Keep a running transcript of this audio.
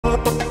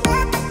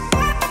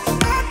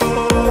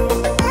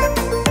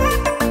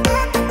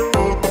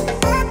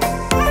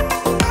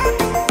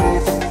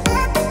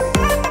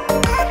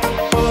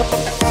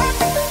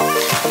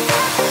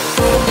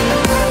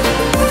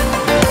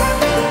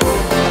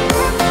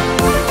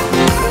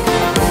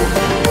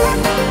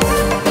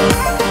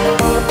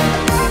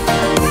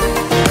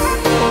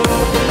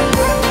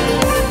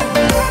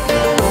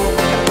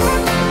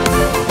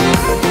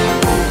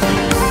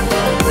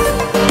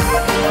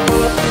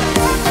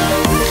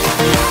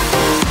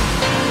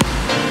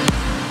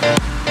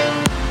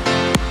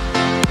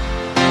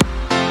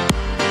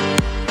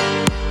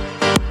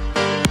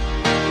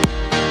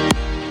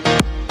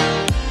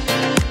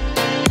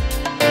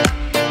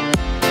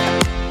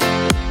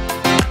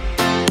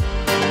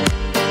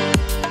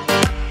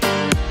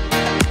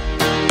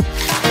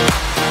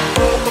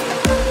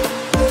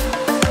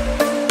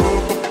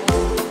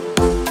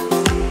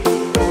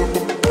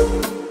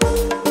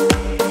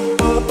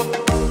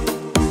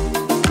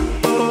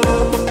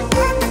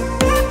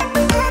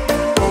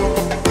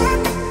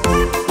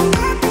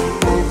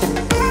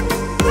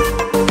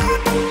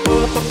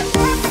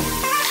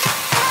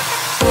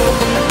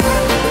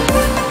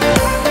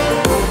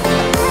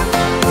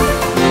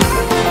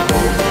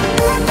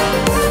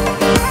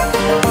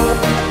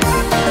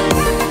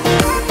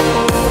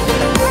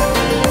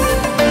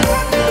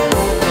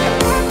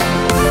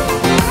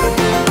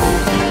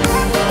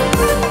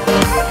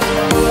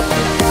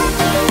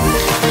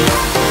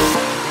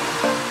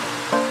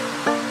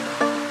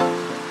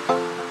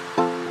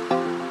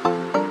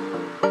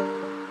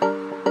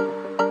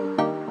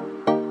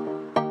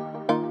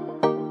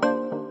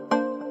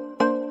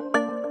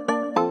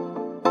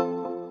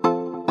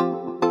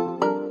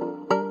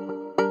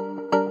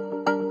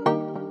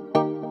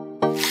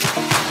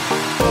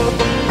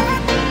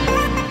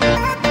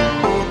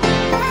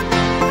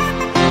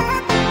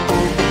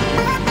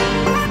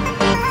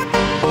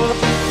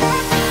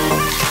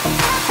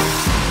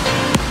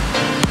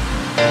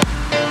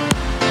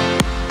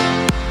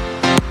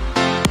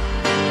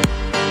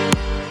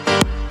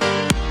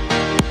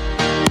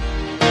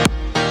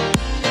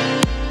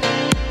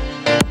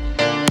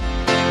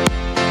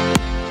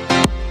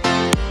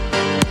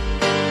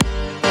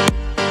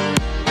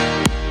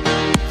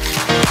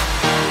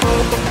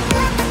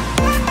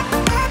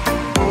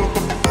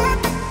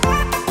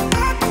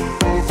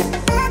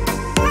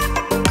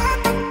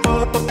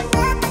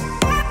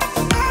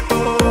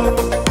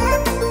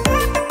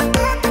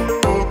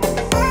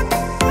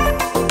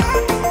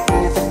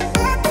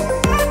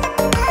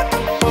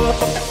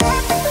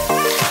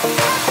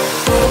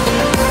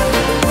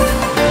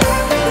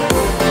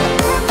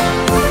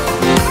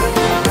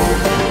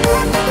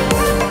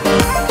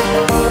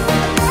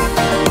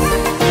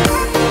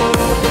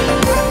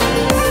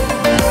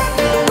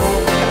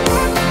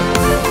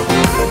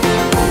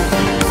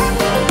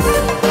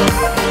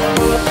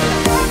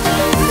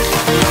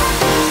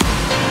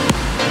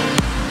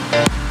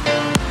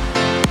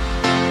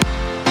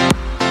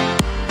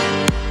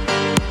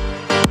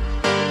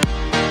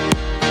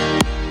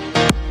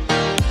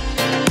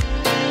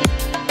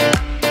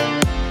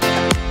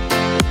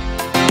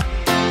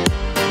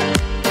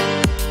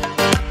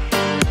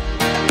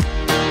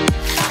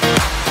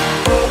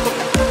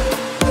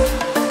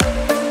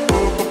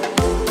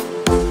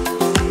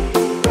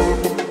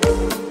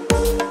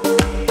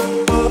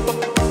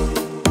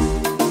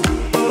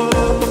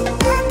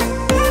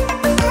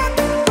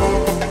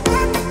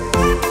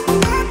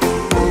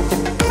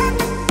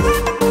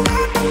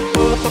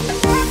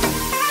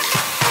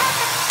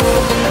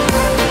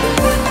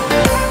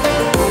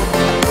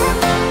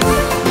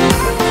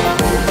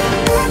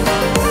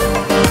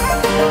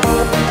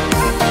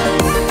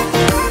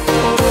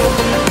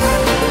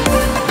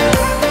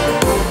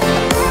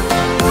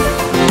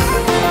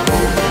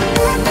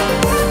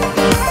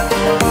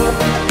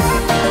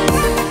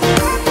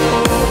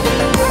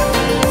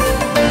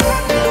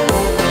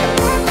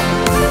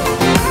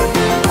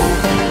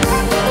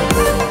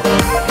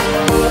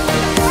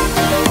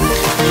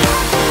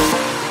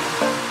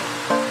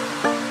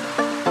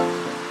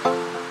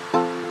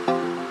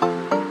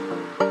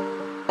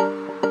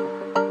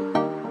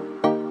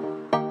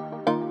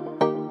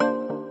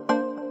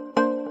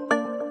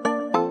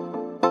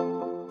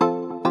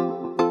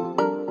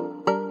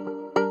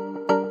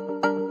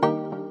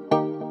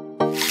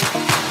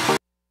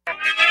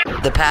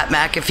The Pat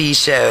McAfee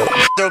Show.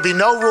 There will be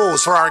no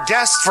rules for our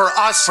guests, for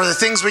us, for the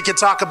things we can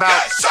talk about.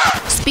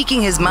 Yes,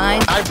 speaking his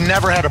mind. I've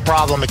never had a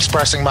problem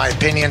expressing my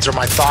opinions or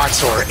my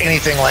thoughts or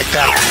anything like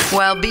that.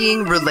 While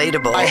being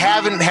relatable. I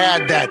haven't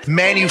had that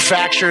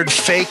manufactured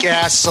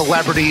fake-ass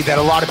celebrity that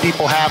a lot of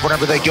people have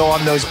whenever they go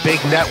on those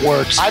big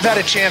networks. I've had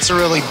a chance to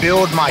really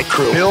build my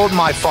crew, build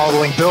my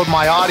following, build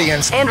my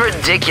audience. And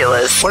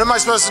ridiculous. What am I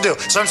supposed to do?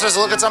 So I'm supposed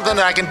to look at something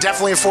that I can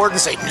definitely afford and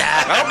say, nah.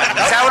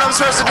 Is that what I'm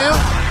supposed to do?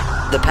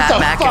 The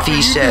Pat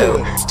McAfee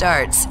Show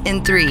starts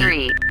in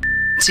 3,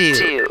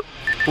 2,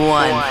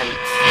 1.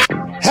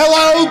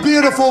 Hello,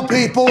 beautiful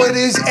people. It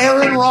is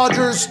Aaron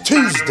Rodgers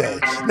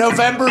Tuesday,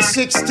 November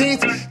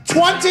 16th,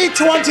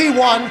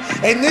 2021,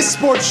 and this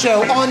sports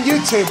show on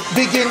YouTube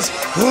begins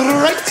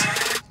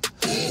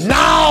right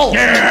now.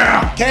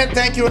 Yeah. Can't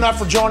thank you enough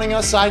for joining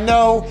us. I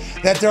know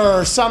that there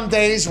are some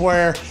days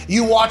where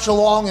you watch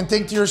along and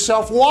think to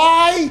yourself,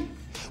 why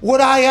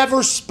would I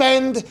ever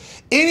spend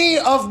any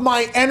of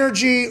my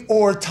energy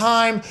or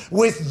time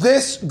with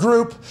this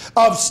group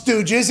of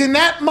stooges? And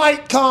that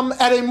might come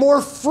at a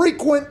more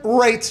frequent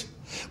rate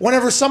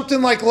whenever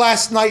something like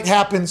last night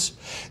happens.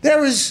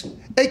 There is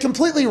a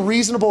completely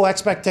reasonable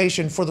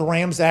expectation for the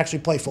Rams to actually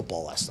play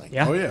football last night.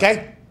 Yeah. Oh, yeah.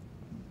 Okay?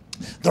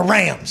 The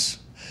Rams.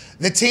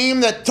 The team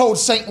that told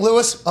St.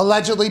 Louis,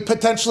 allegedly,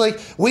 potentially,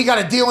 we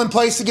got a deal in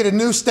place to get a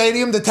new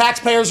stadium. The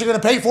taxpayers are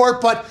going to pay for it.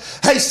 But,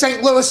 hey,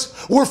 St.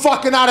 Louis, we're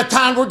fucking out of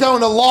town. We're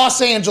going to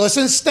Los Angeles.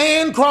 And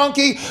Stan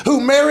Kroenke,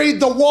 who married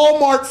the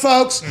Walmart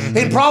folks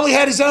and probably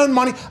had his own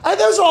money,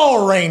 those are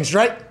all arranged,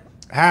 right?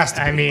 Has to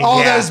be. I mean,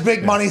 all those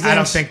big money things. I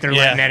don't think they're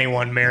letting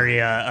anyone marry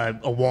a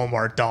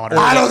Walmart daughter.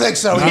 I don't think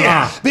so,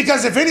 yeah.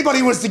 Because if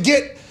anybody was to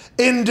get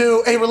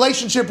into a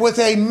relationship with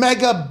a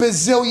mega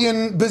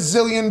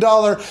bazillion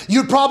dollar,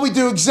 you'd probably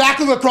do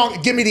exactly what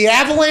Kroenke. Give me the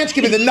Avalanche,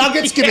 give me the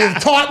Nuggets, give me the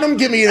Tottenham,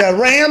 give me the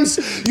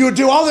Rams. You would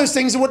do all those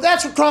things. And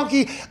that's what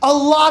Kroenke, a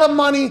lot of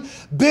money,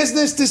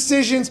 business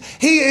decisions.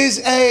 He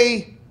is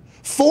a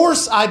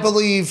force, I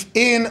believe,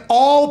 in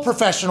all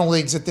professional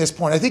leagues at this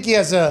point. I think he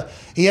has a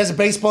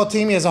baseball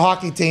team, he has a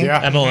hockey team.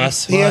 Yeah.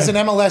 MLS. He has an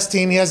MLS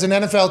team, he has an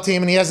NFL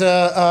team, and he has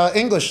a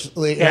English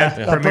league,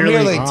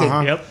 Premier League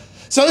team. Yep.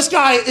 So this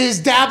guy is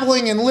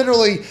dabbling in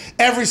literally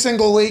every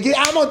single league.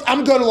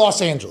 I'm going to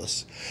Los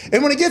Angeles.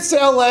 And when he gets to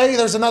LA,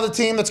 there's another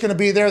team that's going to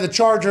be there, the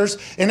Chargers,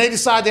 and they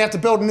decide they have to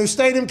build a new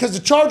stadium because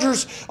the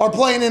Chargers are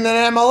playing in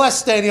an MLS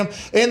stadium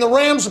and the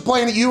Rams are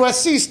playing at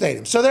USC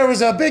Stadium. So there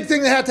was a big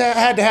thing that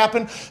had to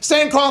happen.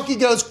 Stan Kroenke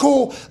goes,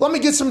 cool, let me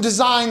get some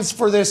designs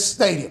for this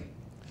stadium.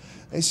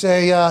 They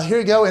say, here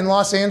you go, in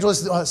Los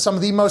Angeles, some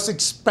of the most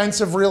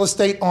expensive real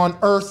estate on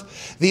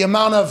earth. The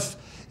amount of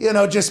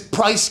just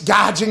price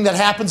gouging that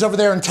happens over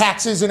there and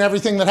taxes and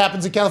everything that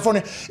happens in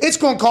California, it's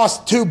going to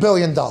cost $2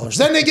 billion.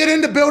 Then they get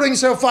into building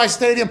SoFi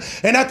Stadium,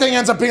 and that thing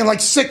ends up being like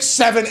 $6,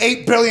 $7,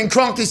 $8 billion.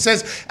 Kroenke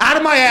says, out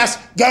of my ass,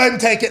 go ahead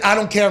and take it. I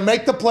don't care.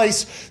 Make the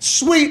place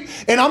sweet,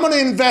 and I'm going to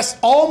invest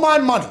all my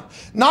money,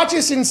 not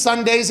just in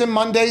Sundays and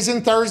Mondays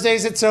and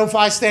Thursdays at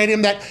SoFi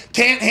Stadium that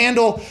can't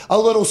handle a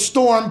little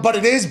storm, but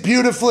it is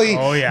beautifully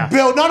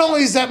built. Not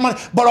only is that money,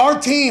 but our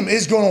team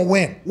is going to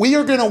win. We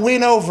are going to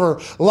win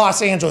over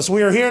Los Angeles.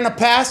 We are here in the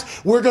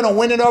past. We're going to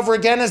win it over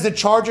again as the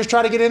Chargers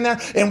try to get in there.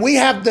 And we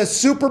have the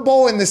Super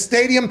Bowl in the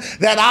stadium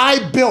that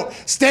I built.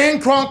 Stan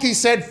Kroenke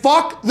said,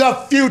 fuck the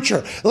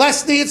future.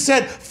 Les Snead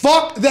said,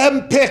 fuck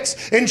them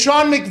picks. And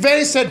Sean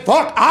McVay said,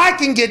 fuck, I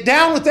can get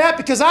down with that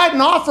because I had an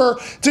offer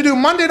to do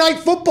Monday Night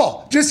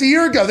Football just a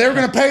year ago. They were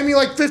going to pay me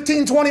like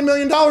 $15, $20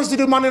 million to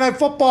do Monday Night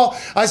Football.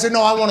 I said,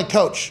 no, I want to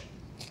coach.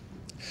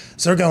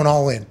 So they're going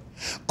all in.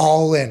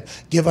 All in.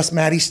 Give us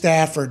Matty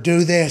Stafford.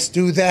 Do this,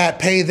 do that,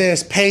 pay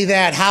this, pay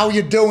that. How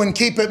you doing?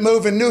 Keep it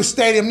moving. New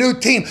stadium, new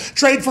team.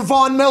 Trade for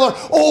Von Miller.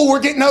 Oh, we're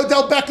getting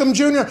Odell Beckham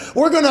Jr.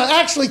 We're going to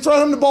actually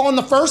throw him the ball in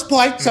the first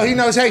play so he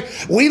knows, hey,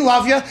 we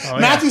love you.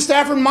 Matthew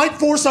Stafford might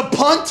force a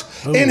punt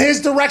in his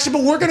direction,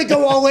 but we're going to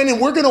go all in and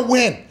we're going to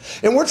win.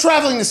 And we're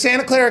traveling to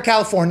Santa Clara,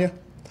 California.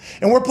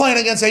 And we're playing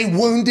against a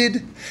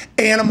wounded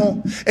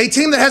animal, a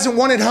team that hasn't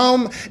won at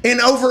home in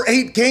over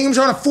 8 games,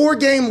 are on a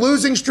 4-game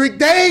losing streak.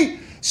 They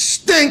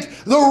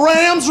stink. The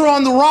Rams are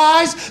on the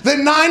rise. The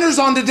Niners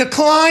on the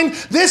decline.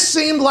 This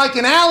seemed like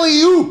an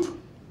alley-oop.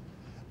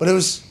 But it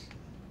was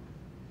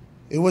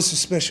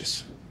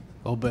suspicious.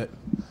 A little bit.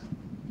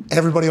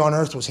 Everybody on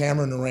earth was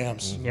hammering the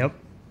Rams. Yep.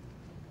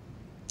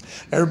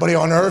 Everybody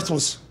on earth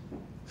was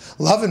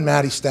loving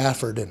Matty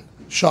Stafford and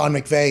Sean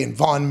McVay and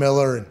Von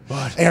Miller and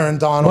Aaron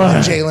Donald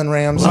and Jalen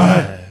Ramsey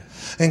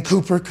and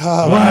Cooper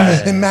Kupp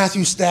and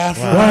Matthew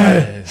Stafford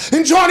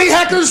and Johnny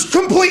Hecker's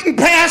completing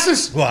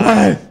passes.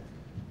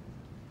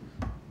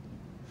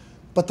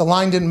 But the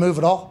line didn't move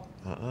at all.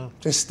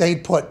 Just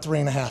stayed put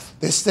 3.5.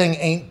 This thing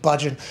ain't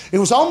budging. It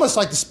was almost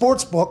like the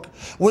sports book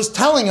was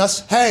telling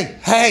us, hey,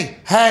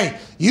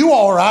 You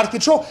all are out of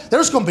control.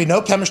 There's going to be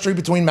no chemistry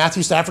between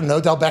Matthew Stafford and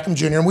Odell Beckham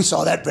Jr., and we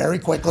saw that very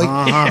quickly.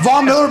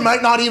 Von Miller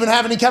might not even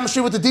have any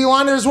chemistry with the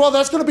D-line there as well.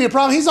 That's going to be a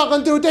problem. He's not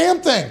going to do a damn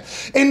thing.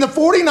 In the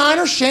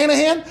 49ers,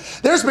 Shanahan,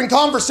 there's been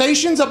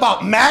conversations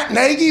about Matt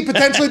Nagy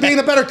potentially being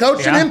a better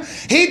coach than him.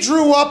 He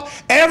drew up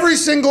every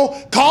single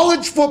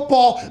college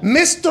football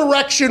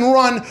misdirection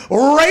run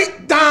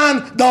right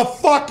down the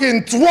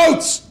fucking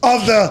throats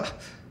of the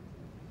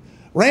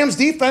Rams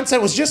defense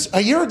that was just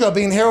a year ago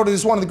being heralded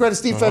as one of the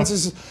greatest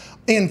defenses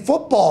in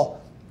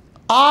football.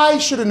 I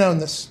should have known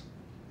this.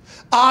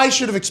 I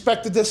should have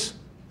expected this.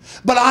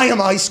 But I am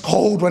ice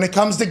cold when it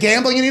comes to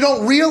gambling, and you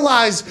don't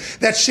realize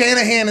that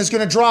Shanahan is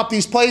going to drop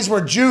these plays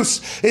where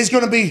Juice is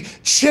going to be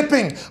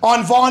chipping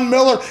on Von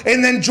Miller,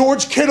 and then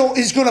George Kittle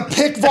is going to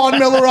pick Von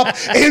Miller up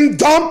and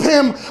dump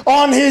him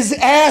on his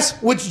ass,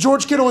 which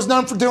George Kittle was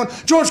known for doing.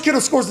 George Kittle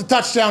scores the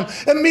touchdown.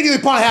 Immediately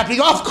upon happening,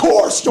 of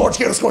course, George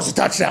Kittle scores the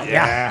touchdown.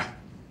 Yeah.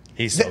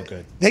 He's so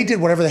good. They did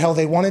whatever the hell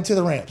they wanted to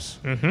the Rams.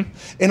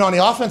 And on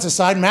the offensive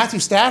side, Matthew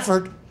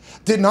Stafford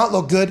did not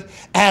look good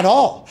at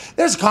all.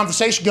 There's a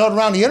conversation going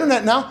around the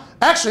internet now.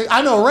 Actually,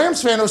 I know a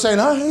Rams fan who was saying,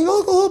 you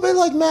look a little bit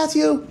like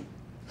Matthew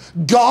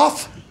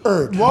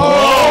Goff-erd. Whoa!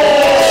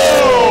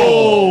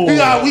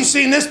 Yeah, we've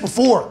seen this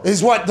before,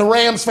 is what the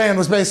Rams fan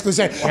was basically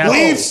saying.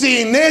 We've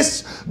seen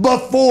this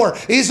before.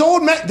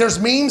 There's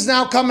memes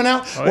now coming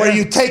out where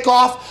you take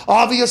off,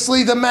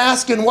 obviously, the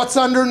mask and what's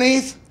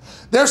underneath.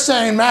 They're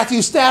saying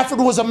Matthew Stafford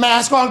was a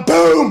mask on.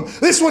 Boom!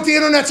 This is what the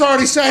internet's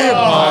already saying. Oh,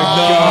 my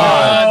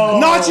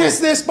God. Not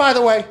just this, by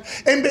the way.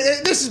 And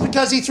this is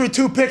because he threw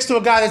 2 picks to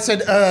a guy that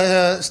said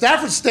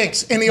Stafford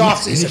stinks in the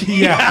offseason.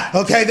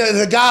 Okay,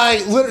 the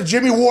guy,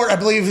 Jimmy Ward, I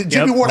believe,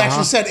 Jimmy Ward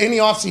actually said in the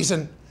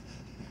offseason,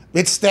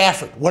 it's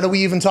Stafford. What are we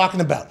even talking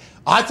about?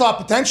 I thought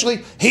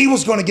potentially he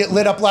was going to get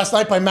lit up last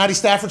night by Matty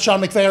Stafford, Sean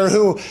McVay,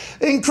 who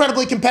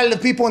incredibly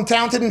competitive people and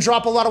talented and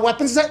drop a lot of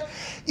weapons. That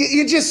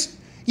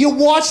you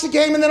watch the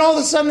game, and then all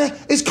of a sudden,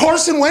 is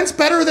Carson Wentz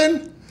better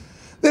than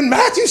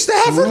Matthew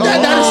Stafford? That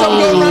is something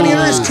going around here.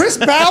 Is Chris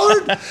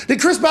Ballard? Did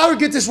Chris Ballard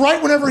get this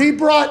right whenever he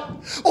brought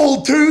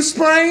old 2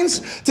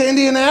 sprains to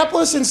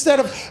Indianapolis instead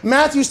of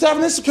Matthew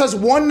Stafford? This is because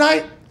one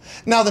night,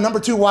 now the number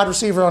 2 wide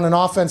receiver on an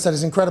offense that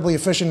is incredibly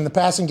efficient in the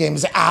passing game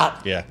is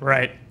out. Yeah.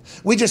 Right.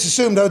 We just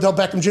assumed Odell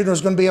Beckham Jr. was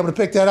going to be able to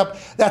pick that up.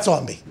 That's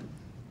on me.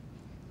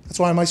 That's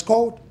why I'm ice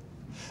cold.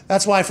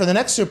 That's why for the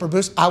next Super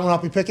Boost, I will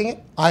not be picking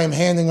it. I am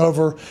handing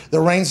over the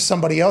reins to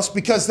somebody else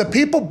because the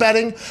people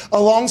betting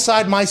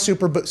alongside my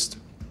Super Boost,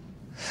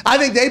 I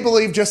think they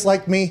believe just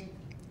like me.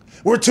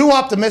 We're too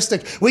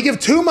optimistic. We give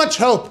too much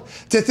hope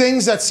to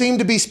things that seem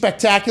to be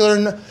spectacular,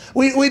 and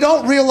we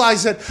don't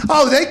realize that,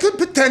 they could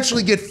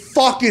potentially get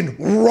fucking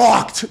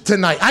rocked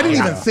tonight. I didn't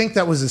even think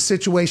that was a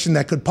situation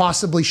that could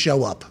possibly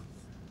show up.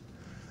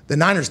 The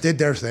Niners did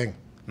their thing.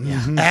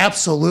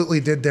 Absolutely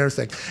did their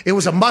thing. It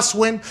was a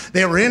must-win.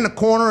 They were in the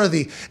corner of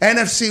the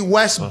NFC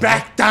West,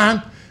 back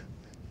down,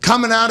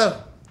 coming out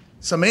of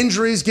some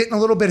injuries, getting a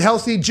little bit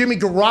healthy. Jimmy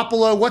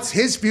Garoppolo, what's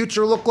his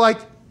future look like?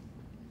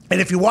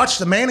 And if you watch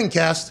the Manning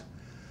cast,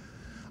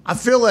 I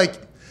feel like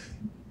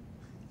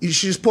you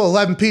should just put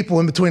 11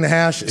 people in between the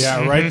hashes.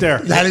 Yeah, right there.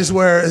 That is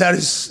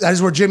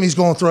where Jimmy's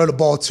going to throw the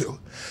ball to.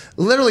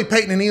 Literally,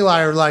 Peyton and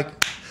Eli are like,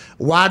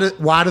 why do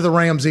the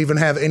Rams even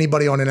have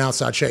anybody on an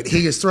outside shade?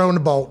 He is throwing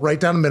the ball right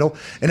down the middle.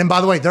 And then, by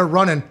the way, they're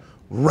running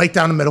right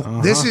down the middle.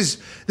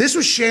 This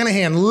was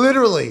Shanahan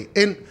literally.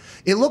 And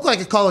it looked like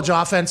a college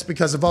offense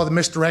because of all the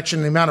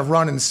misdirection, the amount of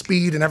run and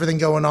speed and everything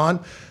going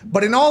on.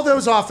 But in all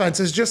those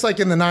offenses, just like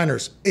in the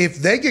Niners, if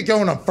they get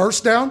going on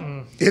first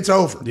down, it's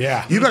over.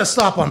 Yeah. You got to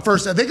stop on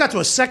first down. They got to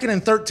a 2nd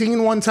and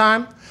 13 one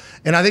time.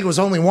 And I think it was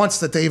only once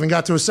that they even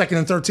got to a 2nd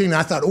and 13. And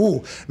I thought,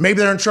 maybe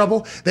they're in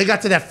trouble. They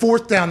got to that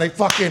 4th down. They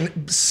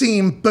fucking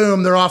seam,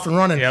 boom, they're off and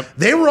running. Yep.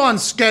 They were on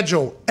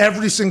schedule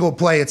every single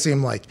play, it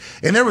seemed like.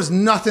 And there was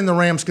nothing the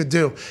Rams could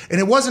do. And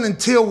it wasn't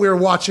until we were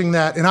watching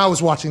that, and I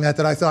was watching that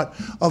I thought,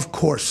 of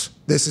course,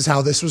 this is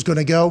how this was going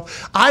to go.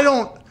 I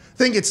don't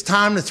think it's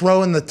time to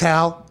throw in the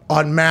towel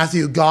on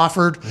Matthew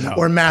Gofford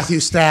or Matthew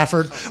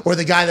Stafford or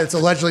the guy that's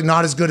allegedly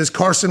not as good as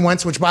Carson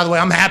Wentz, which, by the way,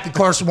 I'm happy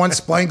Carson Wentz is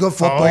playing good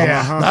football.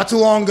 Not too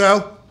long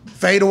ago,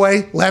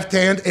 fadeaway, left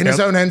hand, in his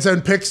own end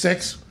zone, pick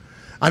 6.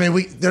 I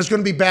mean, there's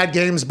going to be bad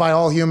games by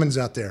all humans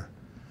out there.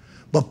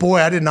 But, boy,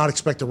 I did not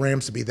expect the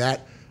Rams to be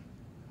that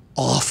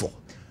awful.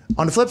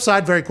 On the flip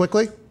side, very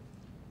quickly,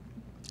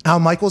 Al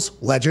Michaels,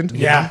 legend.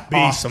 Yeah,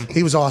 Awesome.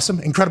 He was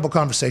awesome. Incredible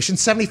conversation.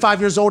 75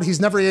 years old.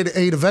 He's never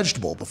ate a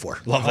vegetable before.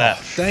 Love that.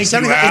 Thank you,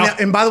 75 Al.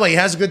 and by the way, he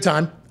has a good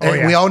time.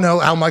 And we all know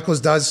Al Michaels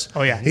does.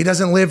 Oh, yeah. He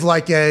doesn't live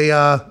like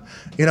a,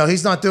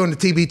 he's not doing the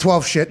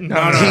TB12 shit.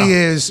 No. He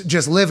is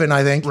just living,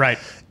 I think. Right.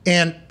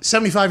 And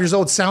 75 years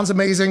old sounds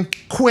amazing,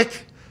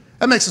 quick.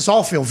 That makes us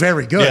all feel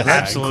very good. Yeah,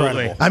 right? Absolutely.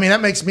 Incredible. I mean, that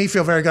makes me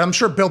feel very good. I'm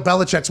sure Bill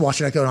Belichick's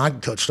watching that going, I can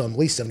coach till I'm at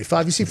least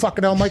 75. You see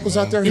fucking Al Michaels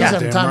out there? He's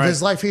having the time of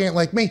his life. He ain't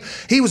like me.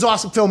 He was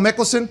awesome. Phil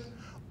Mickelson,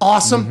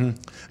 awesome.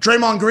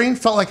 Draymond Green,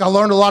 felt like I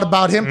learned a lot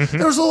about him.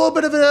 There was a little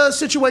bit of a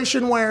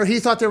situation where he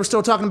thought they were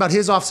still talking about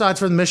his offsides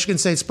for the Michigan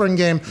State spring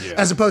game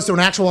as opposed to an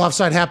actual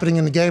offside happening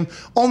in the game.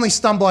 Only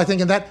stumble, I think,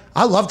 in that.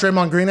 I love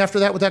Draymond Green after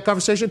that with that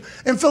conversation.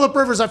 And Phillip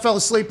Rivers, I fell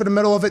asleep in the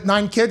middle of it.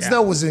 9 kids,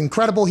 though, was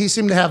incredible. He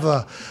seemed to have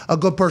a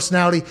good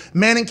personality.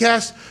 Manning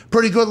cast,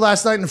 pretty good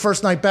last night and the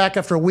first night back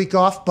after a week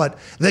off. But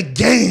the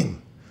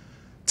game,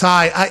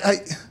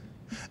 Ty,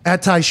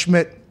 at Ty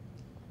Schmidt,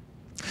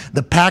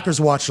 the Packers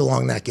watched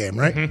along that game,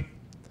 right?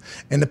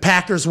 And the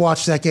Packers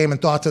watched that game and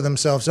thought to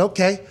themselves,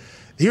 okay,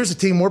 here's a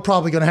team we're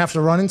probably going to have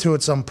to run into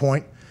at some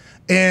point.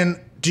 And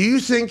do you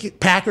think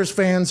Packers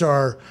fans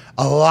are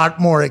a lot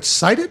more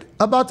excited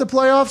about the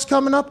playoffs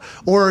coming up?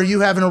 Or are you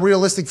having a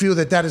realistic view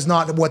that that is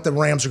not what the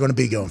Rams are going to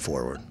be going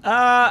forward?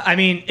 I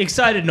mean,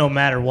 excited no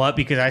matter what,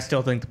 because I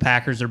still think the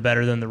Packers are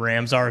better than the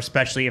Rams are,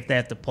 especially if they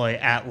have to play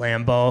at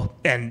Lambeau.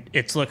 And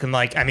it's looking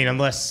like, I mean,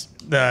 unless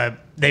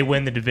they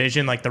win the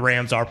division, like the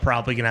Rams are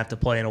probably going to have to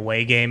play an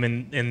away game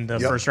in the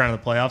first round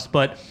of the playoffs.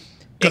 But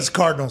because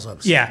Cardinals,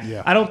 obviously.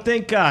 Yeah, I don't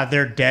think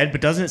they're dead,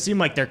 but doesn't it seem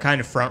like they're kind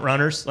of front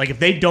runners? Like if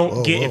they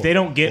don't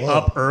get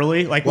up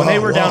early, like when they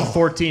were down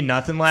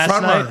 14-0 last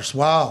front night, runners,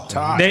 wow,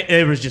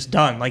 it was just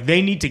done. Like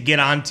they need to get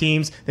on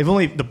teams.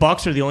 The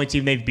Bucks are the only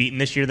team they've beaten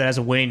this year that has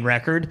a winning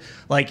record.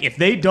 Like if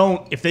they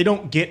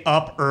don't get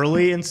up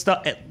early and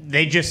stuff,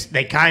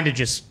 they kind of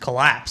just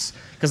collapse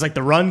because like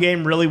the run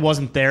game really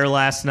wasn't there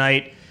last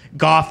night.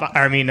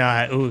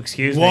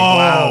 Excuse me.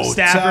 Wow,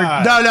 Stafford.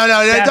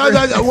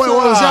 No. What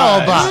was that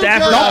all about?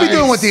 Stafford, don't be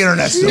doing what the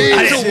internet's doing.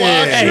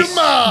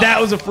 That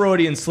was a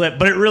Freudian slip,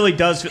 but it really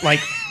does feel like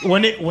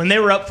when they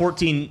were up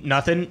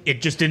 14-0,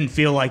 it just didn't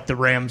feel like the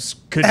Rams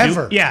could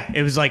ever.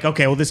 It was like,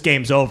 okay, well, this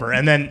game's over,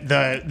 and then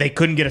they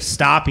couldn't get a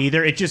stop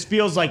either. It just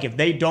feels like if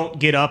they don't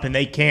get up and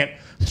they can't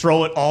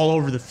throw it all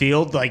over the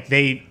field, like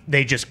they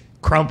just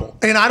crumble.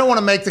 And I don't want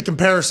to make the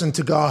comparison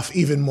to Goff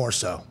even more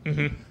so,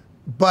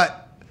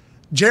 but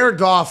Jared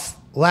Goff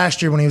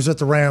last year when he was with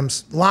the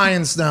Rams,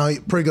 Lions now,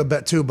 pretty good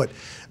bet too, but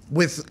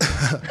with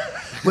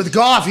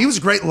Goff, he was a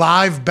great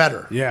live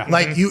better. Yeah.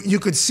 Like you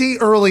could see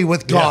early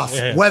with Goff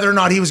whether or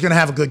not he was going to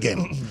have a good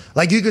game.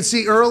 Like you could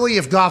see early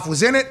if Goff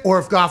was in it or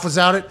if Goff was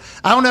out it.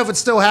 I don't know if it's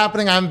still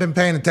happening. I haven't been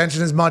paying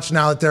attention as much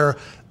now that they're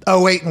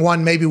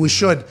 0-8-1. Maybe we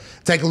should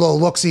take a little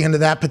look-see into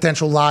that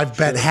potential live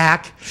bet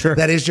hack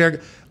that is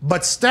Jared.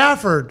 But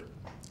Stafford,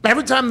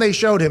 every time they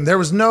showed him, there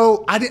was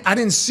I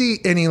didn't see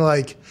any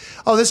like,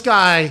 oh, this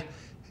guy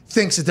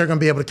thinks that they're going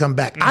to be able to come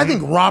back. I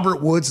think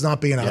Robert Woods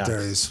not being out there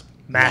is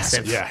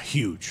massive. Yeah,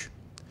 huge.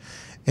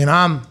 And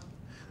I'm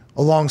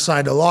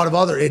alongside a lot of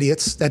other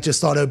idiots that just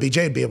thought OBJ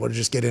would be able to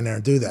just get in there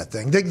and do that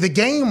thing. The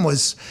game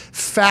was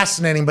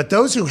fascinating, but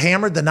those who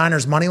hammered the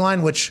Niners money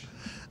line, which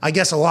I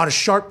guess a lot of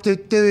sharp they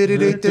did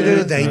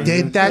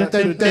that,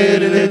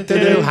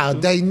 how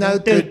they know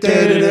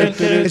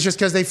it's just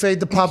because they fade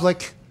the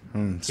public.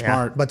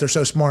 Smart. But they're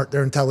so smart,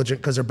 they're intelligent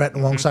because they're betting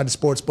alongside the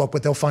sports book,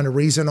 but they'll find a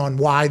reason on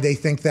why they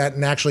think that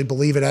and actually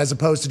believe it, as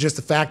opposed to just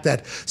the fact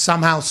that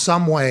somehow,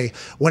 some way,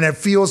 when it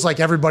feels like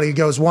everybody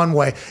goes one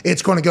way,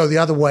 it's going to go the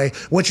other way,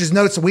 which is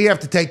notes that we have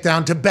to take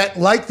down to bet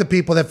like the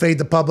people that fade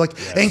the public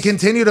and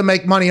continue to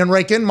make money and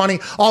rake in money.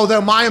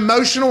 Although my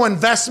emotional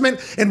investment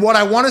in what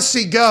I want to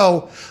see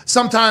go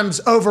sometimes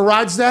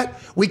overrides that,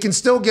 we can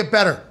still get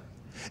better.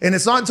 And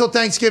it's not until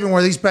Thanksgiving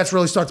where these bets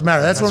really start to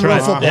matter. That's when real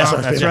football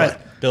starts being played.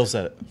 Bill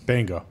said it.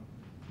 Bingo.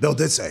 Bill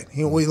did say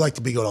it. We like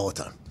to be good all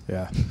the time.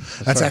 Yeah.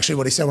 That's actually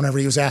what he said whenever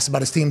he was asked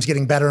about his teams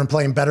getting better and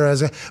playing better.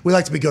 We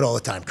like to be good all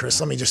the time, Chris.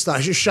 Let me just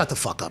shut the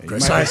fuck up,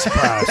 Chris.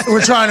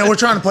 We're trying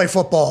to play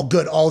football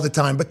good all the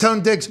time. But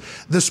Tone Diggs,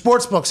 the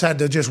sports books had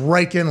to just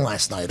rake in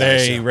last night.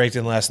 They raked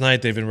in last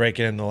night. They've been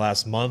raking in the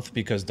last month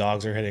because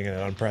dogs are hitting at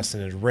an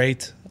unprecedented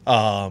rate.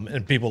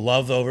 And people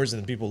love overs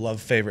and people love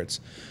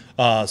favorites.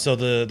 So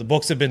the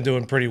books have been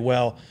doing pretty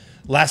well.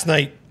 Last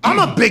night, I'm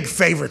a big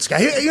favorites guy.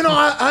 You know,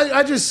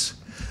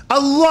 I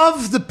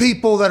love the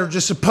people that are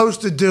just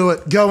supposed to do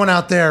it, going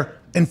out there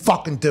and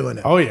fucking doing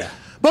it. Oh, yeah.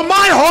 But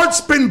my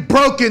heart's been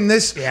broken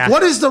this. Yeah.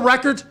 What is the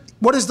record?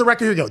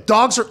 Here we go.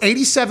 Dogs are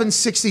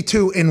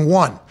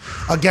 87-62-1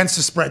 against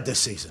the spread this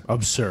season.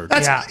 Absurd.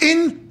 That's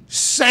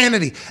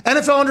insanity.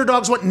 NFL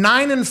underdogs went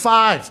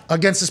 9-5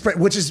 against the spread,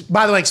 which is,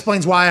 by the way,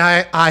 explains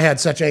why I had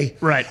such a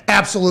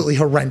absolutely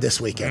horrendous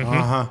weekend.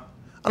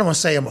 I don't want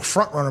to say I'm a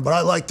front runner, but I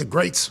like the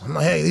greats. I'm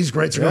like, hey, these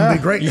greats are going to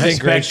be great. You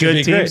think greats should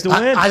be great?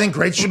 I think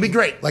greats should be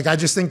great. Like, I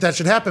just think that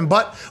should happen.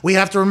 But we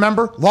have to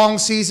remember, long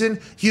season,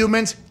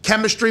 humans,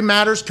 chemistry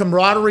matters,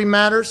 camaraderie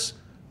matters.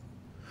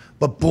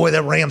 But boy,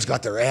 the Rams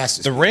got their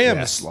asses. The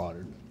Rams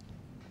slaughtered.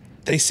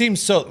 They seem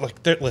so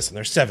like they're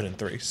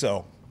 7-3.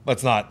 So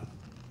let's not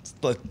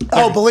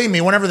Oh, believe me,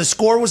 whenever the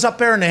score was up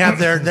there and they have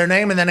their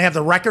name and then they have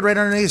the record right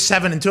underneath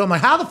 7-2, I'm like,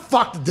 how the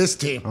fuck did this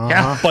team?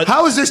 Yeah. But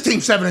How is this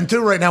team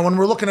 7-2 right now when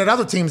we're looking at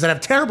other teams that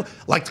have terrible,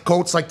 like the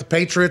Colts, like the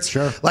Patriots,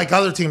 like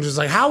other teams? It's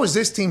like, how is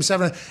this team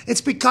 7?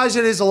 It's because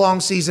it is a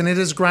long season. It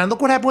is a grind.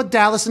 Look what happened with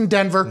Dallas and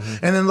Denver,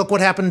 and then look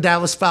what happened to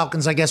Dallas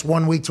Falcons, I guess,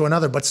 one week to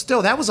another. But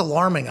still, that was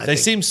alarming, I they think.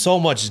 seem so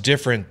much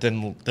different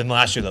than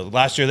last year, though.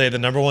 Last year, they had the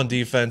number 1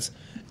 defense,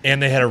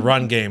 and they had a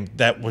run game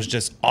that was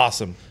just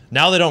awesome.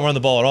 Now they don't run the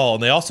ball at all,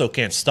 and they also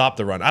can't stop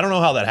the run. I don't know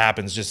how that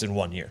happens just in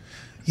 1 year.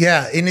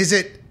 Yeah, and is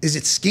it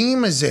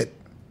scheme? Is it?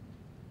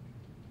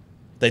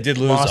 They did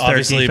lose, Lost their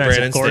obviously, defensive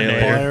Brandon Staley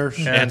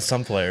coordinator. and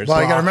some players.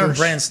 Well, you got to remember Blockers.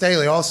 Brandon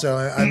Staley also.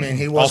 I mean,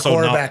 he was Also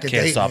quarterback not- at can't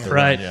Dayton. stop the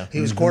Right. run, yeah. He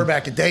was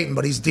quarterback at Dayton,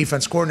 but he's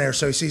defense coordinator,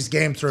 so he sees the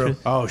game through.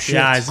 Oh, shit.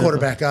 Yeah,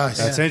 Quarterback eyes.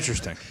 That's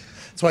interesting.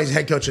 That's why he's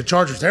head coach of the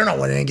Chargers. They're not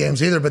winning any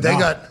games either, but they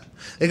got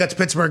the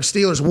Pittsburgh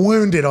Steelers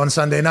wounded on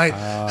Sunday night.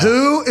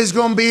 Who is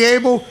going to be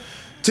able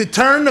to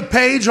turn the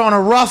page on a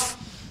rough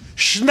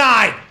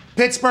schneid?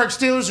 Pittsburgh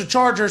Steelers or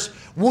Chargers?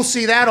 We'll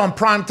see that on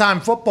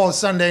primetime football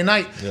Sunday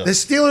night. Yeah. The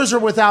Steelers are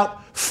without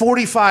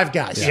 45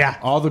 guys. Yeah.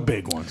 All the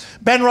big ones.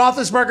 Ben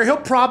Roethlisberger, he'll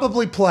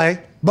probably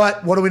play,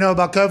 but what do we know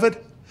about COVID?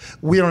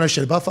 We don't know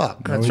shit about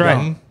fuck. That's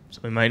right. So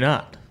we might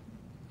not.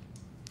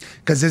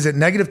 Because is it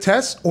negative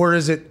tests or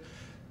is it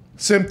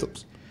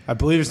symptoms? I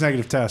believe it's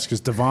negative tests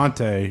because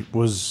Devontae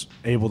was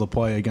able to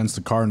play against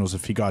the Cardinals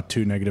if he got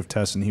 2 negative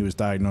tests and he was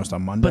diagnosed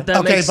on Monday. But that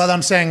Okay, makes, but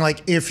I'm saying,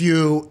 like,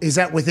 is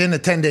that within a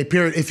 10-day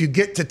period? If you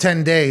get to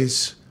 10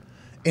 days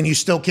and you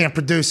still can't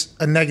produce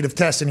a negative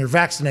test and you're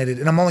vaccinated,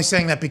 and I'm only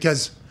saying that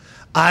because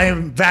I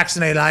am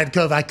vaccinated, I had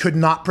COVID, I could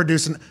not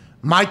produce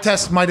my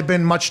test might have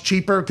been much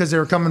cheaper because they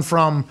were coming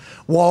from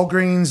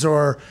Walgreens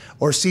or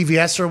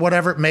CVS or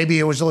whatever. Maybe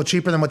it was a little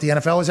cheaper than what the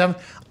NFL was having.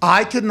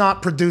 I could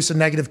not produce a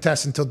negative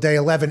test until day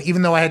 11,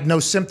 even though I had no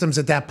symptoms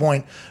at that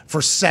point for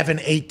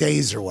 7-8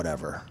 days or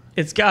whatever.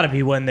 it's got to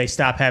be when they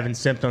stop having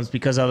symptoms,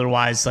 because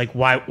otherwise, like,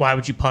 why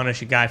would you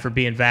punish a guy for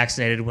being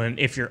vaccinated when,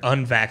 if you're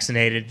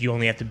unvaccinated, you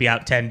only have to be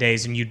out 10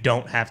 days and you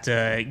don't have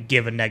to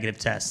give a negative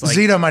test? Like,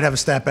 Zito might have a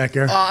stat back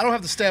here. I don't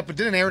have the stat, but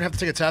didn't Aaron have to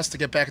take a test to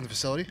get back in the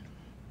facility?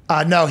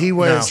 No, he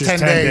was No, 10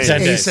 just 10 days, 10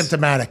 days.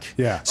 asymptomatic.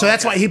 Yeah. So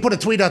that's why he put a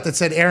tweet out that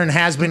said Aaron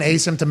has been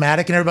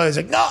asymptomatic, and everybody was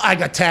like, no, I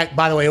got tagged.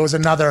 By the way, it was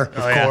another. Of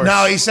course.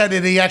 No, he said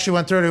that he actually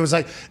went through it. It was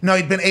like, no,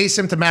 he'd been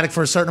asymptomatic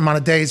for a certain amount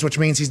of days, which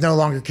means he's no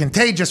longer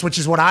contagious, which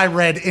is what I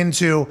read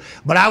into.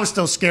 But I was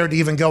still scared to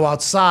even go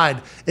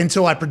outside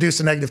until I produced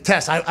a negative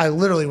test. I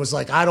literally was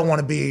like, I don't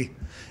want to be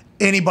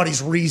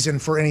anybody's reason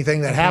for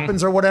anything that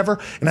happens or whatever.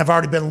 And I've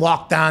already been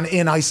locked down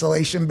in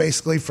isolation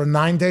basically for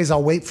 9 days.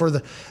 I'll wait for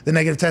the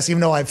negative test,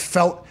 even though I've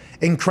felt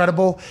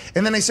incredible.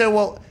 And then they say,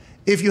 well,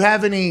 if you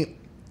have any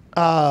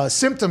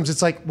symptoms,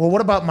 it's like, well,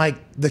 what about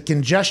the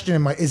congestion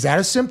in is that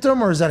a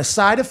symptom or is that a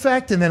side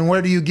effect? And then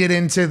where do you get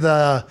into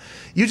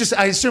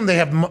I assume they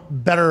have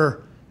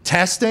better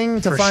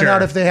testing to For find sure.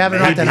 out if they have it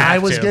or not than I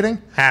was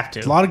getting. Have to.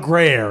 A lot of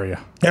gray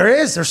area.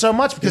 There's so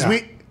much because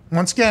Yeah.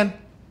 once again,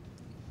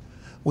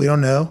 we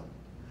don't know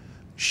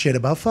shit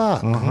about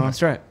fuck.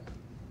 That's right.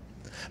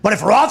 But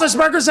if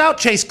Roethlisberger's out,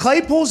 Chase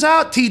Claypool's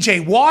out,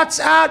 TJ Watt's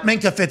out,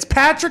 Minka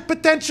Fitzpatrick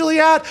potentially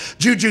out,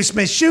 Juju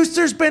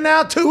Smith-Schuster's been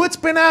out, Tuitt's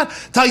been out,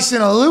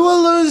 Tyson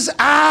Alualu's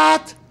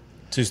out,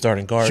 2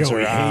 starting guards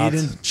Joey are out.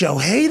 Hayden. Joe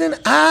Hayden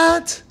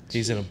out.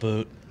 He's in a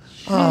boot.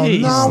 Oh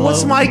Jeez, no,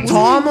 what's Mike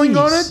Tomlin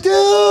going to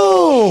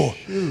do?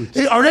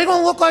 Are they going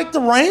to look like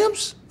the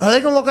Rams? Are they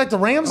going to look like the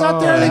Rams out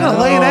there? Are they going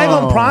to lay an egg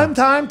on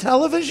primetime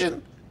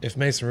television? If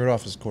Mason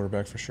Rudolph is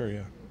quarterback, for sure,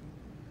 yeah.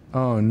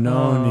 Oh,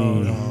 no.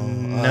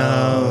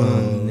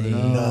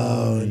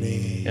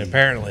 And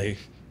apparently,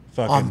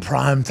 On fucking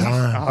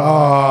primetime.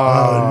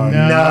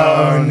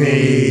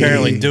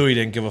 apparently Dewey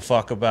didn't give a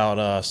fuck about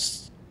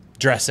us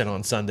dressing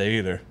on Sunday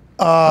either.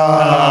 He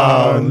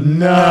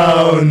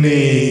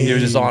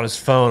was just on his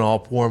phone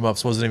all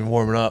warm-ups, wasn't even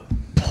warming up.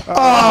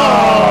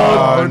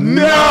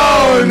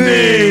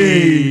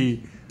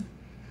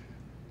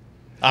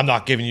 I'm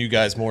not giving you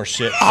guys more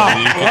shit. So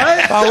you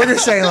can- Oh, we're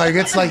just saying like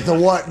it's like the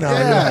what now?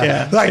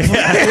 Yeah. Like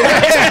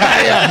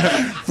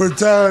for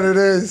town it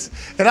is.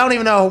 And I don't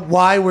even know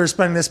why we're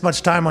spending this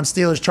much time on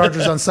Steelers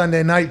Chargers on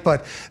Sunday night,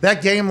 but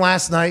that game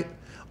last night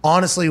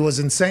honestly was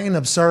insane,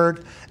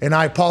 absurd, and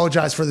I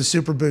apologize for the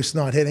super boost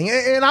not hitting.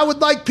 And I would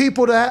like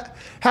people to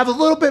have a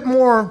little bit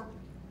more,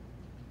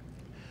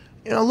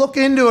 look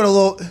into it a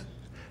little.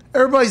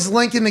 Everybody's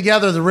linking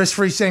together the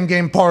risk-free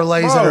same-game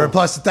parlays that are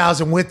plus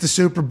 1,000 with the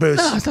super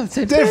boost.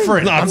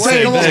 Different. Not I'm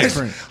saying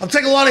taking, that. I'm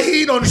taking a lot of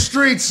heat on the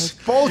streets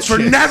for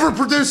never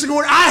producing a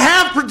winner. I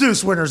have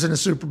produced winners in the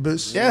Super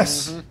Boost.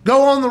 Yes.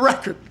 Go on the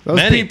record. Those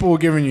Many. people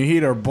giving you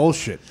heat are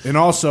bullshit. And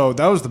also,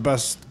 that was the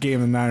best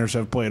game the Niners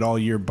have played all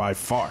year by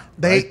far.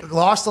 They right?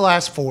 lost the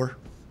last 4.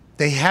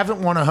 They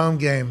haven't won a home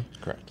game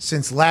Correct.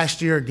 since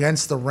last year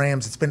against the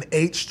Rams. It's been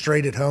 8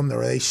 straight at home, though,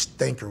 where they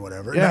stink or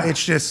whatever. Yeah. No,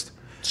 it's just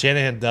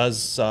Shanahan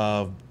does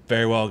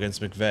very well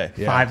against McVay.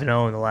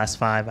 5-0 in the last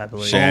 5, I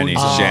believe. Shanny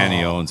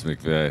owns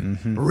McVay.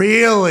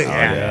 really.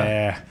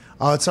 Yeah.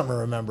 Oh, it's something to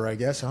remember, I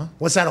guess, huh?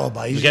 What's that all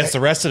about? Against the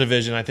rest of the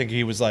division, I think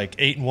he was like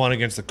 8-1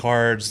 against the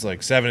Cards,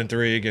 like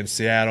 7-3 against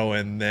Seattle,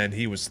 and then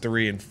he was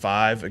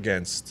 3-5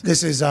 against.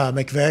 This is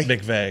McVay.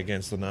 McVay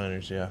against the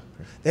Niners. Yeah,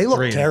 They look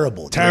 3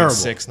 terrible. Terrible.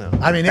 6 now.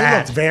 I mean, they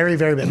Bad. looked very,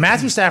 very bad.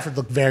 Matthew Stafford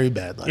looked very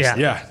bad last night.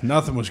 Yeah,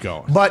 nothing was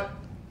going. But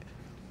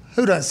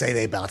who doesn't say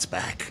they bounce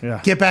back?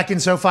 Yeah. Get back in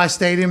SoFi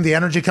Stadium. The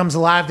energy comes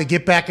alive. They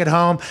get back at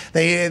home.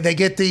 They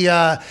get the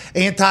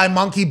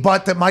anti-monkey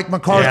butt that Mike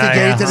McCarthy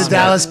gave to the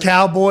Dallas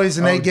Cowboys,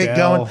 and they get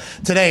Odell. going.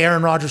 Today,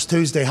 Aaron Rodgers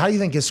Tuesday. How do you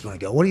think it's going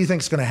to go? What do you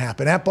think is going to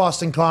happen? At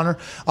Boston Connor,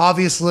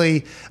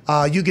 obviously,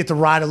 you get to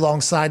ride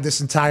alongside this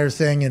entire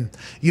thing, and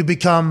you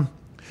become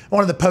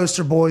one of the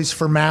poster boys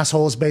for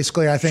massholes,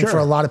 basically, I think, Sure. for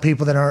a lot of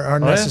people that are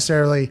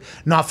necessarily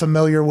not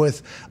familiar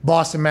with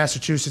Boston,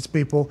 Massachusetts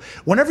people.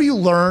 Whenever you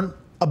learn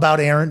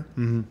about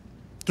Aaron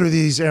through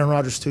these Aaron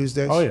Rodgers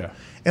Tuesdays. Oh, yeah.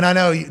 And I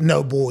know,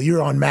 no bull,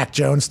 you're on Mac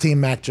Jones, Team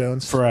Mac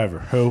Jones. Forever.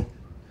 Who?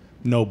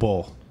 No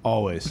bull.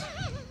 Always.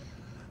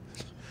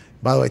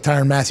 By the way,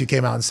 Tyrann Mathieu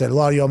came out and said, a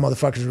lot of y'all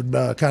motherfuckers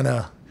were kind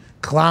of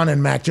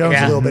clowning Mac Jones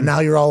a little bit.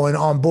 Now you're all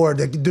on board.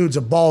 The dude's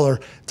a baller.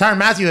 Tyrann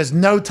Mathieu has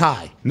no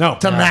tie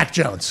to Mac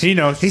Jones. He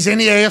knows. He's in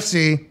the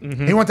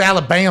AFC. He went to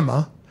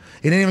Alabama.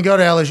 He didn't even go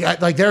to LSU.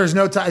 Like, there is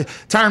no tie.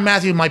 Tyrann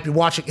Mathieu might be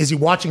watching. Is he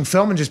watching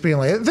film and just being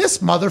like, this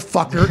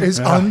motherfucker is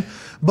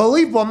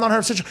unbelievable? I'm not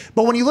 100% sure.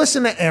 But when you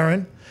listen to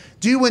Aaron,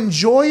 do you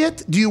enjoy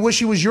it? Do you wish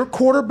he was your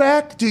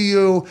quarterback? Do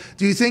you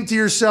think to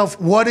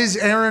yourself, what is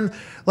Aaron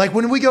like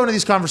when we go into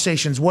these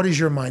conversations? What is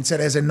your mindset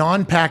as a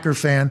non-Packer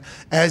fan,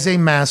 as a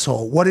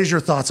masshole? What is your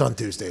thoughts on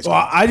Tuesdays?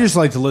 Well, I just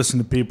like to listen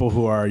to people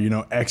who are,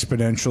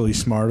 exponentially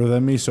smarter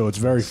than me. So it's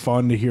very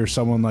fun to hear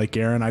someone like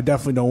Aaron. I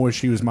definitely don't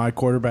wish he was my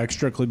quarterback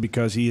strictly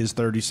because he is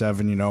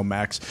 37,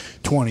 Max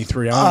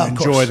 23. I want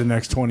to enjoy the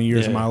next 20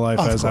 years of my life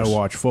as I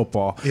watch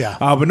football. Yeah.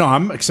 But no,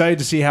 I'm excited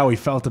to see how he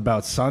felt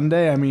about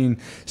Sunday. I mean,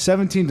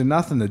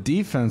 17-0, the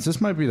defense. This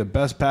might be the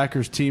best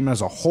Packers team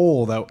as a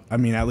whole that,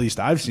 at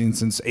least I've seen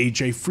since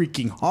AJ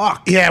freaking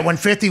Hawk. Yeah, when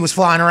 50 was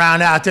flying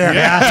around out there.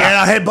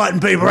 Yeah, headbutting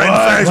people right in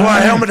the face.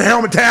 What? Helmet to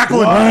helmet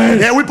tackling.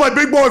 What? Yeah, we play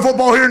big boy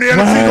football here in the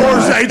NFC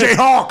North. AJ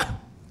Hawk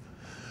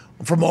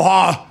from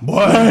Ohio.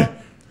 What?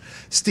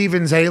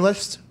 Stevens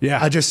A-list.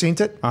 Yeah. I just seen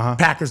it.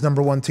 Packers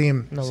 #1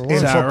 team in Is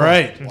football. that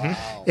right?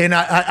 Wow. And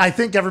I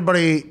think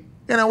everybody,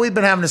 we've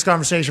been having this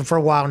conversation for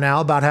a while now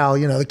about how,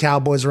 the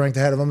Cowboys are ranked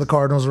ahead of them, the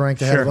Cardinals are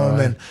ranked ahead of them,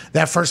 and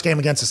that first game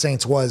against the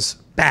Saints was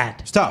bad.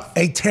 It's tough.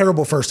 a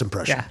terrible first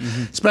impression,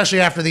 especially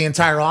after the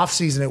entire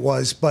offseason it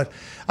was. But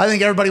I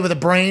think everybody with a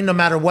brain, no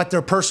matter what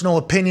their personal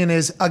opinion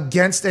is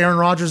against Aaron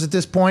Rodgers at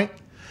this point,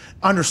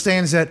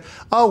 understands that,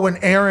 when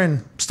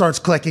Aaron starts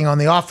clicking on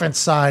the offense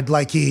side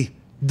like he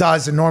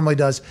does and normally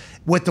does,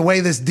 with the way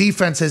this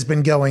defense has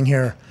been going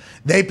here,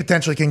 they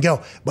potentially can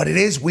go. But it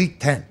is week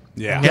 10.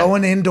 Yeah.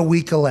 Going into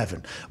week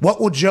 11. What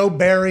will Joe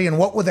Barry and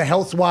what will the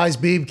health-wise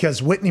be?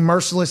 Because Whitney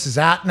Merciless is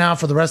out now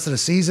for the rest of the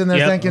season,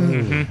 they're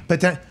thinking.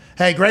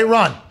 Hey, great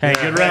run. Hey,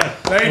 good run.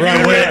 Thank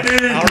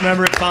you, I'll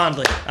remember it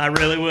fondly. I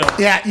really will.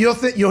 Yeah, you'll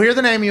hear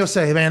the name and you'll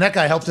say, man, that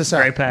guy helped us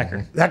out. Great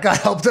Packer. That guy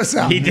helped us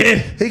out. He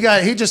did.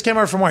 He just came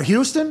over from where?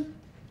 Houston?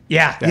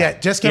 Yeah.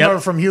 Just came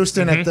over from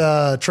Houston at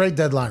the trade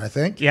deadline, I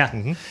think.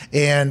 Yeah.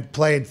 And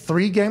played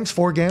 4 games.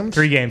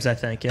 3 games, I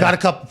think. Yeah. Got a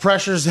couple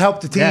pressures,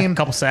 helped the team. Yeah, a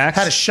couple sacks.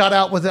 Had a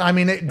shutout with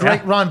it.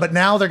 Great run, but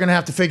now they're going to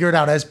have to figure it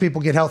out as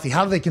people get healthy.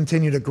 How do they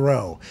continue to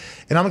grow?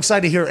 And I'm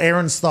excited to hear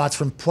Aaron's thoughts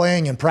from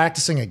playing and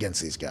practicing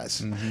against these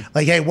guys.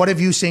 Like, hey, what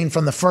have you seen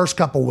from the first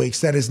couple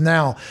weeks that is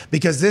now?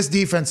 Because this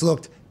defense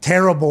looked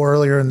terrible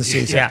earlier in the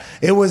season. Yeah.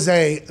 It was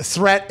a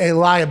threat, a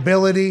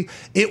liability.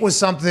 It was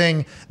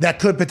something that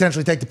could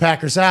potentially take the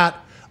Packers out.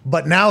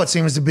 But now it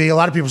seems to be a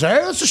lot of people say,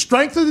 hey, that's the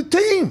strength of the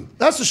team.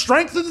 That's the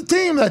strength of the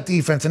team, that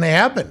defense. And they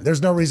have been.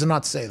 There's no reason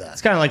not to say that.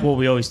 It's kind of like what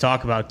we always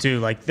talk about, too.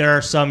 Like, there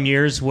are some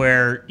years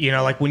where,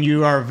 like when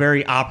you are a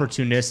very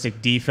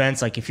opportunistic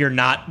defense, like if you're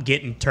not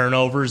getting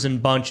turnovers in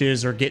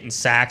bunches or getting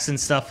sacks and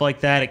stuff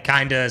like that, it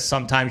kind of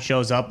sometimes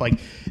shows up. Like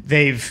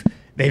they've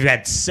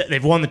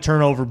won the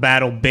turnover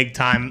battle big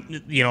time,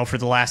 for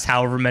the last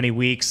however many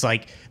weeks.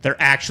 Like they're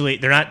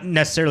not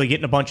necessarily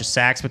getting a bunch of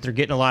sacks, but they're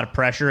getting a lot of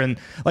pressure. And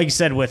like you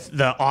said, with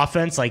the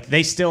offense, like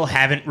they still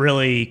haven't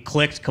really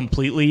clicked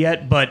completely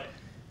yet. But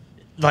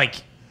like,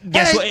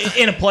 guess what?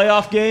 In a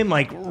playoff game,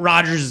 like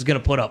Rodgers is going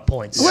to put up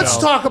points. Let's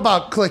talk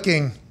about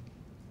clicking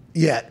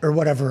yet or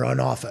whatever on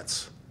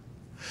offense.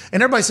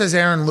 And everybody says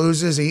Aaron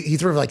loses. He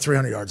threw for like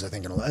 300 yards, I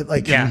think.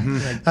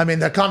 I mean,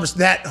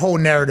 that whole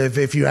narrative,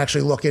 if you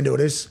actually look into it,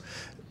 is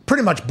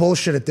pretty much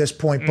bullshit at this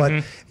point.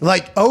 But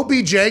like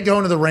OBJ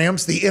going to the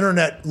Rams, the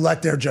internet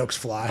let their jokes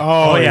fly.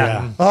 Oh,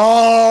 yeah.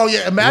 Oh,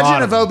 yeah.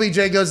 Imagine if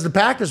OBJ goes to the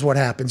Packers, what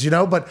happens,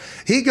 But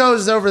he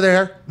goes over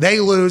there.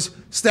 They lose.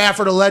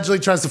 Stafford allegedly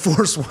tries to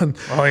force one.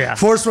 Oh, yeah.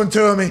 Force one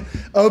to him.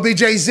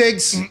 OBJ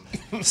zigs.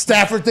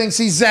 Stafford thinks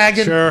he's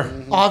zagging. Sure.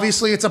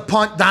 Obviously, it's a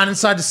punt down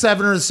inside the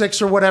 7 or the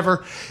 6 or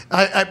whatever.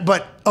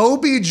 But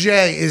OBJ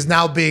is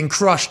now being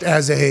crushed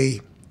as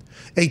a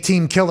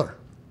team killer.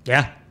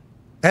 Yeah.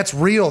 That's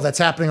real. That's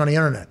happening on the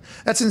internet.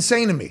 That's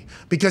insane to me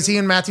because he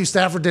and Matthew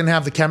Stafford didn't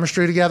have the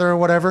chemistry together or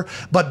whatever.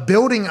 But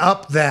building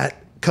up that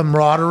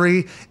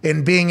camaraderie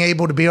and being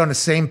able to be on the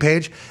same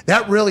page,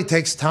 that really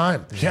takes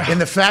time. Yeah.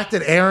 And the fact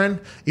that Aaron,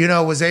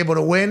 was able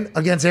to win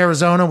against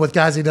Arizona with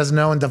guys he doesn't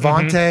know and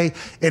Devontae,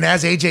 and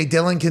as A.J.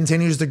 Dillon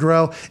continues to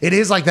grow, it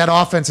is like that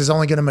offense is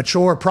only going to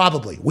mature,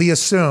 probably. We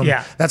assume.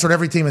 Yeah. That's what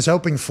every team is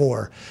hoping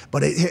for.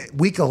 But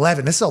week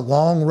 11, this is a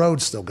long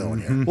road still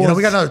going here.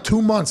 We got another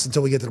 2 months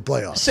until we get to the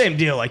playoffs. Same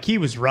deal. Like, he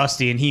was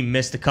rusty and he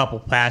missed a couple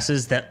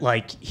passes that,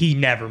 like, he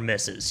never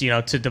misses. To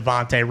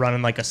Devontae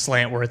running like a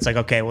slant where it's like,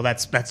 okay, well,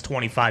 that's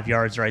 25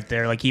 yards right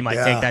there. Like, he might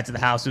take that to the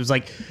house. It was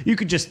like, you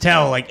could just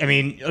tell, like, I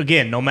mean,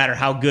 again, no matter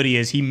how good he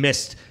is, he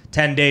missed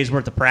 10 days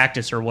worth of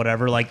practice or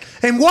whatever. Like,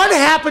 and what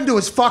happened to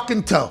his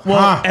fucking toe?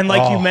 well, and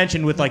like you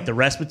mentioned with like the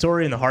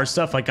respiratory and the heart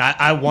stuff, like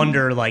I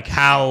wonder like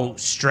how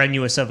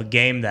strenuous of a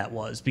game that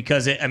was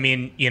because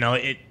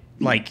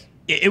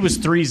it was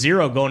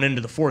 3-0 going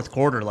into the fourth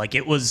quarter. Like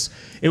it was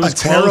close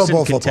terrible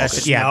and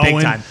contested. football. Yeah,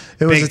 big time.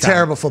 It was Big a time.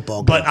 terrible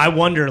football game. But I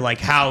wonder like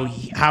how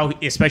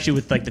especially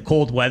with like the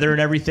cold weather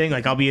and everything.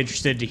 Like I'll be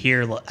interested to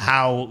hear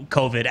how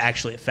COVID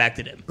actually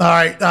affected him. All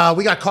right,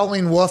 we got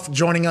Colleen Wolfe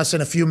joining us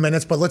in a few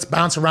minutes, but let's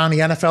bounce around the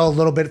NFL a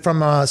little bit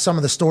from some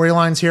of the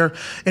storylines here.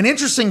 An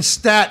interesting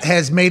stat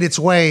has made its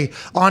way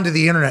onto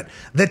the internet.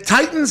 The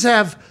Titans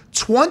have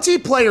 20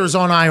 players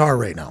on IR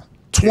right now.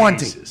 20.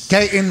 Jesus.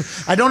 Okay, and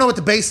I don't know what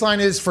the baseline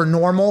is for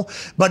normal,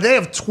 but they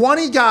have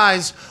 20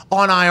 guys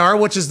on IR,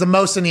 which is the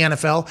most in the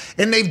NFL,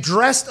 and they've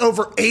dressed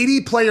over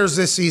 80 players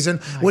this season,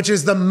 which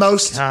is the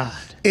most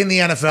in the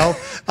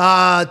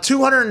NFL.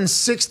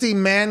 260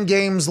 man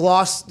games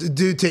lost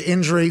due to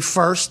injury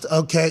first.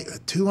 Okay,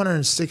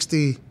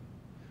 260.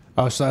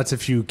 Oh, so that's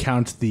if you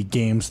count the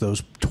games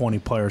those 20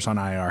 players on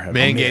IR have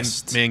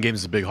missed. Man games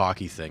is a big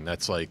hockey thing.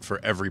 That's like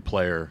for every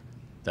player.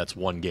 That's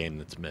one game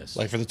that's missed.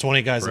 Like for the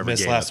 20 guys For that every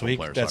missed game, last that's one week,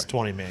 player, that's sorry.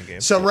 20 man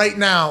games. So right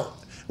now,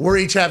 we're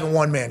each having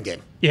one man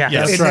game. Yeah, in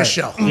that's this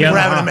show. Yeah. We're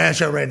having a man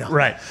show right now.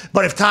 Right.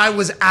 But if Ty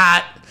was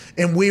at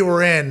and we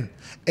were in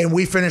and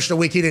we finished the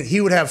week, he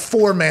would have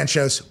 4-man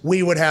shows.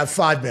 We would have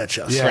 5-man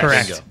shows. Yeah.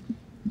 Correct.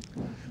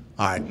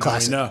 All right,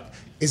 classic. know.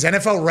 Is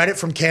NFL Reddit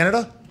from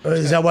Canada? Or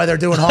is that why they're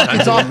doing hockey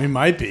talk? It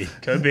might be.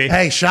 Could be.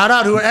 Hey, shout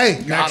out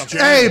hey,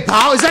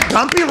 pal, is that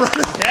Gumpy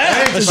running?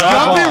 Yeah. Is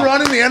Gumpy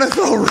running the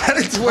NFL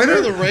Reddit Where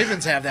Twitter? did the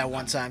Ravens have that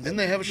one time? Didn't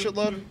they have a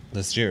shitload?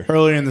 This year.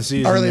 Early in the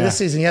season. Early yeah. this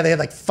season, they had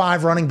like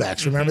 5 running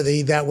backs. Remember,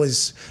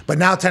 but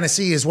now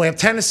Tennessee is way up.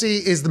 Tennessee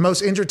is the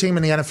most injured team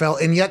in the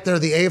NFL, and yet they're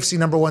the AFC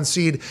 #1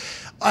 seed.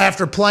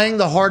 After playing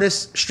the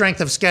hardest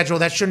strength of schedule,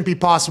 that shouldn't be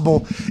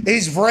possible.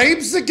 Is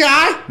Vrabes the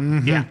guy?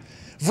 Yeah.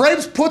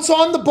 Vrabes puts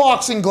on the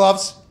boxing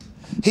gloves.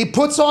 He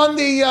puts on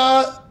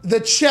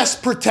the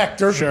chest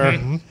protector. Sure.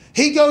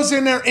 He goes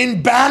in there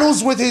and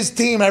battles with his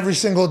team every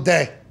single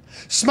day.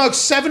 Smokes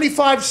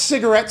 75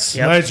 cigarettes.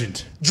 Yep.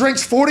 Legend.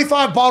 Drinks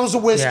 45 bottles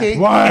of whiskey. Yeah.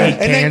 Why? 8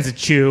 And then- cans of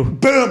chew.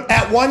 Boom.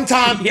 At one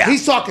time, Yeah.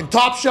 he's talking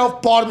top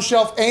shelf, bottom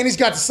shelf, and he's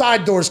got the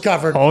side doors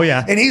covered. Oh,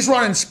 yeah. And he's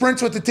running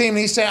sprints with the team, and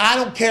he's saying, I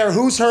don't care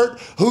who's hurt,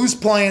 who's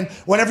playing.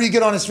 Whenever you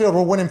get on this field,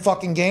 we're winning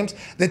fucking games.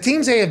 The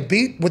teams they have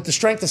beat with the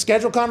strength of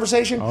schedule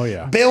conversation, Oh,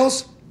 yeah.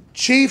 Bills,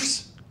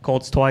 Chiefs,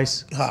 Colts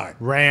twice. all right.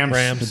 Rams.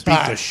 Beat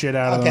All the right. shit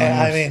out of Okay, them.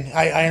 I mean,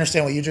 I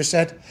understand what you just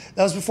said.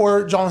 That was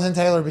before Jonathan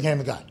Taylor became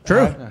the guy. True.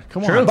 All right?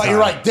 Come True. on. But you're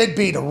right, did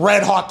beat a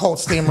red hot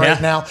Colts team right Yeah.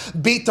 now.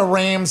 Beat the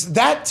Rams.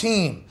 That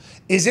team,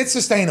 is it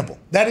sustainable?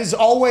 That's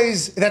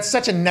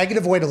such a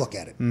negative way to look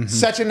at it.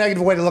 Such a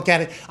negative way to look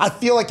at it. I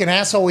feel like an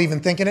asshole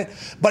even thinking it.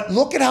 But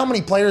look at how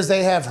many players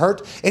they have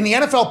hurt. In the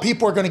NFL,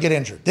 people are going to get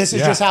injured. This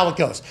is just how it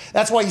goes.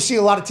 That's why you see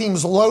a lot of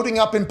teams loading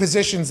up in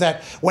positions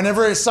that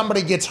whenever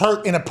somebody gets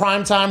hurt in a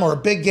prime time or a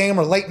big game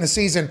or late in the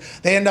season,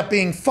 they end up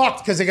being fucked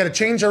because they got to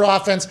change their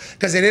offense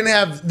because they didn't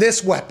have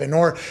this weapon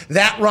or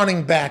that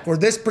running back or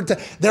this.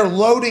 They're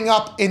loading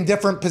up in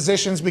different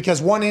positions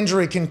because one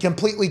injury can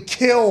completely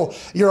kill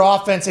your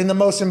offense in the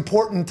most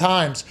important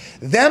times.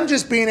 Them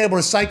just being able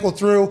to cycle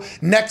through,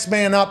 next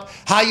man up,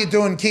 how you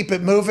doing, keep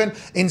it moving,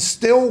 and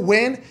still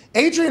win.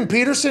 Adrian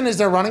Peterson is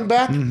their running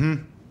back,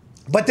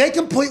 but they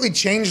completely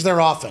changed their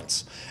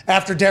offense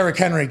after Derrick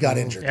Henry got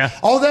injured. Yeah.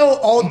 Although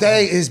All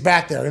Day is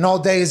back there, and All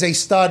Day is a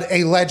stud,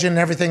 a legend, and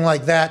everything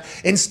like that,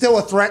 and still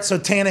a threat so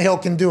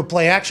Tannehill can do a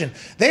play action.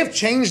 They have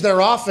changed their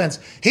offense.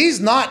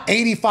 He's not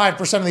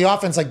 85% of the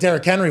offense like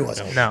Derrick Henry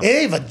was. No.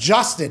 They've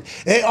adjusted.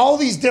 All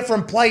these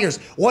different players.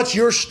 What's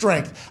your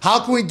strength? How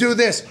can we do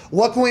this?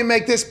 What can we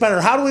make this better?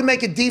 How do we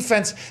make a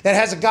defense that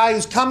has a guy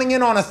who's coming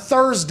in on a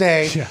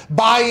Thursday,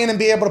 buy in and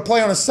be able to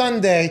play on a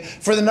Sunday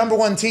for the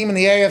 #1 team in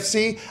the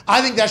AFC? I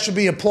I think that should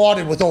be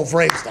applauded with old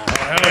Vrabes down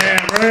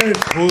there.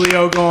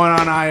 Julio going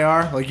on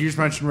IR. Like you just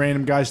mentioned,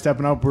 random guy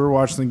stepping up. We were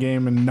watching the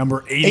game, and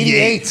number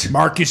 88,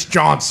 Marcus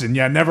Johnson.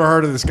 Yeah, never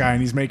heard of this guy, and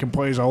he's making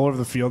plays all over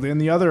the field.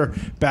 And the other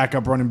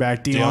backup running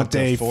back,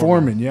 Deontay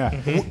Foreman.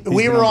 Yeah,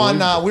 we were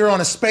on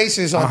a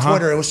Spaces on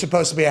Twitter. It was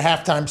supposed to be a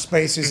halftime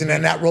Spaces, and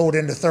then that rolled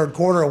into third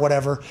quarter or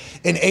whatever.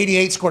 And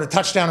 88 scored a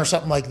touchdown or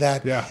something like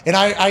that. Yeah. And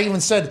I even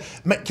said,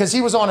 because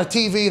he was on a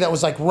TV that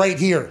was like right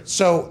here.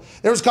 So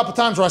there was a couple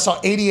times where I saw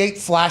 88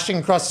 flashing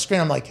across the screen.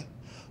 I'm like,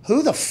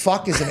 who the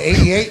fuck is an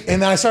 88?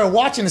 And then I started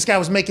watching, this guy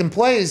was making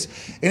plays,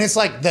 and it's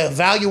like the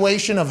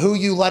evaluation of who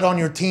you let on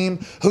your team,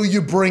 who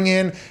you bring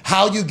in,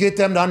 how you get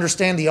them to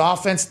understand the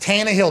offense.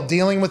 Tannehill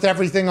dealing with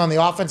everything on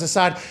the offensive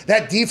side.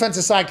 That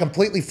defensive side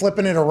completely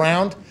flipping it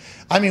around.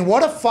 I mean,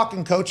 what a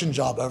fucking coaching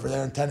job over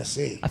there in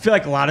Tennessee. I feel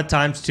like a lot of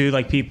times, too,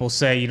 like people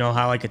say, you know,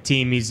 how like a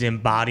team needs to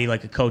embody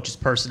like a coach's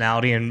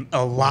personality, and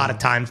a lot of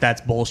times that's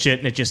bullshit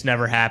and it just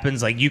never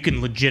happens. Like you can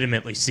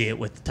legitimately see it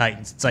with the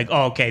Titans. It's like,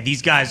 oh, okay,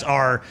 these guys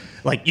are,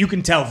 like you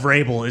can tell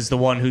Vrabel is the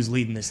one who's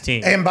leading this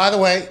team. And by the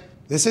way,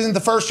 this isn't the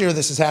first year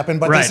this has happened,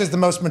 but this is the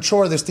most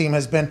mature this team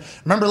has been.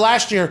 Remember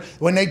last year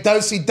when they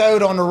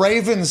do-si-doed on the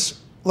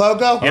Ravens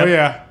logo? Oh,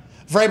 yeah.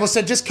 Vrabel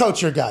said, just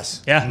coach your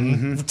guys. Yeah.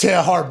 To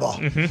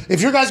Hardball. If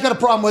your guys got a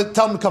problem with it,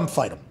 tell them to come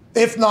fight them.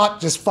 If not,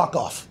 just fuck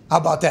off. How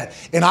about that?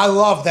 And I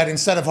love that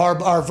instead of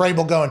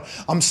Vrabel going,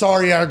 I'm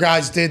sorry our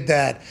guys did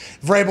that.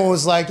 Vrabel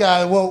was like,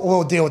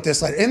 we'll deal with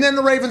this later. And then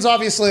the Ravens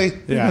obviously,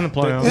 In the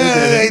playoffs.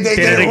 they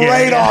did it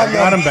right on them.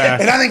 Got him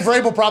back. And I think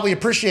Vrabel probably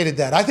appreciated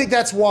that. I think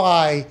that's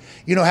why,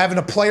 you know, having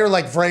a player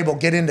like Vrabel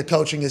get into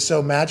coaching is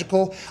so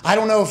magical. I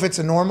don't know if it's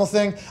a normal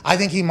thing. I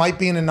think he might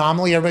be an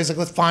anomaly. Everybody's like,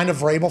 let's find a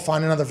Vrabel,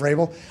 find another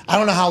Vrabel. I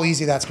don't know how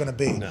easy that's going to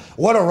be. No.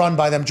 What a run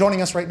by them.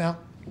 Joining us right now,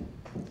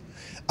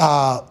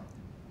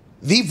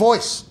 the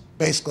voice,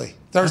 basically,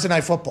 Thursday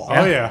Night Football.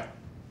 Oh, yeah.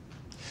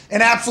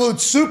 An absolute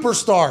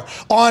superstar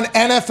on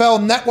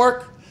NFL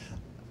Network,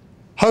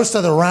 host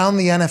of the Round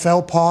the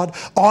NFL pod,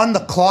 On the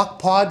Clock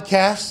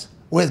podcast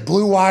with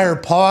Blue Wire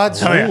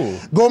Pods. Oh, yeah.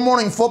 Good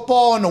Morning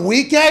Football on the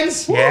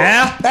weekends.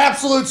 Yeah.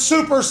 Absolute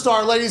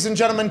superstar, ladies and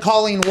gentlemen,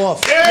 Colleen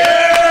Wolfe.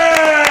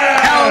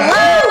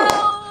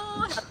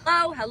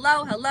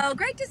 Hello.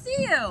 Great to see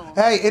you.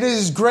 Hey, it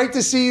is great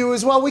to see you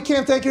as well. We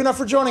can't thank you enough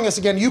for joining us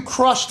again. You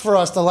crushed for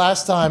us the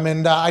last time,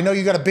 and I know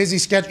you got a busy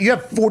schedule. You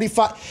have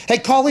 45. Hey,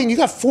 Colleen, you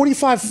got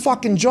 45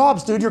 fucking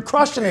jobs, dude. You're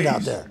crushing it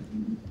out there.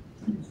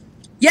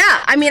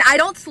 Yeah, I mean, I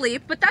don't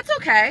sleep, but that's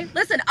okay.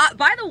 Listen,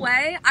 by the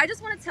way, I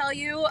just want to tell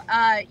you,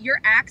 your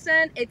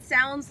accent, it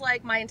sounds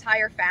like my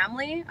entire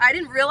family. I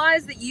didn't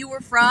realize that you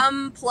were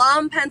from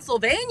Plum,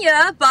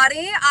 Pennsylvania,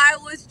 buddy. I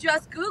was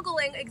just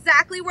Googling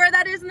exactly where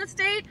that is in the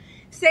state.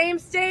 Same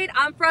state.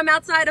 I'm from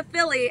outside of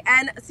Philly,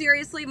 and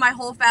seriously, my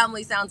whole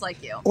family sounds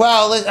like you.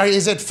 Well,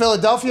 is it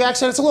Philadelphia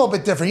accent? It's a little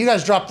bit different. You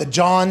guys dropped the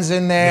Johns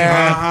in there,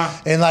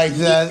 and like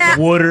the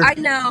Water. I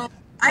know.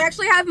 I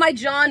actually have my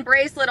John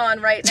bracelet on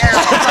right now.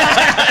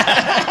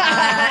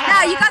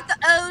 Yeah, you got the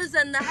O's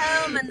and the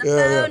home and the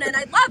phone, and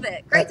I love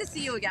it. Great to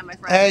see you again, my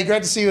friend. Hey,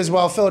 great to see you as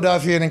well.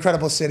 Philadelphia, an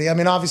incredible city. I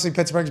mean, obviously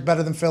Pittsburgh's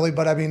better than Philly,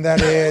 but I mean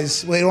that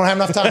is we don't have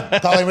enough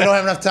time, Colleen. We don't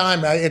have enough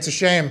time. It's a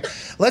shame.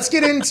 Let's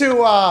get into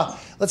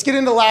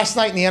last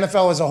night in the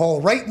NFL as a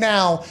whole. Right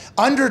now,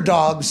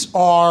 underdogs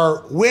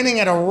are winning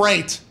at a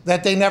rate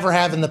that they never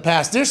have in the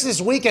past. This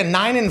weekend,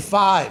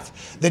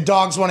 9-5. The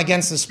dogs won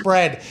against the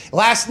spread.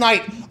 Last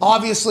night,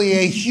 obviously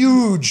a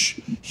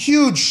huge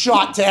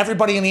shot to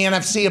everybody in the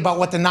NFC about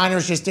what the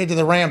Niners just did to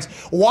the Rams.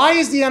 Why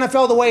is the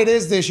NFL the way it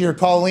is this year,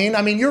 Colleen?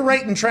 I mean, you're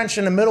right entrenched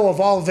in the middle of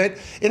all of it,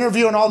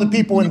 interviewing all the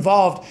people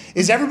involved.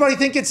 Is everybody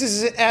think it's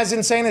as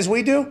insane as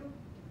we do?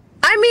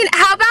 I mean,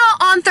 how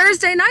about on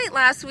Thursday night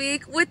last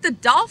week with the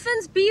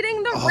Dolphins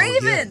beating the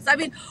Ravens? Yeah. I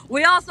mean,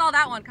 we all saw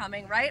that one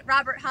coming, right?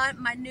 Robert Hunt,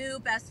 my new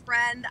best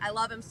friend. I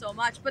love him so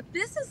much. But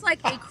this is like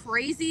a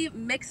crazy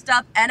mixed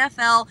up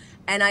NFL,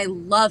 and I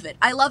love it.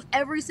 I love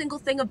every single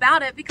thing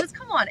about it because,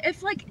 come on,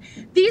 if like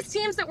these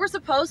teams that were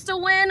supposed to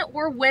win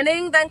were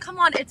winning, then come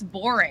on, it's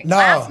boring.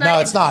 No,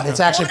 it's not. It's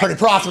actually pretty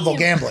profitable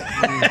gambling.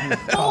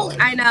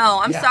 I know.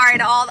 I'm sorry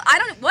to all.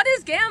 What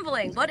is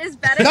gambling? What is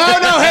betting?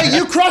 No. Hey,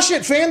 you crush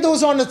it.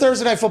 FanDuel's on the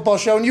Thursday Night Football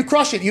show, and you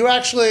crush it. You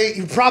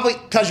probably,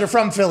 because you're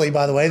from Philly,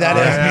 by the way. That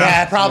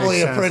is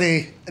probably a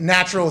pretty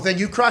natural thing.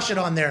 You crush it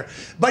on there.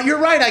 But you're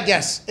right, I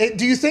guess.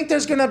 Do you think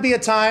there's going to be a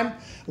time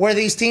where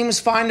these teams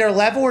find their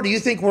level, or do you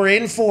think we're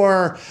in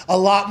for a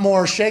lot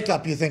more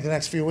shakeup, you think, the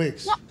next few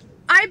weeks? Well,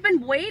 I've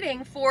been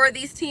waiting for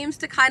these teams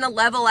to kind of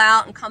level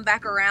out and come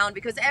back around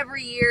because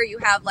every year you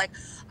have like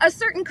a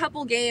certain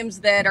couple games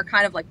that are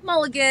kind of like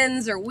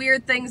mulligans or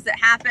weird things that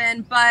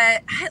happen.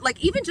 But like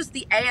even just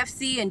the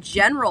AFC in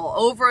general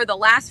over the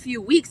last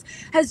few weeks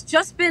has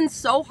just been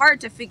so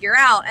hard to figure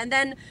out. And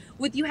then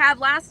with you have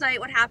last night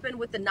what happened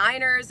with the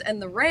Niners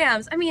and the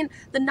Rams. I mean,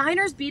 the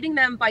Niners beating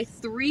them by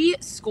 3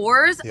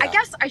 scores. I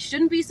guess I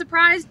shouldn't be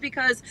surprised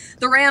because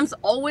the Rams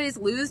always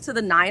lose to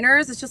the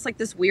Niners. It's just like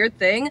this weird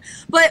thing.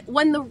 But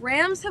when the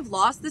Rams have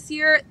lost this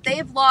year,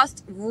 they've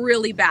lost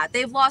really bad.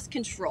 They've lost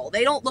control.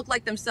 They don't look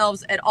like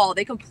themselves at all.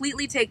 They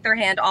completely take their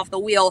hand off the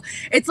wheel.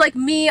 It's like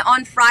me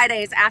on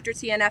Fridays after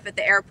TNF at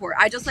the airport.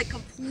 I just like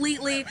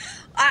completely,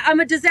 I'm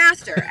a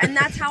disaster, and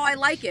that's how I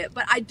like it.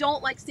 But I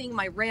don't like seeing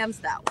my Rams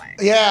that way.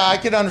 Yeah, I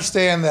can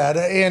understand that.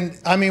 And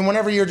I mean,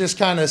 whenever you're just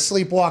kind of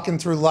sleepwalking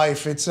through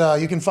life, it's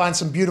you can find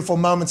some beautiful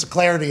moments of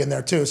clarity in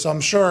there too. So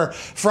I'm sure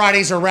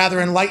Fridays are rather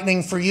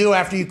enlightening for you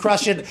after you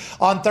crush it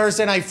on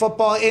Thursday Night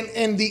Football.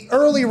 And the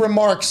early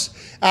remarks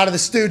out of the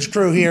Stooge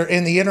crew here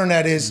in the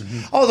internet is,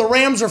 oh, the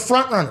Rams are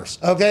front runners.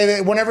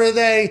 Okay,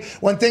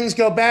 when things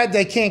go bad,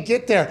 they can't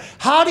get there.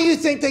 How do you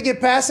think they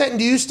get past that? And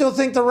do you still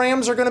think the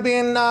Rams are going to be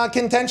in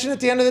contention at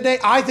the end of the day?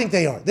 I think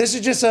they are. This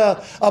is just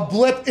a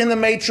blip in the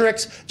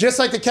matrix, just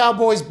like the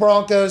Cowboys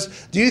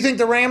Broncos. Do you think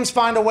the Rams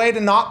find a way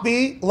to not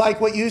be like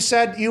what you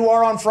said you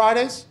are on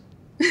Fridays?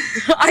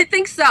 I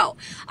think so.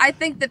 I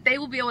think that they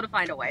will be able to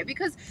find a way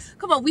because,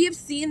 come on, we have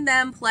seen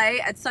them play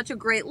at such a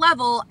great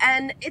level,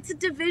 and it's a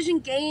division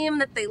game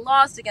that they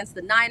lost against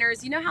the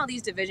Niners. You know how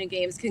these division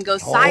games can go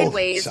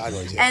sideways.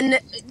 And,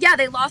 yeah,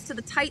 they lost to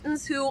the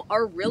Titans, who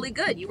are really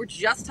good. You were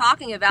just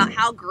talking about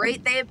how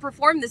great they have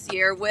performed this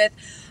year with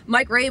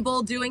Mike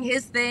Rabel doing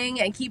his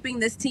thing and keeping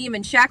this team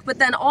in check. But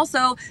then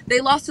also they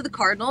lost to the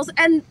Cardinals,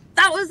 and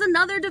that was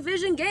another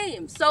division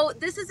game. So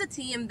this is a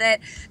team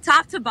that,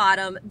 top to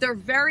bottom, they're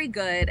very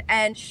good.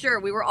 And sure,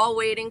 we were all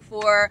waiting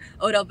for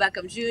Odell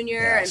Beckham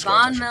Jr. and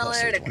Von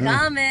Miller to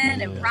come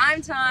in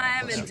prime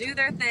time and do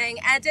their thing.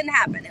 And it didn't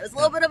happen. It was a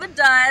little bit of a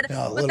dud,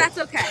 but that's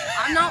okay.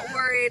 I'm not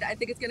worried. I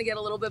think it's going to get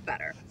a little bit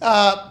better.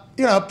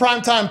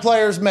 Primetime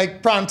players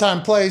make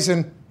primetime plays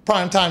in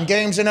primetime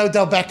games, and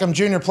Odell Beckham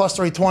Jr. plus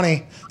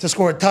 320 to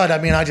score a tud. I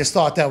mean, I just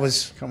thought that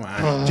was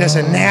just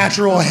a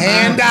natural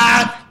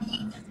handout.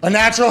 A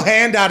natural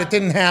handout. It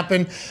didn't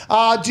happen.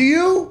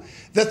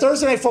 The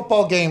Thursday Night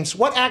Football games,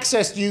 what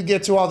access do you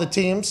get to all the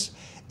teams?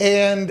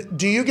 And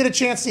do you get a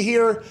chance to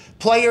hear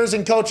players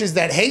and coaches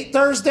that hate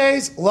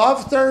Thursdays,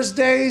 love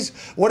Thursdays?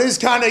 What is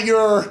kind of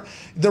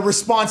the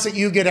response that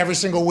you get every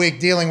single week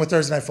dealing with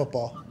Thursday Night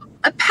Football?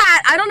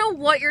 Pat, I don't know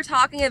what you're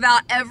talking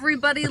about.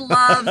 Everybody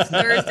loves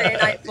Thursday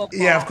Night Football.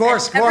 Yeah, of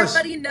course.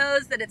 Everybody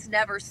knows that it's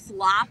never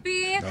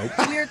sloppy.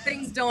 Nope. Weird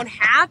things don't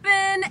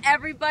happen.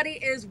 Everybody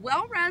is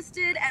well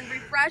rested and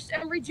refreshed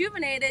and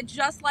rejuvenated,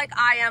 just like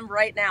I am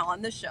right now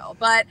on the show.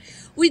 But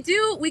we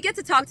get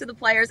to talk to the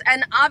players,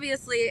 and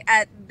obviously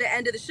at the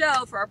end of the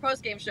show, for our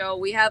post-game show,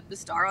 we have the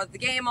star of the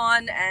game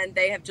on, and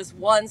they have just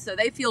won, so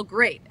they feel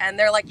great. And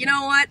they're like, you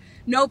know what?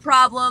 No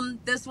problem.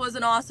 This was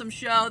an awesome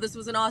show. This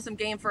was an awesome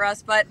game for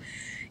us. But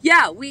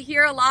yeah, we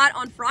hear a lot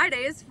on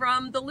Fridays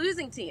from the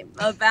losing team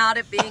about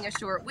it being a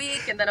short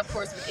week. And then, of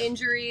course, with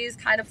injuries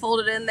kind of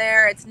folded in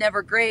there, it's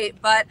never great.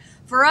 But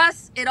for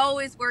us, it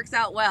always works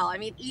out well. I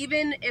mean,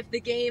 even if the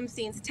game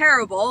seems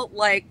terrible,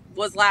 like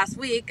was last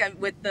week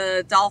with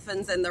the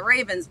Dolphins and the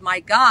Ravens,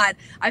 my God,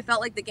 I felt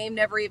like the game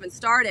never even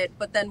started.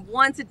 But then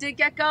once it did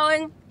get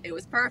going, it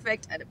was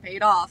perfect, and it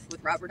paid off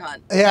with Robert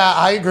Hunt. Yeah,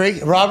 I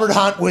agree. Robert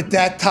Hunt with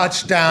that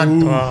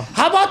touchdown.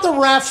 How about the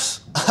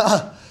refs?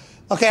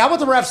 Okay, how about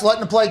the refs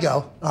letting the play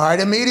go? All right,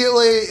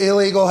 immediately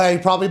illegal. Hey,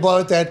 probably blow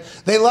it dead.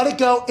 They let it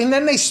go, and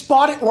then they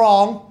spot it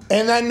wrong,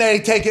 and then they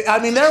take it. I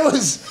mean, there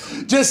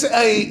was just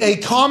a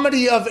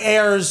comedy of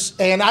errors,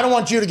 and I don't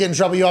want you to get in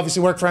trouble. You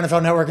obviously work for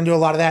NFL Network and do a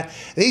lot of that.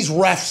 These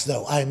refs,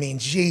 though, I mean,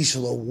 geez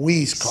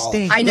Louise,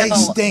 Colin. I know. They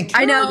stink.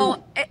 I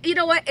know. You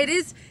know what?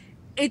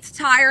 It's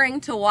tiring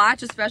to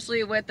watch,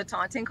 especially with the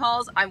taunting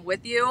calls. I'm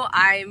with you.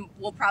 I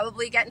will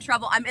probably get in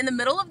trouble. I'm in the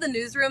middle of the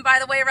newsroom, by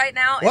the way, right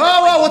now.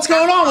 Whoa, what's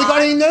going on?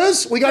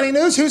 We got any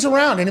news? Who's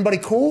around? Anybody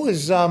cool?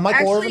 Is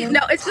Michael Irvin?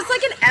 No, it's just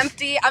like an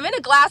empty, I'm in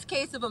a glass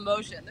case of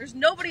emotion. There's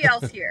nobody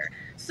else here.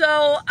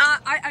 So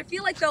I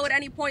feel like, though, at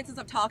any point since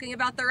I'm talking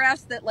about the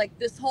refs, that like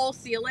this whole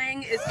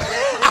ceiling is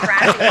literally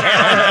crashing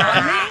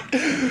down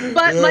on me.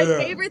 But my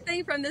favorite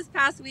thing from this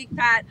past week,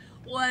 Pat,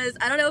 was,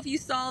 I don't know if you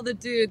saw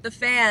the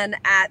fan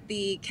at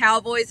the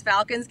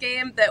Cowboys-Falcons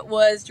game that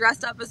was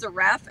dressed up as a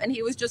ref, and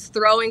he was just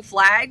throwing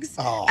flags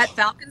at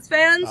Falcons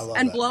fans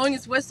and blowing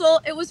his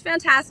whistle. It was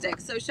fantastic.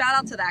 So shout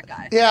out to that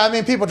guy. Yeah, I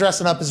mean, people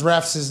dressing up as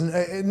refs is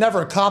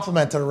never a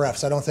compliment to the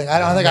refs. I don't think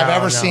I've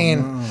ever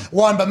seen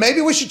one, but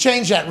maybe we should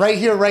change that right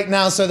here, right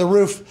now, so the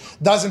roof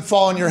doesn't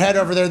fall on your head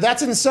over there.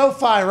 That's in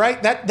SoFi,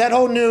 right? That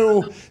whole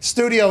new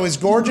studio is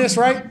gorgeous,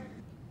 right?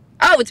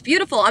 Oh, it's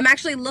beautiful. I'm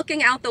actually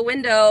looking out the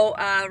window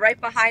right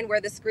behind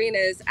where the screen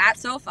is at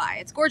SoFi.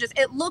 It's gorgeous.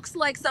 It looks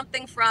like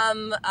something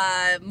from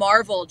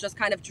Marvel just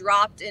kind of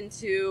dropped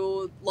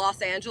into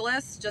Los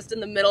Angeles, just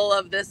in the middle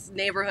of this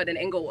neighborhood in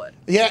Inglewood.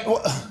 Yeah.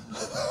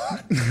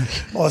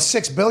 Well,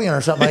 $6 billion or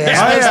something like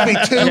that. It's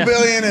supposed to be $2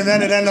 billion, and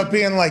then it ended up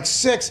being like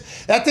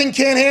 6. That thing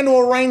can't handle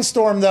a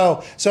rainstorm,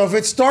 though. So if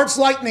it starts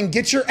lightning,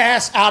 get your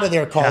ass out of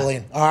there,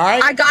 Colleen. All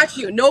right? I got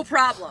you. No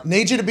problem.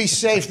 Need you to be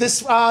safe.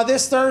 This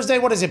Thursday,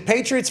 what is it,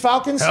 Patriots,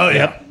 Falcons? Oh,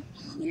 yeah.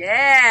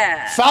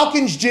 Yeah.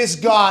 Falcons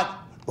just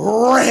got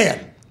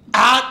ran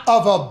out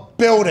of a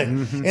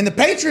building. And the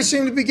Patriots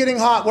seem to be getting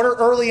hot. What are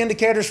early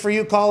indicators for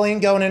you, Colleen,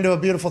 going into a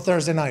beautiful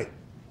Thursday night?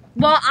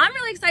 Well, I'm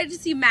really excited to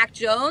see Mac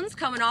Jones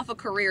coming off a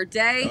career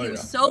day. He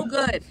was so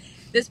good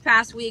this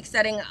past week,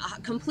 setting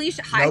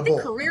completion high, I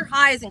think career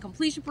highs in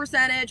completion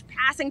percentage,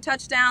 passing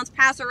touchdowns,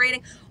 passer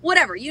rating,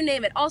 whatever, you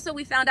name it. Also,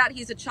 we found out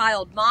he's a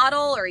child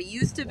model, or he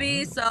used to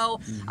be, so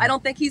I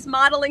don't think he's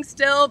modeling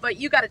still, but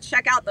you got to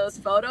check out those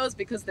photos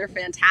because they're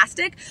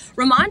fantastic.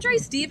 Ramondre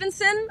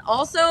Stevenson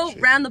also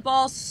ran the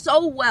ball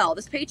so well.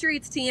 This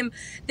Patriots team,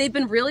 they've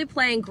been really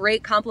playing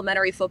great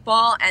complementary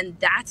football, and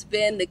that's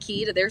been the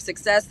key to their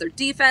success. Their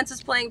defense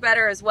is playing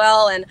better as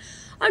well, and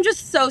I'm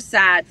just so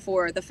sad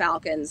for the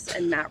Falcons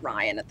and Matt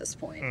Ryan at this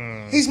point.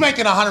 He's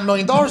making $100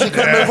 million. He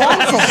couldn't move on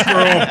from.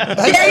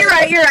 Yeah, you're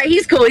right.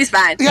 He's cool. He's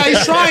fine. Yeah,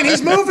 he's trying.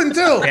 He's moving,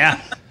 too.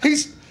 Yeah.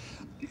 He's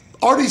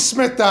Artie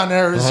Smith down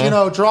there is,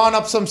 drawing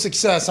up some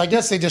success. I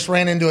guess they just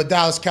ran into a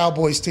Dallas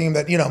Cowboys team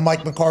that,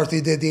 Mike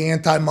McCarthy did the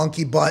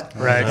anti-monkey butt.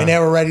 Right. And they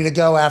were ready to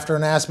go after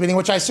an ass beating,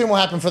 which I assume will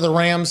happen for the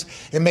Rams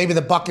and maybe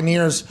the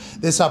Buccaneers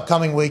this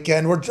upcoming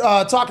weekend. We're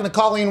talking to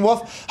Colleen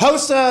Wolfe,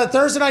 host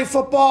Thursday Night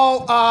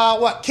Football,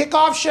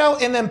 kickoff show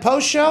and then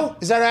post show?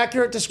 Is that an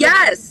accurate description?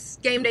 Yes.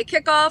 Game day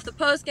kickoff, the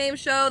post-game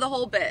show, the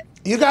whole bit.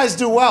 You guys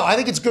do well. I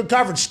think it's good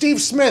coverage.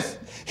 Steve Smith,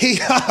 he is.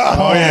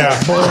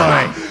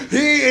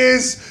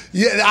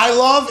 Yeah, I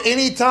love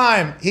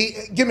anytime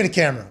give me the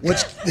camera.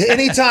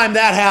 Anytime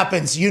that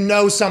happens,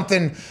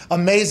 something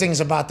amazing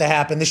is about to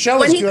happen. The show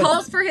when is good. When he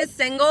calls for his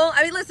single,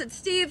 I mean, listen,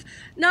 Steve,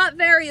 not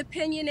very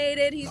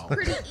opinionated. He's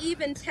pretty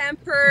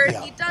even-tempered.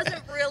 Yeah. He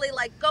doesn't really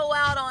go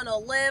out on a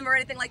limb or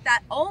anything like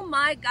that. Oh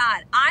my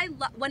God,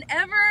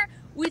 whenever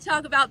we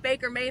talk about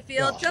Baker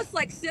Mayfield, just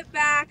sit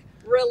back,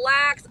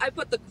 relax. I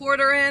put the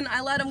quarter in. I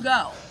let him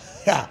go.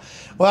 Yeah.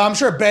 Well, I'm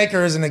sure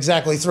Baker isn't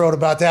exactly thrilled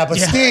about that, but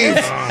Steve,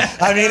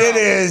 it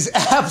is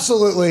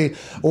absolutely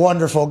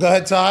wonderful. Go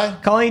ahead, Ty.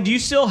 Colleen, do you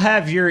still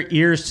have your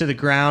ears to the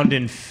ground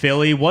in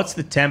Philly? What's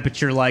the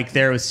temperature like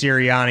there with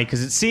Sirianni?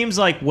 Because it seems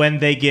like when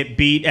they get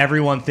beat,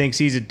 everyone thinks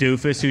he's a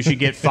doofus who should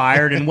get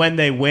fired, and when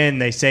they win,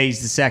 they say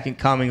he's the second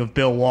coming of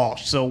Bill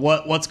Walsh. So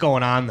what's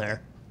going on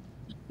there?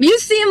 You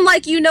seem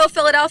like you know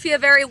Philadelphia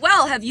very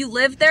well. Have you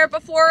lived there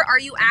before? Are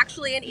you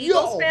actually an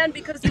Eagles fan?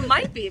 Because you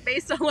might be,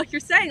 based on what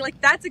you're saying.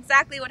 That's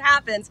exactly what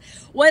happens.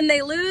 When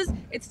they lose,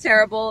 it's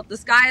terrible. The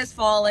sky is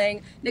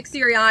falling. Nick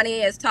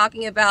Sirianni is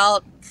talking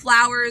about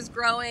flowers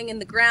growing in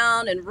the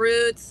ground and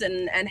roots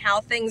and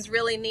how things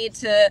really need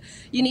to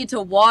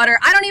water.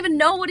 I don't even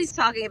know what he's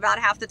talking about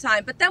half the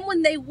time. But then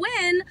when they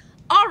win,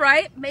 all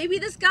right, maybe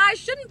this guy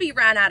shouldn't be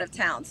ran out of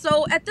town.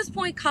 So at this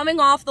point,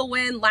 coming off the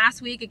win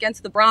last week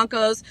against the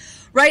Broncos,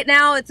 right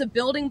now it's a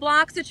building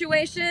block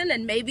situation,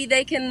 and maybe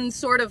they can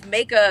sort of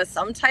make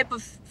some type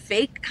of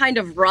fake kind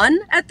of run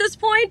at this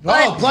point.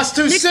 But plus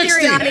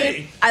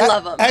 260. I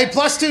love him. Hey,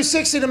 plus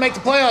 260 to make the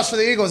playoffs for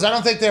the Eagles. I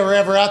don't think they were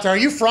ever out there. Are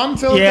you from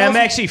Philadelphia? Yeah, I'm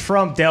actually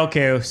from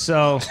Delco,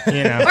 so,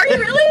 Are you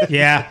really?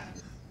 Yeah.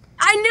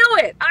 I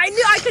knew it.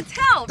 I could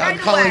tell right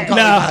away. No,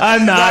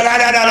 I'm not.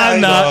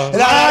 I'm not.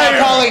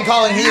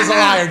 Colleen, he is a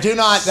liar. Do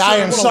not. I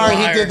am sorry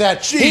he did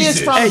that. Jesus. He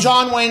is from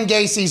John Wayne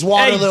Gacy's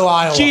Waterloo,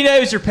 Iowa.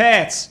 Cheetos or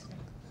Pats?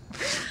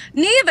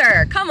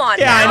 Neither. Come on.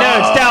 Yeah, I know.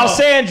 It's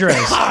Dalsandros.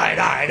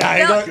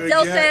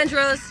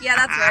 Dalsandros. Yeah,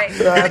 that's right.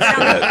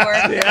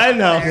 Yeah, I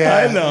know.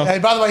 Yeah. I know. Hey,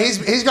 by the way,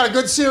 he's got a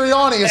good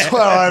Sirianni as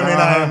well.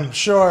 I'm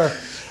sure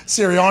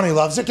Sirianni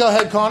loves it. Go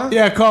ahead, Connor.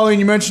 Yeah, Colleen,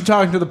 you mentioned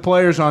talking to the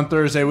players on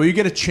Thursday. Will you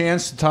get a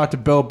chance to talk to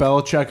Bill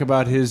Belichick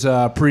about his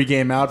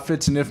pregame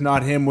outfits? And if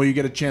not him, will you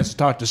get a chance to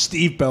talk to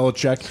Steve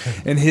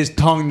Belichick and his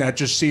tongue that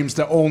just seems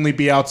to only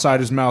be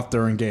outside his mouth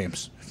during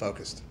games?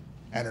 Focused.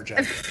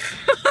 Energetic.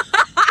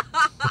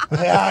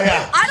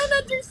 Yeah. I don't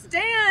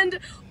understand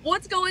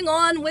what's going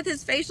on with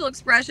his facial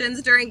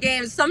expressions during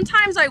games.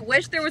 Sometimes I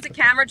wish there was a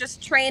camera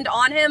just trained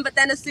on him, but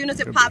then as soon as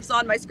it pops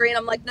on my screen,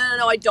 I'm like,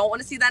 no, I don't want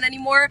to see that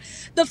anymore.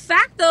 The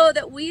fact, though,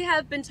 that we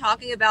have been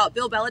talking about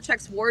Bill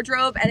Belichick's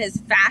wardrobe and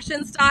his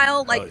fashion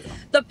style,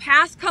 the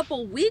past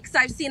couple weeks,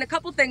 I've seen a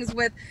couple things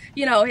with,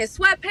 his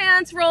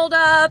sweatpants rolled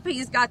up.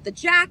 He's got the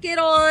jacket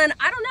on.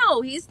 I don't know.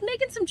 He's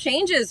making some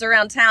changes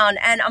around town,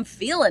 and I'm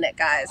feeling it,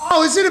 guys.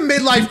 Oh, is it a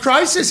midlife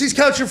crisis? He's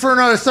coaching for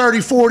another 30,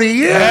 40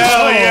 years.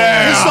 Hell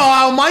yeah. He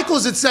saw Al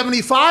Michaels at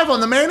 75 on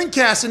the Manning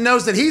cast and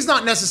knows that he's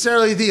not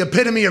necessarily the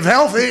epitome of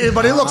health,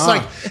 but it looks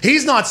like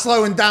he's not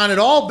slowing down at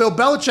all. Bill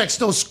Belichick's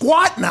still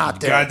squatting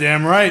out there.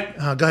 Goddamn right.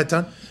 Go ahead,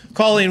 Ton.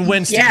 Colleen,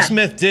 when Steve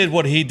Smith did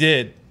what he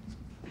did,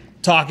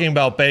 talking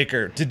about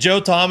Baker, did Joe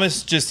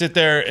Thomas just sit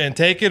there and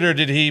take it, or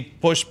did he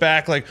push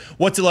back?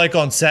 What's it like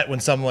on set when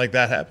something like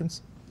that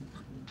happens?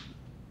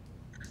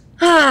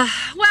 Well,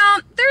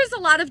 there's a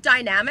lot of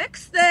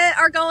dynamics that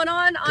are going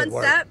on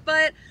set,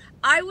 but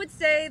I would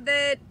say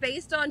that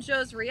based on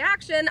Joe's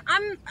reaction,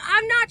 I'm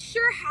not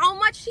sure how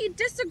much he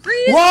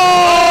disagrees. Whoa!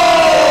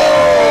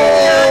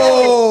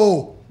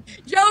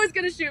 Joe is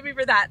going to shoot me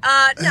for that.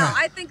 No,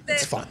 I think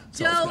that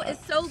Joe is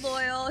so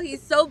loyal.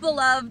 He's so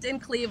beloved in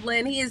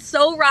Cleveland. He is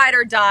so ride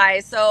or die.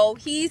 So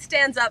he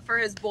stands up for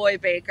his boy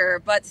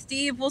Baker. But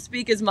Steve will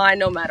speak his mind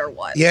no matter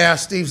what. Yeah,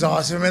 Steve's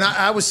awesome. I mean,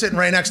 I was sitting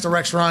right next to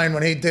Rex Ryan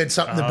when he did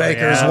something to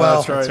Baker as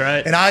well. That's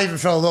right. And I even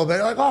felt a little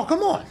bit like, oh,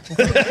 come on.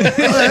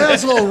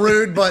 That's a little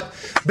rude. But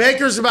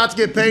Baker's about to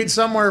get paid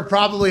somewhere,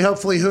 probably,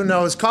 hopefully, who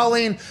knows.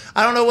 Colleen,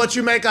 I don't know what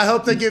you make. I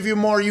hope they give you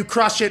more. You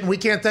crush it, and we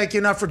can't thank you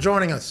enough for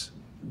joining us.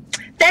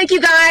 Thank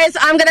you, guys.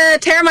 I'm going to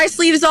tear my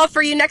sleeves off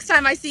for you next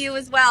time I see you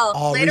as well.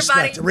 Oh, Later,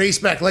 respect. buddy.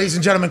 Respect. Ladies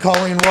and gentlemen,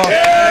 Colleen Wolf.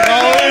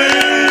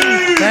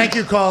 Yeah, thank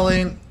you,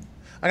 Colleen.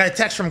 I got a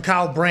text from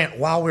Kyle Brandt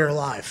while we were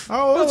live.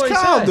 Oh, what's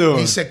Kyle doing?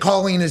 He said,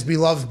 Colleen is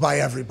beloved by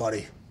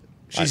everybody.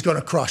 She's going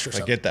to crush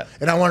herself. I get that.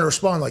 And I want to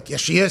respond like, yes,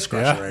 she is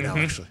crushing right now,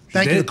 actually.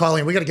 Thank you,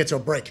 Colleen. We got to get to a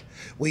break.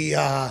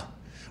 We're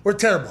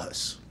terrible at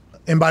this.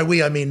 And by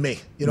we, I mean me.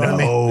 You know what I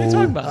mean? What are you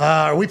talking about?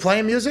 Are we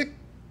playing music?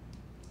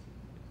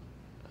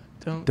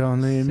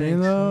 Don't leave me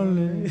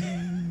lonely.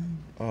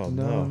 Oh,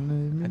 no.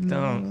 I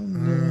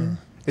don't.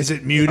 Is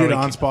it muted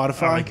on Are we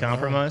Spotify?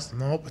 compromised?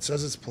 Nope, it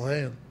says it's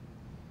playing.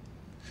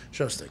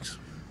 Show stinks.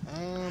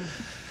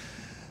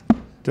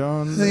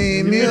 Don't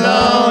Leave me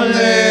lonely.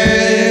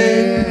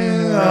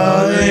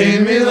 Oh,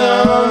 leave me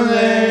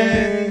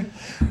lonely.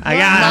 I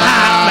got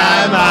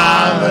my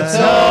mama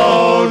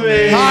told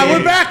me. Hi,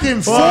 we're back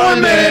in 4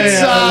 minutes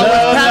with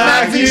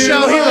Pat McAfee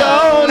Show here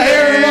on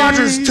Aaron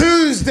Rodgers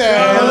Tuesday.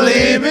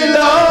 Leave me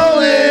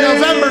lonely.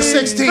 November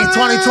 16th,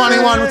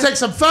 2021. We'll take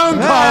some phone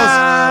calls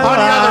on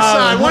the other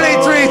side.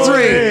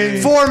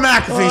 1-833-4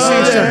 McAfee. See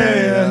you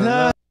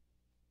soon.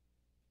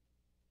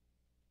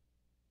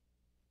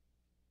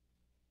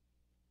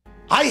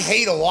 I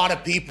hate a lot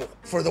of people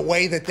for the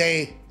way that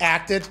they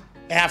acted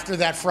after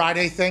that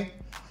Friday thing.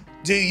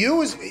 Do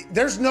you?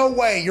 There's no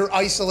way you're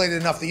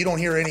isolated enough that you don't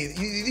hear any.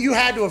 You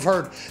had to have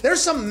heard. There's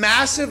some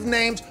massive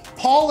names,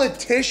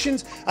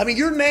 politicians. I mean,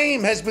 your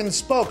name has been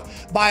spoke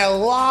by a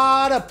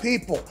lot of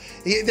people.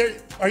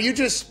 Are you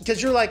just, because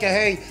you're like,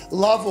 hey,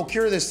 love will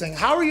cure this thing.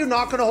 How are you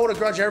not going to hold a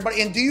grudge to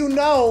everybody? And do you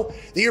know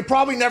that you're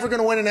probably never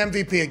going to win an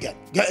MVP again?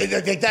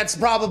 That's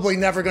probably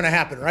never going to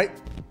happen, right?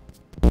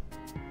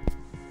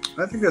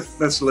 I think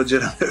that's a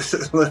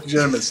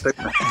legitimate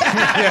statement.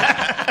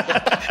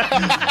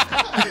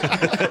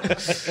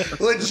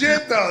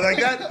 Legit though, like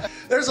that.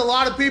 There's a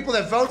lot of people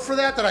that vote for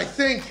that I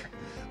think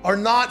are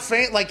not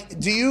fan.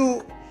 Like,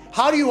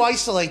 how do you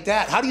isolate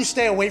that? How do you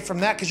stay away from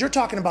that? Because you're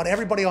talking about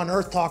everybody on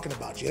earth talking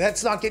about you.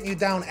 That's not getting you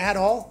down at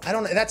all. I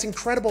don't know. That's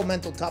incredible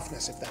mental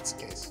toughness if that's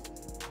the case.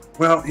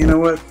 Well, you know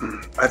what?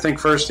 I think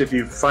first, if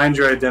you find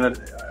your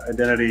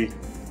identity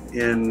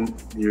in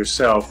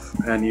yourself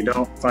and you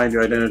don't find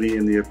your identity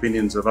in the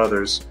opinions of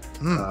others,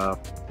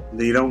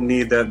 you don't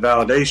need that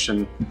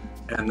validation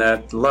and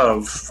that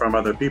love from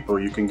other people.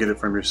 You can get it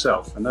from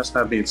yourself. And that's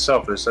not being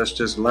selfish. That's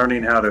just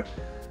learning how to,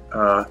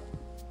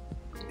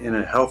 in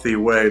a healthy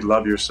way,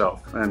 love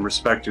yourself and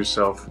respect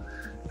yourself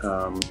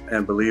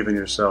and believe in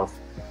yourself.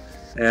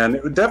 And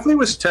it definitely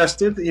was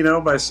tested,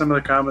 by some of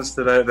the comments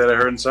that I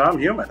heard. And so I'm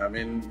human. I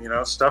mean,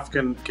 stuff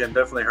can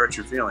definitely hurt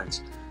your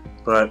feelings.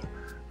 But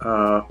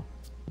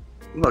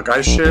look,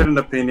 I shared an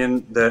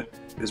opinion that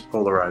is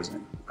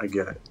polarizing. I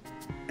get it.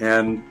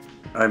 And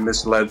I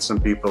misled some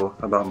people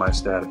about my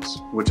status,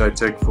 which I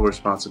take full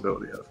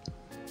responsibility of,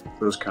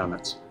 those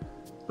comments.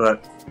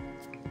 But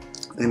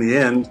in the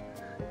end,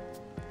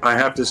 I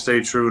have to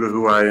stay true to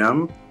who I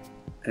am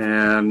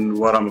and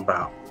what I'm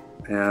about.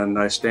 And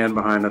I stand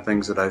behind the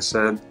things that I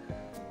said.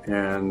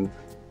 And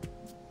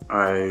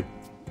I,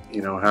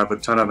 have a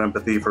ton of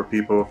empathy for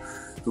people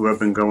who have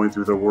been going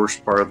through the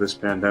worst part of this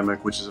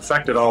pandemic, which has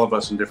affected all of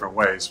us in different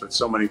ways. But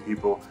so many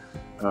people,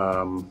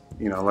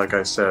 like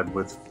I said,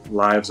 with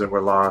lives that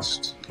were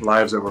lost,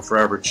 lives that were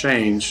forever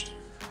changed.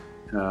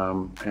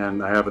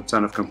 And I have a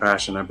ton of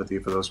compassion and empathy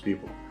for those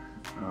people.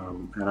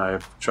 And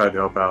I've tried to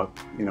help out,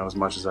 as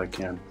much as I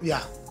can.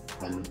 Yeah.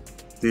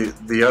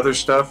 The other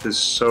stuff is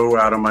so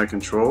out of my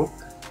control.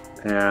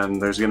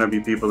 And there's going to be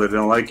people that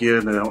don't like you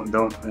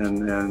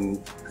and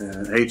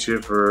hate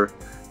you for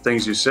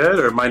things you said,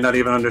 or might not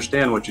even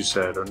understand what you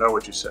said or know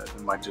what you said.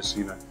 It might just,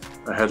 a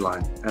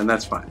headline, and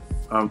that's fine.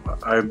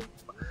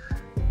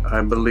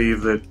 I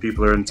believe that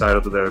people are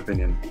entitled to their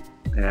opinion,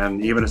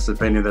 and even if it's an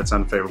opinion that's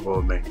unfavorable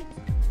of me.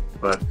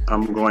 But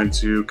I'm going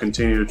to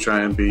continue to try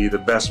and be the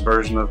best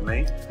version of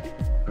me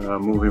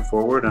moving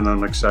forward, and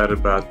I'm excited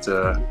about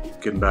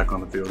getting back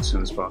on the field as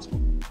soon as possible.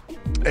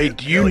 Hey,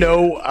 do you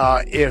know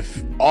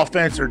if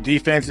offense or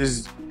defense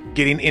is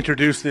getting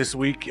introduced this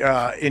week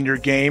in your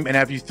game, and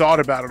have you thought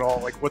about it all,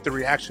 like what the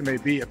reaction may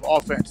be if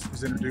offense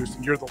is introduced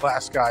and you're the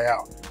last guy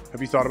out?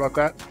 Have you thought about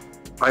that?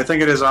 I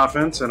think it is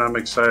offense, and I'm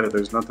excited.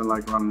 There's nothing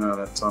like running out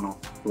of that tunnel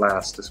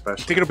last,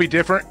 especially. Think it'll be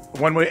different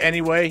one way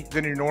anyway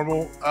than your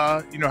normal,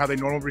 how they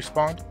normally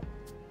respond?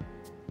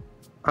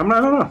 I don't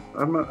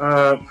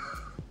know.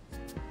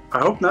 I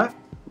hope not.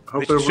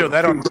 They should show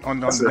that on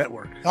the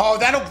network. Oh,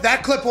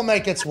 that clip will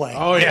make its way.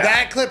 Oh, yeah.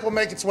 That clip will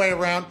make its way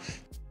around.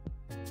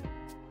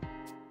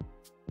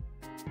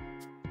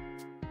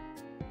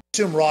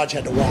 Assume Raj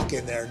had to walk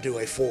in there and do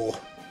a full,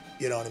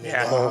 you know what I mean?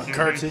 Yeah. The whole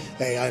Curtsy.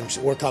 Hey,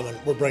 we're coming.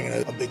 We're bringing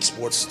a big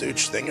sports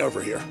stooge thing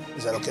over here.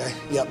 Is that okay?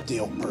 Yep,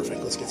 deal.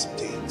 Perfect. Let's get some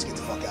tea. Let's get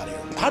the fuck out of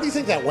here. How do you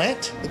think that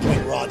went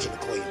between Raj and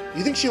the Queen?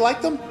 You think she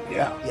liked them?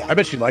 Yeah. I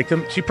bet she liked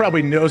him. She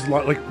probably knows a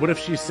lot. Like, what if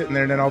she's sitting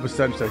there and then all of a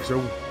sudden she's like, so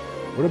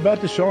what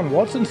about the Deshaun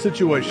Watson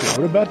situation?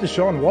 What about the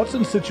Deshaun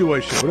Watson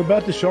situation? What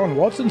about the Deshaun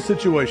Watson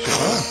situation?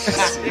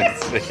 Huh?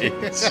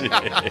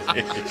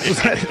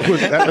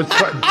 that was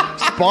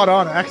spot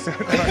on accent.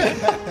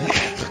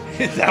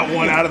 Hit that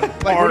one out of the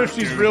park. Like, what if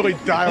she's really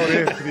dialed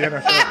in to the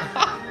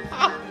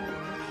NFL?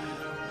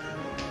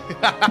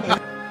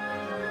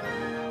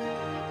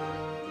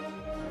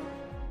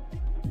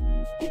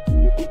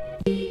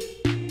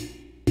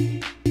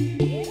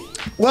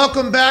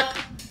 Welcome back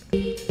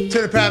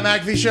to the Pat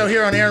McAfee Show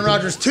here on Aaron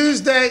Rodgers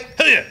Tuesday,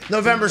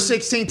 November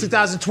 16,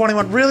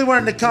 2021. Really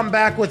wanted to come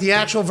back with the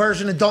actual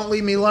version of Don't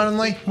Leave Me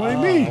Lonely. What do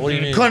you mean? What do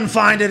you mean? Couldn't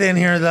find it in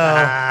here,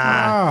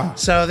 though.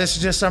 So this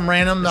is just some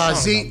random.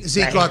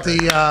 Zeke got the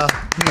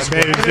music.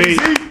 Baby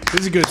Zeke.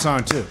 This is a good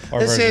song, too.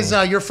 This is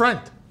Your Friend.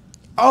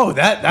 Oh,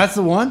 that's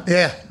the one?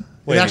 Yeah.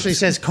 Wait, it actually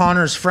says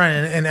Connor's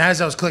friend. And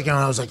as I was clicking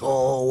on it, I was like,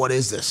 oh, what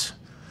is this?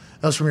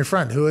 That was from your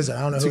friend. Who is it?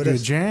 I don't know It's who a it good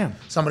is. jam.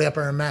 Somebody up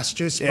there in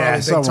Massachusetts. Yeah, Probably a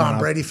big someone Tom up-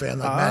 Brady fan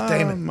like Matt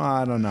Damon.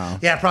 I don't know.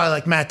 Yeah, probably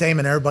like Matt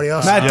Damon and everybody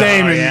else. Matt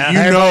Damon, yeah. you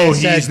Everybody know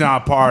said- he's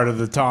not part of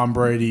the Tom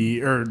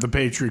Brady or the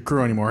Patriot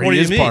crew anymore. What He do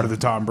you is mean? part of the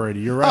Tom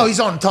Brady. You're right. Oh, he's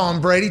on Tom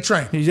Brady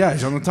train. he's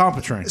on the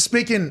Tampa train.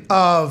 Speaking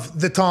of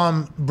the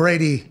Tom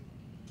Brady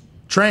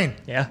train,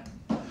 Yeah.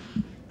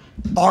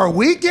 are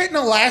we getting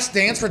a last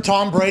dance for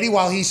Tom Brady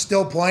while he's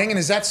still playing? And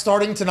is that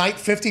starting tonight,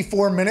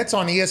 54 minutes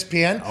on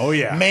ESPN? Oh,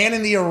 yeah. Man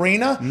in the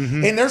Arena.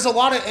 And there's a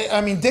lot of, I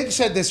mean, Dig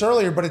said this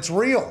earlier, but it's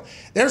real.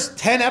 There's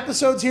 10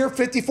 episodes here,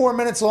 54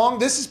 minutes long.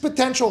 This is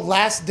potential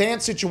last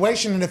dance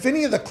situation. And if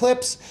any of the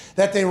clips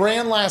that they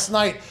ran last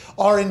night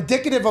are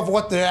indicative of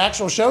what the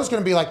actual show is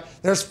going to be like,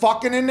 there's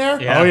fucking in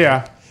there. Yeah. Oh,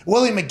 yeah.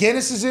 Willie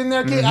McGinnis is in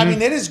there. I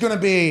mean, it is going to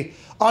be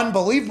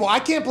unbelievable. I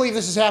can't believe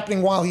this is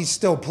happening while he's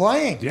still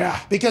playing. Yeah.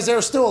 Because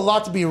there's still a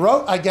lot to be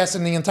wrote, I guess,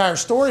 in the entire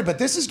story, but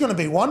this is going to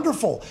be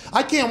wonderful.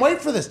 I can't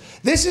wait for this.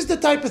 This is the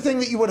type of thing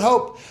that you would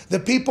hope the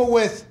people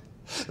with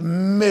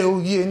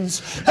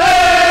millions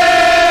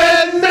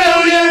and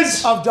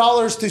millions of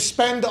dollars to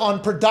spend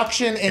on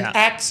production and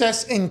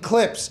access and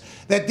clips,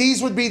 that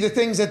these would be the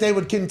things that they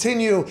would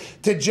continue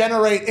to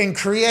generate and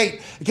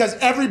create, because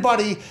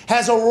everybody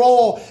has a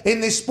role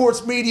in this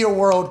sports media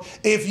world.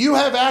 If you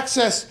have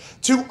access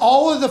to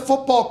all of the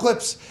football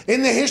clips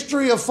in the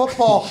history of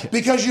football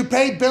because you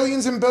pay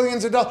billions and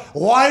billions of dollars,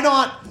 why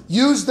not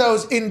use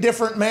those in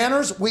different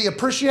manners? We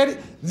appreciate it.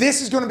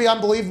 This is going to be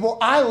unbelievable.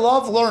 I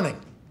love learning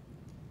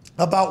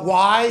about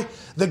why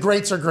the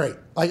greats are great.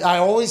 I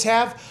always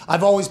have.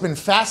 I've always been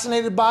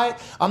fascinated by it.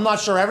 I'm not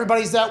sure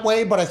everybody's that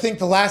way, but I think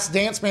The Last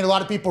Dance made a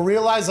lot of people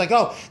realize, like,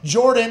 oh,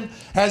 Jordan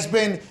has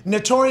been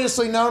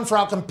notoriously known for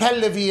how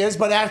competitive he is,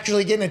 but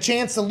actually getting a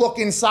chance to look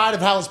inside of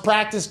how his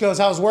practice goes,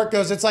 how his work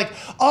goes, it's like,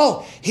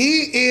 oh,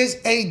 he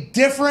is a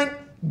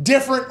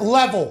different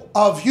level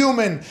of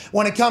human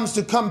when it comes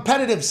to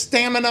competitive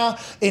stamina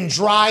and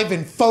drive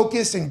and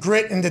focus and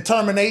grit and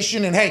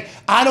determination. And hey,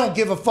 I don't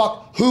give a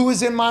fuck who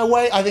is in my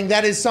way. I think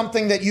that is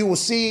something that you will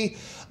see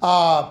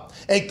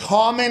a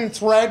common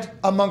thread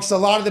amongst a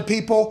lot of the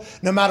people,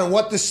 no matter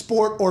what the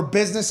sport or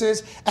business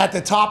is, at the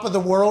top of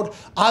the world.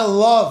 I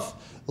love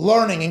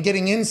learning and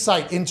getting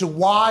insight into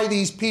why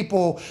these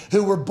people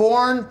who were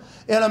born,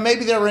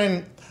 maybe they're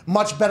in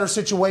much better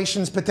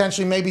situations,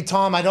 potentially, maybe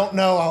Tom, I don't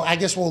know, I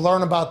guess we'll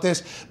learn about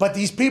this, but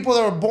these people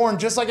that were born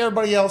just like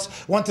everybody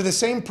else, went to the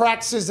same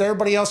practices that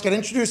everybody else, got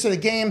introduced to the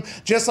game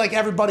just like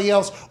everybody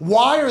else.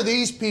 Why are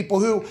these people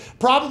who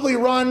probably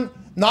run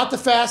not the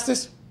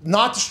fastest,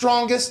 not the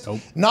strongest,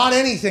 not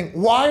anything,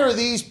 why are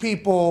these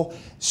people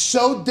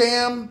so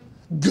damn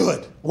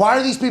good? Why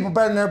are these people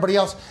better than everybody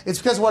else? It's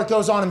because of what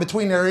goes on in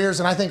between their ears,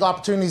 and I think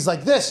opportunities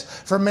like this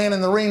for Man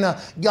in the Arena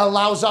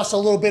allows us a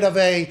little bit of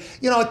a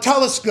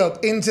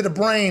telescope into the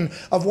brain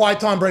of why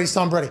Tom Brady's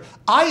Tom Brady.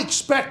 I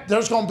expect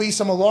there's going to be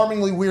some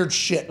alarmingly weird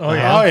shit. Oh,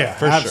 yeah.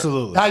 For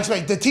absolutely. I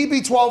expect the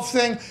TB12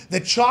 thing, the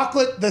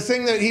chocolate, the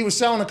thing that he was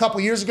selling a couple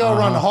years ago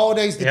around the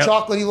holidays, the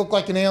chocolate, he looked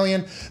like an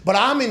alien. But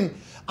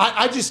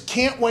I just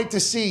can't wait to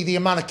see the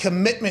amount of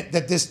commitment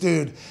that this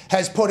dude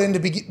has put into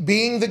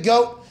being the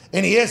GOAT,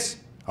 and he is.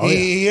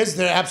 He is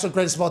the absolute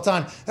greatest of all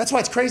time. That's why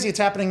it's crazy it's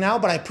happening now,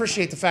 but I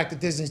appreciate the fact that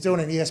Disney's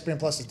doing it and ESPN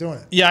Plus is doing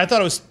it. Yeah, I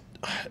thought it was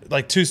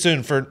like too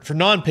soon for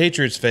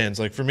non-Patriots fans.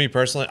 Like for me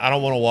personally, I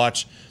don't want to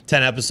watch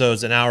 10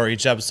 episodes, an hour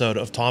each episode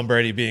of Tom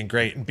Brady being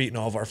great and beating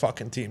all of our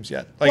fucking teams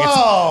yet. Like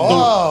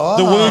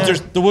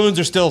the wounds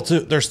are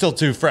still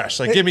too fresh.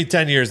 Like give me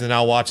 10 years and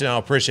I'll watch it and I'll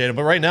appreciate it.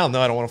 But right now, no,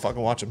 I don't want to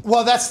fucking watch them.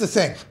 Well, that's the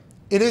thing.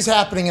 it is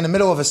happening in the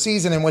middle of a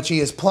season in which he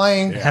is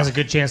playing. Has a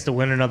good chance to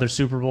win another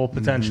Super Bowl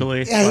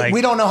potentially. Yeah,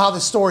 we don't know how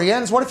the story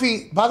ends. What if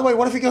he? By the way,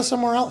 what if he goes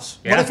somewhere else?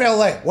 Yeah. What if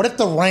LA? What if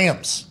the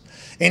Rams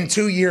in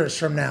 2 years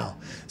from now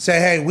say,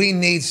 "Hey, we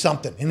need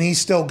something," and he's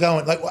still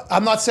going? Like,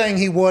 I'm not saying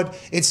he would.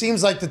 It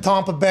seems like the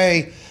Tampa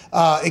Bay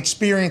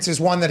experience is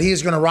one that he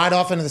is going to ride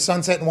off into the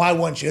sunset. And why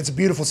wouldn't you? It's a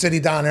beautiful city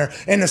down there,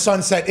 and the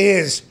sunset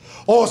is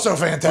also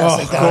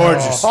fantastic.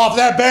 Gorgeous. Off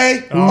that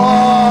bay.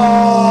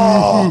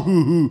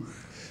 Oh.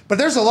 But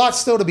there's a lot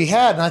still to be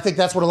had, and I think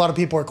that's what a lot of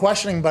people are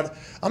questioning. But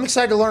I'm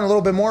excited to learn a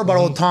little bit more about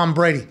old Tom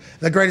Brady,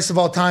 the greatest of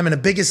all time in the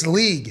biggest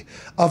league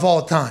of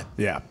all time.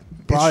 Yeah.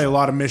 Probably a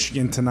lot of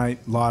Michigan tonight,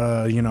 a lot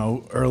of,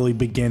 early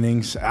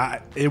beginnings.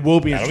 It will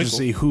be interesting to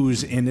see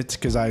who's in it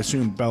because I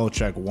assume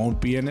Belichick won't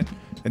be in it,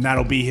 and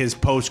that'll be his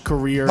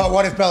post-career. But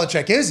what if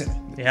Belichick is in it?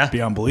 Yeah. It'd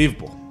be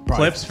unbelievable.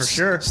 Probably Clips for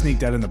sure. Sneak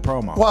that in the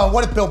promo. Well,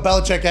 what if Bill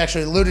Belichick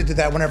actually alluded to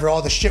that whenever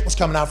all the shit was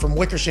coming out from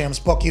Wickersham's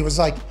book? He was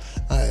like,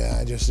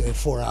 I just did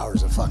 4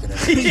 hours of fucking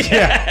it.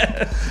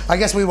 Yeah. I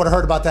guess we would have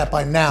heard about that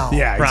by now.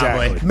 Yeah,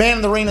 Probably. exactly. Man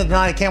in the Arena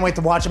tonight. I can't wait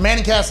to watch it.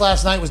 Manningcast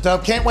last night was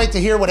dope. Can't wait to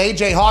hear what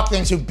AJ Hawk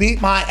thinks, who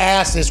beat my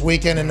ass this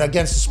weekend and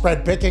against the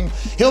spread picking.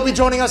 He'll be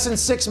joining us in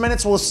 6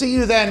 minutes. We'll see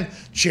you then.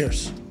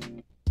 Cheers.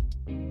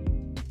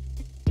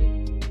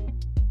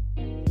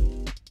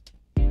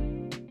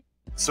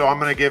 So I'm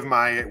going to give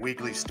my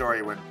weekly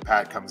story when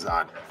Pat comes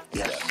on.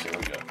 Yes. Here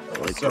we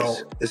go.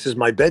 This is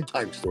my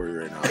bedtime story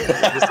right now.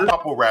 There's a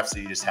couple refs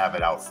that you just have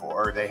it out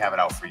for, or they have it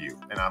out for you.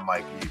 And I'm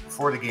like,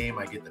 before the game,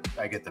 I get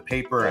the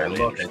paper, and I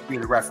look, I see who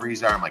the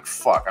referees are. I'm like,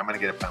 fuck, I'm going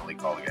to get a penalty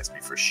called against me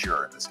for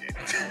sure in this game.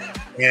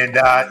 And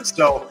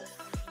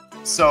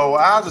so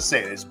I'll just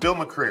say it. It's Bill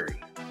McCreary.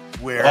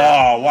 Where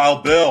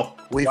Wild Bill.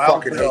 We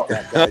fucking hate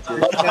that guy,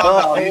 dude.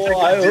 No, he's a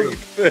good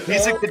dude.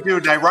 He's a good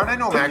dude. And I run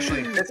into him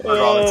actually in Pittsburgh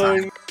all the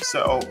time.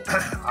 So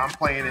I'm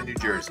playing in New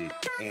Jersey,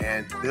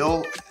 and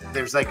Bill,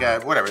 there's like a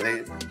whatever.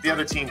 The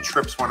other team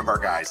trips one of our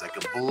guys, like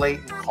a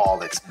blatant call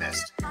that's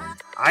missed.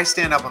 I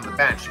stand up on the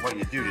bench. What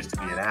you do just to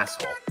be an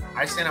asshole.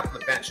 I stand up on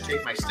the bench,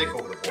 take my stick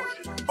over the board,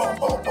 just boom,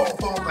 boom, boom,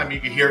 boom. I mean,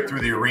 you can hear it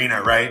through the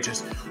arena, right?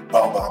 Just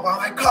boom, boom, boom.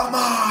 Like, come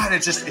on!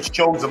 It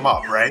shows them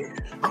up, right?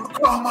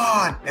 Come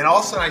on! And all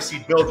of a sudden, I see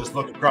Bill just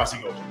look across.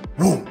 He goes,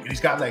 boom, and he's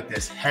got like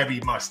this heavy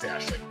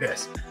mustache, like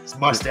this. His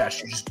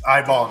mustache, he's just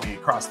eyeballing me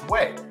across the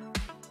way.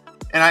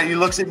 And he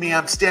looks at me.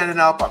 I'm standing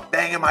up. I'm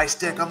banging my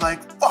stick. I'm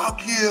like, fuck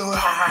you,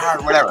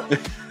 whatever.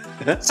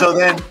 So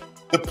then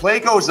the play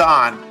goes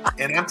on,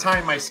 and I'm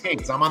tying my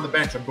skates. I'm on the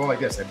bench. I'm going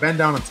like this. I bend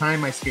down. I'm tying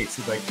my skates.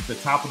 So like the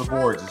top of the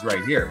boards is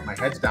right here. My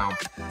head's down.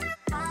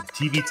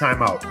 TV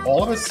timeout.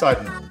 All of a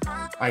sudden,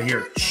 I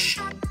hear,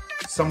 shh.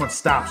 Someone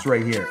stops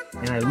right here.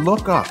 And I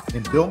look up,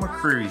 and Bill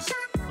McCreary's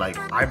like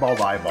eyeball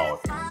to eyeball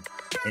with me.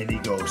 And he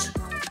goes,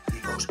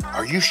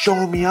 are you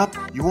showing me up?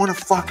 You want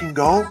to fucking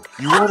go?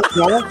 You want to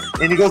go?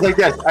 And he goes like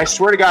this. I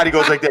swear to God, he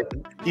goes like this.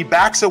 He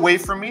backs away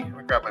from me. Let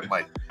me grab my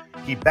mic.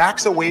 He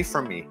backs away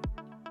from me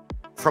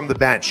from the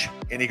bench.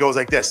 And he goes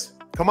like this.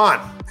 Come on.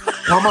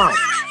 Come on.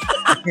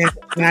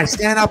 And I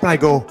stand up and I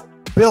go,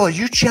 Bill, are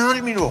you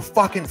challenging me to a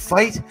fucking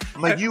fight?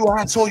 I'm like, you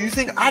asshole. You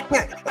think I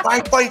can't? If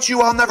I fight you,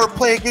 I'll never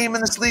play a game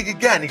in this league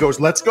again. He goes,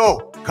 let's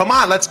go. Come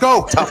on, let's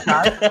go, tough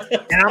guy.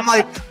 And I'm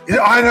like,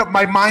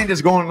 my mind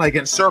is going like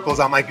in circles.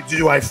 I'm like,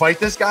 do I fight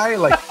this guy?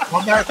 Like,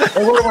 I'm not,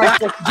 what am I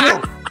supposed to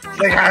do?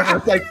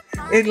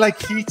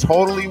 He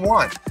totally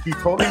won. He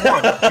totally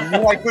won. He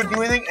knew I couldn't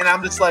do anything. And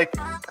I'm just like,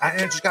 I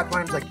just got by.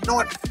 I was like, you know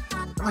what?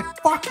 I'm like,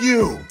 fuck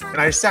you. And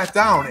I sat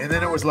down, and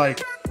then it was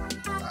like,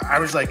 I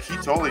was like, he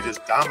totally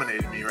just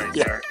dominated me right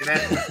there. And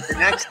then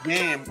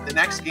the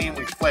next game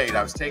we played,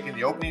 I was taking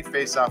the opening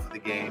face off of the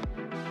game.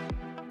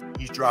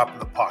 He's dropping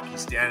the puck.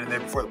 He's standing there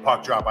before the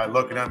puck drop. I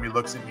look at him. He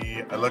looks at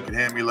me. I look at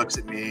him. He looks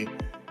at me.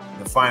 And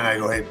then finally, I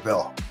go, hey,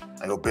 Bill.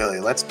 I go, Billy,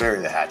 let's bury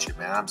the hatchet,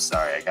 man. I'm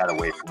sorry. I got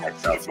away from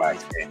myself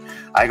last game.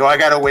 I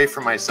got away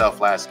from myself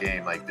last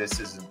game. Like, this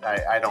isn't,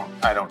 I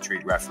don't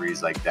treat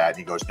referees like that. And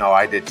he goes, no,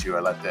 I did too. I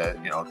let the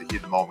heat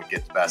of the moment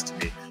get the best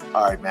of me.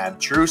 All right, man.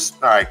 Truce.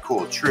 All right,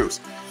 cool. Truce.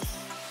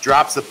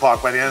 Drops the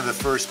puck by the end of the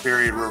first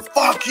period. We're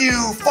fuck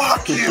you.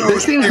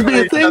 This seems to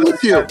be a thing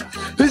with you.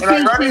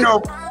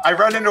 I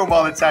run into him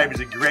all the time. He's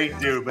a great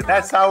dude, but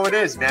that's how it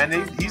is, man.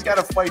 He's got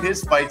to fight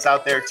his fights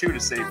out there too to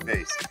save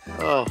face.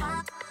 Oh,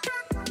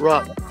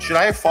 Rob, should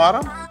I have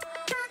fought him?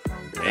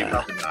 Maybe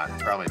not.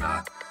 Probably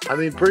not. I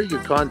mean, pretty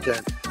good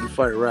content. You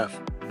fight a ref,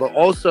 but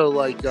also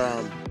like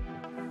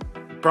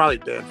probably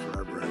banned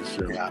forever. I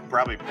assume. Yeah,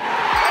 probably.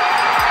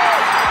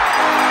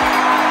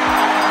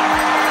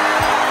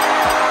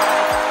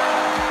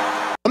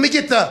 Let me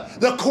get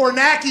the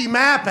Kornacki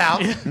map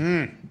out.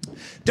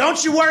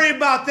 Don't you worry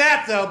about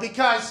that, though,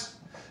 because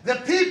the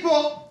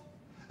people,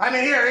 I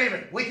mean,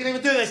 we can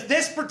even do this.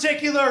 This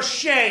particular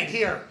shade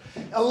here,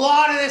 a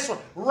lot of this one,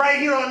 right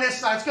here on this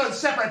side. Let's go and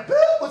separate.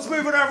 Boop, let's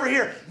move it over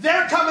here.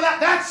 They're coming out.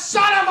 That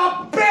son of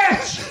a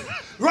bitch!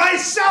 Right,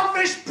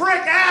 selfish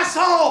prick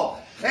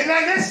asshole! And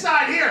then this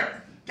side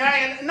here.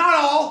 Okay, and not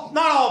all,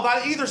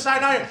 but either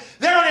side, not here.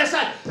 They're on the other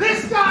side.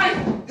 This guy,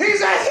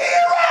 he's a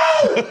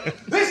hero!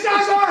 This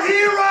guy's our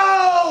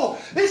hero!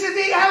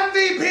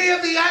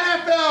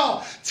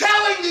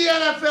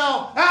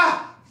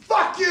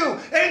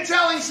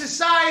 telling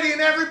society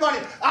and everybody,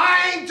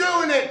 I ain't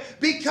doing it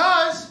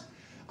because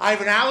I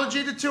have an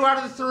allergy to 2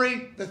 out of the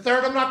 3. The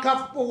third I'm not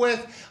comfortable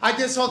with. I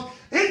disown.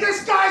 Hey,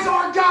 this guy's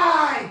our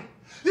guy.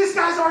 This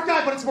guy's our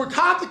guy. But it's more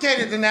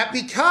complicated than that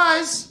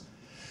because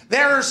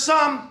there are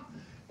some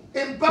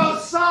in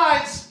both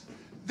sides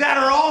that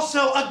are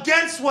also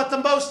against what the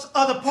most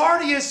of the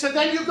party is. So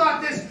then you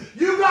got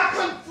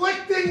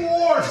conflicting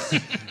wars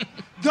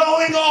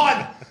going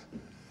on.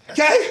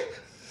 Okay?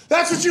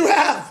 That's what you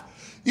have.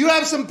 You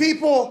have some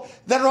people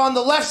that are on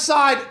the left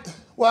side.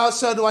 Well,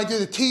 so do I do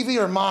the TV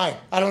or mine?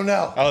 I don't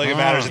know. I don't think it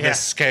matters in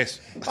this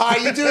case. All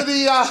right, you do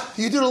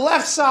the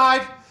left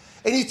side,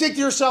 and you think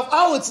to yourself,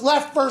 oh, it's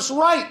left versus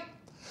right.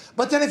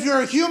 But then if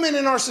you're a human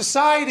in our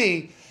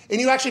society and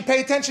you actually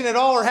pay attention at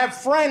all or have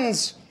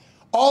friends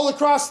all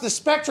across the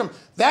spectrum,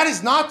 that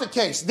is not the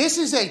case. This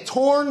is a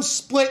torn,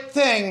 split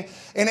thing,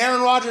 and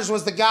Aaron Rodgers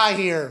was the guy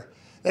here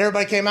that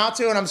everybody came out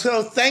to, and I'm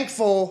so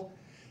thankful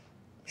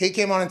he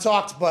came on and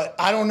talked, but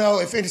I don't know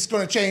if it's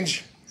going to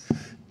change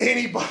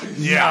anybody.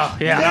 Yeah.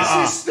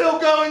 This is still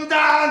going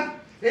down,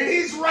 and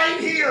he's right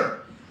here.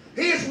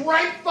 He is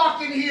right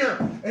fucking here,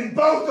 and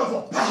both of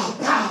them, pow,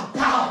 pow,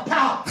 pow,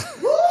 pow.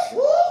 Woo,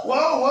 woo,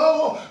 whoa, whoa,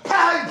 whoa,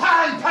 pang,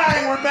 pang,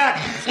 pang. We're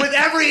back. With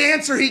every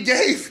answer he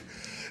gave,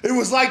 it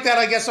was like that,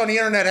 I guess, on the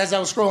internet as I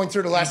was scrolling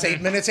through the last 8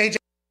 minutes. AJ,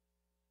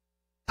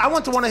 I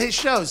went to one of his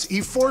shows.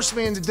 He forced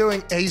me into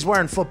doing, he's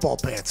wearing football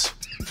pants.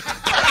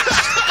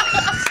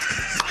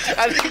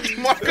 I think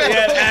Mark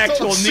had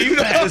actual knee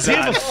pads. Does he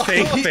have a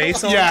fake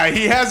face on? Yeah,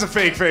 he has a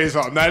fake face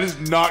on. That is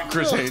not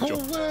Chris Angel.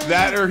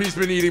 That or he's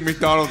been eating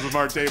McDonald's with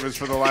Mark Davis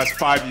for the last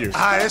 5 years.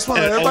 I just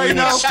want to let everybody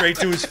know. Straight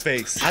to his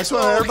face. I just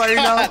want to let everybody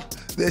know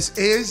this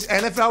is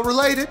NFL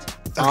related.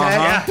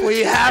 Okay?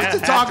 We have to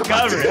talk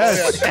about this.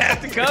 Yes. We have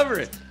to cover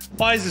it.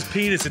 Why is his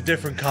penis a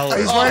different color?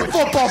 He's wearing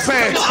football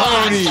pants.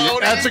 Tony,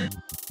 that's a...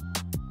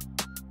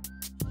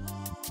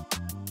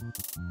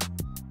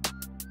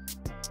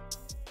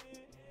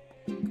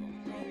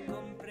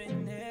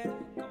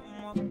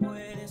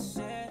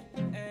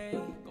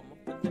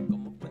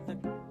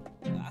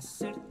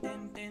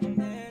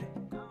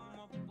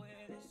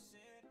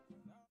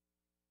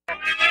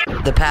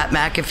 The Pat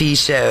McAfee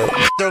Show.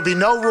 There'll be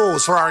no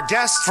rules for our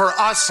guests, for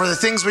us, for the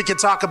things we can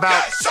talk about.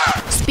 Yes,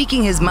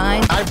 speaking his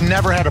mind. I've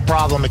never had a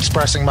problem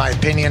expressing my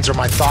opinions or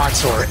my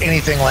thoughts or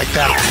anything like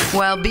that.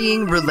 While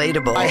being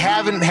relatable. I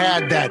haven't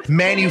had that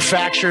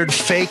manufactured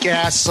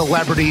fake-ass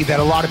celebrity that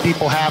a lot of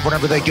people have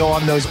whenever they go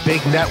on those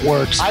big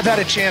networks. I've had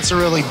a chance to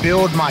really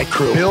build my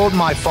crew, build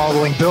my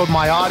following, build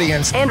my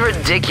audience. And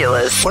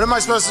ridiculous. What am I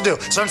supposed to do?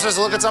 So I'm supposed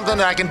to look at something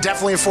that I can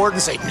definitely afford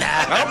and say, nah. Is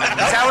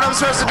that what I'm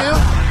supposed to do?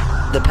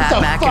 The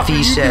Pat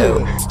McAfee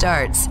Show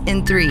starts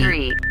in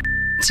 3,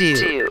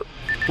 2,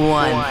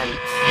 1.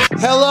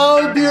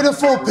 Hello,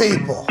 beautiful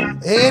people.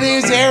 It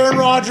is Aaron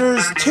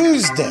Rodgers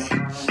Tuesday,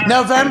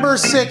 November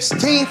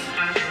 16th,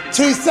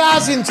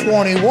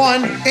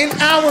 2021, and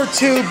hour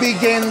 2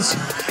 begins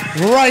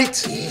right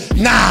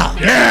now.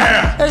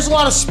 Yeah! There's a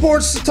lot of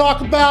sports to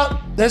talk about.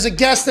 There's a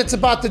guest that's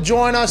about to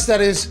join us that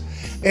is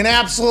an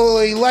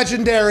absolutely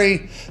legendary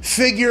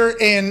figure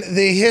in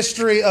the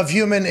history of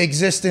human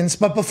existence.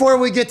 But before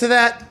we get to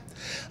that,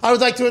 I would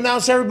like to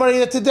announce to everybody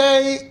that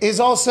today is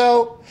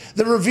also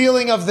the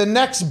revealing of the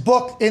next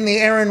book in the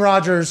Aaron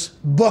Rodgers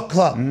book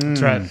club.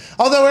 That's right.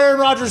 Although Aaron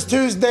Rodgers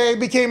Tuesday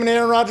became an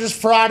Aaron Rodgers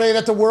Friday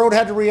that the world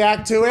had to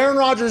react to, Aaron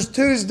Rodgers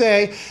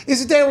Tuesday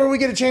is a day where we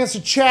get a chance to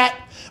chat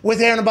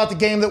with Aaron about the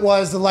game that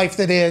was, the life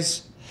that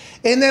is,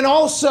 and then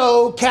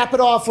also cap it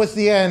off with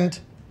the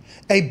end,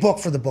 a book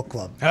for the book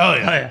club. Hell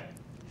yeah.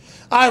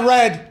 I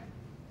read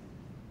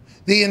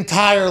the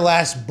entire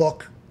last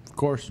book. Of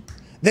course.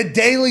 The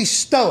Daily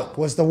Stoic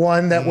was the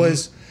one that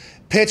was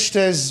pitched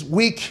as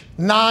week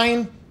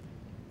 9,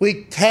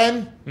 week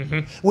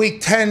 10,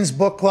 week 10's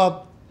book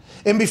club.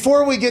 And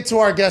before we get to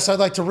our guests, I'd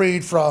like to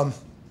read from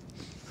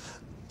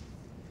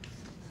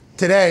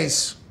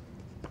today's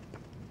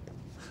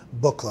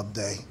book club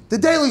day. The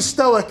Daily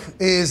Stoic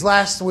is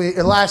last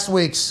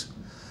week's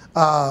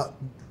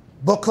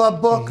book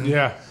club book.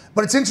 Yeah.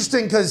 But it's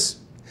interesting because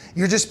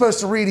you're just supposed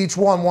to read each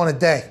one a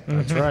day.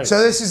 That's right. So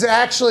this is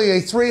actually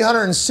a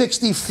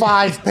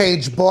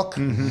 365-page book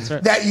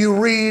that you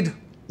read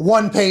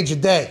 1 page a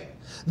day.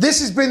 This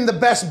has been the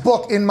best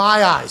book in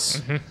my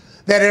eyes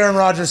that Aaron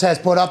Rodgers has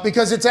put up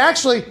because it's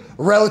actually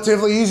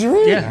relatively easy to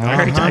read. Yeah,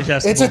 very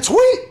digestible. It's a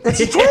tweet. It's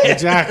a tweet.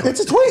 Exactly.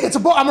 It's a tweet. It's a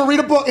book. I'm going to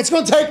read a book. It's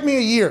going to take me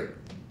a year.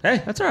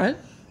 Hey, that's all right.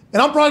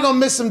 And I'm probably going to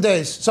miss some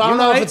days. So I don't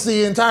know if it's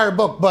the entire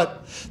book.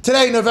 But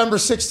today, November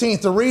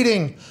 16th, the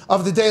reading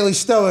of the Daily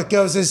Stoic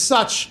goes as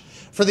such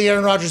for the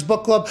Aaron Rodgers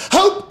Book Club.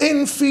 Hope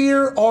and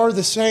fear are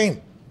the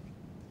same.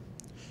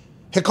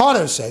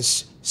 Hikato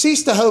says,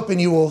 cease to hope and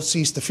you will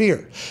cease to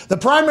fear. The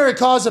primary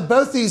cause of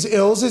both these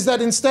ills is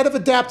that instead of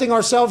adapting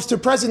ourselves to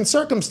present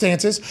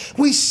circumstances,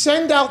 we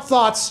send out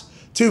thoughts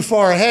too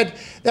far ahead.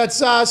 That's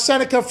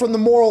Seneca from the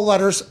Moral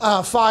Letters,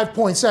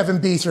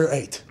 5.7b through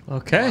 8.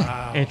 Okay.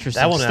 Wow.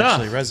 Interesting That one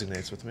stuff. actually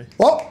resonates with me.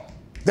 Well,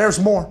 there's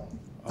more.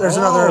 There's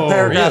another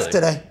paragraph really?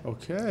 today.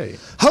 Okay.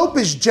 Hope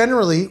is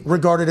generally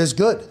regarded as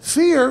good.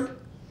 Fear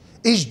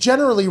is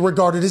generally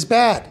regarded as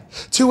bad.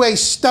 To a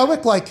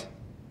stoic like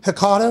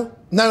Hecate,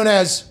 known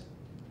as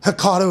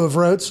Hecate of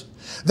Rhodes,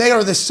 they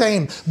are the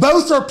same.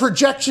 Both are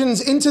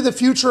projections into the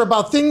future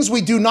about things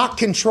we do not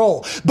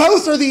control.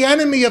 Both are the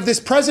enemy of this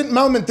present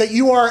moment that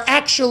you are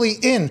actually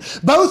in.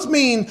 Both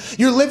mean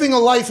you're living a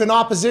life in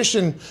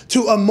opposition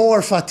to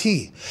amor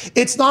fati.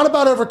 It's not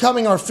about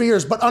overcoming our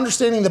fears, but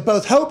understanding that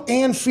both hope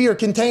and fear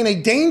contain a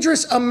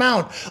dangerous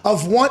amount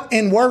of want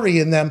and worry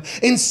in them.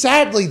 And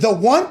sadly, the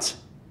want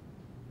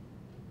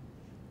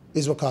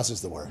is what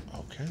causes the worry.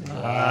 Okay.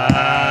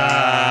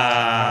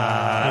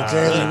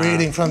 Daily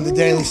reading from the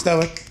Daily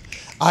Stoic.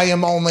 I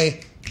am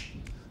only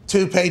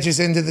 2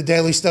 pages into the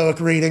Daily Stoic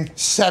reading,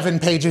 7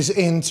 pages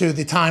into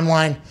the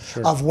timeline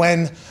of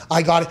when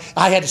I got it.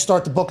 I had to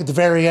start the book at the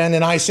very end,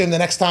 and I assume the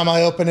next time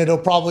I open it, it'll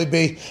probably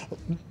be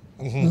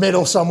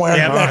middle somewhere.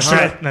 Yeah, that's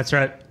right. That's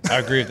right. I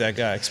agree with that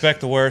guy.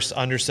 Expect the worst,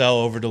 undersell,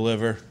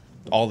 over-deliver,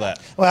 all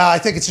that. Well, I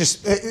think it's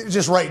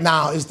just right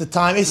now is the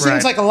time. It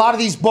seems like a lot of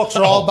these books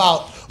are all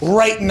about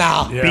right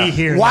now. Yeah. Be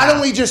here Why now.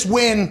 don't we just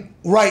win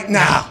right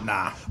now?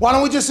 Nah. Why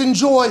don't we just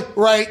enjoy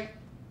right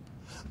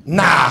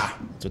now?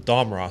 That's what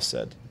Dom Ross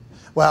said.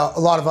 Well,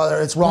 a lot of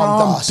other, it's Ram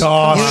Dass.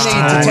 Dass.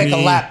 You need to take a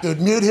lap, dude.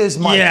 Mute his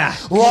mic. Yeah.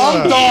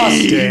 Ram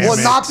Dass Damn will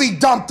it. not be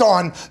dumped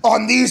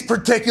on these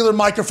particular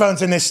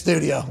microphones in this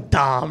studio.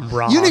 Dom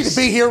Ross. You need to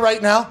be here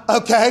right now,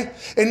 okay?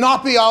 And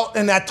not be out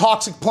in that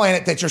toxic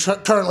planet that you're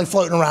currently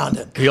floating around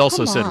in. He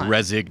also Come said on.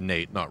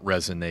 resignate, not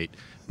resonate.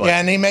 But Yeah,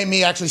 and he made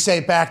me actually say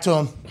it back to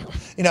him.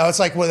 You know, it's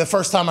like the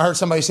first time I heard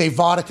somebody say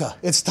vodka.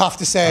 It's tough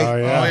to say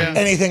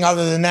anything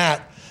other than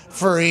that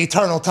for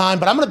eternal time.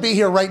 But I'm going to be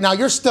here right now.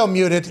 You're still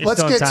muted.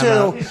 Let's get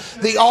to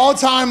the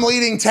all-time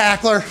leading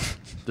tackler.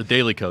 the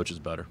Daily Coach is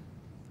better.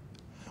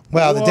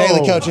 Well, the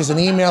Daily Coach is an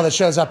email that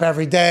shows up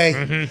every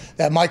day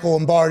that Michael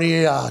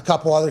Lombardi, a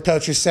couple other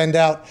coaches send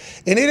out.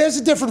 And it is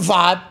a different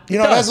vibe. You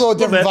know, it has a little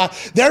different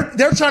vibe.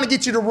 They're trying to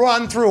get you to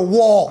run through a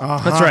wall.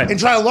 That's right. And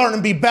try to learn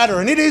and be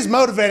better. And it is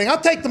motivating.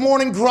 I'll take the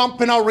morning grump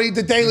and I'll read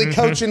the Daily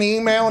Coach in the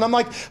email. And I'm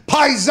like,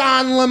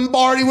 Paisan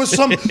Lombardi with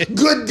some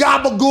good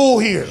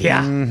gabagool here.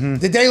 Yeah.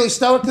 The Daily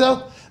Stoic,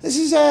 though, this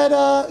is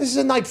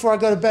a night before I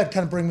go to bed,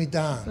 kind of bring me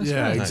down.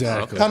 Yeah,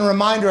 exactly. Kind of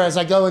reminder as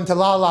I go into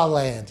La La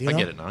Land. You know? I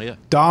get it now, yeah.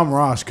 Dom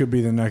Ross could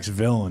be the next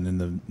villain in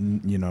the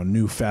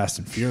new Fast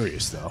and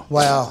Furious, though.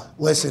 Well,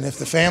 listen, if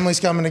the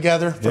family's coming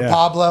together for Yeah.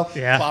 Pablo,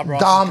 Yeah.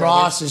 Dom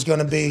Ross is going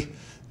to be.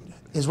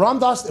 Is Ram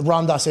Dass?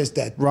 Ram Dass is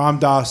dead. Ram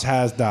Dass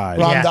has died.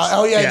 Ram Yes. Dass.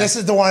 Oh yeah, Yeah. this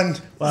is the one.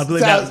 Well, I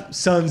believe that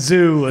Sun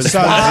Tzu was.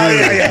 Yeah. All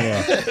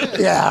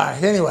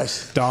right.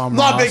 Anyways, Dom I'm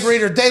not a big Ross.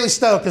 reader. Daily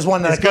Stoic is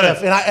one that It's I could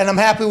good. have, and I'm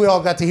happy we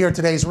all got to hear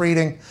today's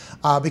reading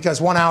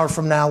because 1 hour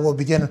from now we'll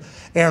begin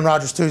Aaron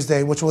Rodgers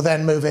Tuesday, which will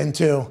then move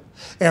into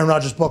Aaron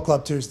Rodgers Book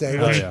Club Tuesday,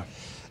 which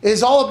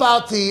is all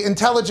about the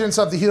intelligence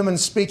of the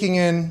humans speaking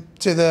in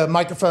to the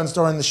microphones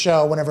during the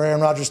show whenever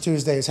Aaron Rodgers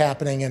Tuesday is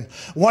happening. And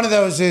one of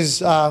those is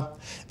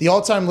the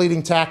all-time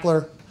leading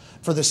tackler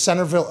for the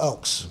Centerville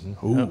Elks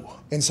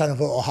in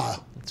Centerville,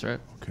 Ohio. That's right.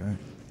 Okay.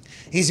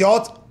 He's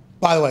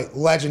by the way,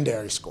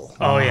 legendary school.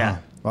 Oh, yeah.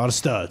 A lot of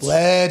studs.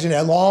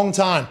 Legendary, a long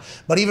time.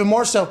 But even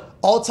more so,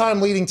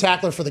 all-time leading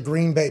tackler for the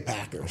Green Bay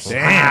Packers.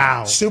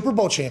 Wow. Super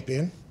Bowl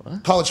champion.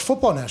 College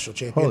football national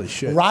champion. Holy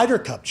shit. Ryder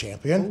Cup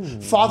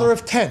champion. Father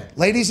of 10.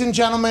 Ladies and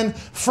gentlemen,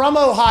 from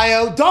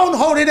Ohio, don't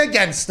hold it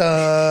against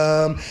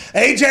them.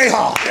 AJ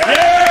Hall.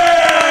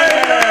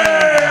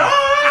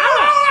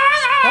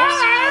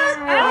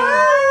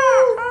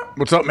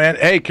 What's up, man?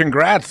 Hey,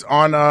 congrats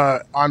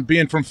on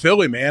being from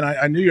Philly, man.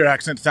 I knew your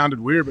accent sounded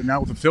weird, but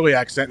now with a Philly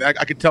accent, I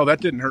could tell that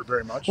didn't hurt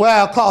very much.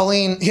 Well,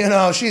 Colleen, you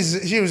know, she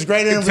was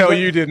great. I could tell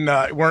you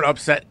weren't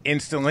upset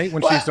instantly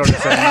when she started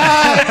saying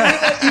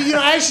that. You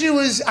know, as she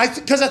was,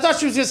 because I thought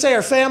she was going to say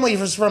her family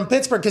was from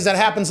Pittsburgh, because that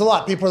happens a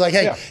lot. People are like,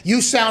 hey,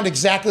 you sound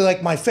exactly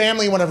like my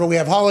family whenever we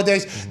have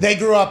holidays. They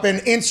grew up in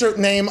insert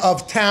name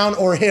of town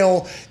or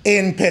hill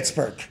in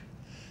Pittsburgh.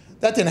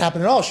 That didn't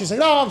happen at all. She's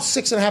like, I'm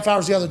 6.5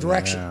 hours the other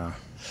direction. Yeah.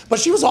 But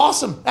she was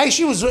awesome. Hey,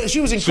 she was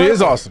incredible. She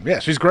is awesome. Yeah,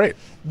 she's great.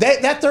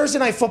 That Thursday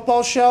Night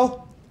Football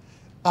show,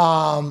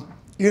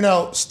 you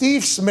know,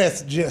 Steve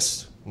Smith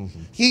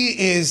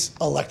he is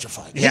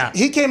electrifying. Yeah.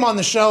 He came on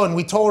the show and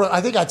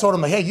I think I told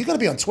him, like, hey, you got to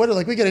be on Twitter.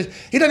 Like, he doesn't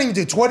even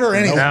do Twitter or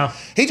anything. No.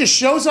 He just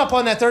shows up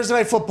on that Thursday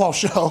Night Football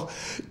show,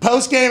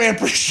 post-game and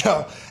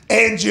pre-show,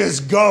 and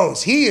just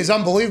goes. He is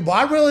unbelievable.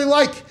 I really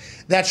like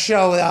that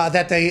show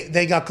that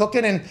they got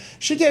cooking, and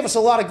she gave us a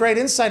lot of great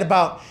insight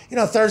about, you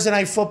know, Thursday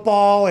Night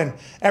Football and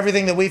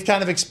everything that we've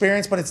kind of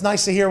experienced, but it's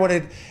nice to hear what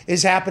it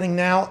is happening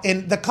now.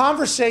 And the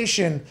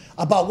conversation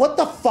about what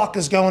the fuck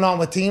is going on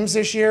with teams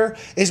this year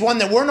is one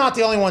that we're not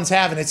the only ones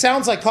having. It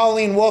sounds like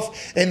Colleen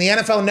Wolfe and the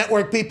NFL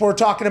Network people are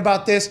talking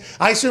about this.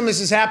 I assume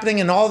this is happening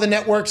in all the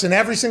networks, in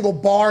every single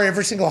bar,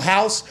 every single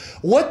house.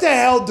 What the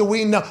hell do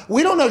we know?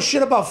 We don't know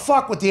shit about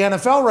fuck with the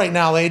NFL right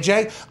now,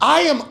 AJ.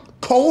 I am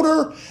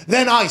colder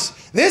than ice.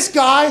 This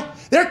guy,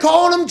 they're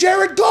calling him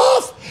Jared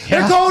Goff.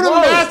 They're calling him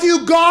Matthew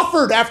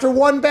Gofford after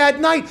one bad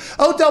night.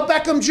 Odell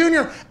Beckham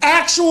Jr.,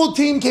 actual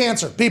team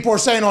cancer, people are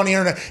saying on the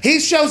internet. He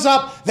shows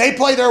up, they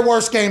play their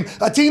worst game.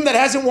 A team that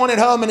hasn't won at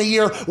home in a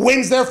year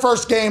wins their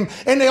first game,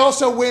 and they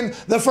also win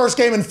the first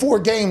game in 4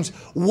 games.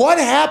 What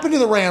happened to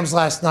the Rams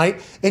last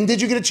night? And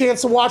did you get a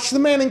chance to watch the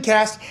Manning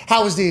cast?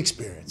 How was the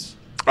experience?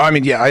 I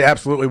mean, yeah, I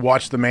absolutely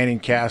watched the Manning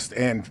cast,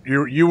 and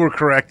you were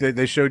correct.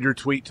 They showed your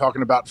tweet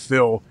talking about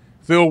Phil.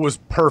 Phil was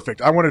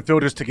perfect. I wanted Phil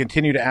just to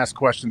continue to ask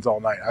questions all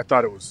night. I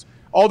thought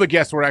all the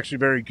guests were actually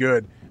very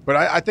good, but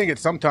I think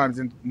it's sometimes,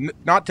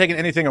 not taking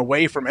anything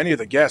away from any of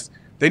the guests,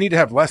 they need to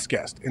have less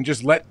guests and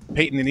just let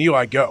Peyton and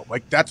Eli go.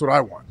 Like, that's what I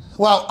want.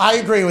 Well, I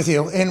agree with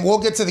you, and we'll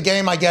get to the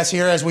game, I guess,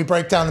 here as we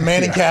break down the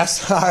Manning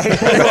cast. All right,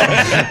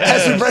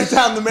 as we break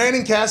down the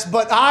Manning cast,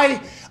 but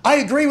I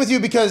agree with you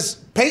because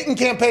Peyton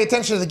can't pay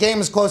attention to the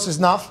game close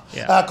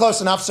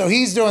enough, so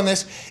he's doing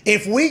this.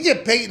 If we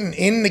get Peyton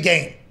in the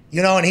game,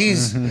 and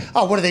he's,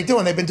 what are they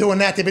doing? They've been doing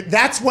that.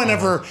 That's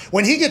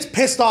when he gets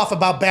pissed off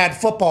about bad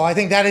football, I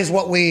think that is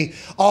what we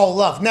all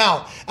love.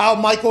 Now, Al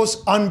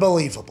Michaels,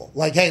 unbelievable.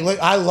 Like, hey, look,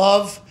 I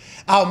love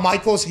Al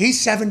Michaels. He's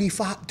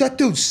 75. That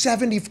dude's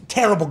 70.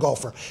 Terrible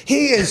golfer.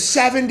 He is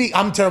 70.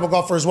 I'm a terrible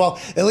golfer as well.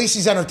 At least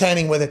he's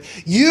entertaining with it.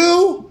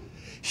 You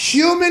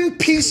human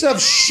piece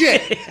of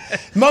shit.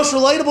 Most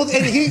relatable,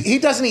 and he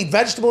doesn't eat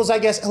vegetables, I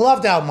guess. I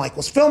loved Al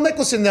Michaels. Phil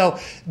Mickelson, though,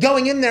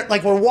 going in there,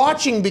 like, we're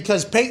watching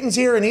because Peyton's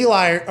here and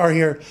Eli are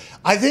here.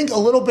 I think a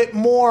little bit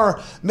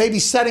more, maybe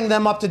setting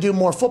them up to do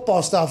more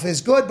football stuff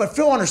is good, but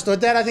Phil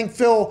understood that. I think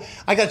Phil,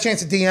 I got a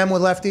chance to DM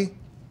with Lefty.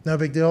 No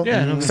big deal.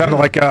 Yeah. Sounded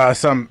like I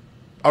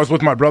was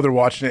with my brother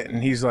watching it,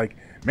 and he's like,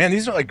 man,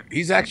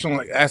 he's actually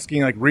like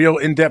asking like real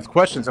in-depth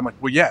questions. I'm like,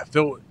 well, yeah,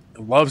 Phil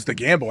loves to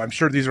gamble. I'm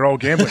sure these are all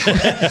gambling.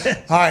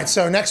 All right,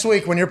 so next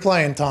week when you're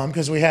playing, Tom,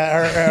 because we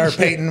had or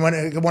Peyton,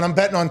 when I'm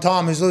betting on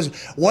Tom who's losing,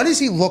 what is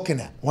he looking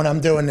at when I'm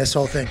doing this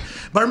whole thing?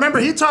 But remember,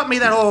 he taught me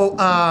that whole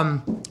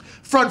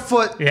front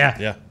foot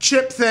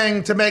chip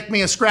thing to make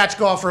me a scratch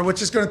golfer,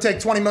 which is going to take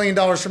 $20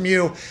 million from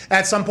you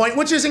at some point,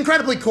 which is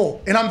incredibly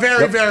cool. And I'm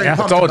very pumped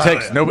That's all it about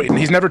takes. Nobody,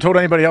 he's never told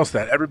anybody else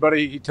that.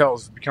 Everybody he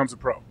tells becomes a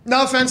pro.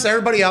 No offense to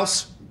everybody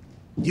else.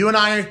 You and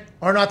I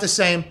are not the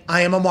same.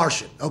 I am a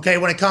Martian, okay,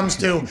 when it comes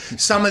to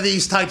some of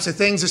these types of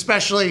things,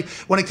 especially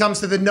when it comes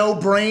to the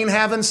no-brain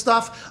having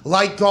stuff,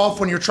 like golf,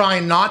 when you're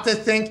trying not to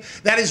think.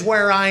 That is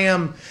where I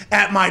am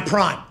at my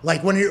prime.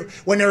 Like,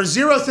 when there's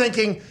zero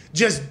thinking,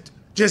 just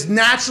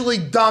naturally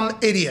dumb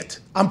idiot.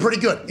 I'm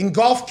pretty good. And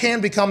golf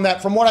can become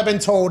that, from what I've been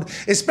told,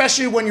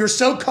 especially when you're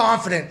so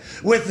confident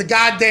with the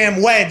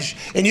goddamn wedge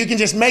and you can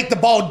just make the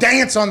ball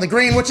dance on the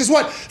green, which is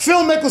what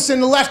Phil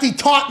Mickelson, the lefty,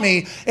 taught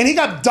me. And he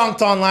got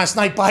dunked on last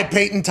night by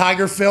Peyton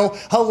Tiger. Phil,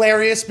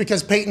 hilarious,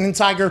 because Peyton and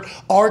Tiger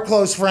are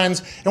close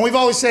friends. And we've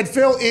always said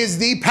Phil is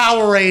the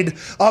Powerade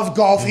of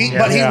golf. He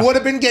would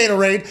have been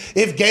Gatorade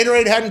if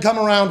Gatorade hadn't come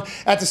around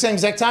at the same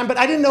exact time. But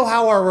I didn't know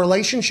how our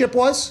relationship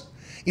was.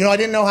 I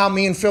didn't know how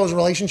me and Phil's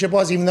relationship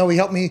was, even though he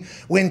helped me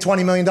win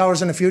 $20 million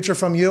in the future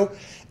from you.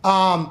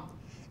 And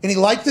he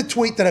liked the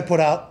tweet that I put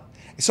out.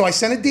 So I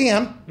sent a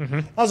DM.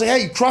 I was like,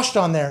 hey, you crushed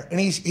on there. And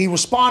he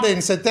responded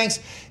and said,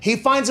 thanks. He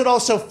finds it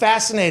also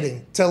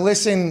fascinating to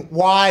listen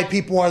why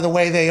people are the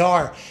way they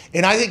are.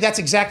 And I think that's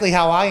exactly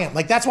how I am.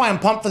 Like, that's why I'm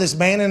pumped for this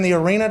man in the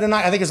arena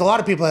tonight. I think there's a lot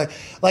of people that,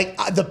 like,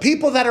 the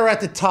people that are at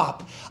the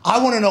top,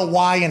 I want to know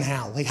why and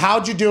how. Like,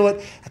 how'd you do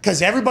it?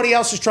 Because everybody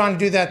else is trying to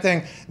do that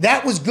thing.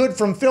 That was good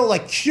from Phil,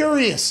 like,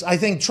 curious, I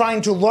think,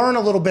 trying to learn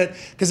a little bit,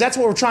 because that's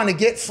what we're trying to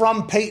get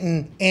from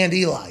Peyton and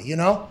Eli,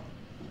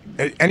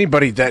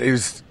 Anybody that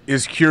is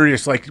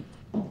curious,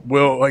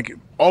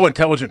 all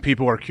intelligent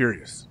people are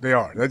curious. They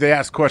are. They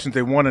ask questions.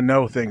 They want to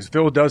know things.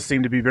 Phil does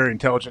seem to be very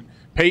intelligent.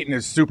 Peyton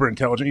is super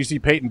intelligent. You see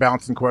Peyton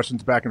bouncing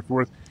questions back and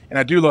forth. And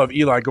I do love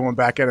Eli going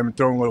back at him and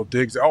throwing little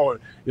digs. Oh,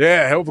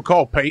 yeah, hell of a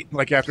call, Peyton,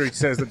 like after he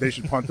says that they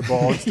should punt the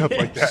ball and stuff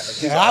like that.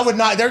 Yeah, I would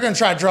not. They're going to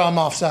try to draw him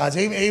off sides.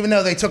 Even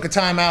though they took a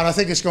timeout, I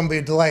think it's going to be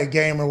a delayed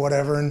game or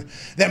whatever. And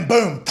then,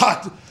 boom,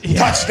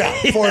 touchdown,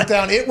 fourth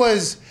down.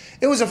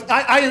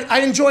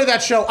 I enjoy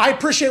that show. I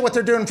appreciate what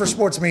they're doing for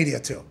sports media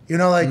too.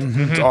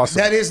 It's awesome.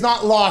 That is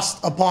not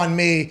lost upon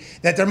me,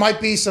 that there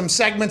might be some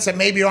segments that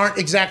maybe aren't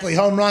exactly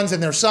home runs,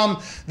 and there's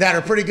some that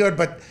are pretty good,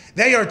 but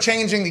they are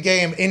changing the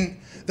game. In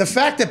the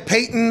fact that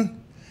Peyton,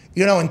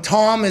 and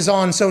Tom is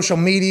on social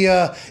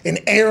media, and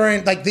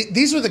Aaron,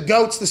 these are the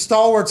GOATs, the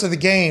stalwarts of the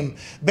game,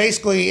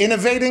 basically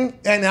innovating,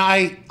 and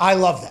I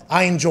love that.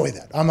 I enjoy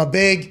that. I'm a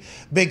big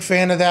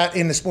fan of that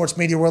in the sports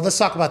media world. Let's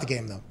talk about the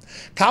game, though.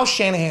 Kyle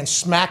Shanahan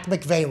smacked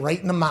McVay right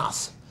in the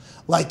mouth.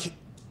 Like,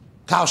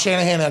 Kyle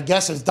Shanahan, I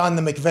guess, has done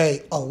to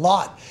McVay a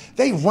lot.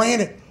 They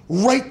ran it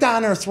right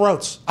down their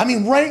throats. I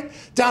mean, right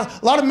down.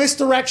 A lot of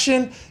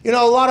misdirection, a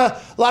lot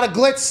of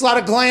glitz, a lot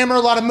of glamour, a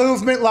lot of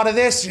movement, a lot of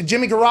this.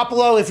 Jimmy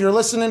Garoppolo, if you're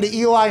listening to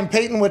Eli and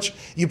Peyton, which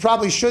you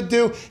probably should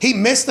do, he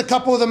missed a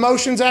couple of the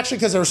motions, actually,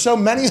 because there were so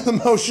many of the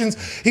motions.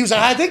 He was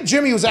like, I think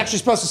Jimmy was actually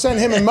supposed to send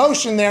him in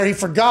motion there. He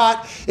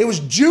forgot. It was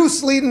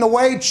Juice leading the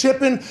way,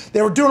 chipping.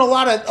 They were doing a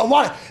lot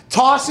of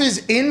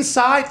tosses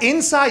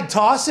inside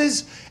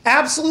tosses.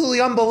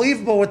 Absolutely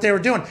unbelievable what they were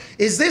doing.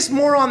 Is this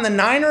more on the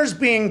Niners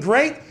being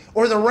great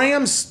or the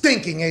Rams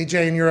stinking,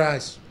 AJ, in your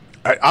eyes?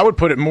 I would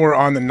put it more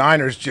on the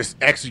Niners just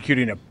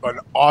executing an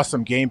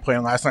awesome game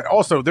plan last night.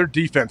 Also, their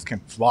defense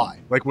can fly.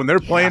 Like, when they're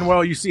playing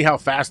well, you see how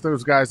fast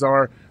those guys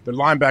are. Their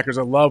linebackers,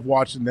 I love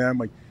watching them.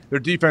 Like, their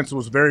defense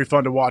was very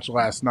fun to watch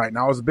last night. And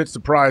I was a bit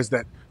surprised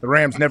that the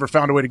Rams never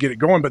found a way to get it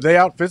going, but they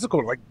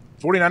out-physical. Like,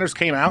 49ers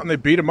came out and they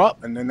beat them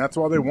up, and then that's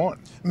why they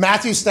won.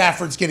 Matthew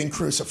Stafford's getting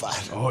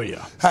crucified. Oh,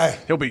 yeah. Hey.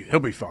 He'll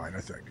be fine,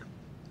 I think.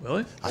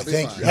 Really? I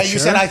think. Hey, you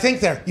said I think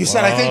there. You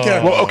said I think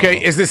there. Well,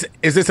 okay. Is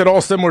this at all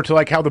similar to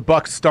like how the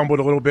Bucks stumbled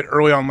a little bit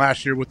early on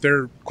last year with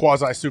their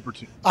quasi super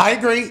team? I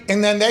agree.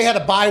 And then they had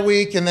a bye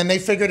week, and then they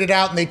figured it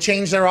out, and they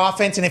changed their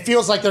offense, and it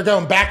feels like they're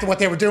going back to what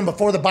they were doing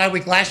before the bye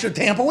week last year.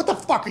 Tampa, what the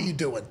fuck are you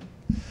doing?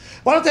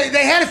 Why don't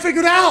they had it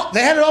figured out.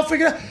 They had it all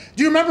figured out.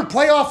 Do you remember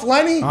playoff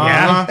Lenny?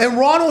 Yeah. And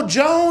Ronald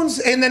Jones,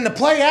 and then the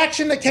play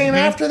action that came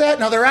after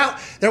that? Now they're out.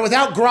 They're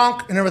without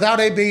Gronk, and they're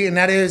without AB, and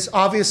that is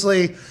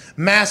obviously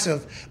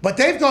massive. But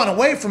they've gone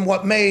away from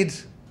what made.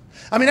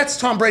 I mean, that's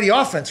Tom Brady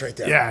offense right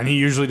there. Yeah, and he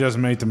usually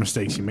doesn't make the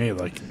mistakes he made,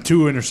 like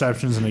 2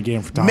 interceptions in a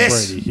game for Tom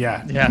Brady.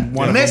 Yeah,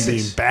 one of them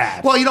being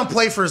bad. Well, you don't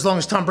play for as long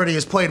as Tom Brady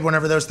has played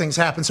whenever those things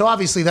happen. So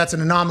obviously that's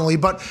an anomaly.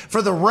 But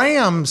for the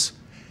Rams,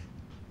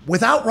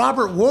 without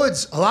Robert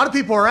Woods, a lot of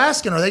people are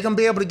asking, are they going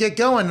to be able to get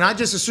going? And I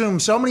just assume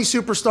so many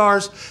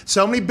superstars,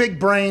 so many big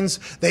brains,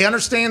 they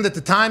understand that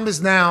the time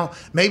is now.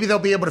 Maybe they'll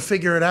be able to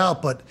figure it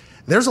out. But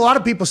there's a lot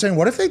of people saying,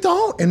 what if they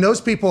don't? And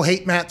those people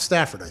hate Matt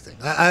Stafford, I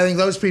think. I think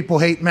those people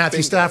hate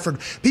Matthew Stafford.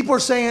 People are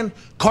saying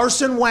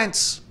Carson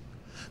Wentz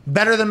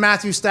better than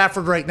Matthew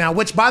Stafford right now,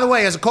 which, by the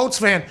way, as a Colts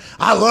fan,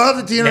 I love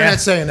that the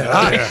internet's saying that.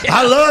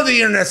 I love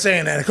the internet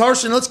saying that.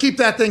 Carson, let's keep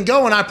that thing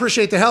going. I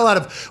appreciate the hell out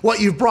of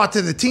what you've brought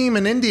to the team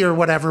in Indy or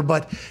whatever,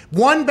 but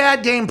one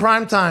bad game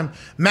primetime,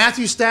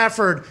 Matthew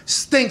Stafford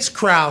stinks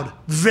crowd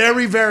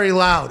very, very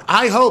loud.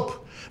 I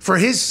hope, for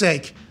his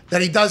sake,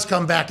 that he does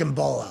come back and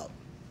ball out.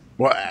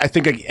 Well, I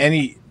think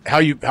like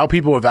how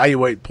people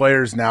evaluate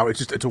players now,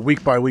 it's a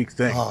week by week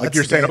thing. Like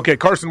you're saying, okay,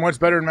 Carson Wentz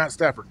better than Matt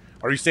Stafford.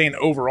 Are you saying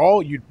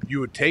overall you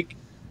would take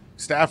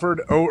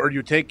Stafford or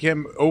you take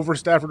him over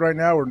Stafford right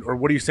now, or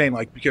what are you saying?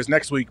 Like, because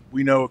next week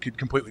we know it could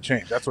completely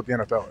change. That's what the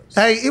NFL is.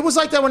 Hey, it was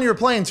like that when you were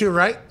playing too,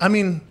 right? I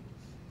mean,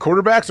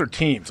 quarterbacks or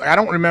teams. I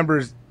don't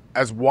remember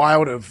as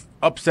wild of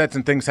upsets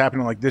and things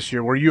happening like this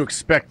year where you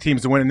expect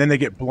teams to win and then they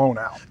get blown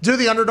out. Do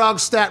the underdog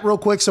stat real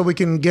quick so we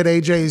can get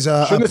AJ's.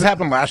 Shouldn't this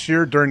happen last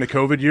year during the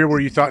COVID year where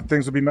you thought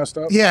things would be messed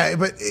up? Yeah,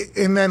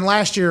 and then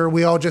last year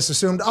we all just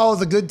assumed, oh,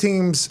 the good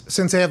teams,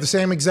 since they have the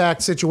same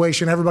exact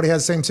situation, everybody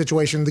has the same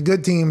situation, the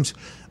good teams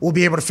will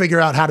be able to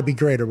figure out how to be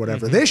great or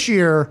whatever. This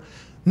year,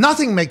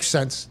 nothing makes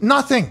sense.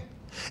 Nothing.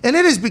 And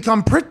it has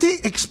become pretty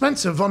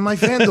expensive on my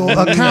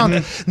FanDuel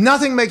account.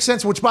 Nothing makes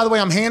sense, which, by the way,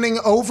 I'm handing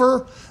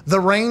over the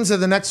reins of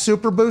the next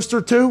Super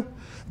Booster to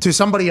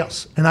somebody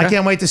else. And I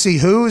can't wait to see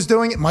who is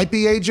doing it. Might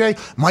be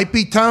AJ, might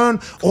be Tone,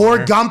 or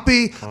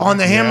Gumpy on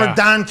the Hammer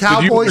Dahn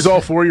Cowboys. Did you lose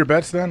all 4 of your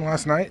bets then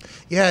last night?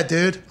 Yeah,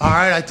 dude. All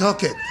right, I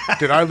took it.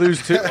 Did I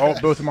lose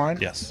both of mine?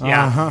 Yes.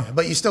 Yeah.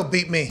 But you still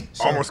beat me.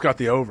 So. Almost got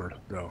the over,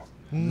 though.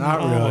 Not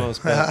really.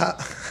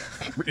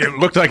 It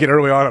looked like it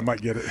early on. I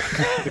might get it.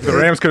 If the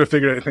Rams could have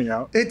figured anything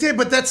out. It did,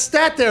 but that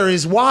stat there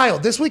is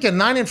wild. This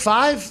weekend,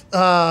 9-5.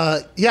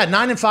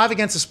 9-5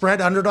 against the spread.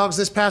 Underdogs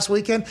this past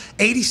weekend.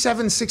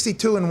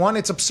 87-62-1.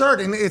 It's absurd,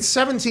 and it's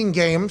 17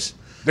 games.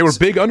 They were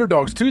big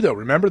underdogs too, though.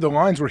 Remember, the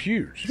lines were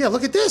huge. Yeah,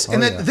 look at this.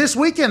 And then this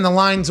weekend, the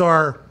lines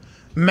are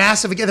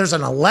massive. Again, there's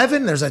an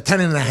 11. There's a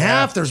 10.5.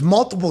 Yeah. There's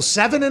multiple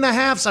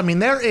 7.5s. I mean,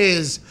 there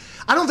is.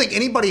 I don't think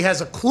anybody has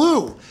a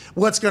clue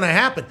what's going to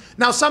happen.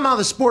 Now, somehow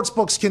the sports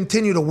books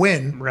continue to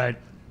win. Right.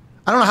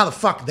 I don't know how the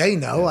fuck they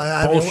know.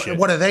 I mean,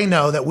 what do they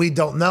know that we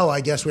don't know?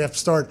 I guess we have to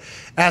start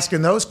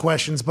asking those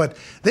questions. But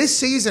this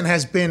season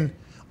has been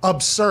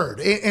absurd.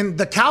 And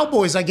the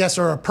Cowboys, I guess,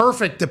 are a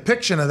perfect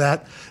depiction of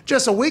that.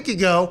 Just a week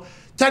ago,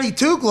 Teddy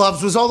Two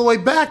Gloves was all the way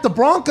back. The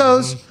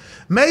Broncos,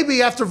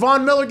 maybe after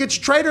Von Miller gets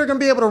traded, are going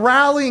to be able to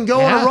rally and go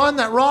on a run,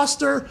 that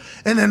roster.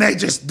 And then they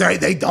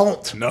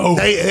don't. No.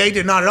 They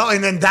did not at all.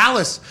 And then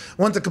Dallas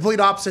went the complete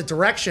opposite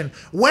direction.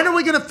 When are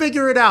we going to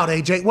figure it out,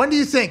 AJ? When do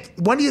you think?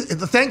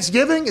 The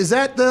Thanksgiving? Is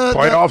that the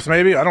playoffs?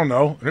 Maybe? I don't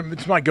know.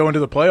 It might go into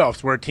the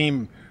playoffs where a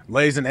team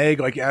lays an egg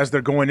like as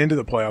they're going into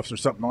the playoffs or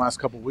something the last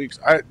couple of weeks.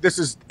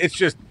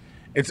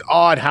 It's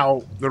odd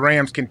how the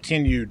Rams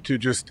continue to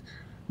just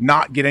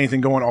not get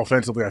anything going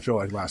offensively, I feel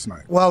like, last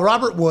night. Well,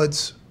 Robert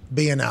Woods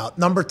being out,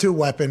 number 2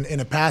 weapon in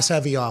a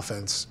pass-heavy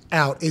offense,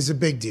 out is a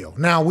big deal.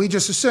 Now, we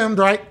just assumed,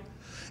 right?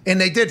 And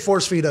they did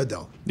force feed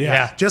Odell.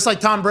 Yeah. Just like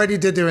Tom Brady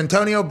did to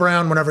Antonio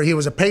Brown whenever he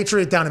was a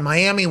Patriot down in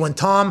Miami, when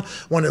Tom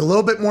wanted a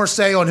little bit more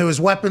say on who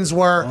his weapons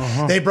were.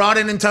 They brought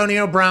in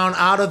Antonio Brown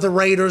out of the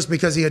Raiders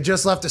because he had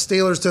just left the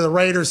Steelers to the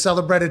Raiders,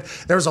 celebrated.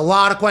 There was a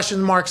lot of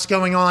question marks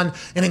going on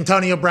in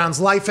Antonio Brown's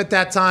life at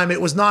that time.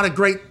 It was not a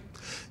great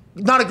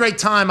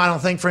time, I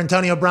don't think, for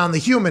Antonio Brown, the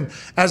human,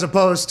 as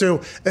opposed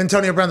to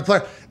Antonio Brown, the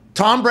player.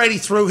 Tom Brady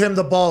threw him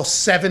the ball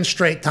 7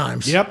 straight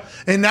times. Yep.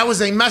 And that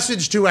was a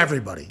message to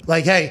everybody.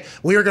 Like, hey,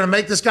 we are going to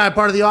make this guy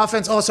part of the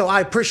offense. Also,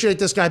 I appreciate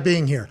this guy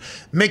being here.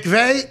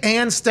 McVay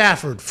and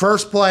Stafford,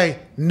 first play,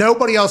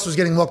 nobody else was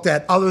getting looked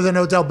at other than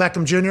Odell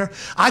Beckham Jr.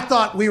 I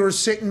thought we were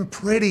sitting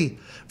pretty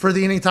for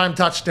the anytime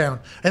touchdown.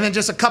 And then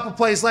just a couple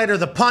plays later,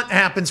 the punt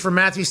happens for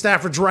Matthew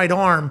Stafford's right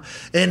arm.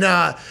 And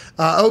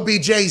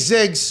OBJ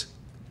zigs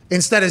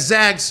instead of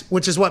zags,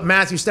 which is what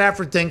Matthew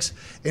Stafford thinks.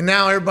 And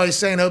now everybody's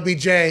saying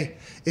OBJ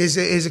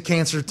is a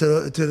cancer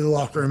to the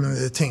locker room and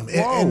the team.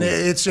 And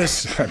it's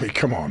just... I mean,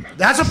 come on.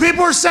 That's what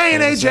people are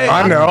saying, AJ.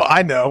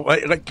 I know.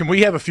 Like, can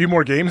we have a few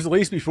more games at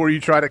least before you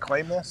try to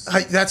claim this?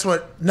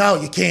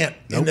 No, you can't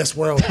in this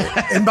world.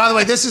 And by the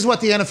way, this is what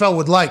the NFL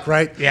would like,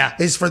 right? Yeah.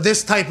 Is for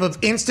this type of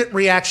instant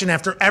reaction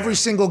after every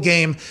single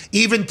game,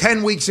 even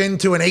 10 weeks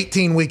into an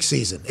 18-week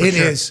season.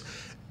 It's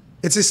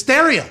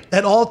hysteria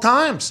at all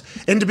times.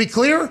 And to be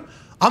clear,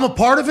 I'm a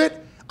part of it.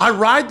 I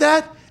ride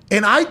that,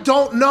 and I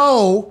don't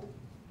know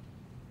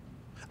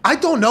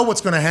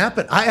what's going to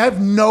happen. I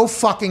have no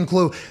fucking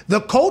clue.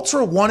 The Colts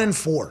are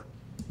 1-4.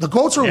 The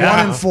Colts are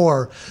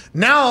 1-4.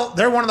 Now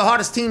they're one of the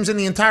hottest teams in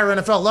the entire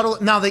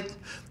NFL. Now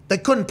they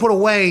couldn't put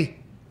away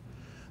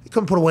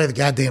the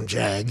goddamn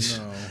Jags.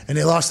 No. And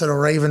they lost to the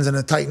Ravens and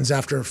the Titans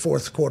after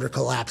fourth quarter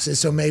collapses.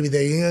 So maybe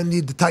they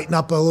need to tighten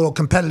up a little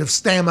competitive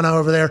stamina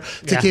over there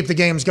to keep the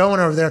games going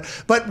over there.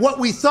 But what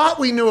we thought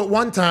we knew at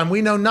one time,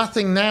 we know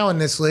nothing now in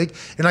this league.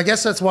 And I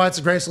guess that's why it's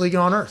the greatest league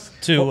on earth.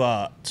 To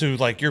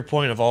like your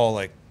point of all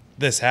like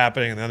this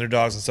happening and the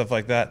underdogs and stuff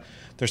like that,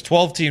 there's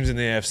 12 teams in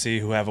the AFC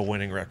who have a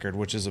winning record,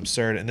 which is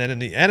absurd. And then in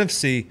the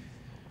NFC,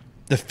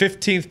 the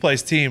 15th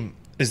place team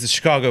is the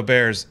Chicago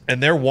Bears,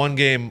 and they're one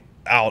game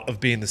out of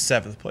being the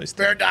 7th place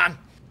team. Bear Dahn.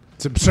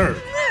 It's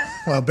absurd.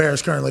 Well,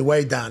 Bears currently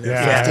way down there.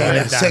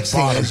 Yeah,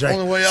 16 is right.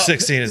 Only way up.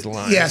 16 is the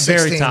line. Yeah,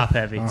 16. Very top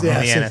heavy in the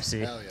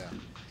NFC. Hell yeah.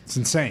 It's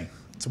insane.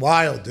 It's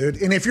wild,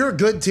 dude. And if you're a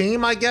good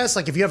team, I guess,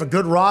 like if you have a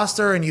good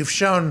roster and you've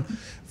shown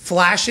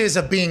flashes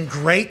of being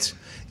great,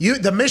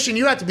 the mission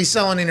you have to be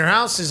selling in your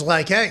house is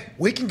like, hey,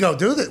 we can go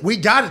do this. We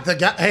got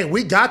it. Hey,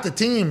 we got the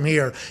team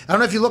here. I don't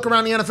know if you look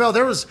around the NFL,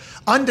 there was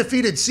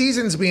undefeated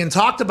seasons being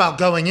talked about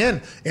going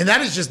in, and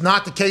that is just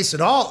not the case at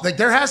all. Like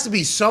there has to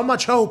be so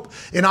much hope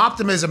and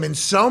optimism in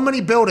so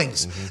many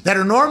buildings that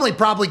are normally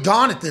probably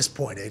gone at this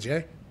point,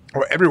 AJ.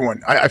 Well,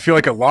 everyone, I feel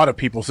like a lot of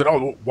people said,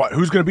 "Oh,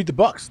 who's going to beat the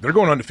Bucks? They're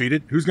going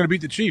undefeated. Who's going to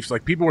beat the Chiefs?"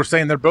 Like people were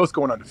saying, they're both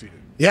going undefeated.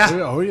 Yeah.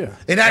 Oh yeah.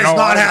 And that has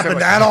not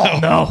happened at all.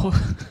 No.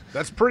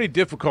 That's pretty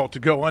difficult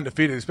to go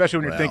undefeated, especially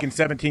when you're thinking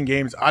 17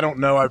 games. I don't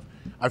know.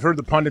 I've heard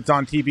the pundits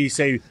on TV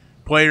say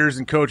players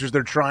and coaches,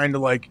 they're trying to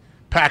like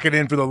pack it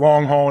in for the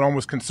long haul and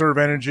almost conserve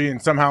energy, and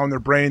somehow in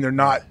their brain they're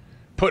not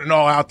putting it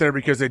all out there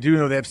because they do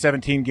know they have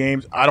 17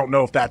 games. I don't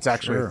know if that's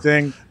actually a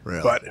thing,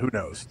 but who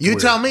knows? You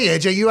tell me,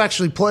 AJ. You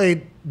actually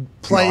play.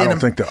 I don't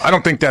think that. I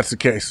don't think that's the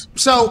case.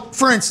 So,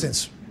 for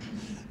instance,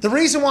 the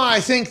reason why I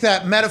think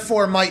that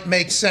metaphor might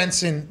make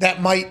sense and that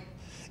might,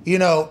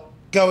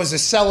 go as a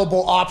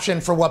sellable option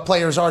for what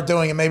players are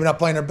doing and maybe not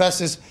playing their best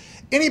is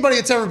anybody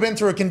that's ever been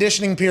through a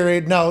conditioning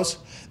period knows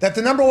that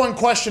the number one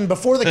question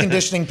before the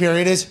conditioning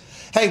period is,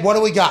 hey, what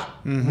do we got?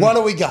 What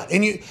do we got?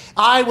 And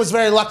I was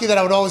very lucky that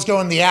I would always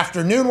go in the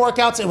afternoon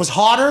workouts. It was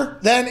hotter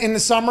then in the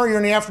summer, you're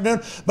in the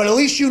afternoon, but at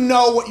least you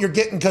know what you're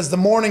getting because the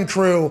morning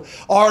crew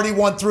already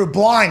went through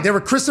blind. They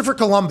were Christopher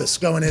Columbus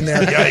going in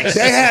there.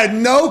 They had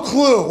no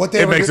clue what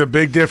they were doing. It makes a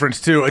big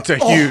difference too. It's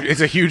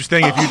a huge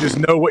thing if you just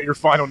know what your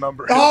final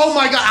number is. Oh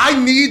my God,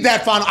 I need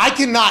that final. I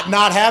cannot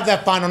not have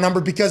that final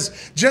number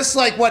because just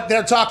like what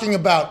they're talking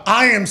about,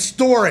 I am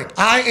storing.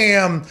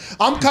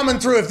 I'm coming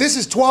through. If this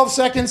is 12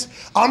 seconds,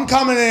 I'm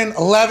coming in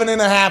 11 and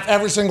a half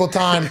every single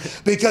time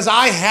because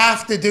I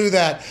have to do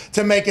that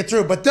to make it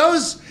through. But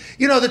those,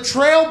 the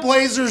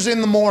trailblazers in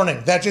the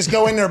morning that just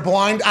go in there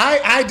blind,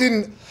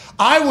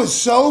 I was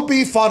so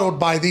befuddled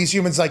by these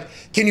humans. Like,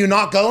 can you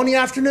not go in the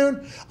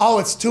afternoon? Oh,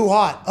 it's too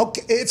hot.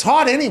 Okay, it's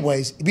hot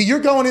anyways. But you're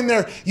going in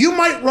there. You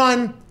might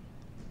run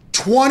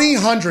 20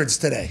 hundreds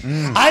today.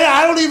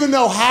 I don't even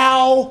know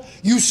how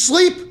you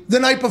sleep the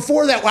night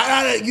before that.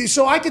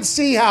 So I could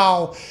see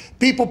how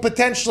people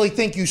potentially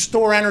think you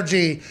store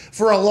energy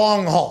for a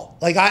long haul.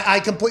 Like, I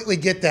completely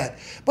get that.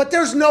 But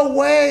there's no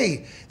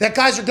way that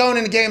guys are going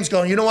into games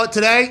going, you know what,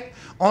 today,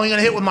 only going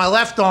to hit with my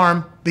left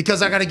arm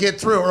because I got to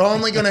get through, or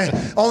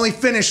only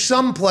finish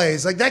some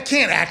plays. Like, that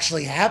can't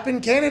actually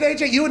happen, can it,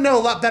 AJ? You would know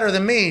a lot better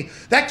than me.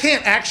 That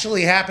can't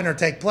actually happen or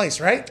take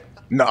place, right?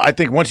 No, I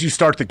think once you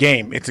start the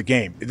game, it's a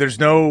game.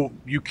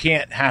 You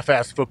can't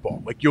half-ass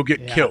football. Like, you'll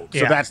get killed.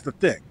 So that's the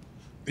thing.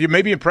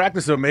 Maybe in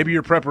practice, though, maybe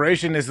your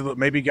preparation is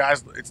maybe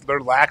guys, they're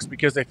lax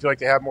because they feel like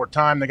they have more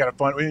time. They got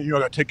to I got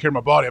to take care of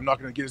my body. I'm not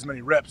going to get as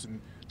many reps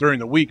during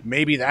the week.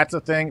 Maybe that's a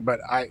thing, but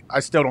I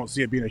still don't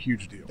see it being a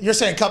huge deal. You're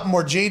saying a couple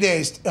more G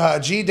days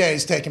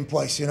taking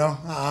place,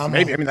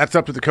 Maybe. I mean, that's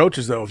up to the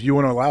coaches, though, if you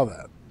want to allow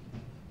that.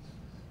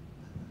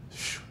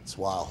 It's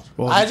wild.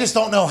 Well, I just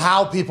don't know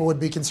how people would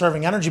be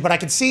conserving energy, but I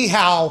could see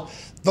how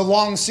the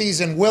long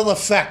season will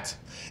affect.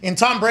 And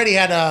Tom Brady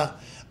had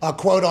a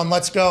quote on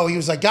Let's Go. He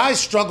was like, guys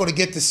struggle to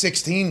get to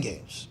 16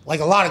 games. Like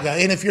a lot of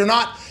guys. And if you're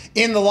not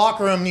in the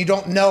locker room, you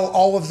don't know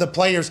all of the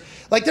players.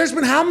 Like there's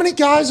been how many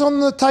guys on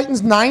the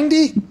Titans?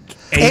 90?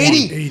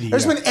 80.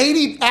 There's been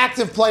 80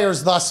 active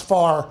players thus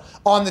far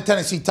on the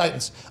Tennessee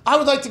Titans. I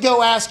would like to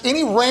go ask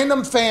any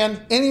random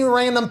fan, any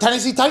random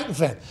Tennessee Titan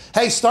fan,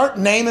 hey, start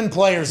naming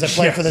players that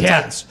play for the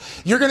Titans.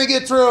 You're going to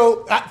get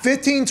through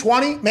 15,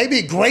 20, maybe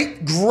a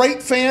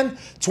great fan,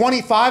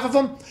 25 of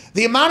them.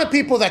 The amount of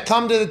people that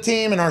come to the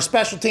team and our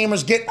special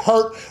teamers get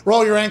hurt,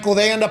 roll your ankle,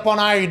 they end up on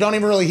IR, you don't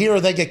even really hear,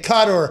 or they get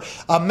cut, or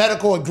a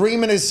medical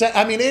agreement is set.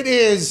 I mean, it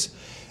is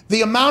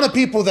the amount of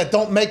people that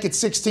don't make it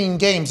 16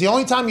 games. The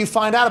only time you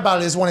find out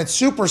about it is when it's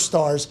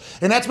superstars.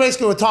 And that's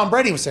basically what Tom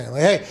Brady was saying.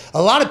 Like, hey,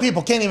 a lot of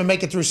people can't even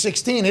make it through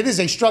 16. It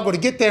is a struggle to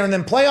get there. And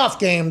then playoff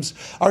games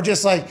are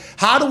just like,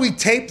 how do we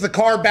tape the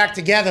car back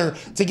together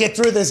to get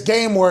through this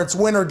game where it's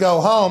win or go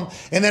home?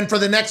 And then for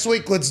the next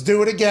week, let's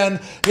do it again.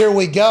 Here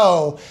we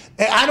go.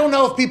 I don't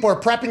know if people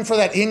are prepping for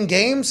that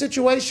in-game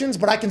situations,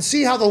 but I can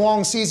see how the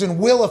long season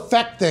will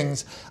affect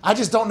things. I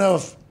just don't know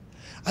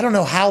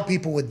how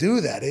people would do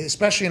that,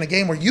 especially in a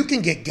game where you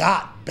can get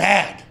got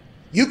bad.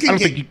 You can't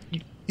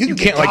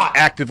like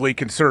actively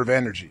conserve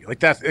energy. Like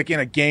that's like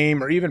in a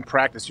game or even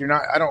practice. You're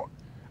not.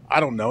 I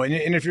don't know.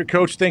 And if your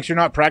coach thinks you're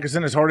not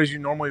practicing as hard as you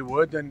normally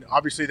would, then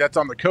obviously that's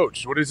on the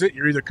coach. What is it?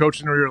 You're either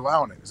coaching or you're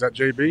allowing it. Is that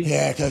JB?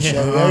 Yeah, Coach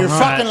JB. You're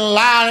fucking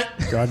allowing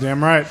it.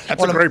 Goddamn right.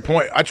 That's a great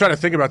point. I try to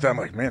think about that. I'm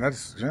like, man,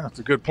 that's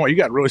a good point. You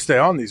got to really stay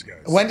on these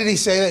guys. When did he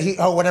say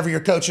that? Whenever you're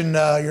coaching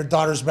your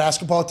daughter's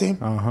basketball team?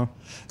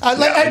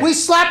 We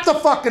slap the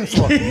fucking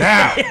floor.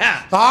 Now.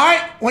 All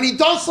right? When you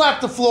don't slap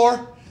the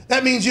floor,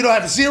 that means you don't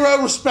have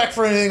zero respect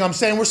for anything I'm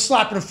saying. We're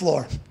slapping the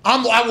floor.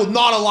 I will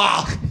not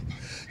allow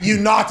you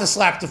not to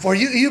slap the floor.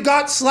 You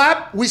got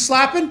slapped? We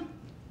slapping?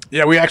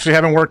 Yeah, we actually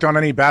haven't worked on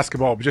any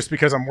basketball, but just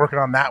because I'm working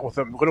on that with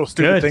them, little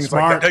stupid things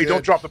like that. Hey,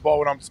 don't drop the ball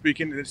when I'm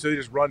speaking, so they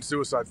just run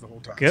suicides the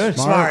whole time. Good.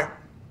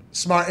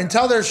 Smart. And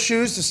tell their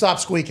shoes to stop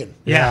squeaking.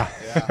 Yeah.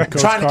 I'm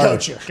trying to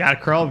coach you. Got to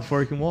crawl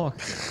before you can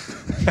walk.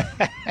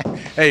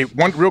 Hey,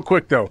 one real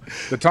quick, though.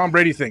 The Tom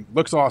Brady thing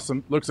looks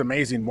awesome, looks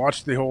amazing.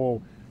 Watch the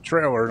whole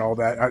trailer and all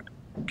that. I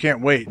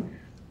can't wait.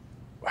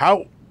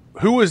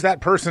 Who is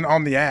that person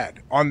on the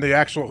ad, on the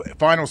actual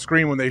final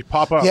screen when they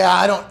pop up?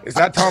 Yeah, Is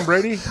that Tom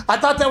Brady? I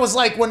thought that was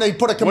like when they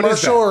put a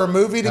commercial or a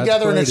movie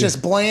together and it's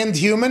just bland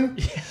human.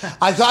 Yeah.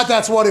 I thought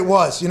that's what it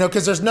was,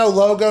 because there's no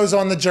logos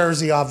on the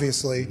jersey,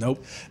 obviously.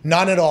 Nope.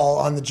 None at all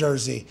on the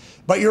jersey.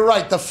 But you're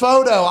right. The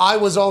photo, I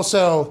was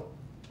also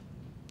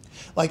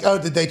like, oh,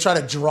 did they try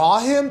to draw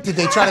him? Did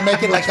they try to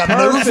make it like a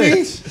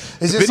movie?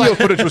 The video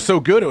footage was so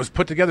good. It was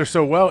put together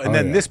so well. And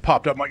then this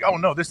popped up. I'm like, oh,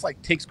 no, this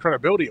like takes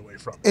credibility away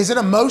from it. Is it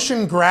a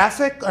motion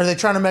graphic? Are they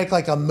trying to make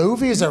like a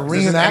movie? Is it a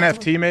reenactment?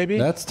 NFT maybe?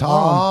 That's Tom.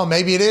 Oh,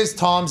 maybe it is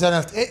Tom's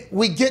NFT.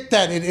 We get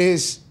that it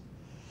is.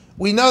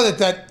 We know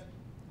that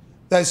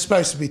is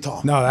supposed to be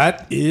Tom. No,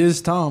 that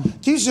is Tom.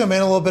 Can you zoom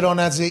in a little bit on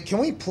that, Zeke? Can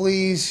we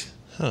please?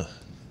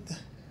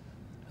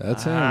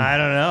 That's him. I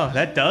don't know.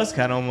 That does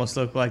kind of almost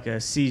look like a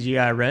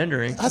CGI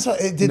rendering. That's what.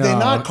 Did they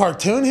not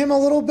cartoon him a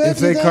little bit? If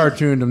they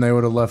cartooned him, they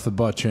would have left the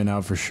butt chin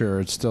out for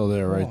sure. It's still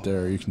there, right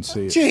there. You can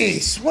see it.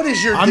 Jeez, what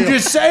is your I'm deal?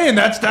 just saying,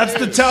 that's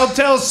the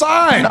telltale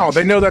sign. No,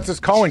 they know that's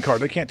his calling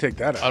card. They can't take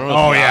that out. I don't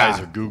know if the eyes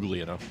are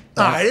googly enough.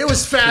 All right, it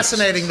was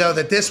fascinating, though,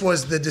 that this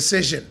was the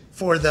decision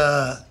for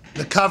the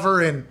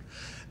cover, and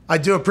I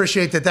do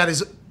appreciate that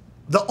is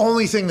the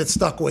only thing that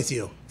stuck with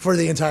you for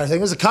the entire thing.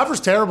 Because the cover's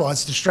terrible.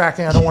 It's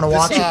distracting. I don't want to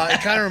watch it. It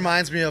kind of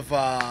reminds me of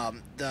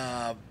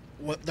the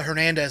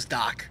Hernandez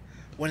doc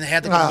when they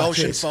had the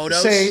motion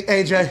photos. Say,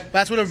 AJ.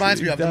 That's what it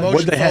reminds me of. The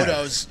motion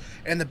photos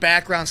and the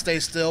background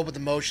stays still, but the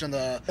motion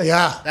of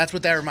the that's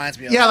what that reminds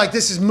me of. Yeah, like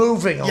this is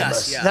moving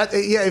almost. Yes,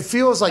 it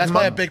feels like that's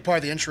probably a big part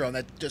of the intro, and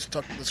that just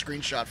took the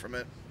screenshot from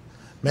it.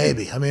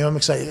 Maybe. I mean, I'm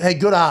excited. Hey,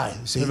 good eye.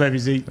 Good baby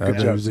Zeke. Good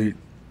job, Zeke.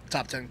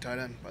 Top 10 tight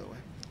end, by the way.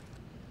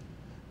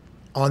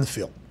 On the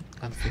field.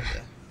 On the field,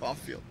 yeah. Off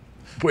field.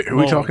 Wait, who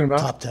are we talking about?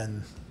 Top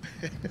 10.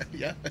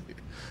 Yeah.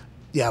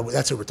 Yeah,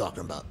 that's who we're talking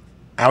about.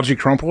 Algie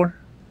Crumpler?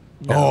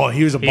 No. Oh,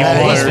 he was a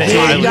baller.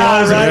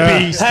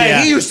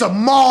 He used to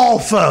maul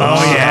folks.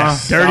 Oh, yeah.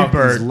 Dirty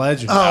Bird.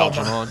 Legend.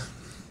 Algernon.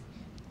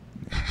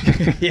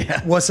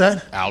 Yeah. What's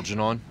that?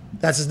 Algernon.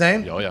 That's his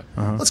name? Oh, yeah.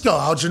 Let's go,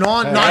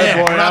 Algernon. Not yet.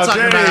 We're not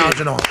talking about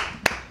Algernon.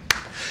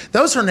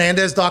 Those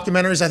Hernandez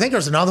documentaries, I think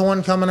there's another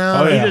one coming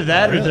out. Either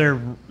that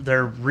or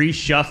they're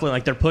reshuffling,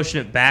 like they're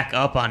pushing it back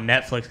up on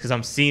Netflix because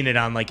I'm seeing it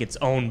on like its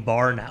own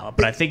bar now.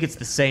 But I think it's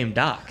the same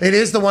doc. It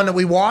is the one that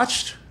we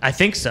watched? I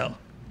think so.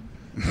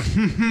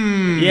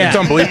 Yeah. It's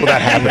unbelievable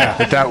that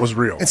happened, that was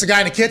real. It's a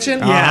guy in the kitchen?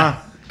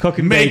 Yeah.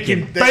 Cooking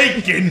bacon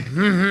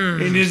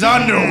in his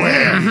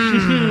underwear.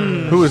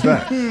 Who is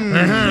that?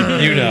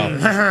 You know.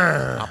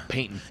 I'm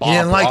painting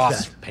Bob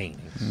Ross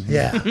paintings.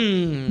 Yeah.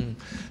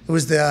 It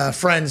was the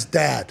friend's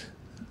dad.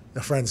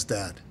 The friend's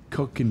dad.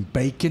 Cooking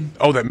bacon?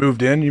 Oh, that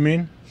moved in, you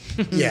mean?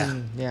 Yeah.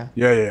 Yeah.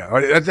 Yeah.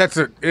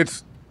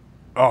 It's,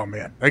 oh,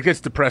 man. Like, it's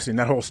depressing,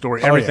 that whole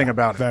story. Everything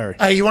about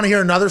it. Hey, you want to hear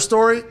another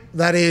story?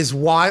 That is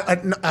why,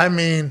 I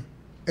mean,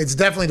 It's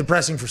definitely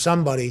depressing for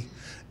somebody.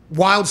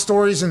 Wild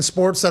stories in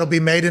sports that'll be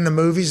made into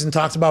movies and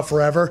talked about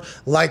forever,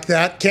 like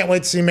that. Can't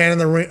wait to see Man in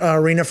the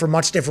Arena for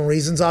much different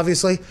reasons,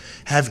 obviously.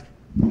 Have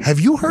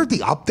you heard the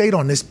update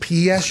on this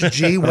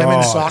PSG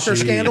women's soccer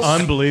scandal?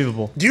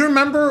 Unbelievable. Do you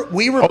remember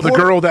we reported... the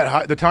girl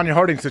the Tanya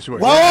Harding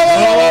situation. Whoa.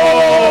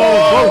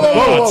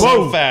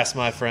 So fast,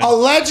 my friend.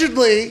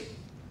 Allegedly,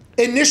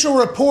 initial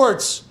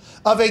reports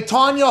of a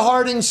Tanya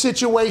Harding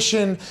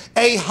situation,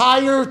 a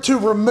hire to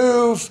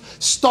remove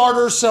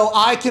starters so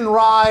I can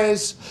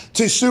rise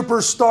to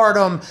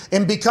superstardom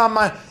and become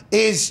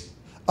is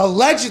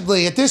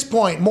allegedly, at this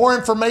point, more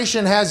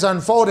information has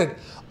unfolded.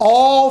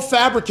 All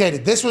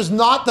fabricated. This was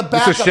not the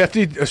backup. This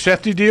a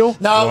Shefty deal?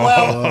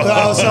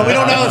 No, so we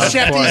don't know if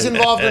Shefty's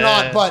involved or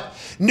not, but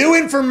new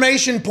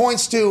information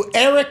points to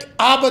Eric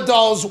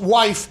Abidal's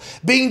wife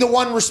being the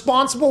one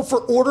responsible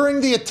for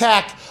ordering the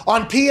attack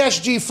on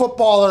PSG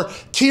footballer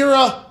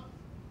Kira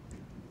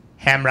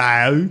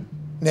Hamrao.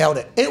 Nailed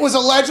it. It was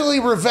allegedly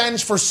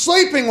revenge for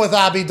sleeping with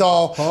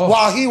Abidal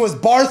while he was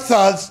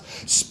Bartha's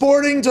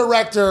sporting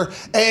director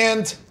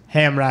and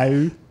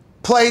Hamrao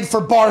played for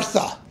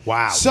Bartha.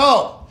 Wow.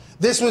 So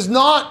this was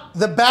not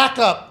the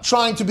backup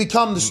trying to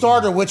become the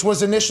starter, which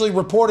was initially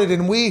reported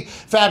and we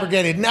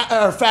fabricated.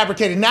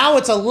 Now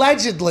it's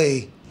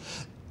allegedly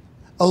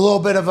a little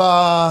bit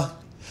of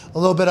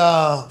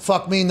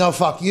fuck me, no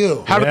fuck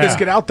you. How did this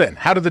get out then?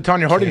 How did the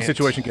Tanya Harding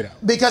situation get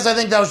out? Because I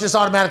think that was just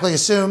automatically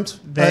assumed.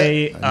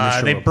 They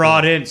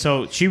brought in,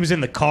 so she was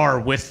in the car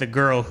with the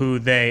girl who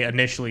they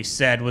initially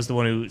said was the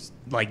one who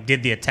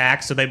did the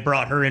attack. So they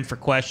brought her in for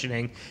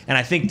questioning and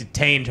I think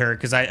detained her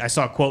because I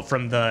saw a quote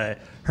from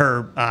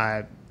her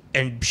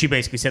and she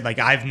basically said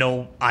I have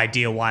no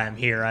idea why I'm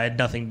here. I had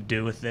nothing to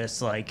do with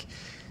this.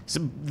 So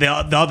the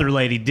other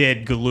lady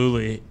did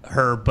Galuli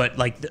her, but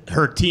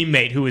her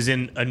teammate who was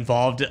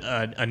involved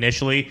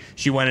initially,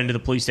 she went into the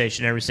police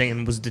station and everything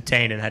and was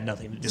detained and had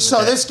nothing to do with it.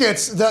 So this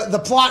gets,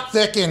 the plot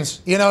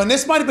thickens, and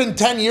this might have been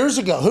 10 years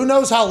ago. Who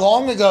knows how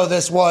long ago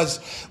this was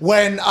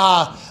when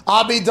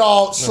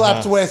Abidal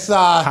slept with...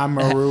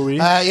 Hamarui.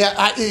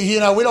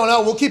 We don't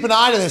know. We'll keep an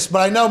eye to this, but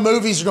I know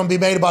movies are going to be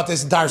made about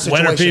this entire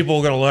situation. When are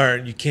people going to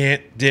learn you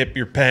can't dip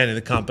your pen in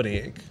the company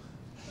ink?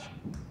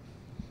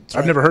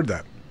 I've never heard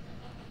that.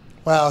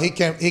 Well, he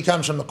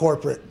comes from the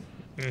corporate.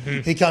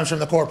 Mm-hmm. He comes from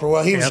the corporate.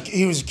 Well, he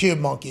was a cube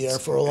monkey there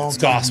for a long time. It's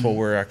gospel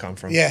where I come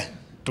from. Yeah.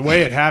 The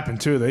way it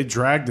happened too, they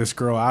dragged this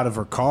girl out of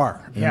her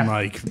car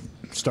and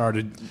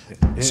started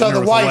hitting her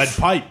with a lead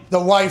pipe.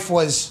 The wife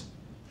was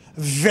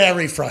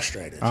very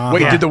frustrated.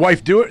 Wait, did the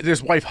wife do it?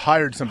 This wife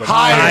hired somebody.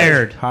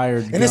 Hired.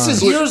 And this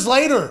is years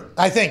later,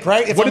 I think,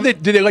 right?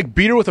 Did they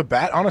beat her with a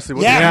bat? Honestly,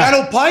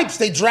 metal pipes.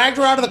 They dragged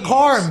her out of the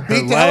car and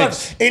beat the hell out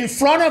of her in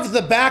front of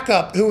the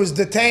backup who was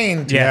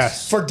detained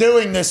for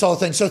doing this whole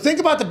thing. So think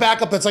about the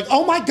backup. It's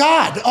oh my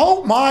God,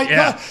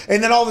 God.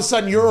 And then all of a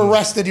sudden you're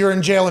arrested, you're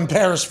in jail in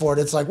Paris for it.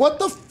 It's what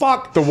the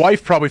fuck? The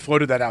wife probably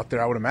floated that out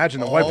there. I would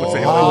imagine the wife would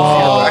say, it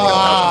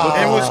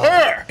was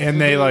her.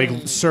 And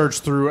they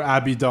searched through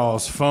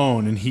Abidal's phone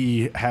and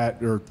he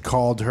had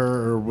called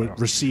her or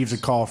received a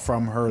call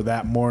from her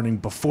that morning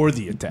before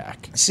the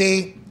attack.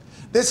 See,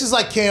 this is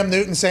like Cam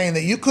Newton saying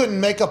that you couldn't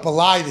make up a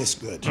lie this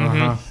good.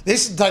 Mm-hmm.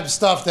 This is the type of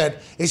stuff that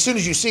as soon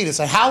as you see it, it's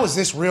how is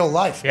this real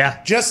life?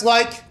 Yeah. Just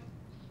like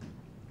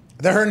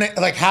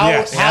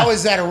how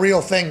is that a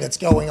real thing that's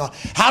going on?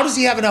 How does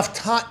he have enough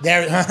time?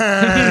 There.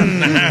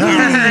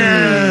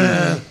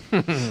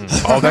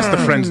 Oh, that's the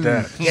friend's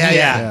dad.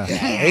 Yeah.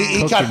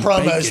 He cut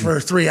promos for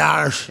 3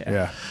 hours.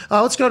 Yeah.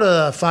 Let's go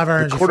to 5 hour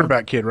energy.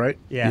 Quarterback kid, right?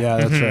 Yeah,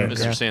 that's right.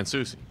 Mr.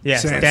 Sansusi.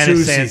 Yeah,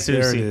 Dennis Sansusi.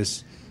 There it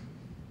is.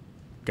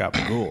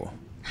 Gabagool.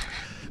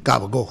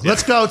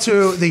 Let's go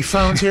to the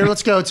phones here.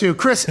 Let's go to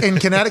Chris in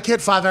Connecticut,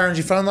 5 hour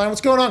energy phone line.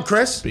 What's going on,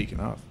 Chris? Speaking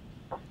of.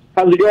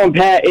 How's it going,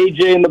 Pat,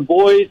 AJ, and the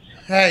boys?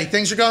 Hey,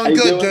 things are going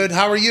good, dude.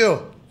 How are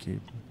you?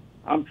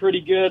 I'm pretty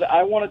good.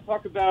 I want to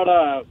talk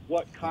about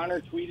what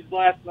Connor tweeted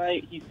last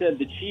night. He said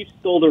the Chiefs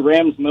stole the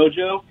Rams'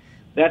 mojo.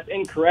 That's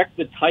incorrect.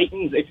 The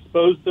Titans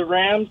exposed the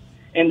Rams,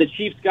 and the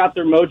Chiefs got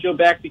their mojo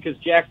back because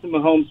Jackson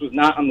Mahomes was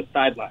not on the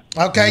sideline.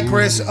 Okay,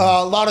 Chris,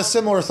 a lot of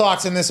similar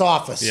thoughts in this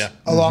office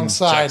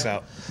alongside. Checks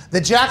out.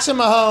 The Jackson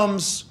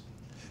Mahomes,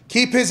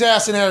 keep his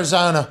ass in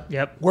Arizona.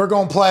 Yep. We're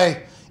going to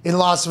play in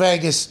Las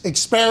Vegas.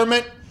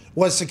 Experiment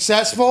was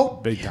successful.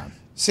 Big time.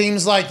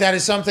 Seems like that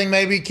is something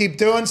maybe keep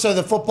doing so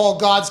the football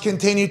gods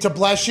continue to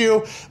bless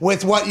you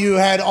with what you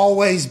had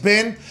always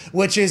been,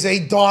 which is a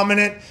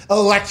dominant,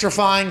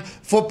 electrifying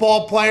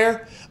football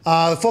player.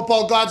 The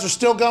football gods are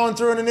still going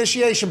through an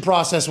initiation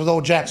process with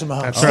old Jackson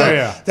Mahomes. That's right,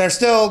 yeah. They're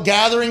still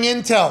gathering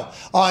intel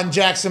on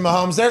Jackson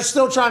Mahomes. They're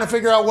still trying to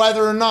figure out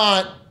whether or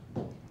not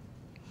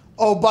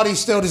old buddy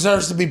still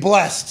deserves to be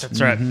blessed. That's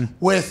right.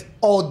 With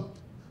old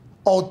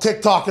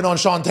TikToking on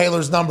Sean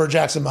Taylor's number,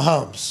 Jackson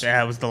Mahomes. Yeah,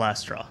 that was the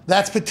last straw.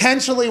 That's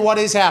potentially what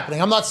is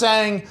happening. I'm not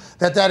saying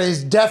that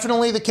is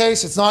definitely the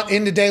case. It's not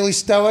in the Daily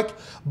Stoic,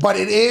 but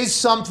it is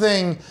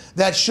something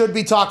that should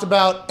be talked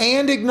about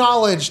and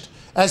acknowledged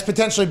as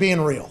potentially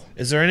being real.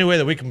 Is there any way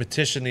that we can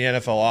petition the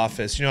NFL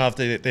office? You know, if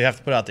they have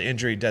to put out the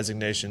injury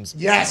designations,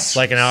 Yes.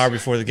 like an hour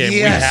before the game.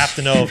 Yes. We have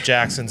to know if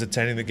Jackson's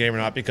attending the game or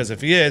not, because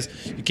if he is,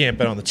 you can't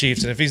bet on the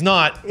Chiefs, and if he's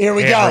not, Here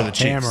we hammer go. the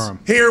Chiefs.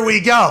 Here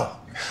we go.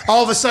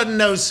 All of a sudden,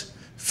 those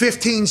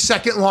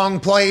 15-second long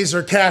plays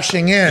are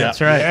cashing in.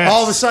 That's right. Yes.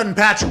 All of a sudden,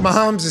 Patrick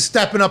Mahomes is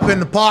stepping up in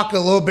the pocket a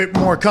little bit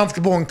more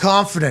comfortable and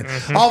confident.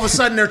 All of a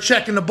sudden, they're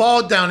checking the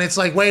ball down. It's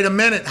like, wait a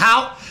minute.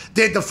 How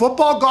did the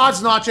football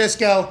gods not just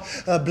go,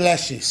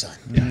 bless you,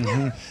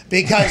 son?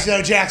 Because,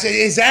 Jackson,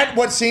 is that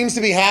what seems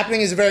to be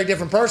happening? Is a very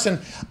different person.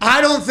 I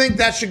don't think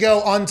that should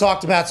go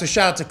untalked about. So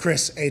shout out to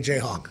Chris, AJ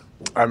Hawk.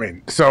 I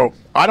mean, so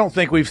I don't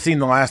think we've seen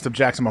the last of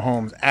Jackson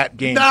Mahomes at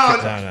games. No.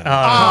 Come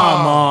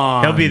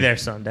on. He'll be there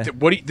Sunday.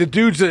 The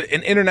dude's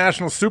an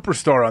international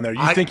superstar on there.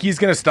 You think he's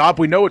going to stop?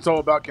 We know it's all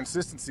about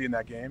consistency in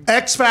that game.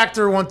 X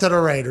Factor went to the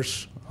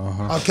Raiders.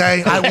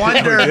 Okay, I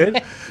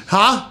wonder.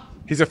 Huh?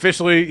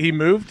 He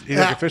moved? He's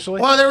like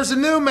officially? Well, there was a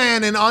new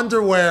man in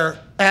underwear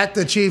at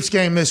the Chiefs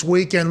game this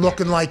weekend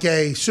looking like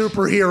a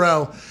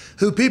superhero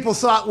who people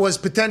thought was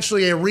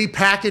potentially a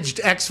repackaged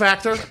X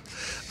Factor.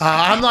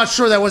 I'm not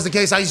sure that was the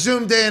case. I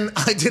zoomed in.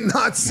 I did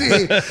not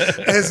see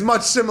as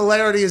much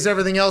similarity as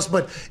everything else.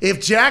 But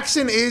if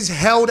Jackson is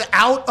held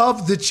out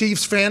of the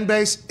Chiefs fan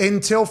base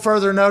until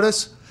further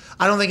notice,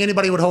 I don't think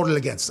anybody would hold it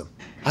against him.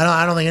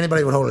 I don't think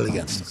anybody would hold it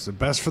against him. It's the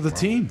best for the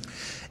team.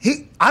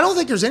 I don't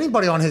think there's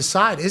anybody on his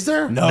side. Is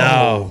there?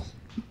 No.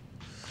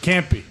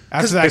 Can't be.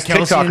 After that His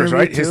Kelsey TikTokers, interview,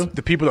 right? too.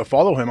 The people that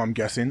follow him, I'm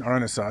guessing, are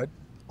on his side.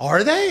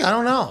 Are they? I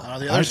don't know.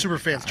 The other super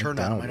fans turned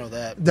on him. I know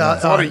that. It's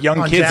a lot of young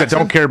on kids that Jackson?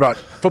 don't care about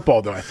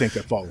football, though, I think,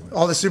 that follow him.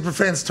 All the super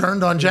fans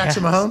turned on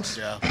Jackson Mahomes?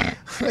 Yeah.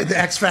 The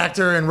X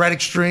Factor and Red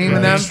Extreme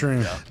and them?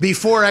 Extreme. Yeah.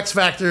 Before X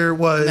Factor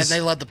was... And then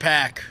they led the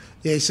pack.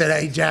 Yeah, he said,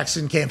 hey,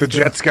 Jackson can't... The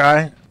Jets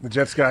guy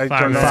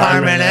turned on.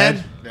 Fireman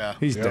Ed? Yeah.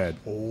 He's dead.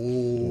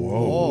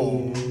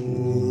 Oh.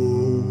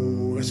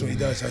 That's what he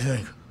does, I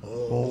think.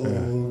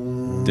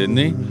 Didn't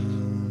he?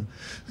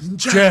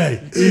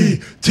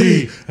 J-E-T-S,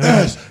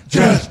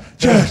 Jets.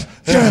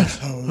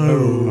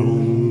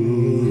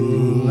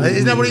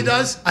 Isn't that what he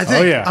does? I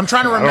think. Oh, yeah. I'm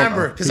trying to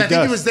remember because I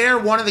think he does. was there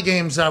one of the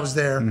games I was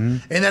there,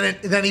 and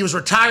then he was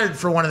retired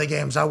for one of the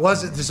games I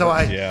wasn't. So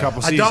I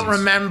Couple I don't seasons.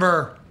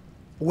 remember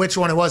which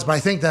one it was, but I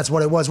think that's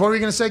what it was. What were you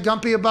going to say,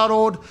 Gumpy, about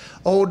old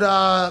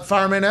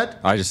Fireman Ed?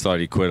 I just thought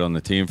he quit on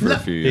the team for a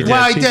few years.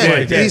 Well, he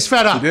did. He's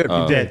fed up. He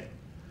did.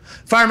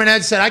 Fireman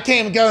Ed said, I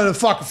can't even go to the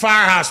fucking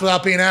firehouse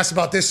without being asked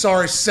about this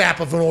sorry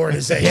sap of an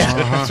organization.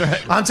 That's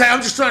right. I'm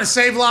just trying to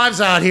save lives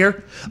out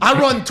here. I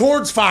run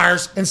towards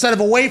fires instead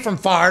of away from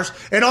fires,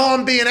 and all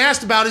I'm being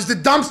asked about is the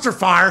dumpster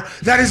fire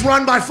that is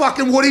run by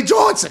fucking Woody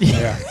Johnson.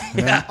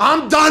 Yeah.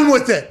 I'm done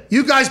with it.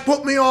 You guys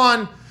put me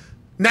on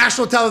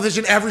national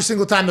television every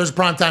single time there's a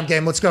primetime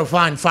game. Let's go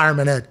find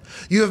Fireman Ed.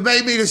 You have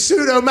made me the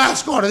pseudo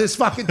mascot of this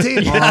fucking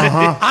team.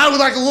 I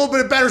would like a little bit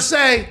of better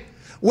say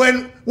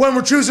when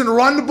we're choosing to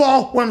run the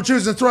ball, when we're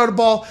choosing to throw the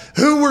ball,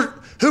 who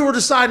we're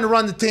deciding to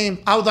run the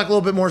team. I would like a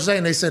little bit more say.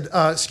 And they said,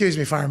 excuse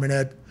me, Fireman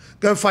Ed,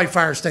 go fight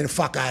fire, stay the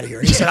fuck out of here.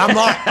 He said, I'm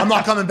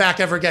not coming back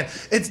ever again.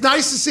 It's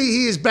nice to see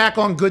he is back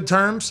on good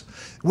terms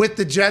with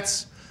the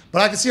Jets.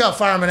 But I can see how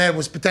Fireman Ed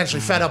was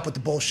potentially fed up with the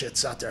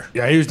bullshits out there.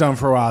 Yeah, he was done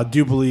for a while. I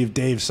do believe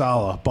Dave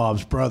Sala,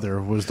 Bob's brother,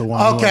 was the one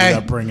who ended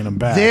up bringing him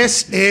back.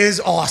 This is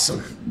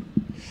awesome.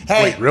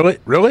 Hey, Wait,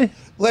 really?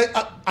 we're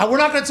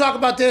not going to talk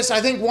about this.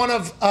 I think one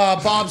of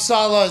Bob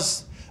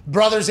Sala's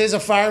brothers is a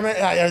fireman,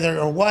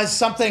 or was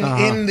something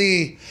in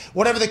the,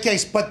 whatever the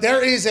case. But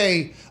there is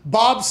a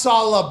Bob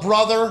Sala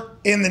brother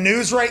in the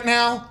news right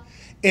now,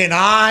 and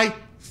I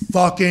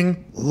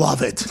fucking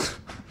love it.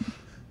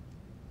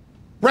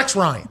 Rex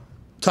Ryan,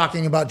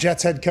 talking about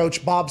Jets head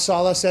coach Bob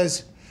Sala,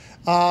 says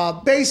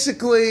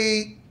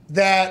basically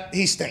that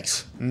he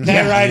stinks.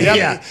 Yeah, right?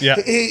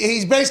 Yeah.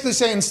 He's basically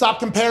saying, stop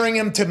comparing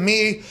him to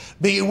me.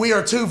 We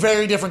are two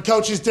very different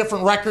coaches,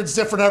 different records,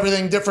 different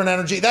everything, different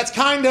energy. That's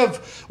kind of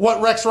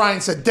what Rex Ryan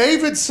said.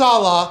 David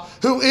Sala,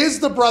 who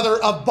is the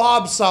brother of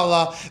Bob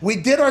Sala, we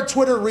did our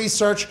Twitter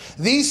research.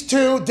 These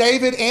two,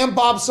 David and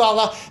Bob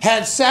Sala,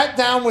 had sat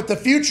down with the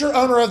future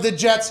owner of the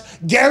Jets,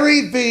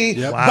 Gary Vee.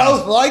 Yep. Wow.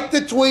 Both liked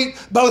the tweet.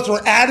 Both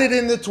were added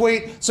in the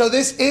tweet. So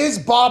this is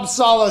Bob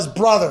Sala's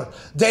brother,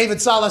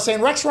 David Sala,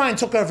 saying Rex Ryan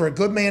took over a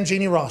good man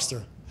genie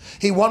roster.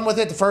 He won with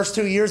it the first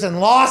 2 years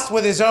and lost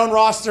with his own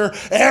roster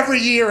every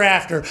year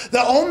after.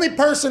 The only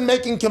person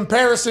making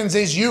comparisons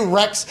is you,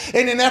 Rex,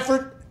 in an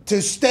effort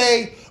to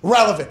stay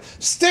relevant.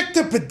 Stick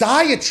to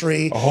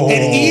podiatry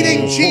and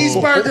eating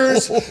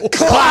cheeseburgers.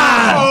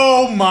 Climb.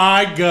 Oh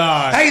my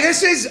God. Hey,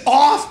 this is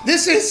off.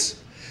 This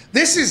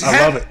is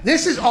I love it.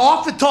 This is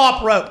off the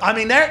top rope. I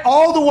mean, they're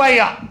all the way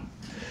up.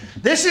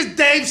 This is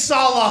Dave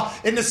Sala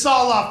in the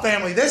Sala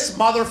family. This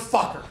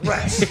motherfucker,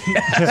 Rex.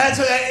 That's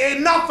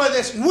enough of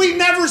this. We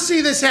never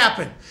see this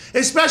happen,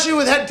 especially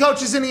with head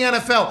coaches in the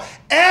NFL,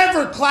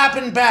 ever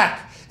clapping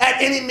back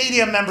at any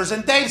media members.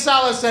 And Dave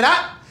Sala said,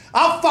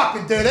 I'll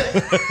fucking do it.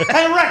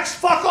 Hey, Rex,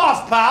 fuck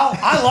off, pal.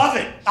 I love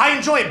it. I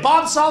enjoy it.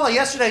 Bob Sala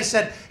yesterday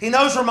said he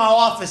knows where my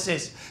office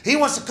is. He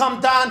wants to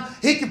come down.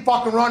 He can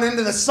fucking run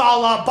into the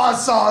Sala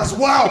buzzsaw as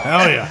well.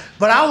 Hell yeah.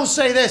 But I will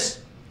say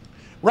this.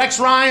 Rex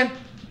Ryan,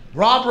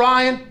 Rob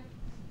Ryan,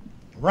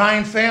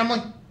 Ryan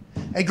family,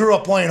 they grew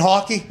up playing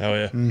hockey. Hell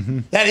yeah.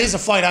 That is a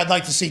fight I'd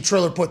like to see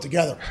Triller put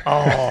together.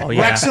 Oh,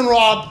 yeah. Rex and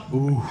Rob.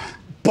 Ooh.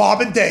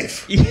 Bob and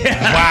Dave.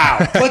 Yeah.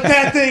 Wow. Put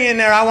that thing in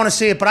there. I want to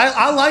see it. But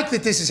I like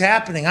that this is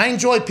happening. I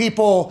enjoy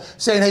people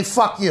saying, hey,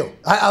 fuck you.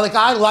 I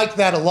like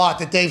that a lot,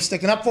 that Dave's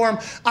sticking up for him.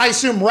 I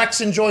assume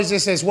Rex enjoys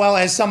this as well,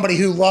 as somebody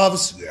who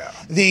loves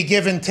the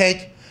give and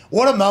take.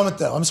 What a moment,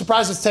 though. I'm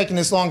surprised it's taken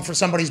this long for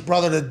somebody's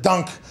brother to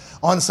dunk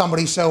on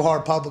somebody so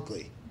hard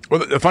publicly.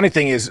 Well, the funny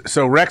thing is,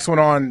 so Rex went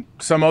on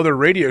some other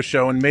radio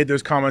show and made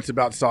those comments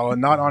about Salah,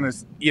 not on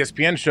his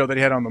ESPN show that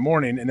he had on the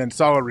morning, and then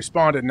Salah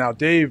responded, and now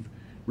Dave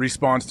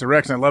responds to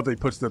Rex, and I love that he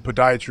puts the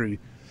podiatry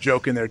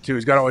joke in there too.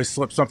 He's got to always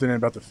slip something in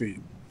about the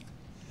feet.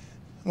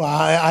 Well,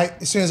 I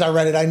as soon as I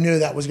read it, I knew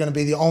that was going to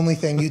be the only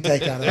thing you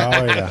take out of it.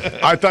 Oh yeah,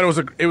 I thought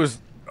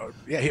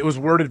it was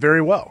worded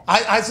very well.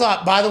 I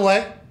thought, by the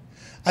way,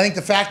 I think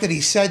the fact that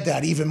he said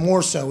that even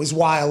more so is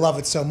why I love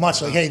it so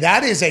much. Like, hey,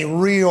 that is a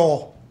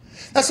real.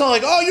 That's not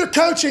like, oh, your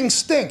coaching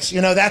stinks.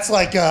 You know, that's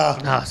like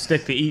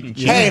stick to eating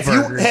jab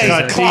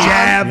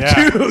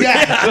cheeseburgers. too.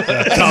 Yeah.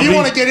 If you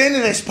want to get into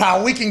this,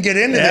 pal, we can get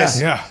into this.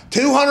 Yeah.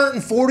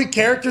 240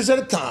 characters at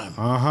a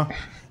time.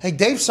 Hey,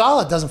 Dave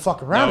Sala doesn't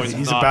fuck around.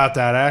 He's about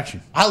that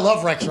action. I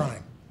love Rex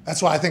Ryan. That's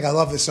why I think I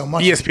love this so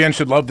much. ESPN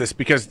should love this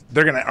because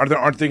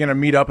aren't they gonna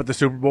meet up at the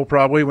Super Bowl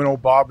probably when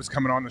old Bob is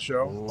coming on the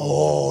show?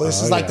 Oh,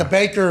 this is like the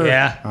Baker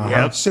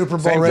Super Bowl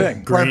Same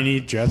thing. Greeny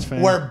Jets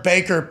fan. Where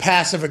Baker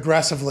passive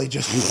aggressively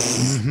just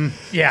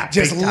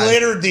just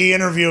littered the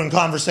interview and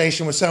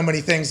conversation with so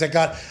many things that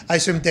got. I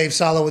assume Dave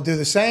Sala would do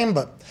the same,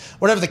 but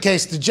whatever the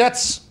case, the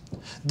Jets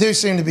do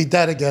seem to be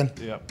dead again.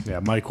 Yeah,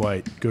 Mike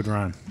White, good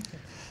run.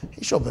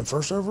 He should have been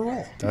first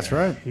overall. That's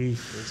right.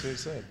 That's what he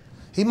said.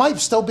 He might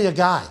still be a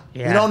guy.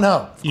 Yeah. You don't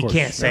know. You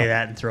can't say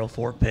that and throw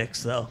 4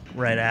 picks, though,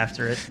 right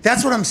after it.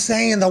 That's what I'm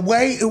saying. The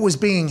way it was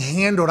being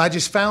handled, I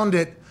just found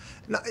it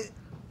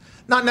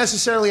not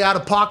necessarily out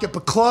of pocket,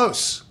 but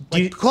close.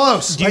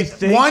 Close. Do you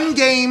think, one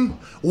game,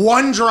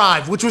 one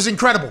drive, which was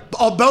incredible.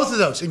 Both of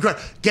those,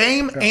 incredible.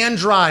 Game and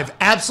drive,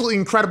 absolutely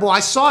incredible.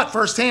 I saw it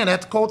firsthand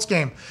at the Colts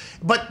game.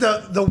 But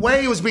the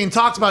way it was being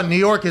talked about in New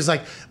York is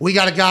like, we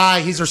got a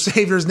guy, he's our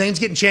savior, his name's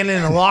getting chanted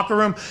in the locker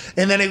room.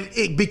 And then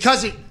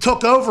because it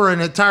took over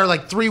an entire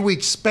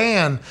 3-week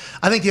span,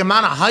 I think the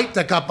amount of hype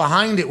that got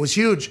behind it was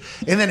huge.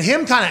 And then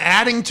him kind of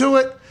adding to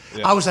it,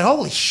 I was like,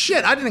 holy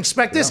shit, I didn't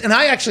expect this. And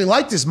I actually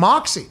liked his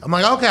moxie. I'm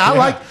like, okay,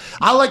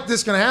 I like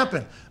this going to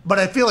happen. But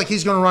I feel like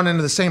he's going to run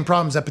into the same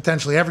problems that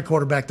potentially every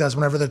quarterback does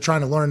whenever they're trying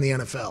to learn the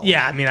NFL.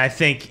 Yeah, I mean, I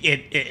think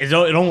it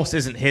almost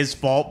isn't his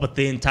fault, but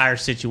the entire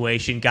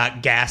situation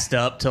got gassed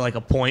up to a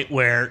point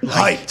where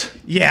hyped.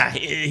 Yeah,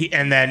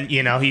 and then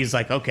he's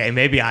like, okay,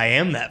 maybe I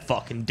am that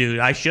fucking dude.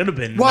 I should have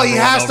been. Well, he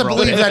has to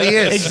believe that he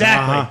is.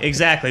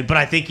 Exactly. But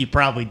I think he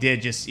probably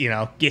did just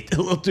get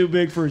a little too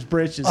big for his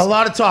britches. A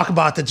lot of talk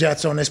about the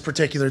Jets on this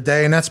particular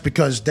day, and that's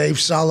because Dave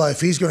Sala,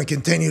 if he's going to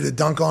continue to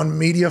dunk on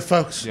media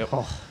folks. Yep.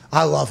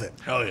 I love it.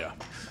 Hell yeah.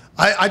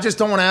 I just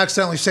don't want to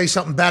accidentally say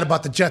something bad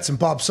about the Jets and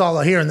Bob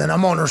Sala here, and then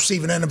I'm on the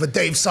receiving end of a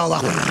Dave Sala.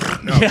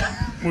 No.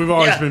 We've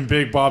always been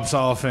big Bob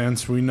Sala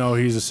fans. We know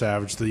he's a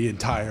savage. The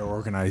entire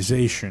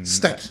organization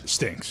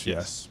stinks.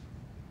 Yes.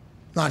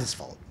 Not his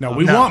fault. No,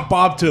 we want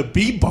Bob to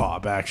be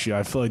Bob, actually.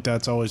 I feel like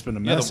that's always been a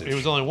message. It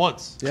was only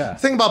once. Yeah. The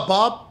thing about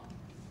Bob,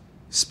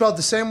 spelled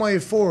the same way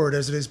forward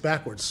as it is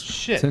backwards.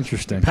 Shit. It's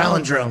interesting.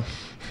 Palindrome.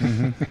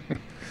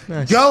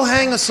 Go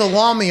hang a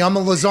salami. I'm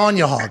a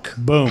lasagna hog.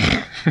 Boom.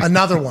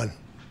 Another one.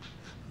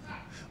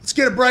 Let's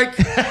get a break.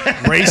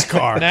 Race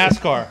car.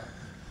 NASCAR.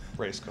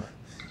 Race car.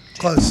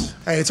 Close.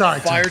 Hey, it's all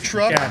right. Fire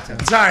truck.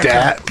 It's all right.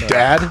 Dad.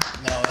 No,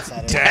 that's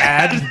not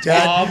it.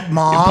 Dad.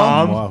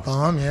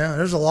 Mom. Yeah,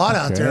 there's a lot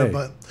out there.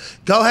 But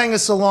go hang a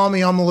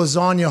salami. I'm a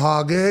lasagna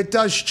hog. It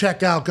does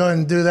check out. Go ahead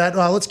and do that.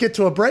 Let's get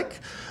to a break.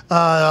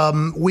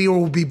 We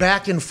will be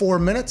back in 4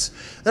 minutes.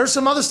 There's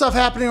some other stuff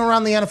happening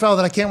around the NFL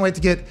that I can't wait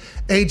to get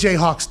AJ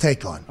Hawk's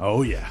take on.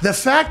 Oh, yeah. The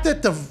fact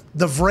that the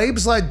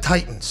Vrabes-led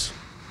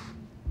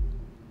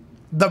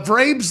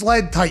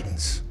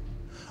Titans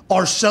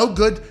are so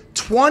good,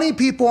 20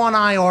 people on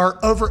IR,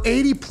 over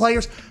 80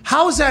 players.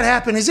 How does that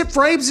happen? Is it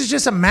Vrabes is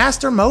just a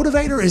master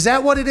motivator? Is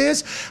that what it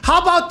is?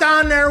 How about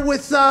down there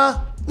with,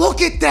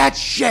 look at that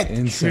shit.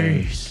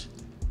 Insane.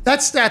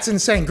 That's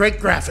insane. Great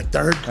graphic,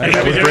 Derd.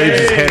 With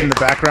Vrabes' head in the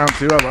background,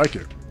 too. I like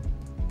it.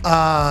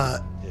 Oh,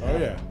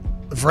 yeah.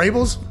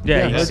 Vrabels?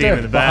 Yeah, you see him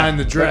in the back. Behind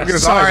the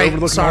dress.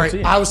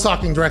 Sorry. I was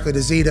talking directly to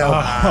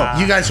Zito.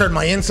 You guys heard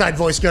my inside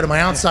voice go to my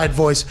outside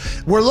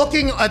voice. We're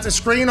looking at the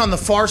screen on the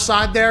far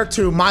side there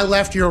to my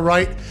left, your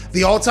right,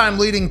 the all-time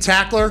leading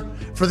tackler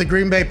for the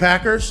Green Bay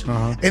Packers.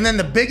 And then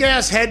the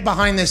big-ass head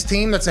behind this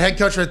team that's the head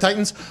coach for the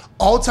Titans,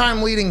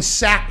 all-time leading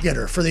sack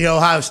getter for the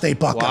Ohio State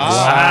Buckeyes.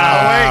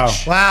 Wow.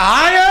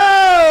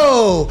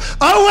 Wow. I-O!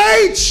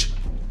 O-H!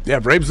 Yeah,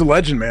 Brave's a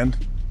legend, man.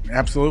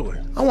 Absolutely.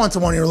 I went to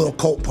one of your little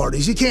cult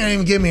parties. You can't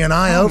even give me an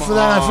IO for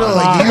that. I feel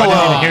like I didn't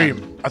even hear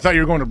you. I thought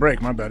you were going to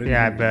break. My bad.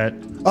 Yeah, I bet.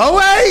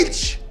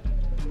 OH!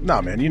 Nah,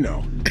 man, you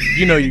know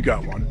you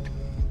got one.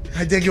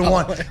 I did get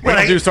one. We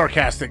don't do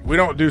sarcastic. We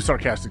don't do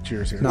sarcastic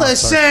cheers here.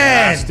 Listen,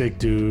 Sarcastic,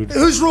 dude.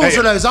 whose rules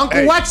are those?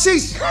 Uncle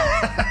Wexy's?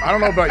 I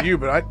don't know about you,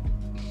 but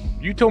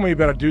you told me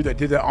about a dude that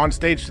did that on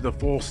stage to the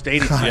full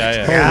stadium.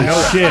 Yeah.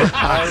 No shit.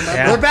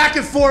 We're back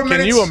in 4 minutes.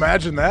 Can you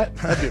imagine that?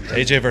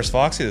 AJ versus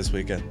Foxy this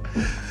weekend.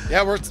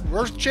 Yeah,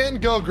 we're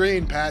chanting go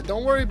green, Pat.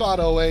 Don't worry about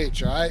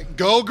OH, all right?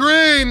 Go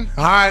green.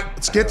 All right,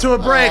 let's get to a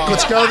break.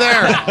 Let's go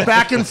there.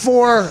 Back in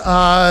 4.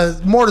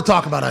 More to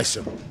talk about, I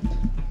assume.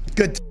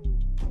 Good.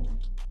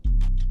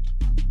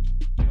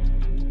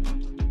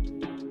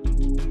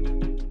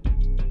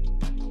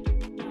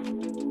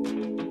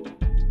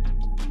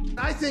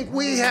 I think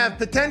we have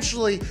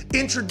potentially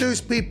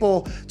introduced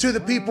people to the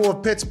people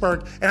of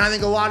Pittsburgh, and I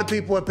think a lot of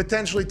people have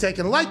potentially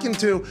taken liking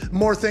to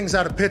more things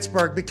out of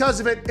Pittsburgh because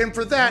of it, and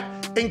for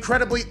that,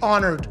 incredibly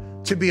honored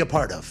to be a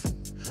part of.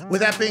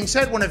 With that being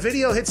said, when a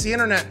video hits the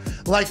internet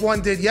like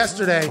one did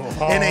yesterday,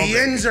 and a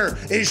Yinzer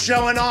is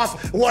showing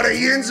off what a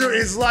Yinzer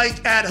is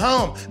like at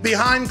home,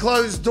 behind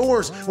closed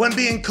doors, when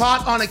being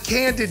caught on a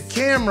candid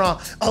camera,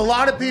 a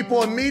lot of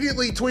people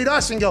immediately tweet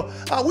us and go,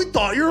 oh, we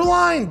thought you were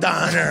lying,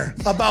 Donner,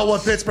 about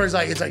what Pittsburgh's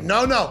like. It's like,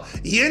 no.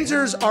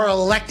 Yinzers are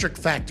electric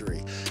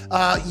factory.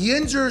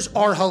 Yinzers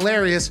are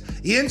hilarious.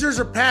 Yinzers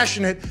are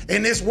passionate.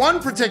 And this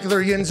one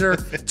particular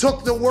Yinzer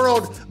took the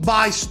world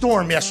by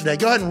storm yesterday.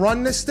 Go ahead and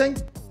run this thing.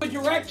 A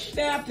direct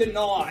snap to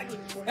Nod.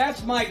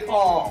 That's my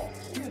call.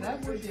 Yeah,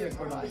 that would be a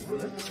good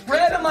idea.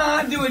 Spread them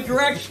on, do a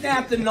direct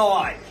snap to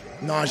Nod.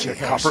 Nausea.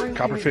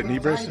 Copper fit knee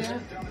braces.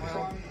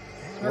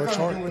 Works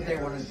hard.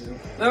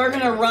 They're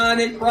going to run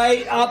it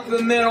right up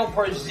the middle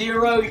for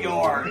 0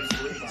 yards.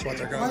 That's what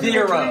they're going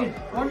 0. Why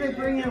don't they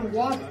bring in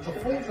what? The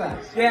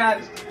fullbacks? Yeah,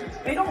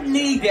 they don't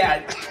need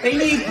that. They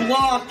need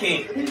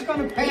blocking. He's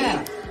going to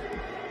pass.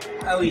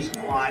 No, he's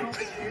not.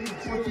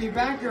 What's he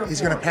back here He's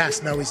for? going to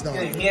pass. No, he's not.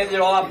 He's going to hand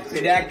it off to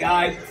that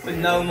guy with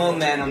no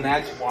momentum.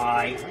 That's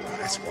why.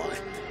 That's why.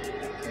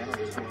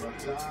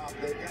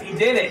 He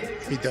did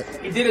it. He did.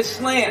 He did a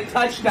slant.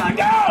 Touchdown.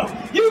 Go!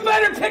 You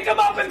better pick him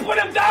up and put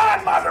him down,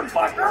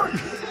 motherfucker!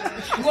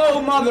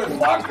 Slow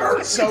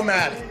motherfucker! So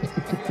mad.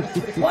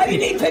 Why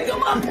didn't he pick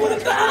him up and put him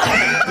down?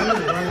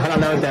 I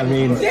don't know what that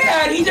means.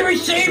 Dad, he's a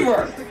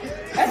receiver.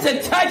 That's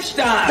a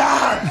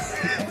touchdown.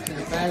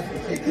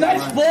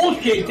 That's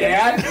bullshit,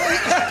 Dad.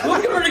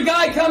 Look at where the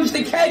guy comes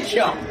to catch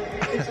him.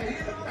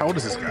 How old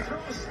is this guy?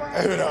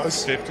 Who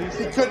knows?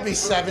 50? He could be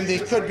 70,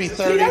 could be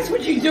 30. See, that's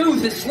what you do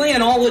with the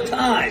slant all the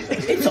time.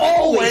 It's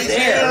always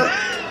there.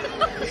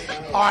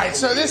 All right,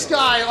 so this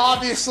guy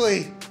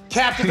obviously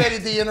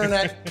captivated the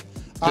internet.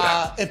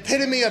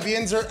 Epitome of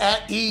Yinzer,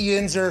 at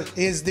eYinzer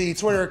is the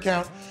Twitter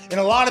account. And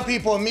a lot of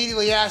people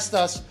immediately asked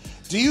us,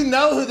 do you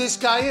know who this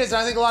guy is?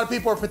 And I think a lot of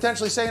people are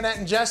potentially saying that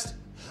in jest.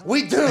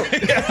 We do.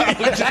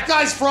 That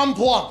guy's from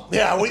Plum.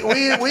 Yeah,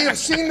 we have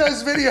seen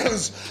those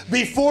videos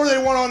before they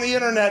went on the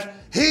internet.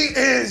 He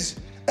is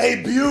a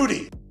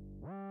beauty.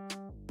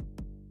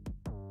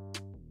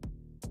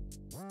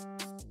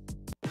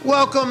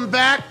 Welcome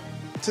back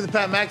to the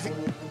Pat McAfee.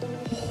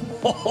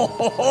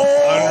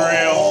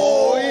 Unreal.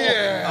 Oh,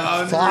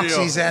 yeah.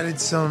 Foxy's added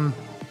some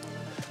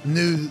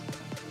new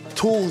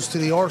tools to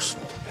the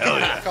arsenal. Hell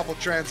yeah. A couple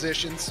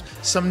transitions.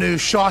 Some new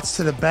shots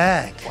to the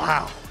bag.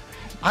 Wow.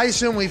 I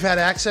assume we've had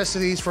access to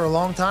these for a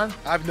long time?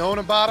 I've known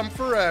about them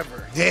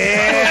forever.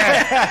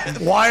 Yeah.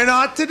 Why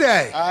not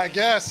today? I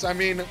guess. I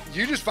mean,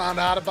 you just found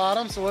out about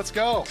them, so let's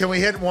go. Can we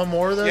hit one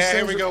more of those Yeah,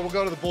 things? here we go. We'll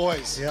go to the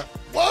boys. Yeah.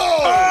 Whoa!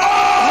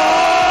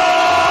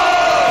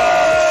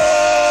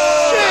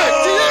 Shit,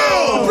 to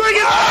you! Bring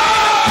it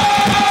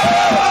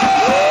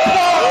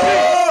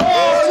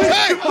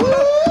Hey!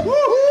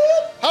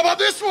 How about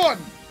this one?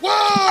 Whoa!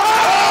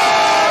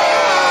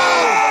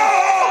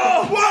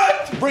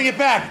 What? Bring it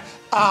back.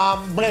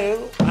 I'm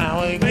blue, I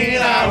would green,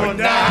 I would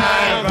die.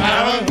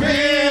 I would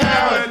green,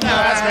 I would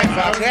die. That's great,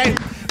 Foxy. Hey,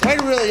 way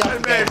to really up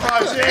the game.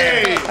 Foxy.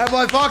 That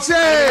boy Foxy.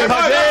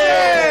 Foxy.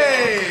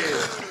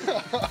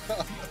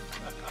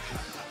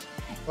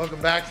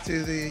 Welcome back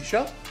to the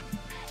show.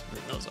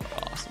 Those are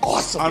awesome.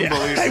 Awesome.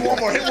 Unbelievable. Hey, one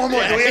more. Hit one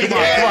more. Do we have Come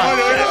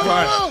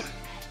on.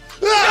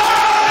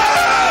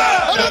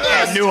 How about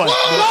this? New one.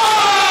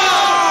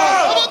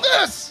 How about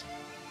this?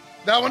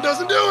 That one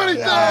doesn't do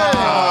anything.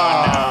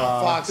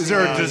 Foxy. Is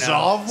there a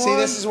dissolve one? See,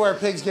 this is where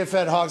pigs get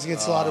fed, hogs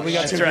get slaughtered. We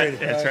got too right.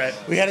 greedy. That's right.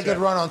 We had a good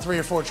run on 3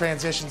 or 4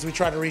 transitions. We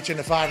tried to reach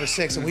into 5 or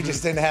 6, and we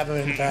just didn't have them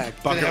in the bag.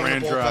 Bucket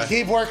ran dry.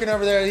 Keep working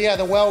over there. Yeah,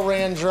 the well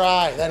ran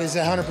dry. That is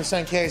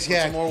 100% case.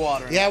 Yeah. Some more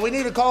water. Yeah, we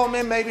need to call them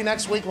in maybe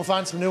next week. We'll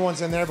find some new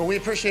ones in there, but we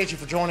appreciate you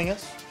for joining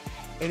us.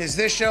 It is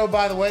this show,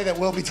 by the way, that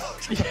we'll be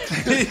talking about.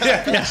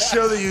 The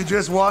show that you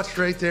just watched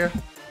right there.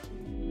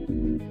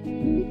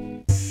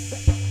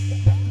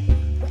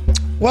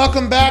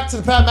 Welcome back to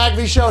the Pat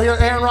McAfee Show here.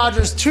 Aaron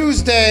Rodgers,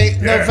 Tuesday,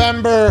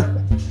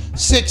 November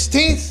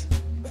 16th.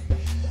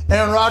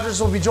 Aaron Rodgers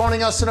will be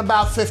joining us in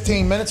about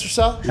 15 minutes or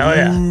so. Hell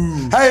yeah.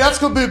 Hey, that's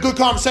going to be a good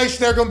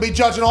conversation. They're going to be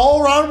judging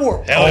all around the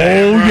world. Hell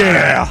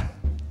yeah.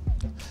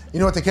 You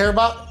know what they care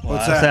about?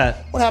 What's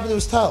that? What happened to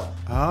his toe?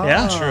 Oh,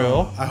 Yeah,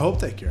 true. I hope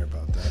they care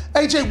about that.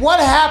 AJ, what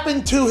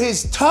happened to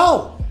his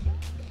toe?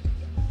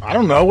 I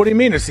don't know. What do you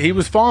mean? He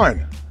was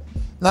fine.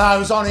 No, he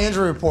was on the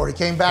injury report. He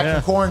came back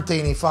from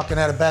quarantine. He fucking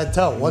had a bad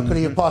toe. What could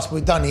he have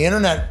possibly done? The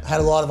internet had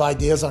a lot of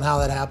ideas on how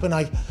that happened.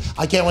 I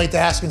can't wait to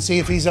ask and see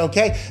if he's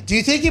okay. Do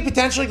you think he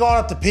potentially got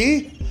up to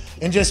pee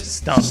and just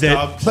stubbed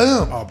it?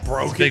 Boom.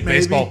 Broke Big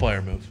baseball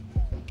player move.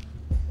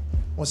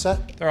 What's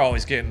that? They're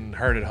always getting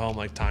hurt at home,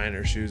 like tying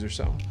their shoes or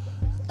something.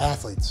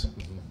 Athletes.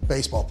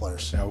 Baseball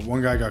players. Yeah,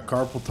 one guy got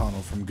carpal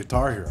tunnel from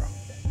Guitar Hero.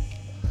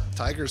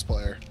 Tigers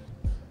player.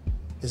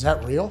 Is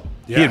that real?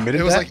 Yeah. He admitted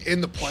It was that? like in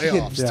the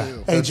playoffs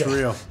too. That's AJ,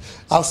 real.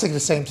 I was thinking the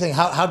same thing.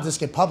 How did this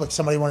get public?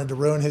 Somebody wanted to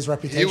ruin his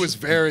reputation. He was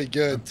very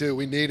good too.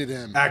 We needed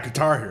him. At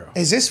Guitar Hero.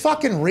 Is this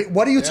fucking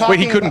what are you talking about? Wait,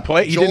 he couldn't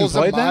play? He Joel didn't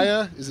play then?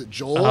 Zamaya? Is it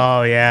Joel?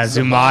 Oh, yeah.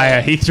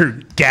 Zumaya. He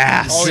threw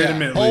gas. Oh, yeah.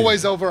 Legitimately.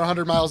 Always over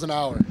 100 miles an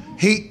hour.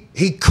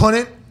 He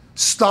couldn't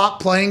stop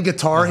playing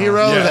Guitar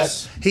Hero.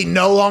 Yes. That he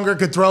no longer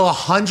could throw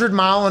 100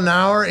 mile an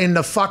hour in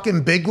the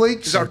fucking big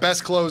leagues. He's our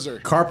best closer.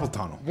 Carpal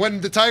tunnel.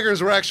 When the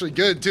Tigers were actually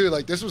good too,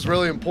 like this was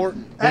really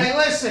important. Hey,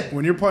 listen.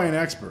 When you're playing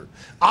expert.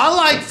 I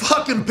like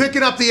fucking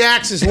picking up the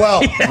axe as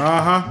well.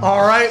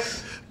 All right.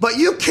 But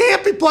you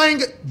can't be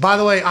playing. By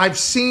the way, I've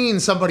seen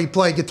somebody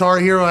play Guitar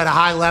Hero at a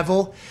high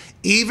level.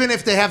 Even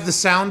if they have the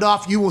sound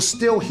off, you will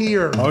still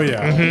hear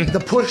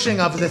the pushing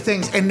of the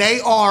things. And they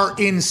are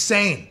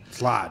insane.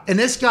 Slot. And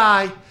this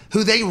guy,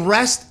 who they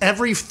rest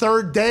every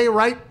third day,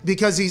 right?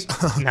 Because he's...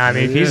 Nah, I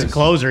mean, if he's a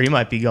closer, he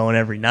might be going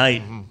every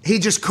night. He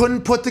just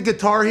couldn't put the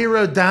Guitar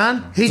Hero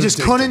down. He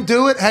just couldn't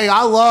do it. Hey,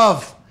 I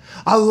love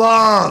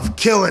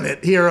killing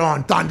it here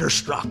on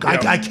Thunderstruck.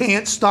 I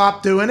can't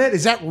stop doing it.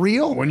 Is that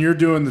real? When you're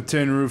doing the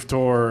Tin Roof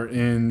Tour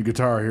in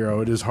Guitar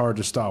Hero, it is hard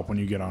to stop when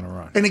you get on a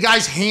run. And the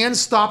guy's hands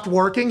stopped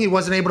working. He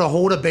wasn't able to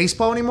hold a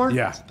baseball anymore?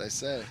 Yeah. That's what they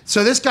say.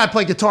 So this guy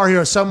played Guitar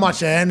Hero so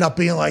much it ended up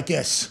being like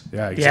this.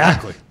 Yeah,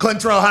 exactly. Couldn't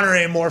throw 100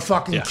 anymore.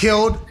 Fucking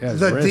killed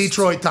the wrist.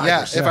 Detroit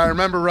Tigers. Yeah, if I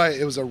remember right,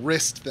 it was a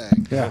wrist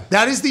thing. Yeah.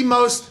 That is the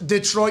most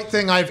Detroit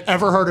thing I've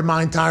ever heard in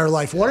my entire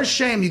life. What a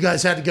shame you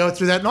guys had to go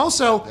through that. And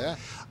also,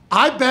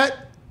 I bet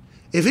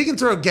if he can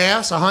throw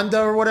gas, a Honda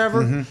or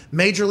whatever,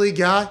 major league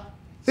guy,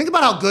 think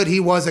about how good he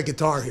was at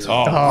Guitar Hero.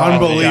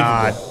 Unbelievable.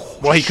 God.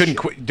 Well, he couldn't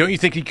quit. Don't you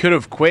think he could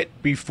have quit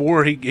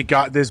before it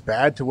got this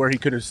bad to where he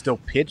could have still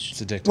pitched?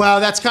 It's addictive. Well,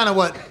 that's kind of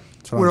what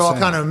we're I'm all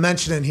saying. kind of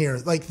mentioning here.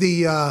 Like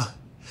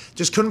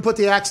just couldn't put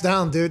the axe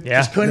down, dude. Yeah.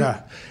 Just couldn't.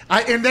 Yeah.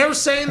 And they were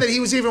saying that he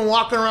was even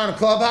walking around a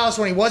clubhouse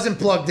when he wasn't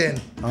plugged in,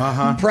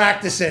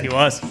 practicing He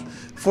was.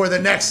 for the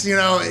next,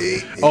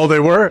 Oh, they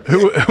were?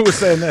 Who was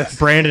saying this?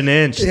 Brandon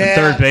Inch, the Yeah.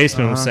 third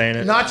baseman, was saying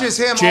it. not just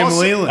him. Jim also,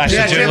 Leland. Actually,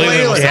 Yeah, Jim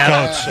Leland was the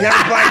coach.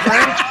 Yeah,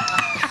 right,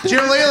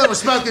 Jim Leland was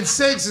smoking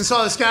cigs and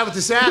saw this guy with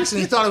this axe,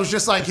 and he thought it was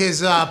just like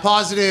his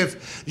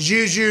positive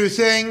juju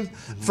thing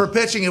for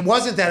pitching. It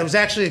wasn't that. It was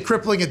actually a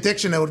crippling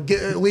addiction that would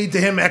lead to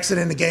him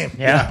exiting the game.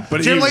 Yeah.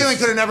 But Jim he was- Leland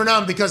could have never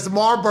known because the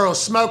Marlboro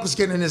smoke was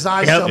getting in his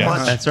eyes so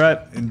much. That's right.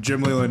 And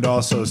Jim Leland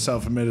also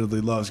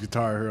self-admittedly loves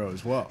Guitar Hero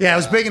as well. Yeah, it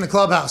was big in the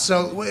clubhouse.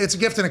 So it's a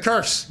gift and a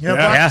curse. Yeah.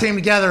 Brought the team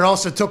together,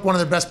 also took one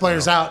of their best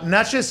players out. And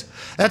that's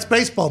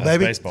baseball,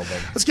 baby. baseball,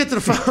 baby. Let's get to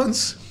the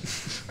phones.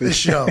 This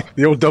show.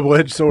 The old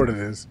double-edged sword it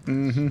is.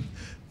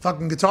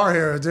 Fucking Guitar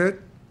Hero, dude.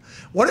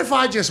 What if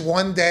I just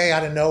one day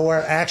out of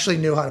nowhere actually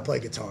knew how to play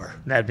guitar?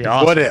 That'd be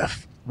awesome. What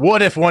if?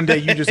 What if one day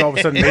you just all of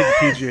a sudden made the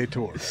PGA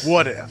Tour?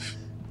 What if?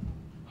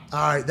 All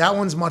right, that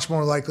one's much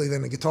more likely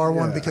than the guitar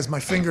one because my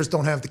fingers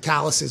don't have the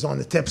calluses on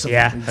the tips of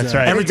Yeah, them. that's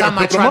right. Every You gotta time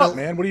I pick 'em try up, to,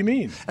 man. What do you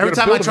mean? Every You gotta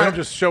time I build 'em, try don't to-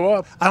 just show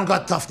up. I don't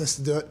got toughness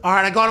to do it. All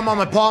right, I got them on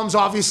my palms,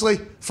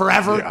 obviously,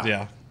 forever.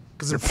 Yeah.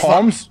 Because The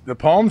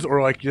palms,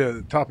 or like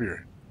the top of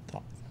your.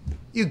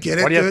 You get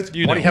it, Why do you have-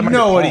 dude. why do you have You my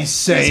know what palms? he's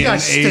saying, This guy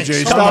stinks.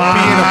 AJ. Come Stop on.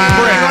 being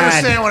a prick. You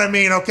understand what I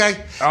mean, okay?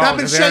 I've been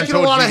because Aaron shaking a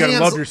told lot you of gotta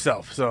hands. love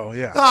yourself, so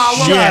yeah. Oh,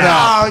 well, Shut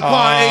up. come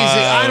on,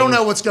 easy. I don't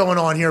know what's going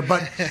on here,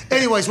 but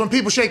anyways, when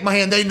people shake my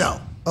hand, they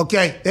know.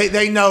 Okay,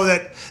 they know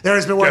that there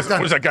has been work Guys, done.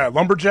 what is that guy, a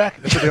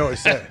lumberjack? That's what they always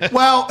say.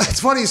 Well, it's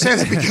funny you say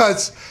that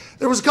because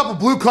there was a couple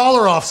blue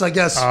collar offs, I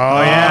guess. Oh,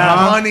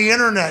 yeah. on the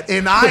internet,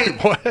 and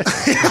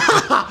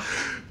I.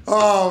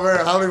 Oh man,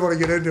 I don't even want to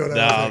get into it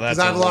because that's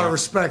I have a lot of a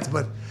respect.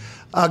 But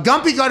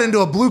Gumpy got into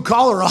a blue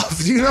collar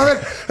off. Do you know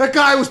that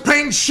guy was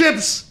painting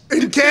ships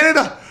in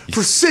Canada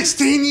for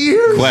 16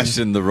 years?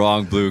 Question the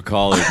wrong blue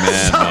collared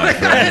man. Sorry, my I got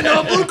friend. into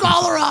a blue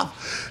collar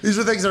off. These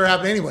are things that are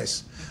happening,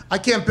 anyways. I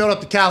can't build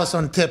up the callus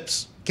on the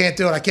tips. Can't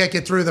do it. I can't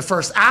get through the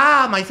first.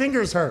 My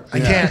fingers hurt. I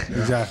can't.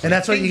 Exactly. And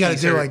that's what you got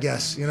to do, I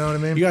guess. You know what I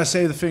mean? You gotta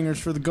save the fingers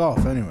for the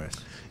golf, anyways.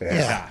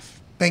 Yeah.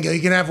 Bingo.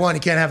 You can have one,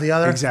 you can't have the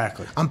other.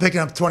 Exactly. I'm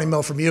picking up 20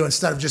 mil from you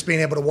instead of just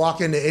being able to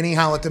walk into any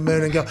howl at the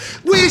moon and go,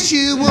 wish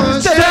you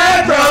would step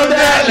from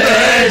that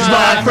ledge,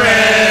 my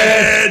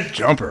friend.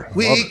 Jumper.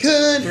 We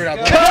could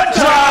Cut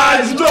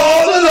ties with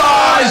all the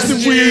lies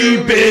that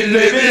we've been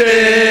living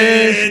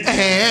in.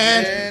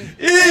 and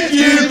If If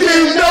you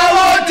do not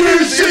want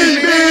to see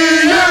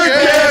me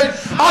again,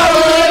 I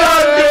would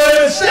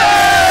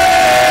understand.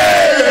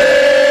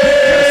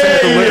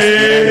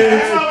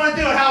 That's what I want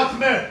to do at Howl at the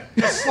Moon.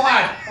 Just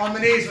slide on the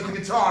knees with the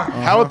guitar.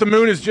 Howl at the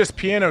Moon is just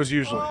pianos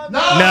usually.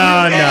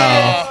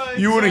 No.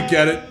 You wouldn't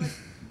get it.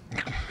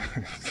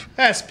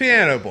 That's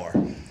piano bar.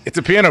 It's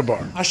a piano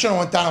bar. I shouldn't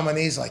have went down on my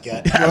knees like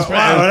that.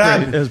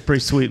 It was pretty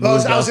sweet. Well,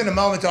 move, I was though. in a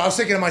moment, though. I was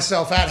thinking to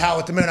myself, at Howl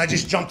at the Moon, I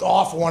just jumped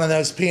off one of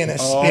those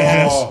pianists.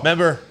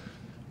 Remember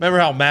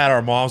how mad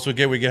our moms would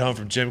get? We get home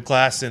from gym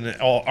class and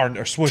all our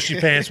swishy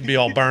pants would be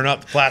all burned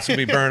up. The class would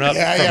be burned up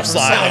from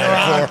sliding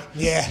on the floor.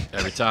 Yeah.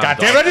 Every time. God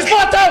damn it! I just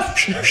bought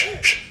those.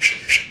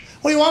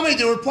 What do you want me to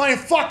do? We're playing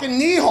fucking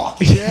knee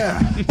hockey.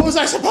 Yeah. What was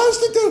I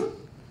supposed to do?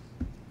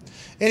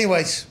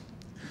 Anyways,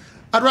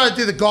 I'd rather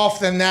do the golf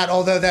than that,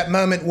 although that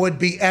moment would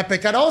be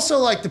epic. I'd also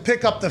like to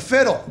pick up the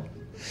fiddle.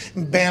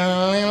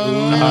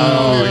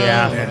 Oh,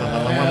 yeah.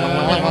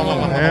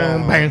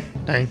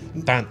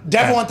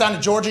 Devin went down to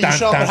Georgia. You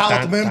show up at Howl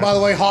at the Moon, by the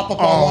way, hop up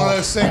on one of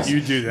those things.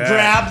 You do that.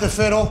 Grab the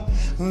fiddle.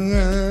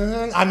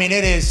 I mean,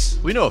 it is.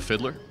 We know a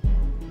fiddler.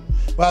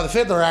 Well, the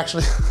fiddler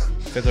actually.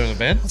 Fiddler in the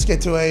band? Let's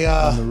get to a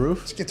on the roof.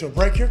 Let's get to a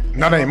break here.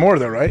 Not anymore,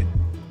 though, right?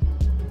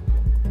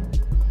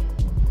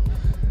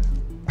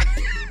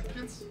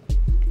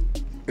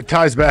 It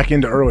ties back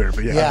into earlier,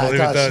 but yeah. Yeah, I believe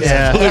it does.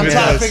 Yeah. I believe I'm it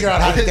trying to does. figure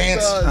out how to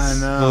dance. I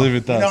know. I believe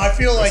it does. You know, I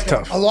feel like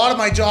tough. a lot of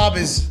my job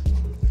is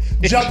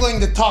juggling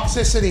the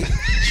toxicity,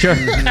 Sure.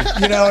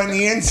 you know, and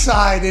the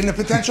inside and the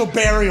potential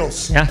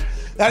burials. Yeah.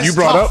 That is You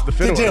brought tough up the to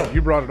fiddle. do.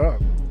 You brought it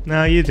up.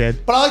 No, you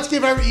did. But I like to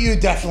give you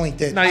definitely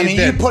did. No, I you mean,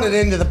 did. you put it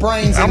into the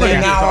brains, I'm and not then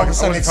even now all of a talking-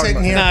 sudden I it's wasn't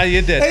sitting here. Nah,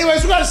 you did.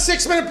 Anyways, we got a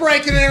 6-minute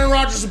break, and Aaron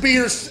Rodgers will be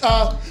here to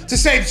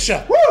save the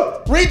show. Woo!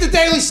 Read the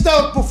Daily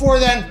Stoke before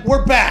then.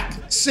 We're back.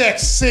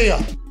 6. See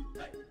ya.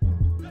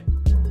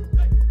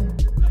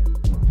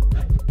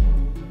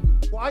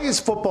 Why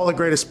is football the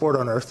greatest sport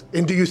on earth?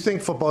 And do you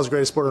think football is the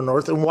greatest sport on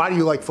earth? And why do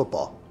you like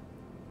football?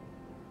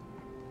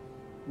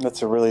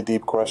 That's a really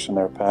deep question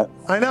there, Pat.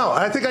 I know.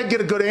 I think I'd get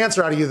a good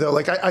answer out of you, though.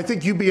 Like, I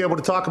think you'd be able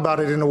to talk about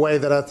it in a way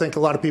that I think a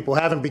lot of people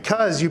haven't,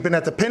 because you've been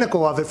at the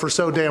pinnacle of it for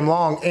so damn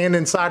long and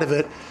inside of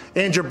it,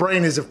 and your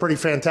brain is a pretty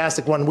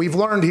fantastic one. We've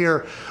learned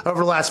here over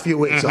the last few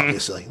weeks,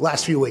 obviously.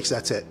 Last few weeks,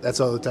 that's it. That's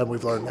all the time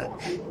we've learned that.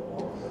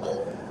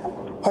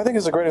 I think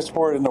it's the greatest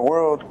sport in the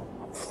world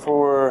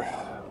for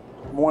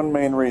one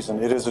main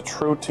reason. It is a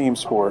true team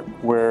sport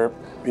where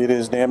it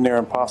is damn near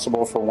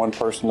impossible for one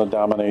person to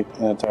dominate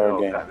an entire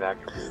game.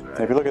 And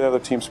if you look at other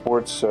team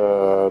sports,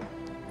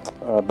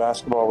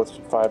 basketball with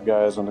 5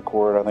 guys on the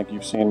court, I think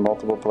you've seen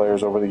multiple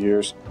players over the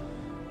years.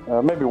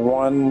 Maybe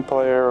one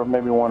player, or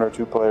maybe 1 or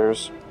 2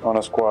 players on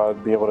a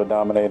squad be able to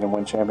dominate and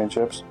win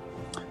championships.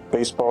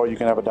 Baseball, you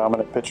can have a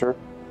dominant pitcher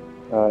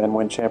and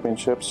win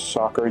championships.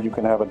 Soccer, you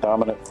can have a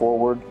dominant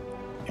forward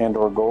and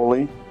or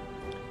goalie.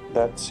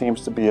 That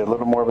seems to be a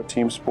little more of a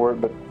team sport,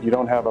 but you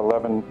don't have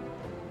 11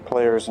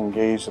 players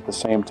engaged at the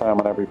same time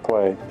on every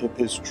play. It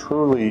is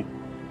truly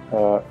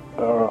a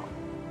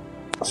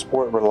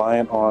sport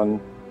reliant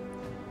on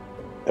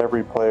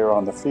every player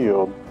on the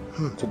field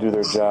to do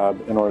their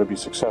job in order to be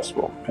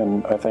successful.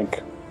 And I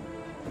think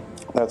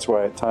that's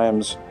why at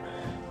times,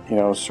 you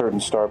know, certain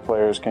star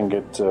players can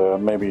get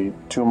maybe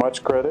too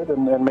much credit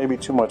and maybe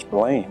too much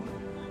blame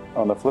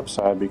on the flip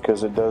side,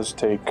 because it does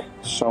take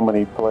so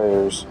many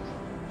players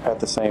at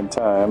the same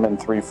time in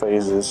 3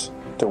 phases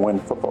to win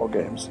football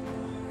games.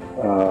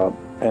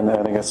 And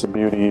I think that's the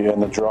beauty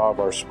and the draw of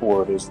our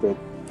sport, is that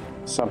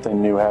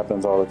something new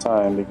happens all the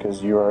time,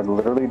 because you are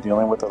literally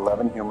dealing with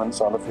 11 humans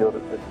on the field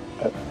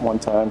at one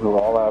time who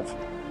all have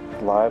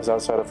lives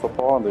outside of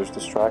football, and there's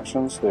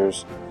distractions,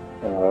 there's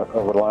a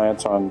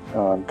reliance on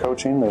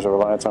coaching, there's a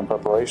reliance on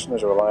preparation,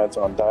 there's a reliance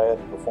on diet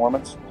and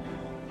performance.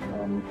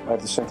 I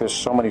just think there's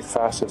so many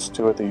facets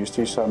to it that you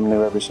see something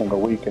new every single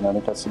week, and I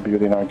think that's the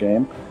beauty in our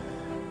game.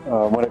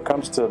 When it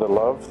comes to the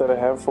love that I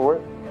have for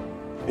it,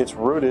 it's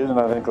rooted, and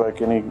I think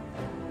like any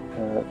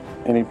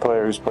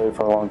player who's played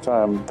for a long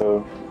time,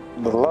 the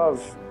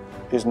love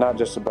is not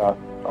just about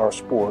our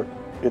sport,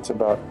 it's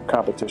about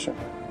competition.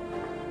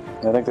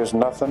 And I think there's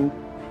nothing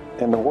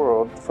in the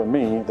world for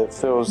me that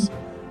fills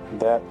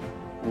that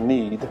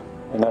need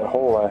and that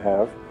hole I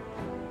have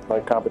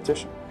like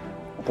competition.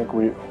 I think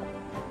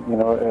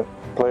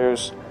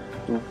players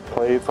who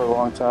played for a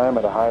long time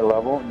at a high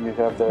level, you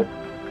have that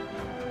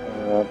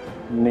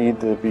need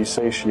to be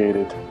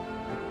satiated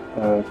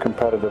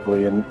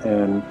competitively,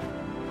 and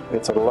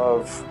it's a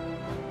love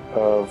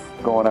of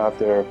going out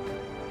there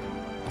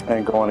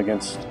and going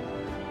against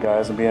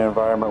guys and being in an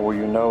environment where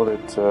you know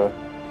that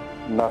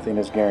nothing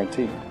is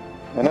guaranteed.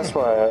 And that's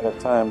why at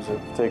times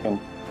I've taken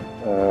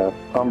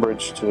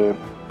umbrage to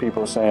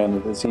people saying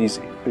that it's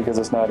easy, because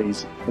it's not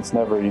easy. It's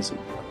never easy.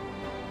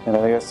 And I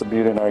think that's the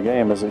beauty in our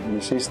game, is that you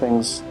see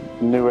things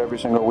new every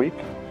single week.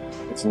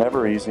 It's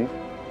never easy.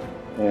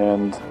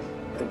 And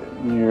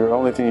your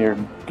only thing you're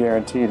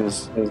guaranteed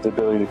is the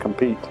ability to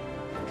compete.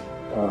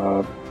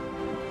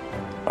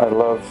 I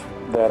love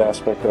that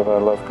aspect of it. I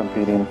love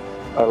competing.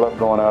 I love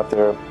going out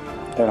there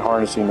and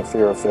harnessing the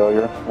fear of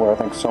failure, where I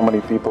think so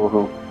many people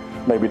who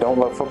maybe don't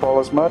love football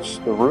as much,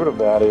 the root of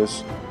that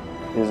is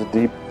a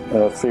deep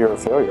fear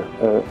of failure,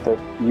 that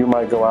you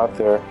might go out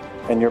there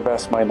and your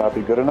best might not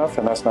be good enough,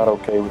 and that's not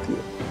okay with you.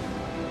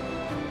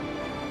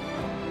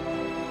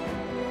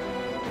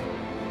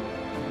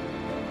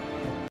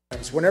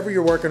 Whenever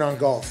you're working on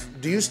golf,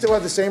 do you still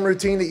have the same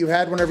routine that you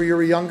had whenever you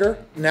were younger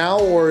now,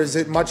 or is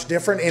it much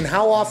different? And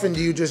how often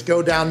do you just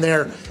go down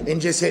there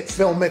and just hit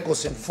Phil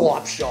Mickelson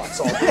flop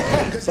shots all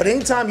day? But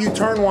anytime you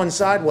turn one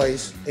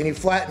sideways and you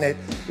flatten it,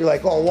 you're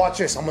like, oh, watch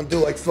this, I'm gonna do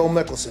like Phil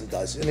Mickelson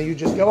does. And then you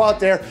just go out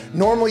there.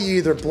 Normally you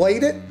either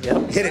blade it,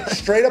 hit it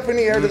straight up in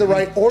the air to the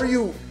right, or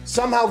you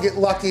somehow get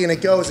lucky and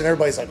it goes and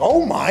everybody's like,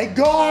 oh my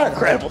God,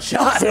 incredible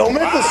shot. Phil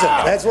Mickelson.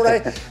 Wow. That's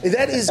what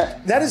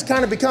that is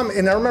kind of become,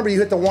 and I remember you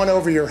hit the one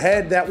over your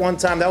head that one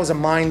time. That was a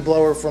mind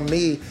blower from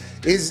me.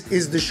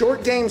 Is the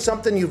short game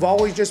something you've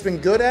always just been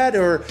good at,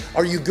 or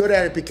are you good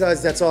at it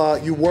because that's all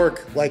you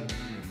work like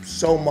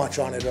so much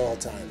on it at all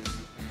times?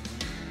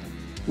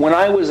 When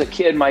I was a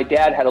kid, my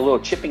dad had a little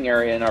chipping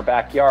area in our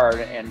backyard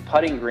and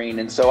putting green,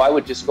 and so I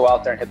would just go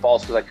out there and hit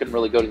balls because I couldn't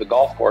really go to the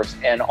golf course,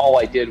 and all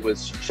I did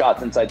was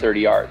shots inside 30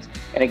 yards.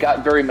 And it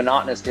got very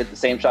monotonous to hit the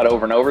same shot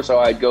over and over, so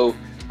I'd go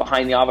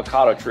behind the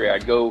avocado tree.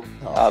 I'd go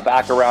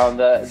back around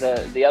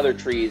the other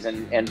trees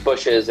and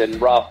bushes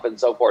and rough and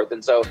so forth.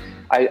 And so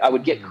I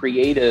would get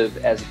creative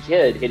as a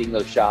kid hitting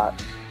those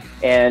shots.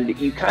 And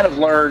you kind of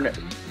learn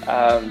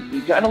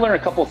a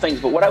couple of things.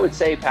 But what I would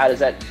say, Pat, is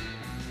that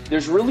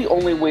there's really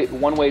only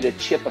one way to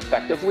chip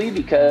effectively,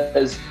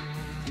 because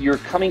you're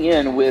coming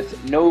in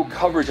with no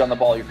coverage on the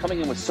ball. You're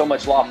coming in with so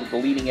much loft that the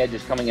leading edge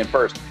is coming in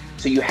first.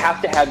 So you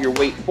have to have your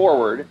weight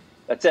forward.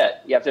 That's it.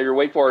 You have to have your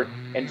weight forward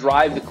and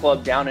drive the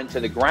club down into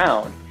the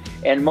ground.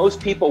 And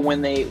most people,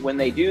 when they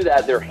do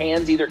that, their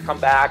hands either come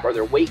back or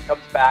their weight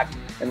comes back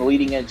and the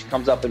leading edge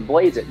comes up and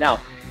blades it.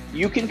 Now,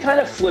 you can kind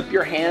of flip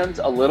your hands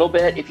a little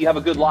bit if you have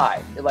a good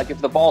lie. Like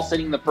if the ball's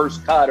sitting in the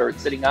first cut or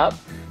it's sitting up,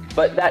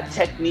 but that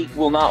technique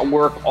will not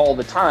work all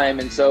the time.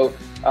 And so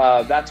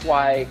that's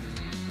why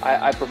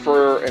I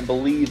prefer and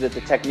believe that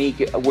the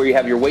technique where you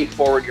have your weight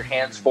forward, your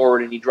hands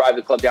forward, and you drive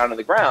the club down to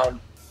the ground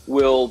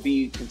will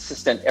be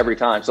consistent every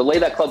time. So lay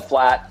that club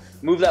flat,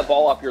 move that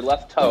ball off your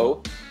left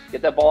toe,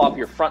 get that ball off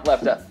your front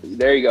left,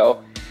 there you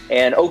go,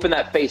 and open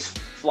that face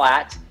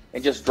flat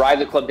and just drive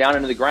the club down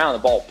into the ground. The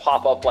ball will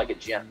pop up like a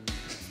gem.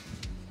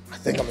 I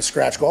think I'm a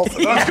scratch golfer.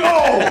 Let's go!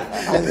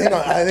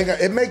 I think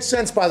it makes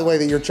sense, by the way,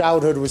 that your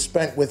childhood was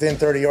spent within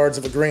 30 yards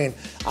of a green.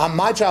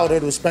 My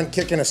childhood was spent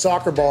kicking a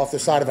soccer ball off the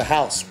side of a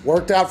house.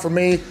 Worked out for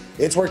me.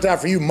 It's worked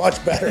out for you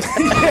much better.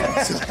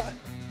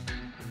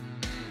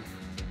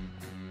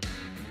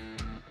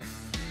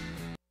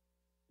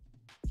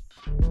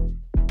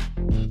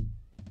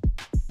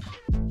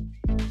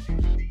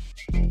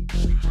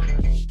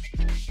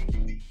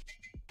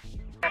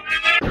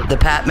 The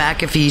Pat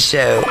McAfee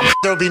Show.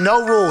 There'll be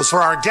no rules for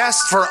our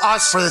guests, for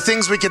us, for the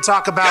things we could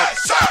talk about.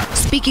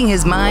 Speaking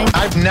his mind.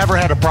 I've never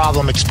had a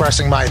problem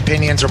expressing my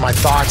opinions or my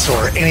thoughts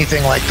or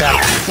anything like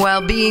that.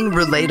 While being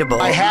relatable.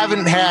 I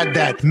haven't had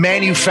that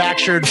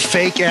manufactured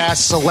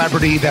fake-ass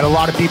celebrity that a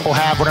lot of people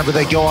have whenever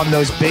they go on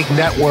those big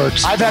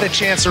networks. I've had a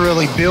chance to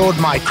really build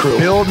my crew,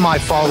 build my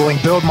following,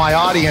 build my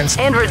audience.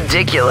 And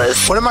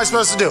ridiculous. What am I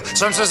supposed to do?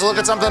 So I'm supposed to look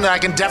at something that I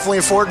can definitely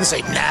afford and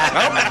say, nah. Is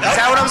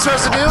that what I'm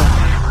supposed to do?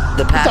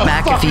 The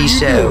Pat McAfee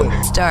Show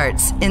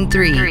starts in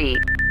 3,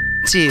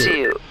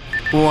 2,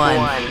 1.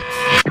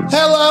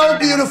 Hello,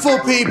 beautiful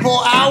people.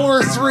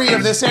 Hour 3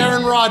 of this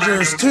Aaron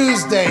Rodgers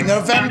Tuesday,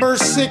 November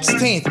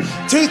 16th,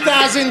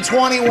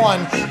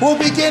 2021. We'll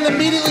begin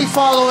immediately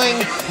following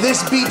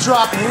this beat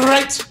drop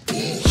right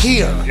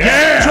here.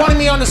 Yeah. Joining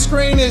me on the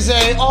screen is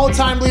a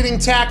all-time leading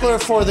tackler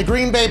for the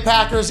Green Bay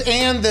Packers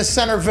and the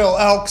Centerville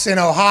Elks in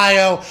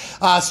Ohio.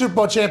 Super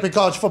Bowl champion,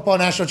 college football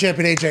national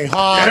champion AJ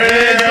Hawk.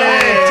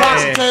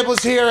 Toxic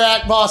Tables here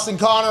at Boston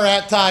Connor,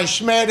 at Ty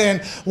Schmidt,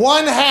 and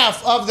one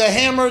half of the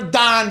hammered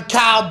Dahn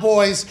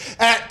Cowboys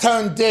at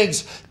Tone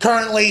Diggs,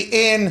 currently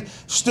in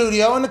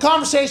studio. And the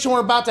conversation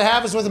we're about to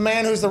have is with a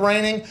man who's the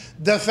reigning,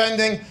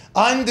 defending,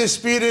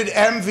 undisputed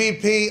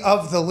MVP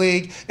of the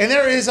league. And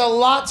there is a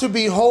lot to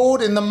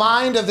behold in the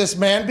mind of this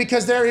man,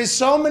 because there is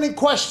so many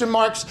question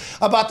marks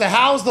about the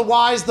hows, the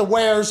whys, the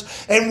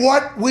wheres, and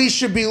what we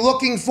should be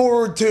looking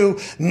forward to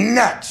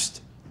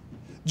next.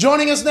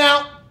 Joining us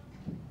now,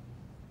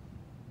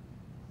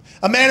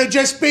 a man who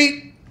just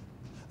beat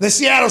the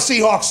Seattle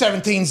Seahawks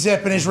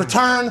 17-zip in his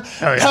return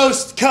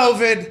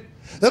post-COVID,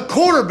 the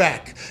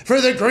quarterback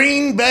for the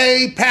Green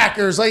Bay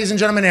Packers, ladies and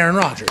gentlemen, Aaron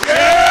Rodgers.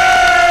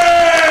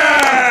 Yeah!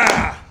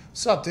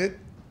 What's up, dude?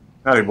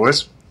 Howdy,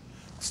 boys.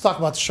 Let's talk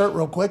about the shirt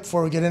real quick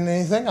before we get into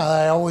anything.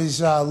 I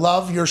always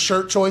love your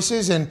shirt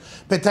choices and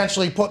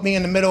potentially put me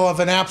in the middle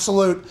of an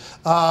absolute,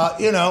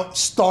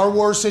 Star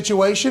Wars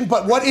situation.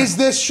 But what is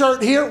this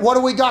shirt here? What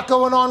do we got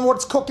going on?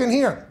 What's cooking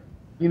here?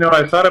 You know,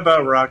 I thought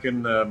about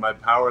rocking my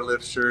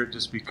Powerlift shirt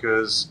just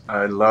because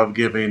I love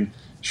giving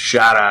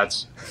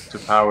shout-outs to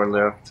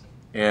Powerlift.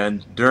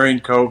 And during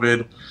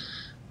COVID,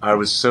 I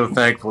was so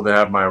thankful to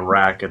have my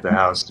rack at the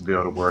house to be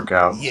able to work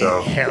out.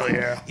 So Hell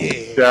yeah.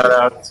 shout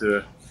out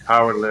to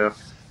Power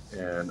Lift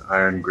and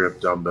Iron Grip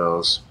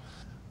dumbbells.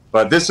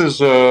 But this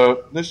is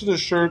a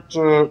shirt,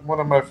 one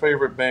of my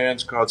favorite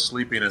bands called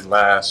Sleeping at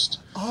Last.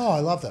 Oh, I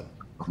love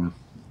them.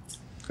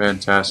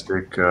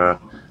 Fantastic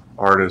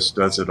artist,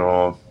 does it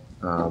all.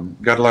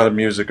 Got a lot of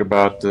music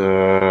about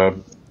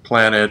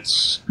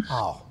planets,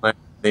 planet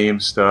theme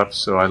stuff.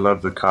 So I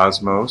love the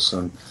cosmos,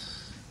 and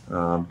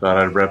thought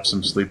I'd rep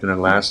some Sleeping at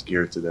Last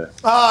gear today.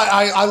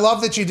 I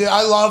love that you did.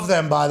 I love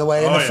them, by the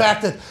way, and the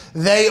fact that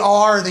they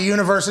are the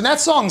universe. And that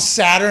song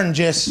Saturn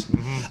just,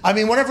 I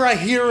mean, whenever I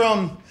hear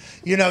them,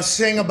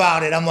 sing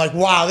about it, I'm like,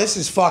 wow, this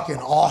is fucking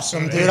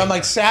awesome, dude. I'm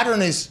like,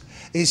 Saturn is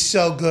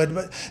so good.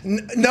 But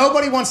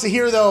nobody wants to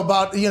hear, though,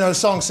 about,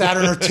 song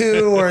Saturn or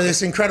Two or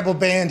this incredible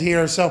band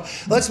here. So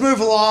let's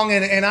move along.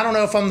 And I don't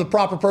know if I'm the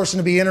proper person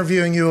to be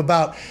interviewing you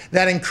about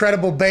that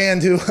incredible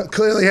band who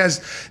clearly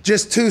has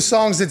just 2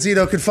 songs that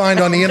Zito could find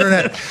on the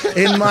internet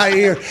in my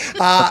ear.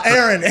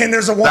 Aaron, and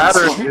there's a one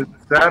song.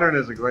 Saturn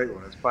is a great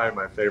one. It's probably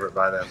my favorite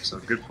by them. So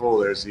good pull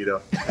there, Zito.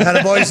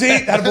 Attaboy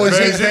Z. Attaboy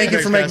Z. Thank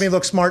you for making me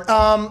look smart.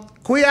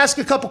 Can we ask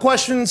a couple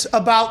questions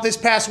about this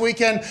past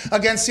weekend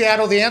against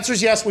Seattle? The answer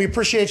is yes. We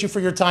appreciate you for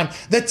your time.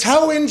 The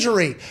toe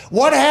injury.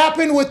 What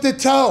happened with the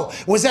toe?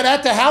 Was that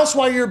at the house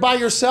while you were by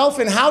yourself?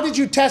 And how did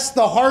you test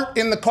the heart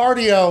in the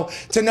cardio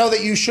to know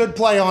that you should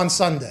play on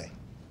Sunday?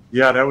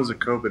 Yeah, that was a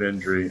COVID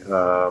injury.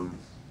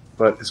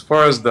 But as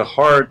far as the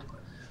heart,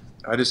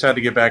 I just had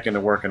to get back into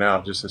working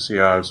out just to see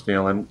how I was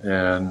feeling.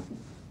 And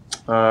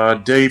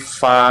day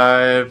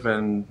 5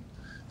 and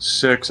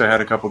 6, I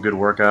had a couple good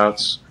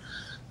workouts.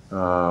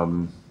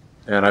 And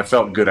I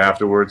felt good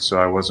afterwards, so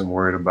I wasn't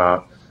worried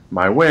about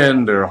my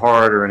wind or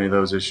heart or any of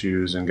those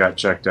issues, and got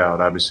checked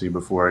out, obviously,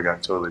 before I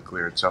got totally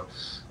cleared. So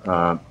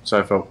I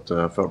felt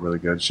really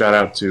good. Shout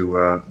out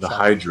to the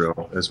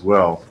Hydro as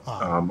well.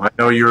 I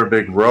know you're a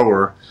big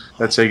rower.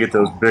 That's how you get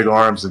those big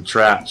arms and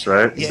traps,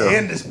 right? Yeah, so,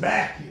 and this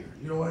back here.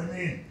 You know what I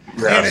mean?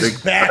 Yeah, and his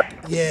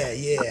back. Yeah.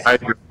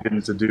 Hydro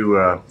getting to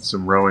do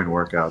some rowing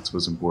workouts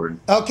was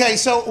important. Okay,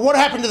 so what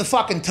happened to the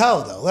fucking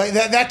toe, though? Like,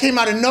 that came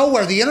out of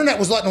nowhere. The internet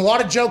was letting a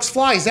lot of jokes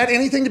fly. Is that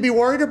anything to be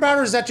worried about,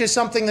 or is that just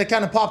something that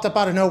kind of popped up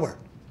out of nowhere?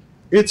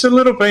 It's a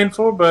little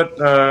painful,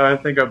 but I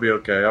think I'll be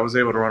okay. I was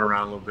able to run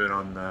around a little bit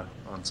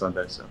on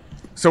Sunday.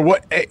 So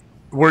what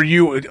were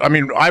you? I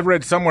mean, I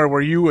read somewhere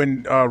where you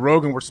and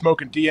Rogan were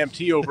smoking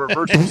DMT over a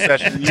virtual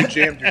session, and you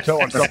jammed your toe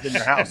on something in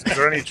your house. Is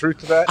there any truth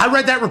to that? I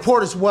read that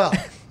report as well.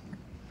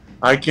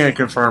 I can't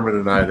confirm or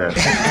deny that.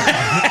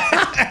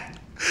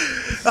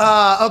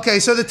 Okay,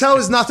 so the toe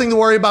is nothing to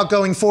worry about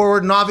going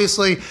forward, and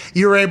obviously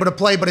you were able to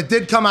play, but it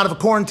did come out of a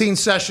quarantine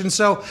session,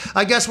 so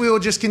I guess we will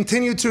just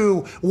continue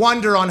to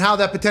wonder on how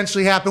that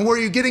potentially happened. Were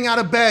you getting out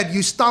of bed,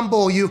 you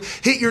stumble, you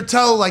hit your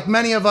toe like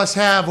many of us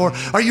have, or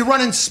are you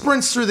running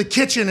sprints through the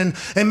kitchen and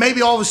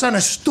maybe all of a sudden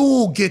a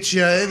stool gets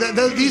you?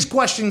 These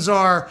questions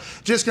are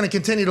just going to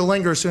continue to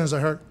linger as soon as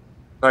I heard.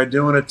 By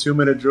doing a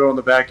 2-minute drill in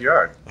the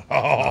backyard.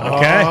 Oh,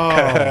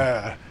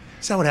 okay.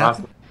 Is that what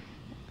happened?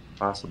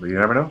 Possibly. You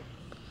never know.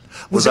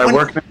 Was I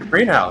working in the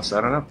greenhouse?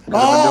 I don't know.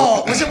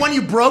 Oh, was it when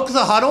you broke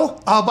the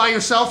huddle by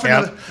yourself?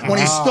 When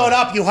you stood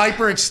up, you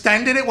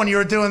hyperextended it when you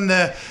were doing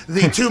the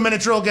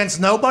 2-minute drill against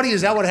nobody? Is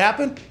that what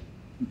happened?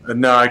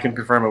 No, I can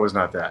confirm it was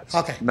not that.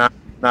 Okay. Not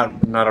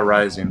a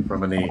rising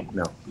from a knee,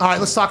 no. All right,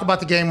 let's talk about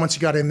the game once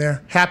you got in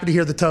there. Happy to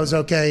hear the toe's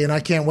okay, and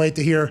I can't wait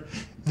to hear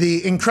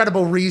the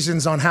incredible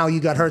reasons on how you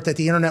got hurt that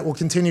the internet will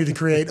continue to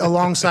create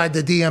alongside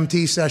the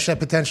DMT session that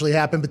potentially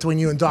happened between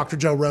you and Dr.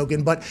 Joe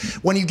Rogan. But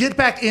when you get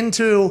back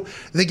into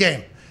the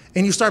game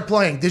and you start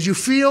playing, did you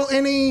feel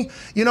any,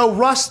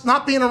 rust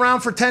not being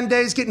around for 10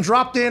 days, getting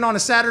dropped in on a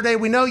Saturday?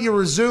 We know you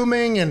were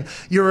Zooming and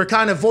you were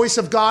kind of voice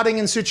of Godding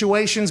in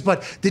situations,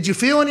 but did you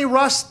feel any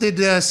rust?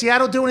 Did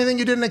Seattle do anything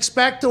you didn't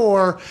expect,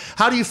 or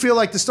how do you feel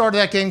like the start of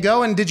that game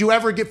go? And did you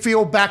ever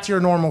feel back to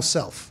your normal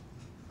self?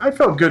 I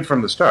felt good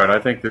from the start. I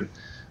think that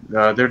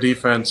their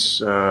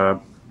defense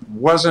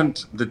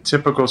wasn't the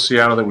typical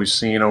Seattle that we've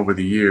seen over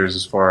the years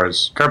as far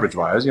as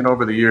coverage-wise.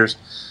 Over the years,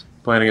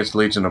 playing against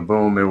Legion of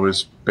Boom, it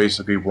was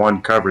basically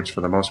one coverage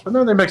for the most part.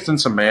 No, they mixed in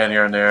some man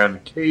here and there, and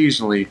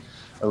occasionally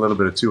a little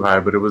bit of two high,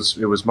 but it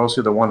was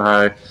mostly the one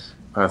high,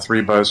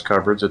 3 buzz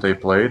coverage that they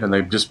played, and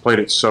they just played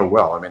it so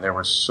well. I mean, they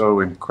were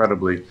so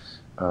incredibly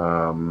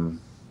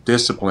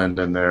disciplined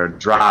in their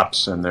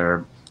drops and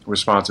their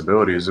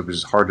responsibilities. It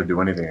was hard to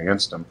do anything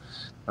against them.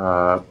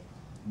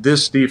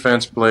 This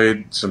defense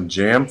played some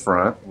jam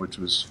front, which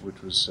was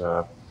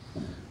the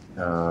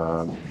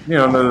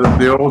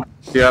old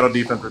Seattle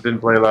defense that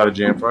didn't play a lot of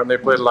jam front. And they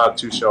played a lot of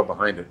 2-shell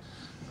behind it,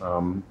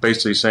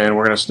 basically saying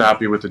we're going to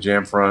stop you with the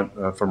jam front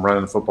from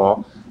running the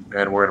football,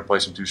 and we're going to play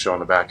some 2-shell on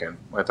the back end.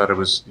 I thought it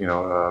was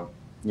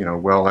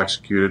well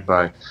executed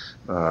by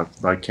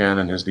Ken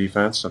and his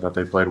defense. I thought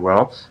they played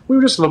well. We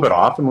were just a little bit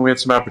off, and we had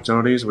some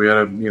opportunities. We had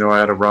I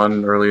had a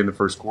run early in the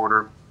first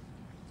quarter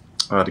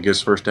to get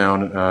his first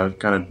down,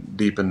 kind of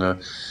deep in the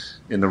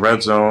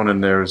red zone,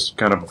 and there's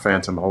kind of a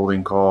phantom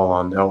holding call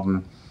on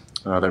Elton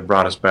that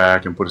brought us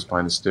back and put us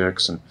behind the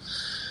sticks. And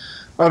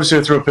obviously,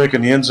 I threw a pick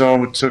in the end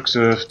zone, which took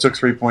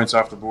 3 points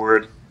off the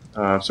board.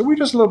 So we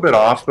just a little bit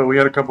off, but we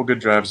had a couple good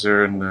drives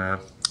there in the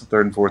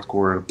third and fourth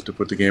quarter to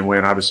put the game away.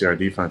 And obviously, our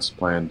defense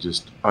playing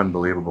just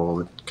unbelievable.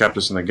 It kept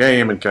us in the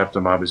game and kept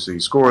them obviously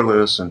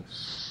scoreless. And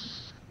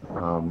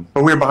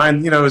but we were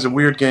behind. It was a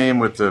weird game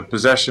with the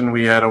possession.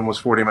 We had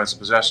almost 40 minutes of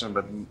possession,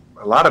 but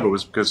a lot of it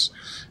was because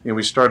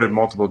we started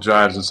multiple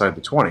drives inside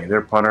the 20.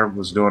 Their punter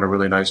was doing a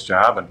really nice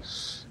job,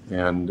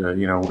 and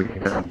we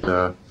had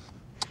a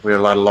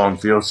lot of long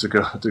fields to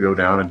go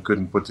down and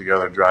couldn't put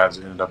together drives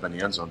that ended up in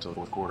the end zone until the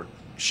fourth quarter.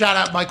 Shout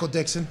out Michael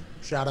Dixon.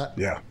 Shout out.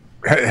 Yeah.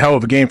 Hell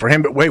of a game for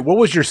him. But wait, what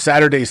was your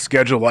Saturday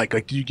schedule like?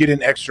 Like, do you get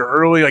in extra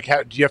early? Like,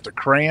 do you have to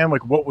cram?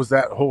 Like, what was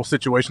that whole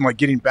situation like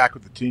getting back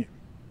with the team?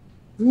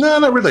 No,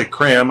 not really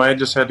cram. I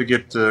just had to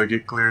get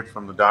cleared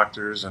from the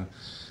doctors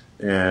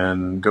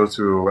and go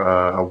through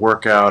a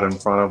workout in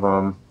front of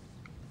them,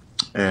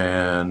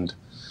 and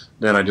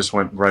then I just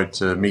went right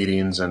to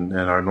meetings and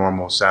our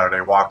normal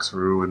Saturday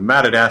walkthrough. And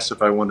Matt had asked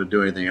if I wanted to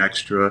do anything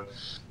extra.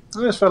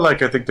 I just felt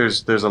like I think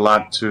there's a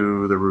lot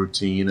to the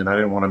routine, and I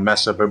didn't want to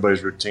mess up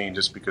everybody's routine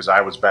just because I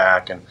was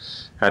back and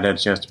hadn't had a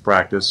chance to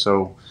practice.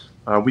 So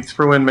we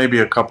threw in maybe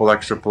a couple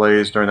extra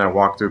plays during that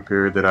walkthrough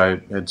period that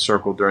I had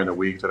circled during the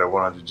week that I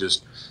wanted to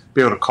just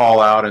be able to call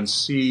out and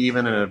see,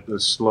 even in a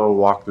slow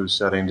walkthrough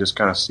setting, just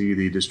kind of see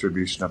the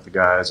distribution of the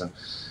guys. And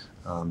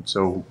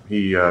so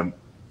he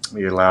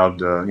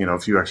allowed a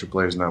few extra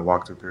plays in that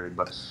walkthrough period,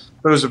 but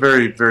it was a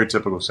very, very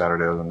typical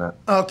Saturday other than that.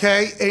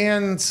 Okay,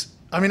 and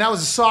I mean, that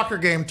was a soccer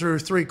game through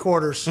 3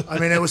 quarters. I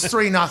mean, it was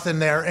 3-0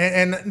 there,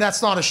 and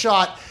that's not a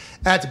shot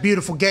at the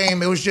beautiful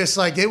game. It was just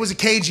like, it was a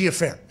cagey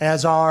affair,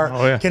 as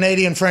our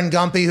Canadian friend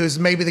Gumpy, who's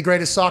maybe the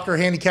greatest soccer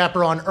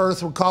handicapper on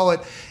earth, would call it.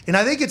 And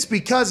I think it's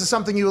because of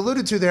something you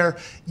alluded to there.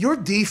 Your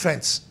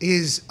defense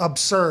is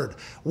absurd.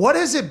 What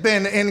has it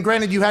been? And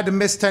granted, you had to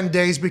miss 10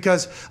 days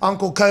because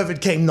Uncle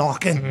COVID came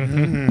knocking.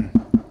 Mm-hmm.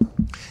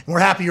 We're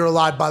happy you're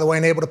alive, by the way,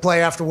 and able to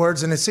play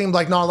afterwards. And it seemed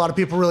like not a lot of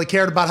people really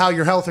cared about how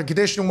your health or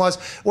condition was.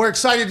 We're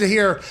excited to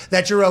hear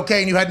that you're okay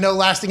and you had no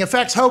lasting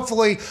effects,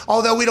 hopefully,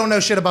 although we don't know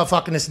shit about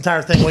fucking this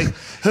entire thing.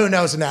 Who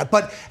knows in that.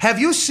 But have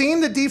you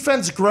seen the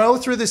defense grow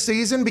through the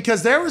season?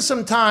 Because there were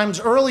some times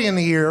early in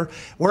the year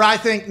where I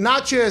think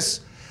not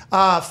just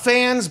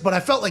fans, but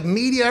I felt like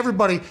media,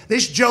 everybody,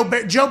 this Joe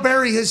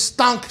Barry has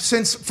stunk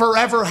since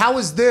forever. How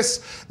is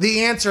this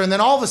the answer? And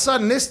then all of a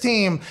sudden, this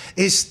team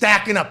is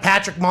stacking up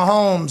Patrick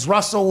Mahomes,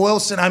 Russell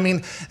Wilson. I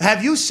mean,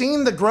 have you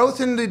seen the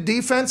growth in the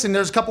defense? And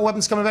there's a couple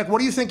weapons coming back. What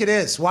do you think it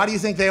is? Why do you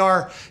think they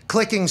are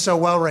clicking so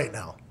well right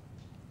now?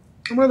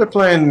 Well,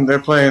 they're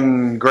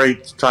playing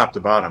great top to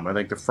bottom. I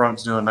think the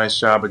front's doing a nice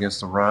job against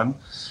the run.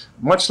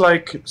 Much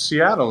like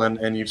Seattle,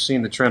 and you've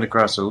seen the trend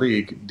across the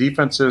league,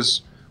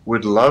 defenses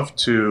would love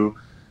to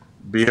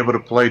be able to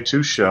play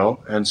two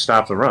shell and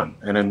stop the run.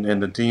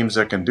 And the teams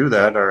that can do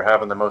that are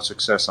having the most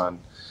success on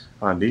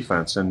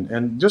defense.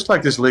 And just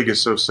like this league is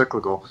so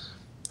cyclical,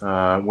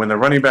 when the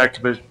running back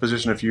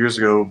position a few years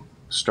ago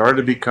started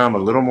to become a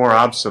little more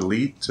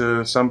obsolete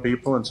to some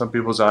people in some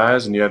people's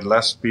eyes, and you had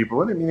less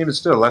people, I mean, even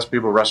still, less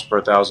people rushing for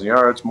 1,000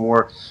 yards,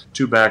 more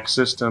two-back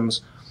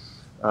systems.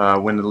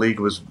 When the league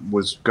was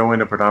going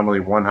to predominantly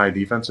one-high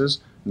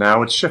defenses,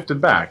 now it's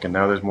shifted back, and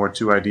now there's more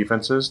two-high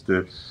defenses.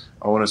 The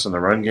onus on the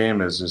run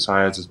game is as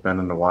high as it's been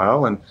in a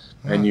while,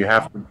 and you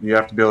have to be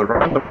able to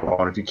run the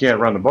ball. And if you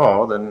can't run the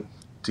ball, then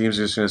teams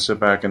are just going to sit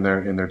back in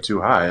their too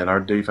high. And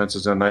our defense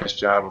has done a nice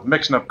job of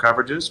mixing up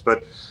coverages,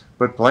 but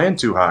playing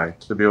too high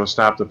to be able to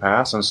stop the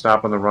pass and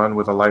stopping the run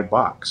with a light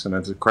box. And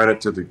it's a credit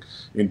to the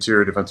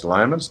interior defensive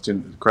linemen,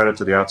 credit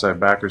to the outside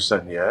backers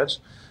setting the edge,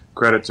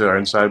 credit to our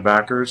inside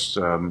backers.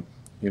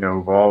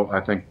 Who've all, I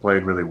think,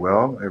 played really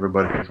well.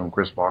 Everybody from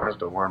Chris Barnes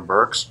to Warren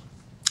Burks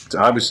to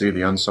obviously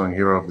the unsung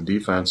hero of the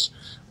defense,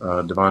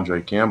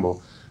 Devondre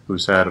Campbell,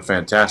 who's had a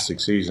fantastic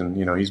season.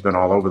 He's been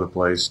all over the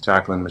place,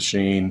 tackling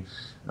machine,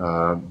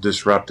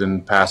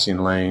 disrupting passing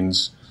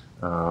lanes,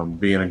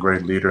 being a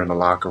great leader in the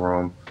locker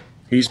room.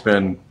 He's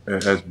been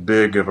as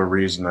big of a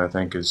reason, I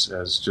think,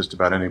 as just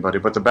about anybody.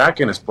 But the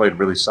back end has played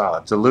really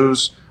solid. To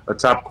lose a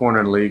top corner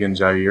in the league in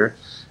Jair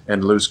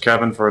and lose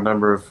Kevin for a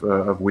number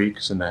of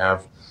weeks, and to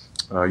have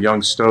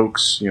young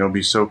Stokes,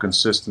 be so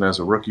consistent as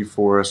a rookie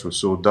for us, with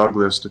Sewell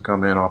Douglas to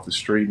come in off the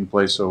street and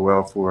play so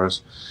well for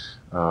us.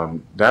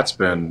 That's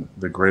been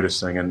the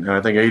greatest thing. And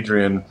I think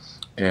Adrian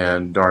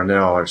and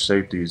Darnell, our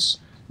safeties,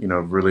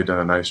 have really done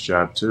a nice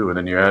job too. And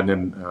then you add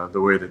in the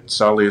way that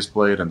Sully has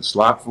played in the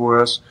slot for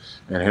us,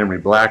 and Henry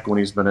Black when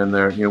he's been in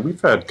there.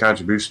 We've had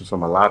contributions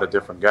from a lot of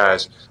different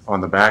guys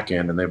on the back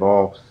end, and they've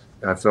all,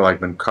 I feel like,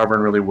 been covering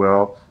really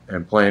well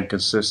and playing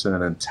consistent,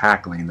 and then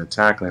tackling. The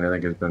tackling, I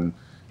think,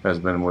 has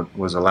been what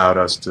was allowed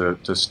us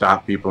to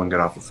stop people and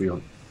get off the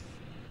field.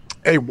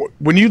 Hey,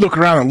 when you look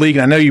around the league,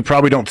 and I know you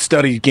probably don't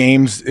study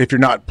games if you're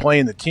not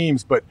playing the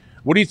teams, but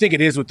what do you think it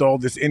is with all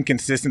this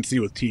inconsistency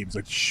with teams?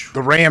 Like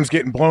the Rams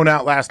getting blown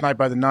out last night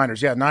by the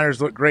Niners. Yeah,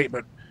 Niners look great,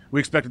 but we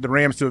expected the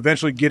Rams to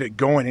eventually get it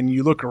going. And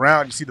you look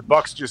around, you see the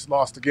Bucs just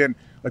lost again.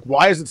 Like,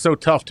 why is it so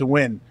tough to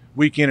win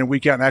week in and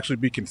week out and actually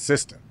be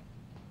consistent?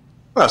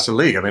 Well, it's the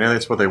league. I mean,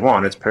 that's what they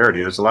want. It's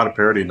parity. There's a lot of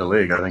parity in the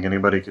league. I think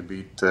anybody could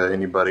beat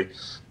anybody.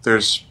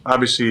 There's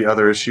obviously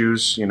other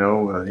issues,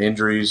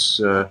 injuries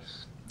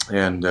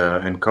and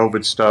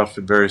COVID stuff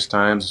at various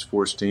times. It's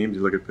forced teams.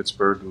 You look at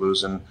Pittsburgh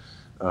losing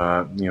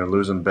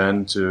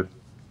Ben to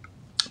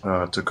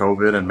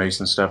COVID and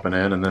Mason stepping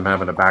in, and then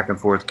having a back and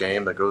forth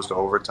game that goes to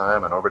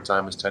overtime, and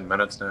overtime is 10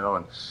 minutes now,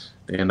 and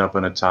they end up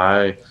in a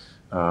tie.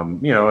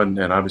 And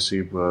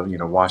obviously,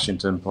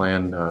 Washington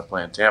playing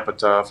Tampa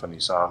tough, and you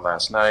saw it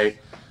last night.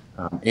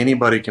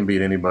 Anybody can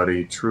beat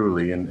anybody,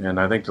 truly, and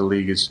I think the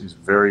league is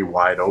very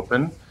wide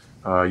open.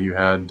 You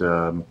had,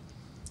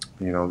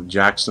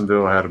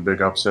 Jacksonville had a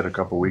big upset a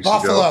couple weeks ago.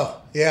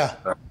 Buffalo, yeah.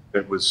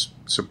 It was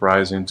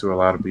surprising to a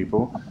lot of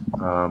people.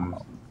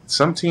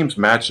 Some teams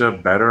match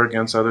up better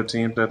against other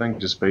teams, I think,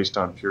 just based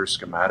on pure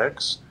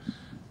schematics.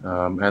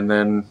 And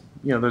then,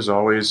 there's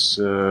always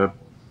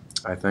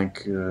I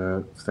think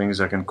things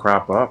that can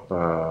crop up,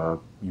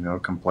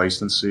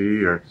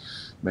 complacency, or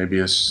maybe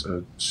a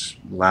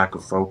lack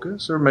of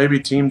focus, or maybe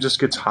a team just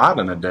gets hot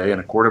in a day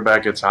and a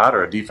quarterback gets hot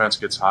or a defense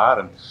gets hot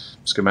and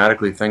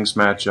schematically things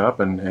match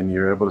up and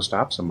you're able to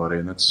stop somebody.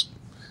 And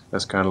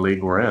that's kind of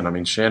league we're in. I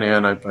mean,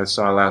 Shanahan, I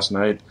saw last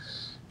night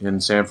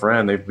in San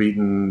Fran, they've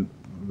beaten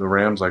the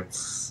Rams like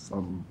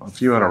a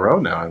few in a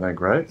row now, I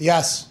think, right?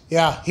 Yes,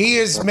 yeah. He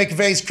is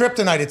McVay's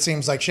kryptonite, it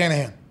seems like,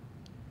 Shanahan.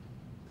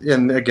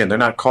 And again, they're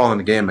not calling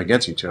the game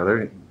against each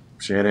other.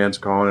 Shanahan's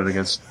calling it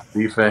against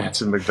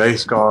defense, and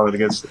McVay's calling it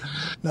against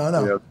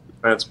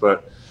defense.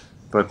 But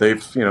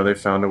they've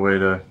found a way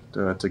to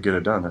get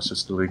it done. That's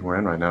just the league we're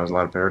in right now. There's a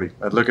lot of parity.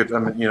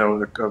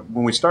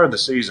 When we started the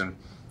season,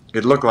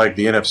 it looked like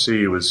the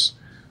NFC was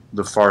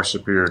the far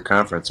superior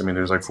conference. I mean,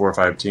 there's like 4 or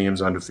 5 teams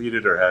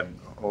undefeated or had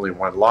only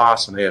one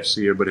loss. In the AFC,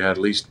 everybody had at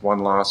least one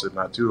loss, if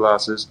not 2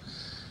 losses.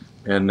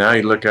 And now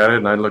you look at it,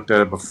 and I looked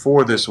at it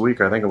before this week.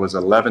 I think it was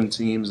 11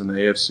 teams in the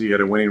AFC had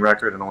a winning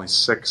record, and only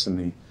 6 in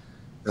the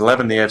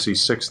 11 in the AFC,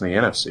 6 in the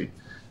NFC.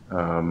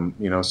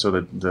 So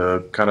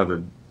the kind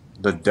of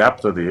the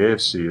depth of the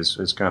AFC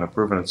is kind of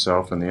proven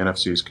itself, and the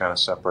NFC is kind of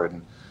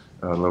separating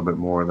a little bit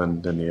more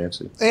than the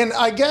AFC. And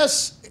I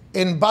guess,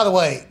 and by the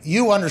way,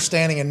 you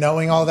understanding and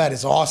knowing all that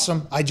is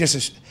awesome. I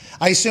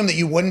assume that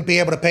you wouldn't be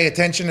able to pay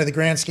attention to the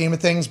grand scheme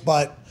of things,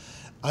 but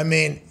I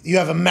mean, you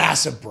have a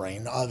massive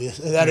brain,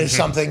 obviously. That is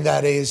something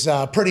that is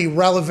pretty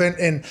relevant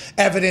and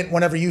evident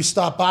whenever you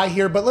stop by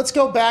here. But let's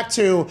go back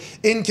to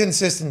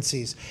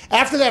inconsistencies.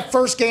 After that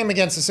first game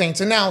against the Saints,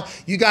 and now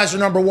you guys are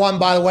number 1,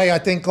 by the way, I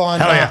think on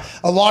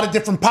a lot of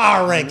different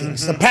power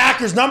rankings. The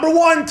Packers, number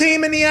 1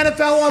 team in the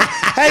NFL.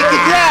 Hey,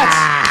 congrats.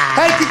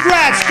 Hey,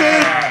 congrats,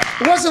 dude.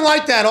 It wasn't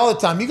like that all the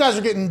time. You guys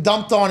are getting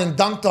dumped on and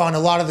dunked on a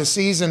lot of the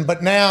season,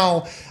 but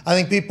now I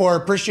think people are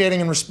appreciating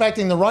and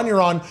respecting the run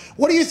you're on.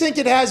 What do you think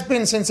it has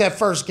been since that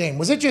first game?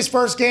 Was it just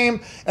first game,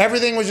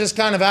 everything was just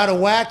kind of out of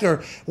whack,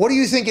 or what do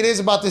you think it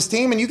is about this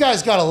team? And you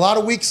guys got a lot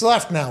of weeks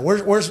left now.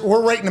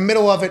 We're right in the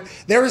middle of it.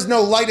 There is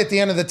no light at the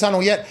end of the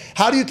tunnel yet.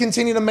 How do you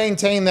continue to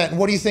maintain that, and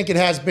what do you think it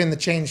has been the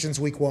change since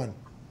week 1?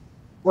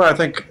 Well, I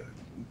think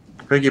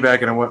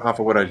piggybacking off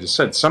of what I just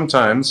said,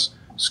 sometimes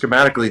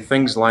schematically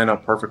things line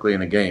up perfectly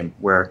in a game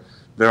where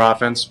their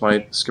offense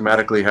might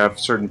schematically have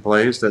certain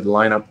plays that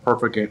line up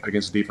perfect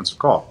against a defensive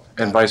call,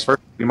 and vice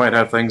versa. You might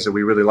have things that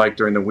we really like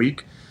during the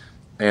week,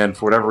 and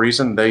for whatever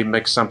reason they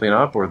mix something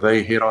up or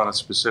they hit on a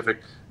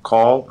specific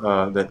call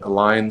that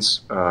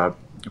aligns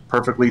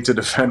perfectly to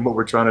defend what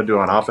we're trying to do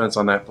on offense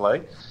on that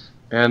play,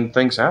 and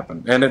things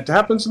happen. And it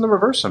happens in the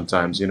reverse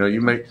sometimes.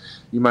 You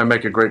might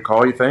make a great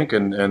call, you think,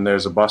 and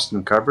there's a bust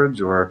in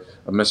coverage or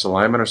a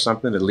misalignment or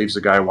something that leaves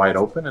the guy wide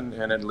open,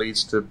 and it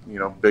leads to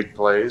big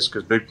plays,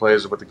 because big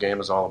plays are what the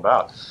game is all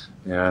about.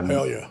 And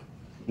hell yeah.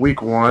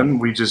 Week 1,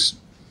 we just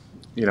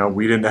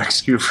we didn't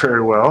execute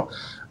very well.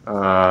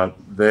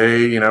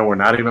 They were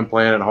not even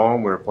playing at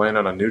home. We were playing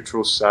on a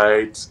neutral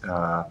site,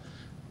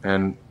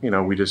 and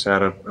we just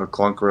had a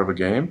clunker of a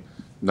game.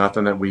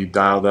 Nothing that we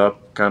dialed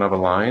up kind of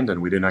aligned,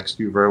 and we didn't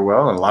execute very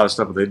well. And a lot of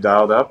stuff that they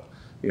dialed up,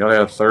 they had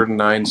a 3rd and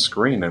 9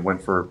 screen that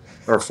went for,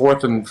 or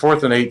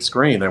 4th and 8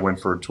 screen that went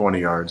for 20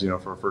 yards,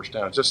 for a first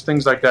down. Just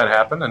things like that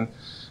happen, and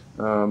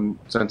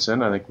since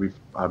then, I think we've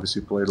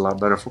obviously played a lot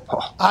better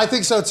football. I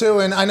think so too,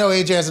 and I know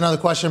AJ has another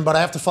question, but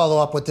I have to follow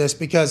up with this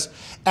because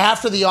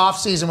after the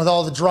offseason, with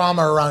all the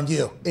drama around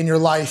you in your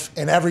life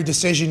and every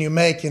decision you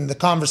make and the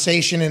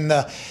conversation and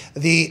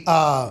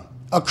the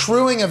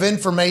accruing of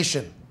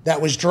information that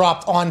was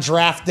dropped on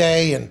draft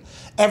day and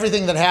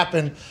everything that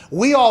happened,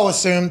 we all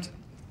assumed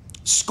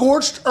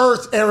scorched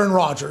earth Aaron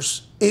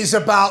Rodgers is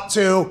about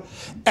to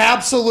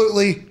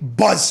absolutely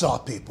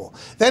buzzsaw people.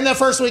 Then that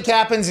first week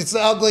happens, it's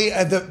ugly,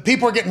 the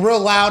people are getting real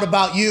loud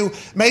about you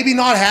maybe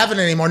not having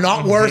it anymore,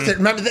 not worth it.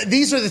 Remember,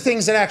 these are the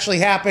things that actually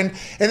happened,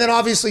 and then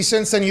obviously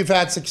since then you've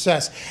had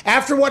success.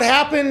 After what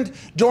happened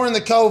during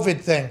the COVID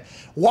thing,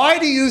 Why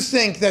do you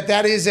think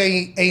that is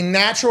a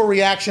natural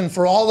reaction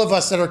for all of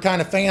us that are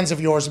kind of fans of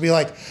yours to be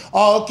like,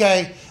 oh,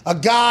 okay, a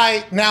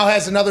guy now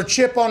has another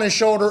chip on his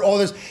shoulder, all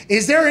this.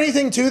 Is there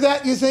anything to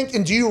that, you think?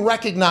 And do you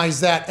recognize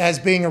that as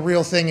being a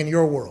real thing in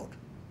your world?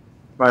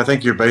 I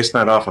think you're basing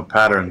that off of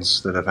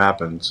patterns that have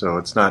happened. So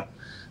it's not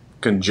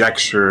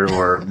conjecture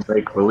or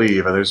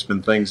make-believe. There's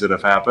been things that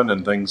have happened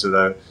and things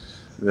that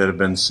have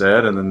been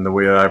said, and then the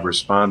way I've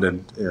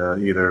responded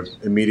either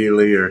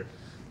immediately or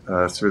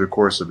through the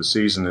course of the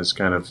season has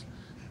kind of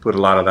put a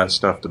lot of that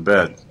stuff to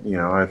bed.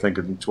 I think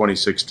in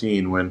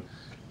 2016 when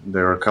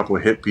there were a couple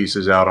of hit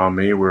pieces out on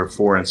me, we were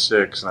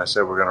 4-6, and I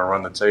said we're going to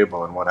run the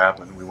table, and what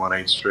happened? We won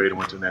 8 straight and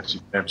went to the NFC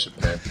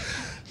Championship game.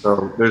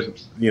 So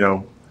there's, we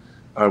were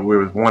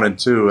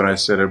 1-2, and I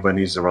said everybody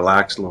needs to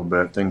relax a little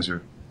bit. Things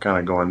are kind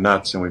of going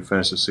nuts, and we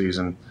finished the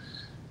season,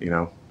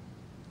 11-2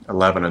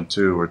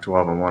 or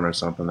 12-1 or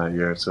something that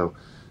year. So,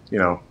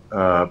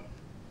 I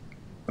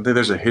think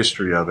there's a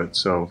history of it.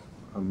 So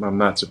I'm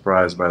not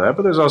surprised by that.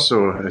 But there's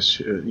also a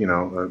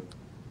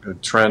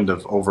trend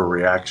of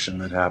overreaction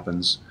that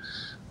happens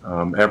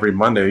every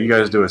Monday. You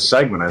guys do a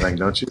segment, I think,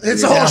 don't you?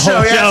 It's a whole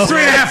show. Yeah,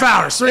 3.5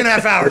 hours.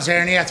 3.5 hours,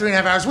 Aaron. Yeah,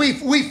 3.5 hours.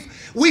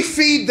 We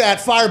feed that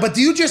fire, but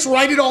do you just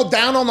write it all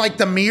down on like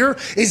the mirror?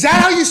 Is that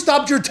how you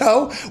stubbed your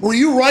toe? Were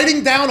you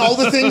writing down all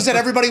the things that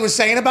everybody was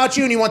saying about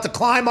you and you want to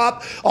climb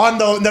up on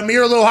the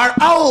mirror a little higher?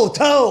 Oh,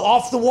 toe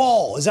off the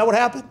wall. Is that what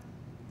happened?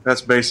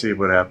 That's basically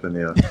what happened,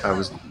 yeah.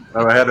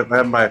 I had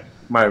my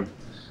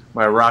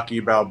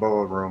Rocky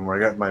Balboa room where I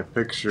got my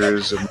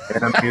pictures and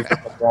enemies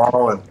on the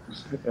wall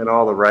and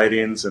all the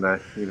writings, and I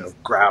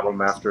grab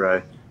them after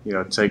I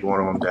take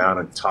one of them down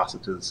and toss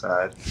it to the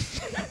side.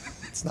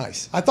 It's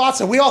nice. I thought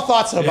so. We all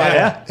thought so, by the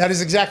way. That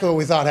is exactly what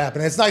we thought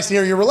happened. It's nice to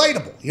hear you're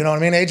relatable. You know what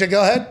I mean? AJ,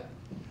 go ahead.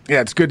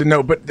 Yeah, it's good to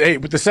know. But, hey,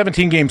 with the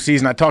 17-game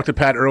season, I talked to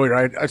Pat earlier.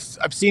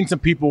 I've seen some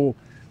people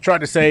try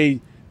to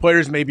say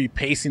players may be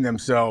pacing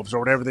themselves or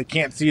whatever. They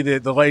can't see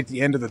the light at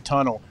the end of the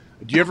tunnel.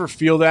 Do you ever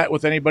feel that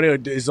with anybody?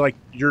 Is like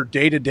your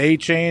day-to-day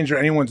change or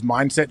anyone's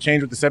mindset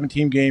change with the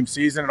 17-game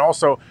season? And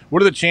also,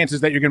 what are the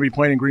chances that you're going to be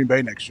playing in Green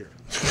Bay next year?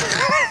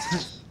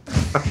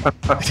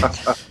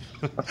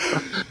 Hey,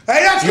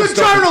 that's good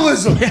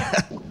journalism.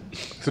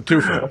 It's a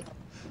twofer.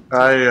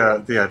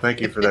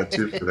 Thank you for that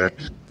too. For that,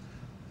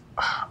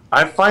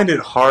 I find it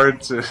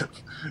hard to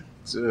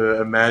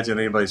imagine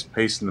anybody's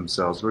pacing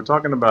themselves. We're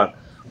talking about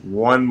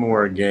one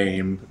more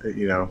game.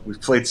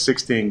 We've played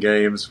 16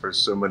 games for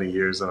so many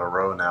years in a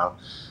row now.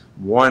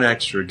 One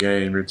extra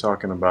game, you're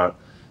talking about,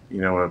 a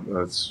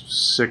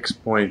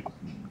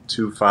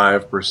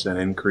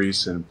 6.25%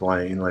 increase in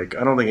playing. Like,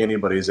 I don't think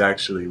anybody's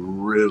actually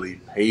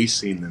really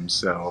pacing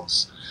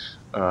themselves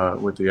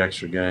with the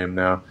extra game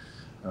now.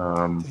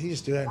 Did he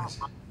just do that?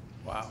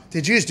 Wow.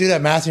 Did you just do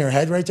that math in your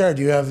head right there? Or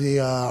do you have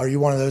are you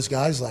one of those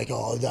guys like,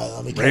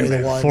 let me carry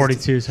the one?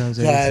 42 times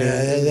 82. Yeah,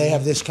 they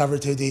have this cover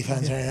 2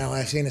 defense right now.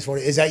 I've seen this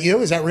 40. Is that you?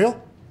 Is that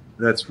real?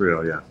 That's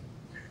real, yeah.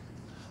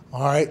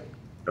 All right.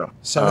 Yeah.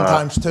 7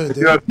 times 2,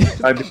 dude.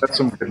 I do have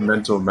some good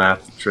mental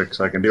math tricks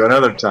I can do.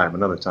 Another time.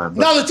 Another show.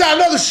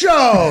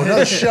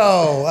 Another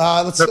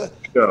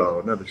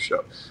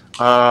show.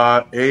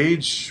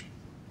 Age,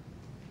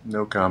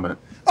 no comment.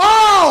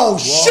 Oh,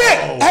 shit!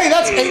 Hey,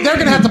 they're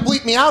going to have to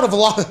bleep me out of a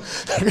lot of...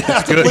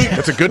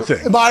 That's a good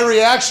thing. My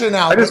reaction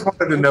now. I just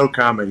wanted to no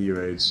comment you,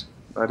 Age.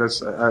 That's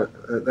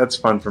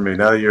fun for me.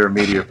 Now that you're a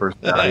media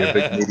personality, a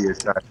big media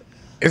guy.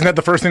 Isn't that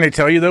the first thing they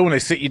tell you, though, when they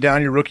sit you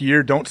down your rookie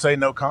year? Don't say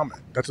no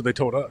comment. That's what they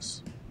told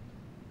us.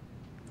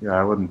 Yeah,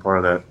 I wasn't part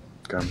of that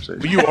conversation.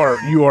 But you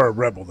are a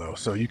rebel, though,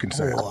 so you can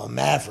say it.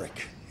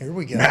 Maverick. Here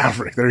we go.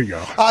 Maverick, there you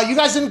go. You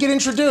guys didn't get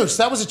introduced.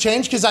 That was a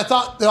change because I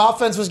thought the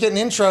offense was getting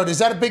introed. Is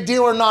that a big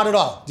deal or not at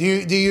all? Do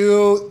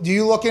you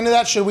look into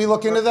that? Should we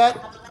look into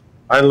that?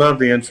 I love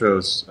the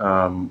intros.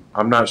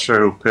 I'm not sure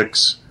who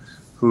picks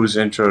who's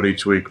introed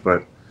each week,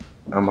 but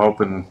I'm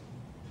hoping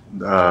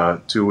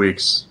 2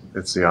 weeks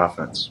it's the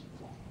offense.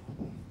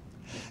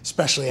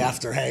 Especially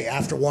after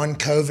one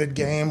COVID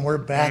game, we're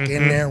back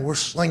in there. We're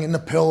slinging the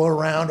pillow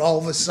around. All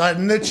of a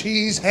sudden, the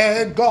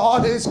cheesehead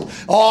god is...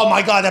 Oh,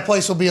 my God, that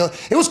place will be...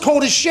 It was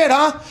cold as shit,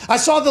 huh? I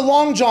saw the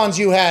long johns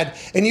you had,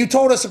 and you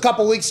told us a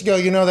couple weeks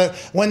ago, that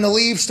when the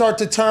leaves start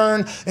to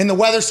turn and the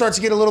weather starts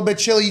to get a little bit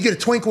chilly, you get a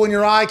twinkle in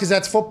your eye because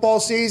that's football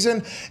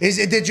season.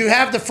 Did you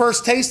have the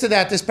first taste of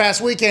that this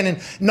past weekend?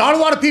 And not a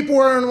lot of people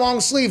wearing long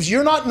sleeves.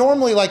 You're not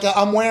normally like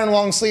I'm wearing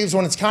long sleeves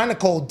when it's kind of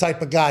cold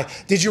type of guy.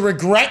 Did you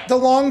regret the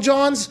long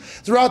johns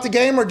throughout the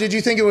game, or did you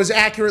think it was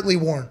accurately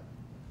worn?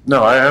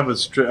 No, I have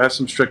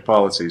some strict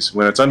policies.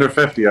 When it's under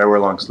 50, I wear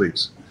long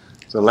sleeves.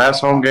 So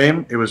last home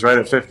game, it was right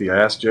at 50. I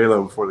asked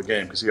J-Lo before the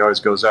game because he always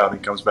goes out and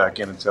he comes back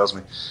in and tells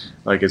me,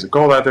 like, is it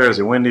cold out there? Is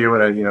it windy? Or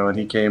whatever, and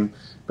he came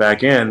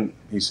back in.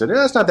 He said,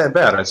 yeah, it's not that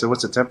bad. I said,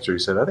 what's the temperature? He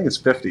said, I think it's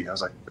 50. I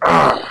was like,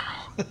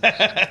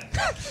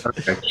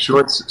 okay,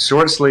 short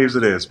sleeves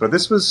it is. But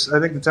this was,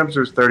 I think the temperature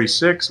was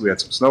 36. We had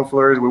some snow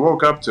flurries. We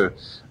woke up to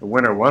a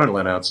winter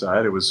wonderland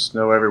outside. It was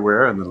snow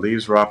everywhere, and the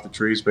leaves were off the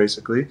trees,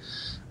 basically.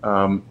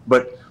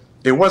 But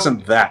it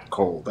wasn't that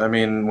cold. I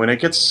mean, when it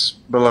gets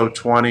below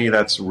 20,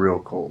 that's real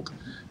cold.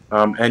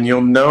 And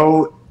you'll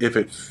know if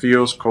it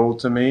feels cold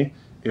to me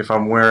if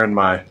I'm wearing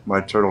my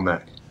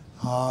turtleneck.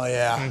 Oh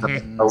yeah.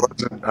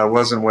 I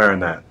wasn't wearing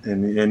that,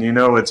 and you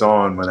know it's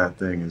on when that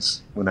thing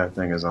is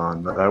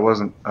on. But I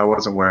wasn't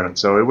wearing it,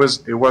 so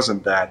it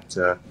wasn't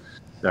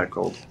that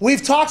cold.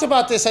 We've talked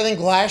about this, I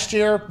think, last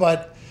year,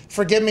 but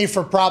forgive me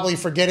for probably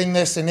forgetting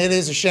this, and it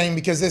is a shame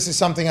because this is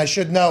something I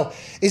should know.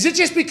 Is it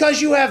just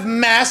because you have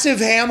massive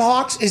ham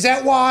hocks? Is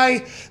that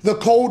why the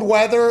cold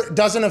weather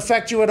doesn't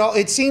affect you at all?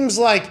 It seems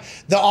like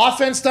the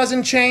offense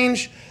doesn't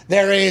change.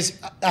 There is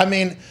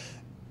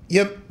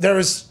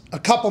a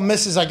couple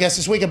misses, I guess,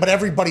 this weekend, but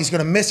everybody's going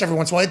to miss every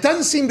once in a while. It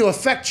doesn't seem to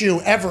affect you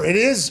ever. It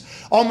is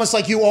almost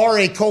like you are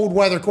a cold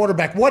weather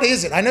quarterback. What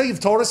is it? I know you've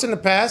told us in the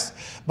past,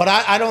 but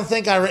I don't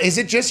think is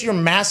it just your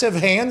massive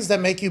hands that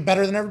make you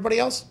better than everybody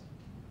else?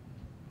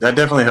 That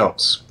definitely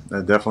helps.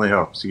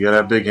 You got to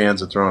have big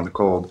hands to throw in the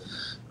cold.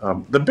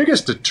 The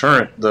biggest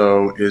deterrent,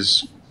 though,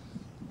 is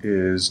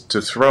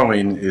to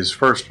throwing is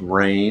first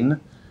rain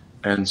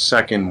and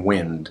second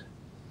wind.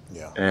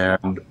 Yeah.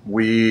 And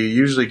we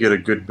usually get a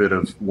good bit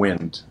of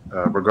wind,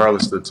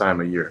 regardless of the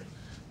time of year.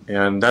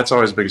 And that's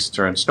always the biggest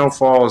deterrent.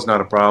 Snowfall is not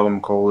a problem.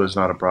 Cold is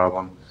not a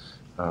problem.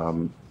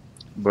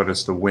 But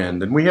it's the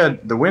wind. And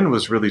the wind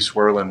was really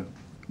swirling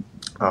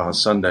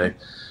Sunday.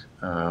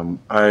 Every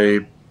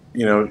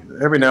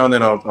now and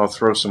then I'll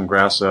throw some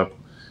grass up,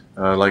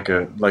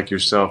 like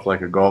yourself,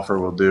 like a golfer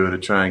will do, to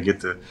try and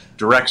get the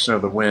direction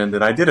of the wind.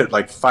 And I did it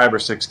like 5 or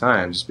 6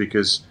 times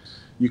because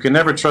you can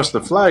never trust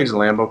the flags in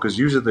Lambeau because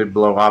usually they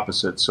blow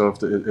opposite. So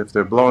if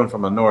they're blowing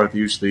from the north,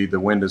 usually the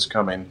wind is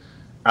coming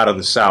out of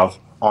the south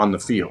on the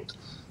field.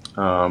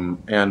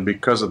 And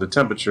because of the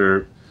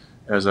temperature,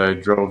 as I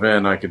drove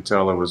in, I could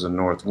tell it was a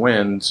north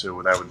wind.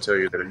 So that would tell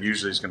you that it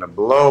usually is going to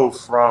blow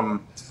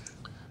from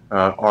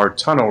our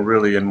tunnel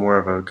really in more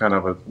of a kind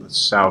of a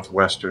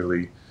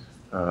southwesterly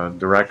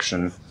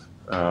direction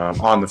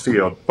on the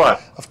field.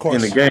 But of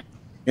course,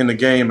 in the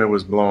game, it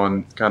was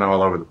blowing kind of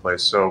all over the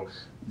place. So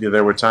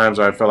there were times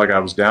I felt like I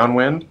was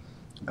downwind.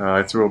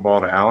 I threw a ball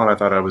to Allen. I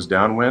thought I was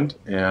downwind,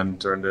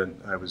 and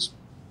I was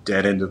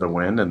dead into the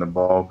wind, and the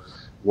ball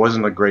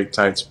wasn't a great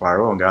tight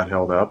spiral and got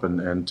held up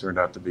and turned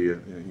out to be a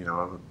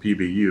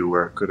PBU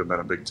where it could have been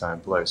a big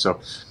time play.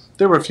 So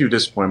there were a few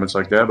disappointments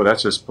like that, but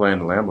that's just playing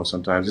the Lambeau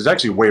sometimes. It's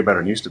actually way better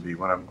than it used to be.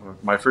 When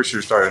my first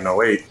year started in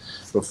 08,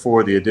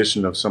 before the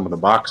addition of some of the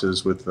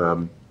boxes with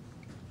one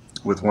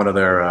of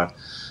their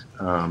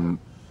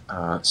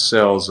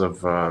sales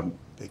of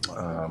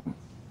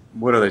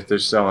what are they? They're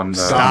selling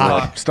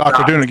stock.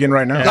 They're doing it again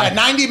right now. Yeah,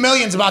 $90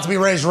 million is about to be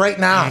raised right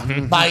now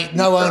by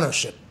no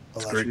ownership.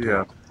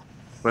 Yeah,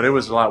 but it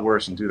was a lot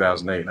worse in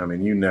 2008. I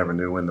mean, you never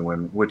knew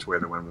which way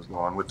the wind was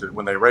blowing.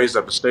 When they raised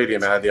up a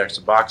stadium and had the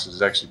extra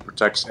boxes, it actually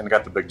protects, and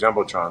got the big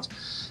jumbotrons.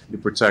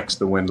 It protects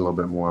the wind a little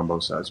bit more on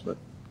both sides. But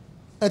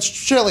it's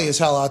chilly as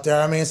hell out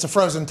there. I mean, it's the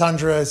frozen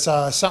tundra. It's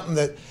something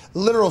that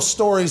literal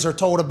stories are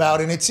told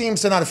about, and it seems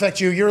to not affect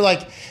you. You're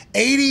like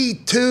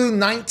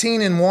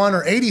 82-19-1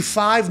 or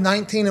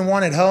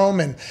 85-19-1 at home,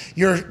 and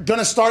you're going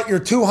to start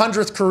your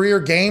 200th career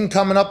game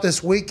coming up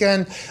this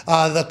weekend.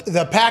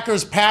 The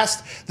Packers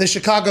passed the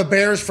Chicago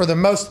Bears for the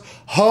most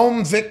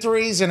home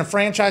victories in a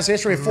franchise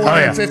history of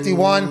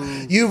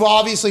 451. You've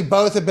obviously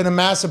both have been a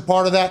massive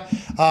part of that.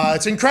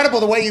 It's incredible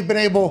the way you've been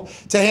able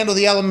to handle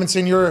the elements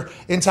in your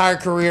entire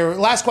career.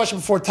 Last question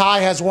before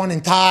Ty has one.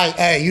 And Ty,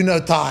 hey, you know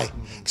Ty,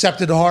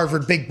 accepted to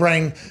Harvard, big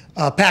brain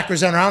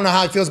Packers owner. I don't know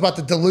how he feels about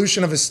the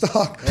dilution of his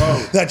stock.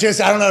 I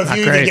don't know if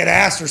you even get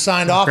asked or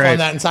signed off on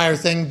that entire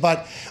thing.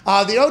 But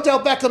the Odell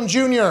Beckham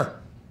Jr.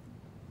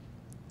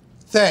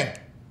 thing.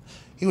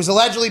 He was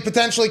allegedly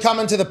potentially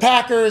coming to the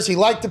Packers. He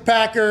liked the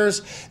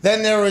Packers.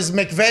 Then there was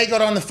McVay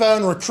got on the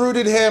phone,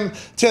 recruited him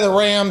to the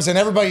Rams, and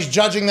everybody's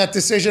judging that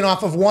decision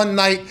off of one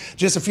night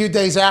just a few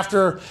days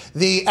after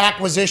the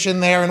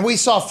acquisition there. And we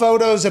saw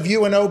photos of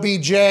you and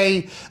OBJ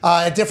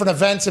at different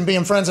events and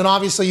being friends, and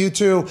obviously you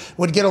two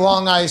would get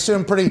along, I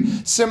assume, pretty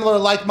similar,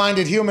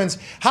 like-minded humans.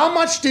 How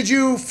much did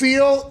you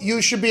feel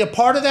you should be a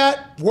part of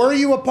that? Were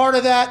you a part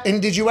of that?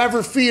 And did you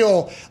ever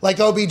feel like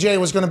OBJ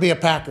was going to be a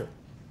Packer?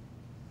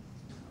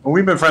 Well,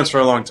 we've been friends for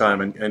a long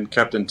time and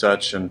kept in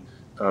touch and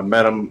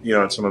met him,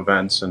 at some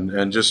events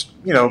and just,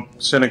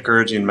 sent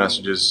encouraging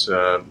messages,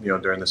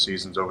 during the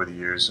seasons over the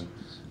years. And,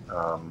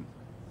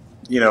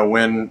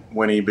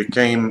 when he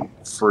became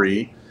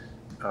free,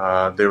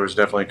 there was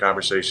definitely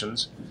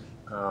conversations.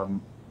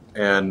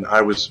 And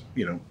I was,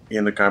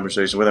 in the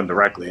conversation with him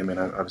directly. I mean,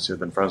 obviously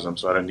I've been friends with him,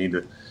 so I didn't need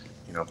to,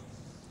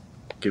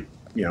 get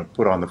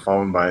put on the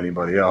phone by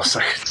anybody else.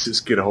 I could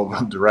just get a hold of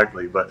them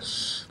directly. But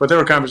there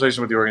were conversations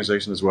with the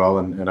organization as well,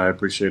 and I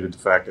appreciated the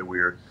fact that we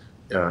were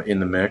in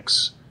the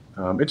mix.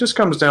 It just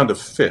comes down to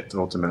fit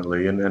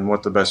ultimately, and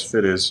what the best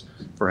fit is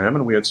for him.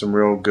 And we had some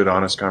real good,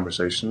 honest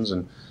conversations,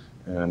 and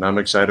I'm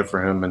excited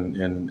for him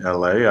in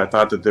LA. I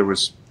thought that there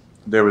was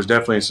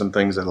definitely some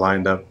things that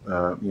lined up,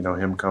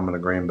 him coming to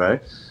Green Bay,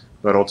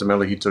 but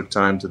ultimately he took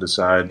time to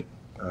decide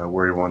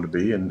where he wanted to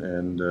be,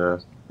 and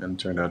and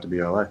turned out to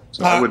be LA.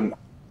 So I wouldn't.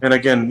 And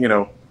again,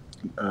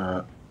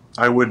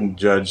 I wouldn't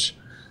judge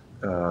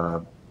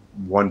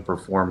one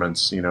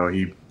performance.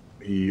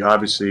 He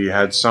obviously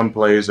had some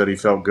plays that he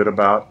felt good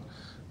about,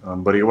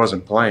 but he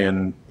wasn't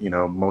playing,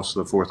 most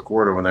of the fourth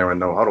quarter when they were in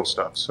no huddle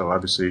stuff. So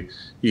obviously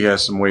he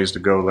has some ways to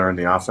go learn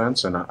the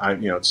offense. And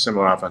it's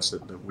similar offense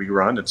that we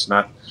run. It's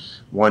not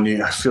one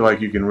I feel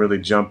like you can really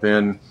jump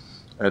in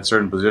at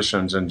certain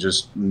positions and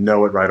just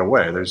know it right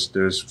away.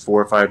 There's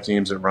 4 or 5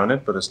 teams that run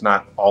it, but it's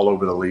not all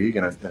over the league,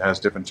 and it has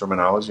different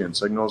terminology and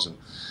signals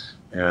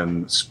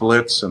and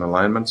splits and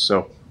alignments.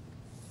 So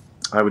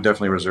I would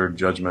definitely reserve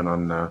judgment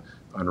on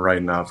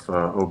writing off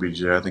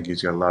OBJ. I think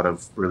he's got a lot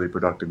of really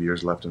productive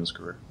years left in his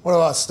career. What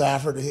about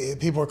Stafford?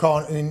 People are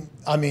calling,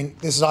 I mean,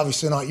 this is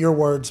obviously not your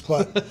words,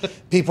 but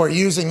people are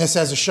using this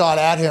as a shot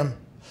at him.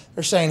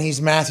 They're saying he's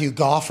Matthew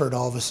Gofford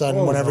all of a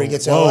sudden whenever he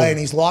gets LA and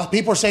he's lost.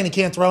 People are saying he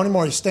can't throw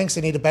anymore. He stinks.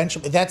 They need to bench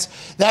him.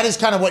 That is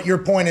kind of what your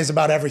point is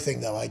about everything,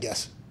 though, I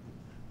guess.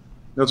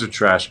 Those are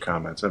trash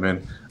comments. I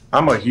mean,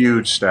 I'm a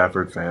huge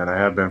Stafford fan. I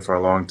have been for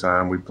a long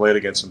time. We played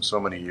against him so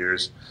many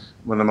years.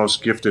 One of the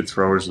most gifted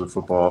throwers of the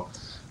football,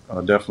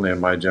 definitely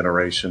in my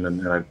generation,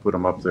 and I'd put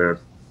him up there,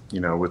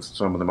 with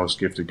some of the most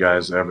gifted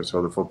guys that ever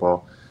throw the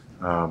football.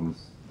 I'm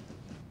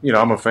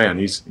a fan.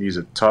 He's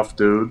a tough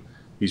dude.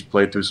 He's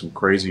played through some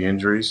crazy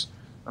injuries.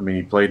 I mean,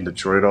 he played in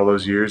Detroit all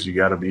those years. You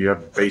have a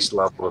base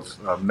level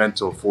of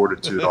mental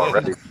fortitude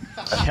already.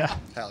 Yeah.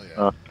 Hell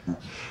yeah.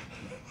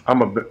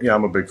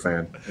 I'm a big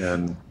fan,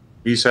 and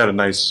he's had a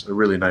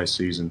really nice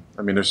season.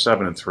 I mean, they're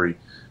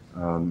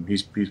 7-3.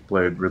 He's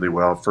played really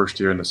well. First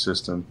year in the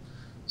system,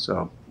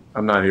 so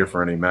I'm not here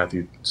for any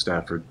Matthew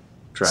Stafford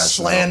trash.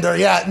 Slander,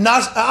 yeah.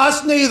 Not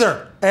us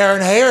neither.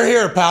 Aaron,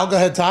 here, pal. Go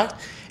ahead, Ty.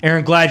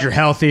 Aaron, glad you're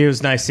healthy. It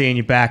was nice seeing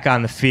you back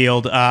on the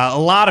field. A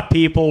lot of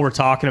people were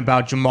talking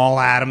about Jamal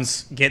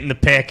Adams getting the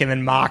pick and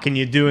then mocking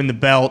you doing the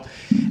belt.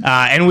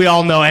 And we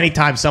all know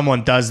anytime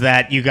someone does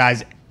that, you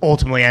guys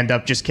ultimately end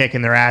up just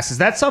kicking their ass. Is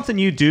that something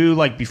you do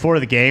like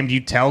before the game? Do you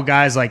tell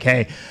guys like,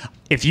 hey,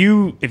 if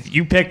you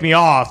pick me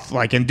off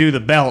like and do the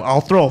belt, I'll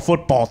throw a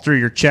football through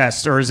your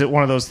chest? Or is it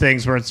one of those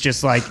things where it's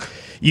just like,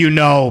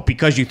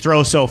 because you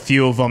throw so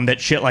few of them that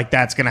shit like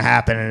that's going to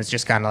happen and it's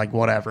just kind of like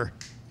whatever?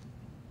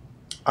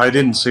 I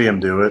didn't see him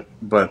do it,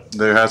 but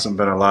there hasn't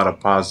been a lot of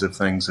positive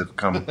things that have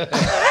come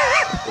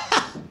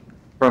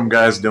from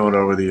guys doing it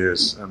over the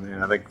years. I mean,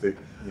 I think that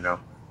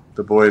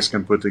the boys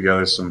can put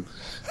together some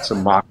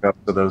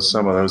mock-ups of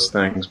some of those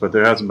things, but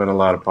there hasn't been a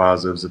lot of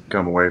positives that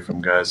come away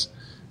from guys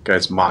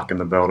mocking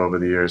the belt over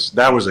the years.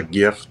 That was a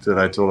gift that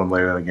I told him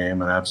later in the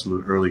game, an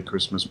absolute early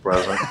Christmas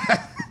present.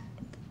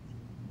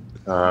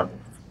 On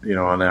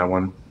that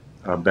one.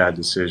 A bad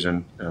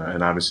decision,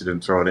 and obviously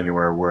didn't throw it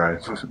anywhere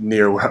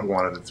near where I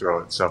wanted to throw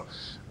it. So,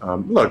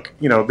 look,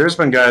 there's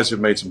been guys who've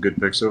made some good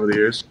picks over the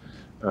years,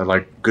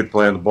 like good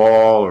play on the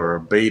ball or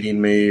baiting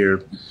me,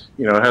 or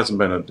it hasn't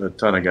been a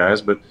ton of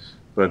guys, but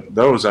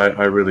those I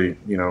really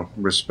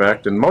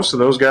respect, and most of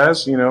those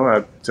guys,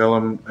 I tell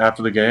them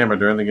after the game or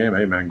during the game,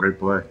 hey man, great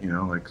play,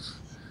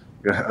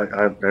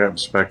 I have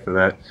respect for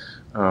that,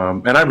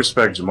 and I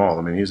respect Jamal.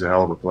 I mean, he's a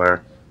hell of a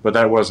player. But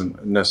that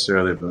wasn't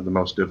necessarily the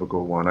most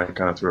difficult one. I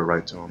kind of threw it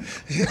right to him.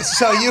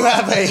 So you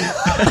have hey,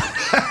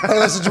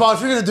 listen, Jamal,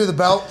 if you're going to do the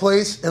belt,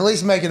 please, at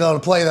least make it on a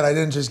play that I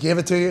didn't just give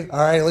it to you. All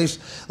right, at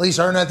least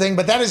earn that thing.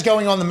 But that is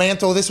going on the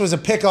mantle. This was a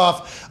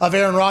pickoff of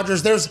Aaron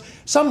Rodgers. There's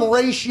some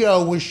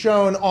ratio was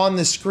shown on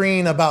the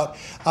screen about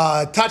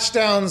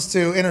touchdowns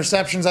to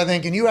interceptions, I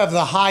think, and you have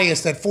the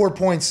highest at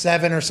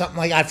 4.7 or something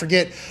like. I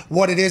forget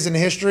what it is in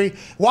history.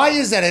 Why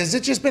is that? Has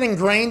it just been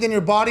ingrained in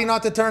your body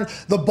not to turn?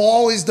 The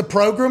ball is the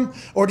program,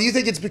 or do you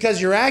think it's because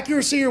of your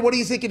accuracy, or what do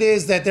you think it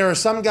is that there are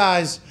some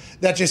guys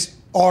that just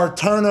are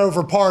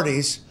turnover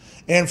parties,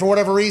 and for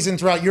whatever reason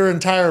throughout your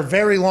entire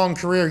very long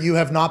career you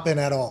have not been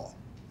at all?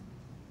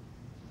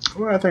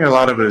 Well, I think a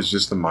lot of it is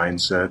just the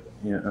mindset.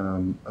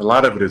 A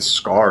lot of it is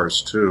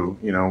scars, too.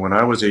 When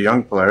I was a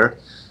young player,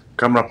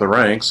 coming up the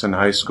ranks in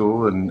high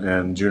school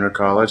and junior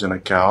college and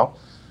at Cal,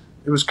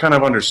 it was kind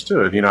of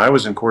understood. I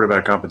was in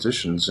quarterback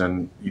competitions,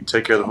 and you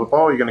take care of the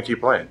football, you're going to keep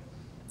playing.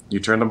 You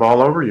turn the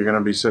ball over, you're going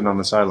to be sitting on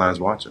the sidelines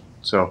watching.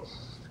 So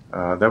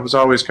that was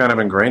always kind of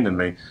ingrained in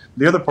me.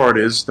 The other part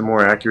is the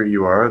more accurate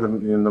you are,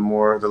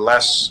 the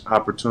less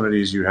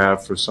opportunities you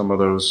have for some of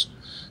those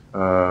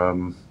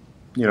ones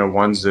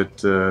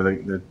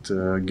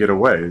that get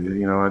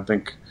away. I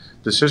think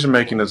decision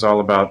making is all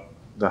about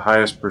the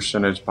highest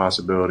percentage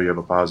possibility of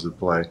a positive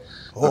play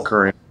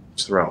occurring in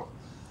each throw,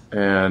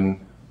 and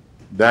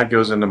that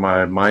goes into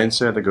my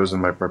mindset. That goes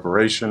into my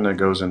preparation. That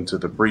goes into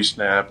the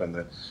pre-snap and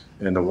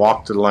the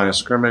walk to the line of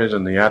scrimmage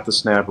and the at the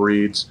snap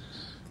reads,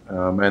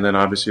 and then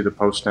obviously the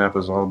post-snap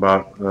is all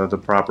about the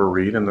proper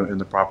read and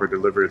the proper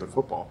delivery of the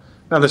football.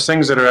 Now there's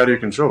things that are out of your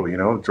control.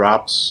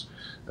 Drops,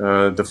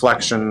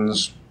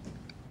 deflections,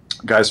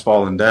 guys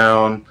falling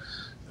down,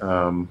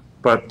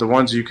 but the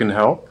ones you can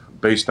help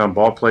based on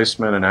ball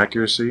placement and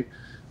accuracy,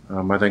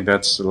 I think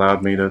that's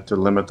allowed me to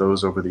limit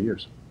those over the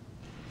years.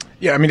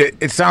 Yeah, I mean,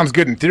 it sounds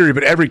good in theory,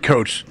 but every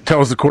coach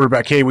tells the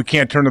quarterback, hey, we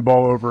can't turn the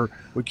ball over.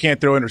 We can't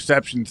throw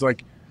interceptions.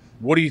 Like,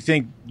 what do you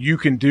think you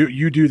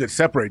do that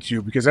separates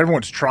you? Because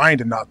everyone's trying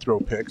to not throw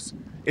picks.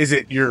 Is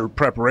it your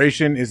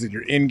preparation? Is it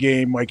your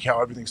in-game, like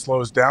how everything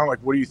slows down? Like,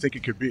 what do you think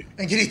it could be?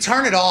 And can he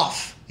turn it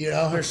off?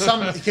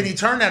 Can he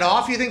turn that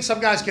off? You think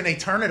some guys, can they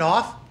turn it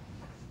off?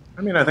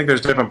 I mean, I think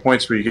there's different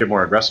points where you get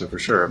more aggressive for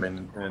sure. I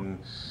mean, in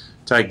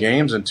tight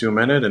games in 2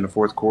 minutes in the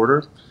fourth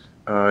quarter,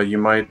 you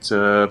might,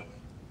 a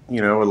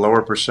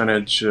lower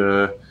percentage,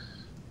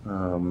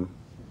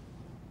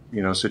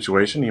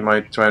 situation, you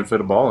might try and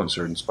fit a ball in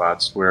certain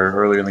spots where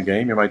early in the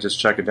game you might just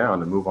check it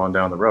down and move on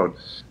down the road.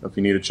 If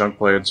you need a chunk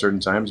play at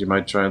certain times, you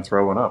might try and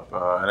throw one up.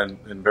 And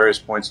in various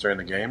points during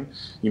the game,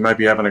 you might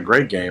be having a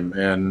great game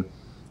and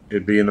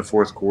it'd be in the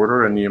fourth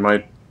quarter and you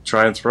might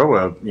try and throw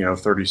a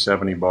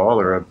 30-70 ball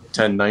or a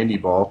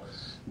 10-90 ball.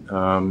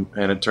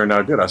 And it turned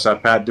out good. I saw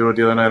Pat do it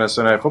the other night on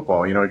Sunday Night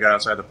Football. He got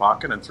outside the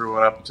pocket and threw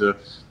it up to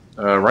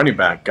running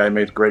back. Guy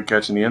made a great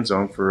catch in the end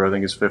zone for, I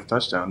think, his 5th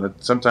touchdown.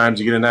 Sometimes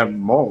you get in that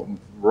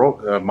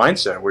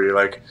mindset where you're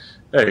like,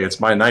 hey, it's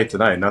my night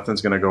tonight.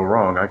 Nothing's going to go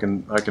wrong. I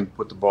can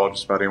put the ball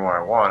just about anywhere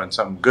I want, and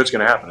something good's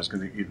going to happen. It's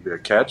going to either be a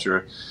catch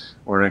or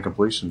an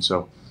incompletion.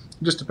 So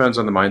it just depends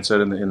on the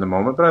mindset in the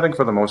moment. But I think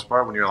for the most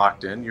part, when you're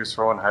locked in, you're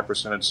throwing high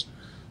percentage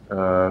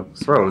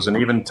throws, and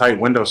even tight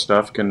window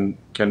stuff can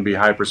be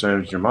high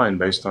percentage in your mind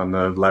based on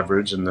the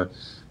leverage and the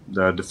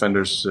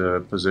defender's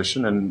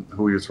position and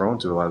who you're throwing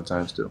to a lot of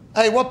times too.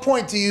 Hey, what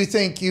point do you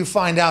think you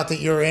find out that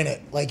you're in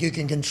it? Like you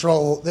can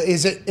control,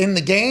 is it in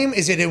the game?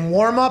 Is it in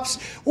warm-ups?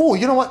 Oh,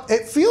 you know what?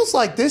 It feels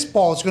like this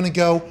ball is going to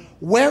go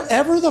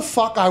wherever the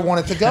fuck I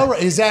want it to go.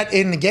 Is that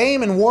in the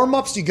game and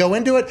warm-ups? Do you go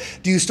into it?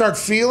 Do you start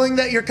feeling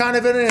that you're kind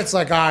of in it? It's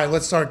like, all right,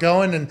 let's start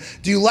going. And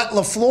do you let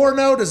LaFleur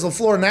know? Does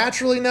LaFleur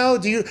naturally know?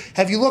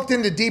 Have you looked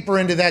deeper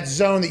into that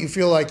zone that you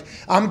feel like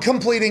I'm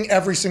completing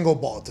every single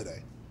ball today?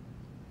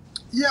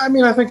 Yeah, I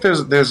mean, I think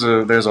there's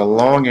a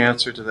long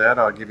answer to that.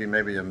 I'll give you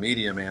maybe a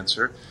medium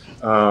answer.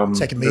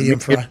 Take a medium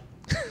fry.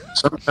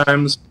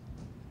 Sometimes,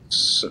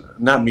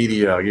 not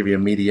media. I'll give you a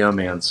medium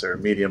answer,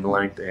 medium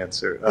length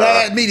answer.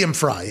 Medium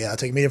fry. Yeah, I'll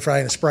take a medium fry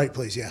and a Sprite,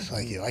 please. Yeah,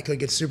 thank you. I could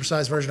get the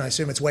supersized version. I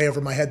assume it's way over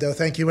my head, though.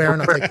 Thank you,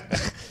 Aaron.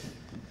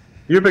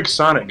 You're a big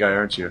Sonic guy,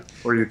 aren't you?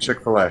 Or are you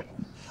Chick-fil-A?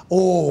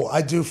 Oh,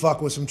 I do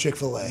fuck with some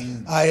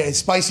Chick-fil-A.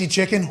 Spicy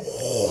chicken.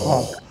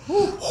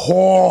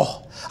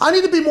 I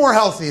need to be more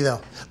healthy,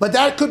 though. But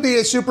that could be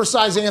a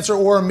supersized answer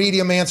or a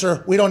medium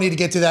answer. We don't need to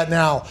get to that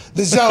now.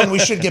 The zone we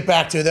should get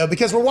back to, though,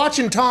 because we're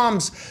watching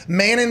Tom's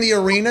Man in the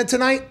Arena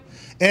tonight.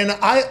 And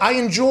I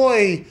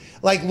enjoy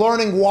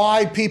learning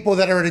why people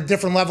that are at a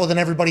different level than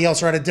everybody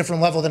else are at a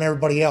different level than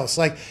everybody else.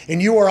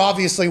 And you are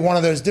obviously one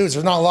of those dudes.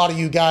 There's not a lot of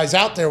you guys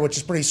out there, which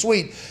is pretty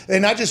sweet.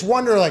 And I just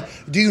wonder,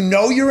 do you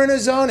know you're in a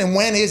zone? And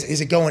when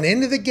is it going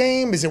into the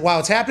game? Is it while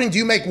it's happening? Do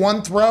you make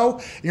one throw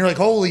and you're like,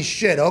 holy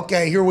shit,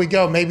 okay, here we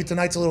go. Maybe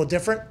tonight's a little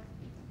different?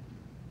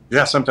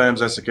 Yeah,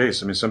 sometimes that's the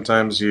case. I mean,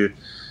 sometimes maybe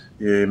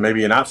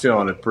you're not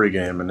feeling it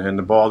pregame, and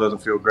the ball doesn't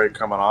feel great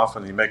coming off,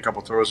 and you make a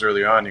couple throws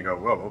early on, and you go,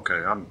 whoa,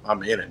 okay,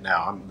 I'm in it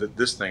now.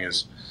 This thing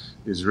is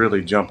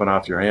really jumping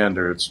off your hand,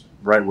 or it's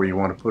right where you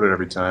want to put it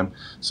every time.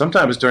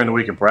 Sometimes it's during the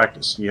week in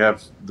practice. You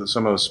have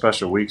some of those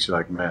special weeks. You're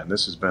like, man,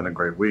 this has been a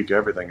great week.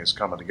 Everything is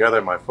coming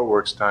together. My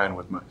footwork's tying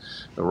with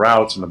the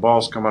routes, and the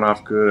ball's coming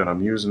off good, and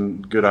I'm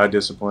using good eye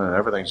discipline, and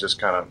everything's just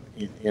kind of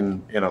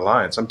in a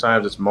line.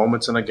 Sometimes it's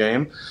moments in a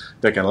game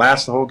that can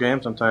last the whole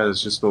game. Sometimes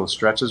it's just little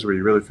stretches where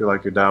you really feel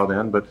like you're dialed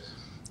in. But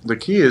the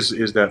key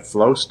is that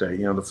flow state.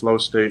 The flow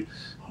state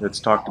that's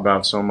talked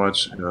about so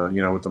much, with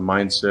the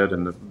mindset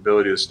and the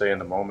ability to stay in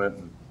the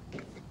moment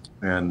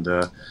and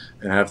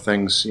have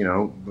things,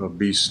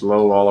 be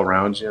slow all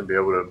around you and be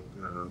able to,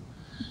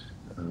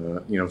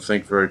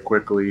 think very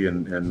quickly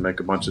and make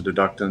a bunch of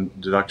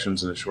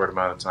deductions in a short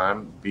amount of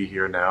time. Be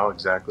here now,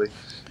 exactly.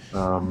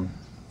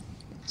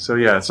 So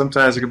yeah,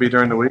 sometimes it could be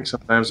during the week,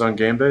 sometimes on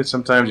game day.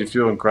 Sometimes you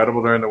feel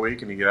incredible during the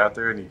week and you get out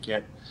there and you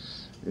can't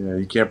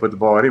put the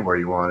ball anywhere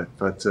you want it.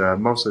 But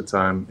most of the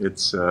time,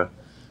 it's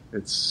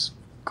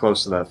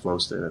close to that flow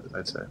state,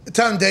 I'd say.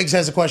 Tom Diggs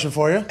has a question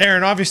for you.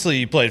 Aaron, obviously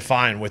you played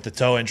fine with the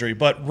toe injury,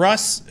 but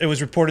Russ, it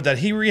was reported that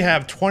he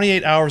rehabbed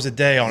 28 hours a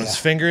day on his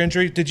finger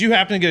injury. Did you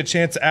happen to get a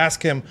chance to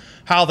ask him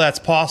how that's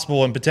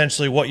possible and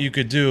potentially what you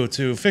could do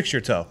to fix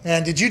your toe?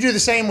 And did you do the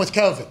same with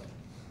COVID?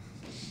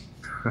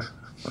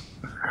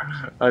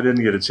 I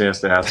didn't get a chance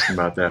to ask him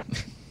about that.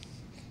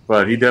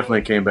 But he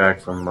definitely came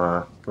back from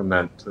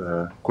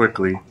that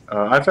quickly.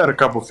 I've had a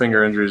couple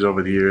finger injuries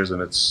over the years,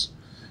 and it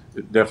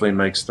definitely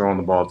makes throwing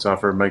the ball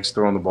tougher. It makes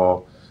throwing the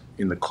ball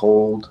in the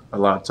cold a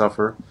lot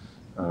tougher.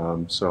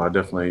 So I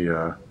definitely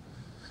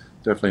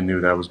knew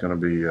that was going to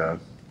be a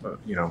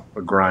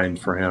grind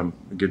for him,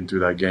 getting through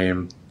that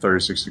game,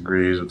 36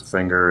 degrees with the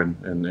finger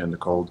and the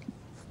cold.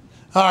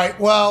 All right.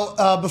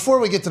 Well,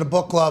 before we get to the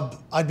book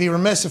club, I'd be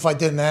remiss if I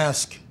didn't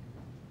ask.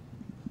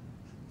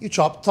 You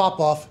chopped the top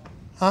off,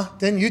 huh?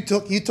 Then you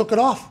took it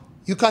off.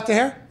 You cut the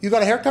hair? You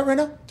got a haircut right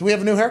now? Do we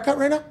have a new haircut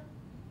right now?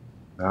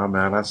 No,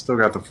 man, I still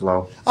got the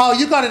flow. Oh,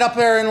 you got it up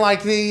there in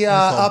like the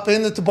up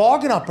in the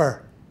toboggan up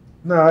there.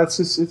 No,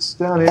 it's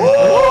down here.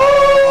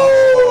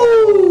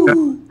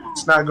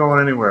 It's not going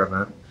anywhere,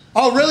 man.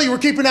 Oh, really? We're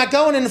keeping that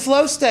going in the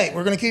flow state.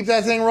 We're going to keep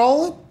that thing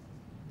rolling?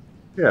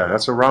 Yeah,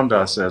 that's what Ram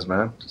Dass says,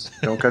 man. Just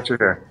don't cut your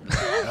hair.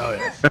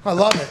 I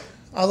love it.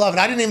 I love it.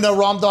 I didn't even know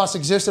Ram Dass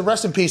existed.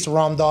 Rest in peace to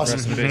Ram Dass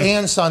Rest in peace.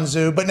 and Sun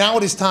Tzu. But now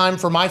it is time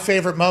for my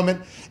favorite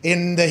moment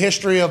in the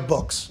history of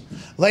books.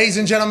 Ladies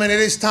and gentlemen, it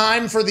is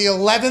time for the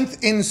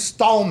 11th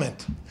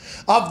installment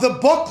of the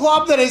book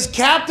club that has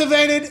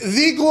captivated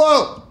the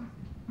globe.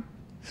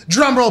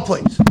 Drum roll,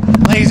 please.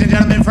 Ladies and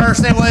gentlemen,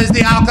 first it was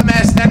The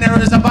Alchemist, then there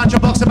was a bunch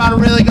of books about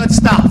really good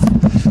stuff.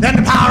 Then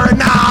The Power of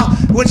Now,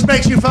 which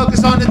makes you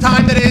focus on the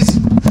time that is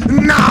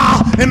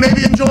now, and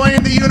maybe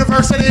enjoying the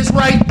universe that is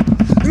right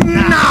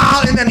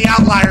now. And then The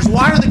Outliers.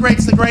 Why are the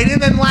greats the great?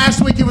 And then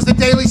last week it was The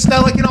Daily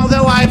Stoic, and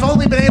although I've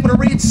only been able to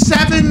read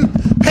 7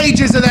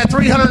 pages of that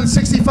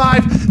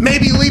 365,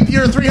 maybe leap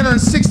year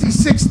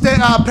 366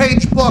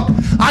 page book,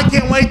 I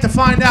can't wait to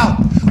find out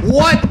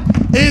what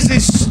is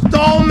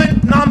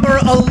installment number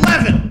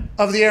 11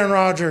 of the Aaron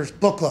Rodgers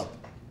Book Club.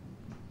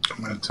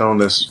 I'm going to tone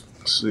this,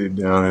 see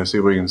down there, see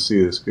if we can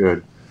see this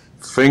good.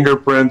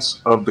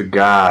 Fingerprints of the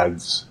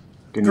Gods.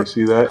 Can you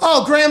see that?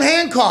 Oh, Graham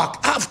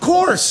Hancock. Of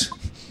course.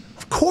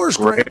 Of course,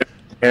 Graham.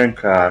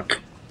 Hancock,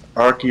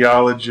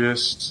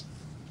 archaeologist,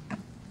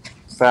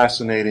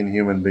 fascinating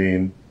human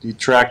being. He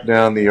tracked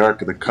down the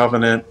Ark of the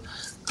Covenant.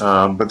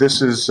 But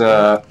this is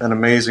an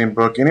amazing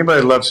book.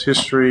 Anybody loves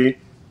history,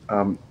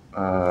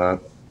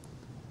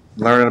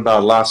 learning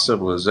about lost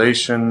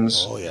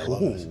civilizations. Oh, yeah, I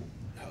love it.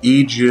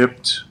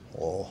 Egypt.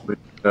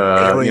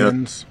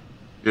 Aliens.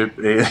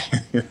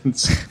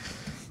 Aliens.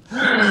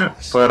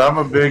 But I'm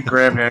a big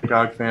Graham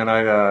Hancock fan.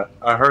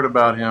 I heard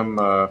about him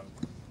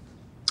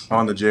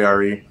on the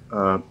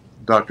JRE,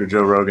 Dr.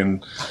 Joe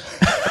Rogan,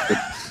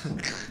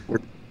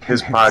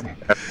 his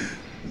podcast,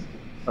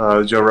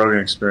 the Joe Rogan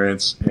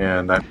Experience,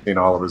 and I've seen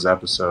all of his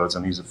episodes,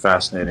 and he's a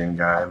fascinating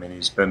guy. I mean,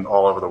 he's been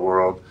all over the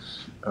world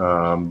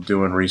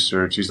doing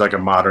research. He's like a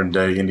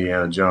modern-day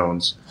Indiana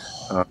Jones.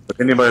 But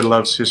anybody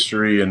loves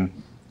history and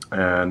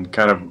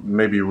kind of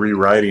maybe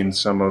rewriting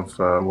some of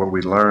what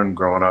we learned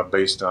growing up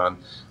based on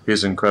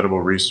his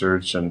incredible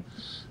research and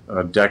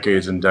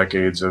decades and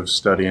decades of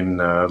studying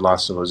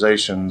lost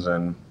civilizations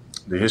and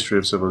the history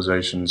of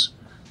civilizations.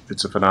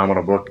 It's a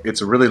phenomenal book.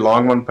 It's a really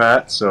long one,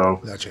 Pat, so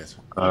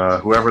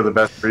whoever the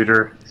best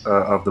reader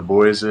of the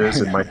boys is,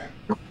 it might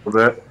be a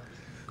little bit,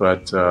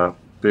 but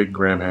big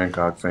Graham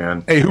Hancock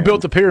fan. Hey, who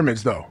built the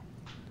pyramids, though?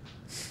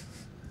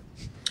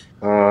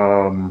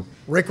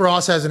 Rick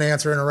Ross has an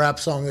answer in a rap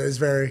song that is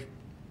very...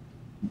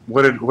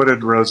 What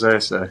did Rose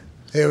say?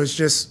 It was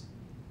just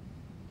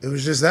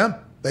them.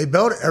 They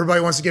built it.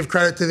 Everybody wants to give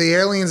credit to the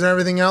aliens and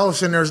everything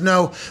else, and there's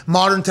no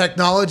modern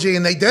technology,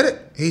 and they did it.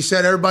 He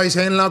said everybody's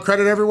handing out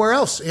credit everywhere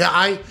else. Yeah,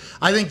 I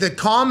think the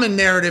common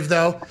narrative,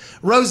 though,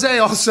 Rose,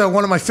 also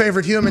one of my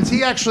favorite humans,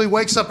 he actually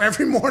wakes up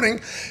every morning.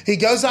 He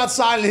goes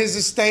outside of his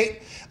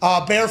estate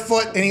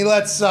barefoot, and he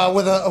lets,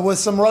 with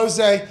some rose,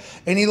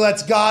 and he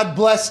lets God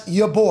bless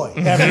your boy.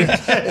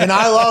 And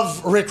I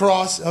love Rick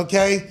Ross,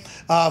 okay?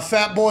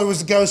 Fat Boy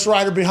was the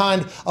ghostwriter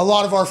behind a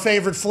lot of our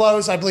favorite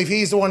flows. I believe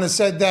he's the one that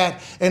said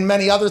that and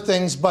many other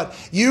things. But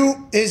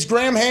is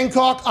Graham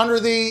Hancock under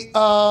the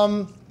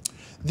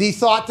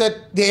thought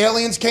that the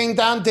aliens came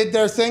down, did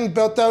their thing,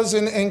 built those,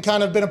 and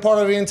kind of been a part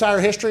of the entire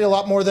history a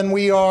lot more than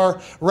we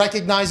are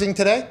recognizing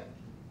today?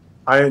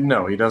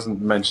 No, he doesn't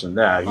mention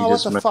that. He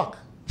what the fuck?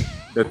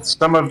 That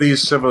some of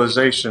these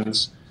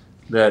civilizations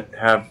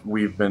that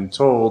we've been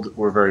told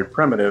were very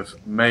primitive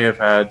may have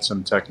had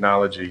some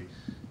technology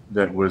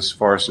that was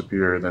far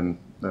superior than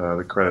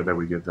the credit that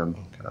we give them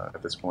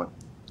at this point.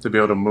 To be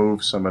able to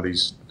move some of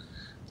these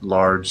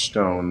large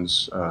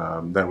stones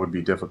that would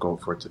be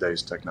difficult for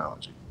today's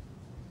technology.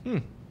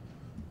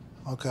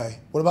 Okay.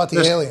 What about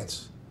the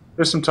aliens?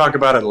 There's some talk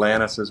about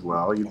Atlantis as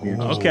well. You'd be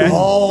Okay.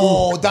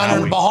 Oh, down there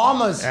in the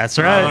Bahamas. That's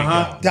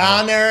right.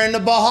 Down there in the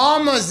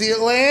Bahamas, the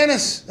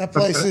Atlantis. That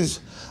place is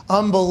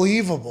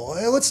unbelievable.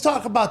 Hey, let's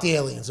talk about the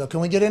aliens. So can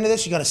we get into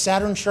this? You got a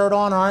Saturn shirt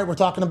on. All right, we're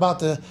talking about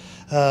the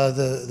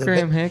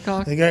Graham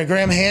Hancock.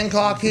 Graham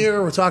Hancock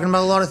here. We're talking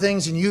about a lot of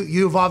things, and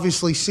you've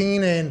obviously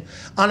seen an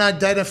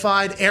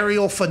unidentified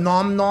aerial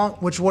phenomenon,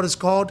 which is what it's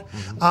called.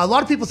 A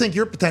lot of people think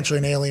you're potentially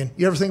an alien.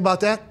 You ever think about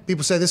that?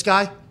 People say this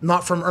guy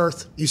not from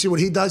Earth. You see what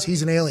he does?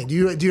 He's an alien. Do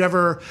you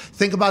ever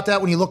think about that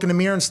when you look in the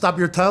mirror and stub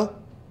your toe?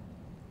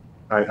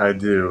 I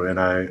do, and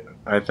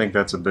I think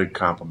that's a big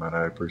compliment.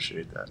 I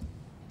appreciate that.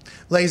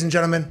 Ladies and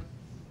gentlemen,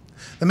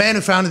 the man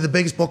who founded the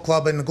biggest book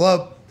club in the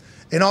globe,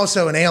 and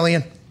also an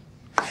alien,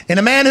 and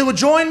a man who would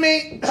join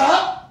me.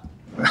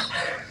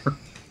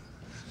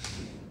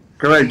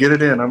 Go ahead, get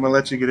it in. I'm going to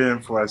let you get it in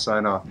before I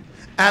sign off.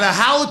 At a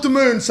Howl at the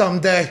Moon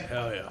someday.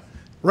 Hell yeah.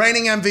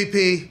 Reigning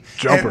MVP.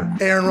 Jumper.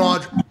 Aaron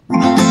Rodgers.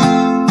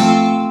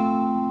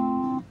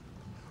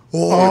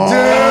 There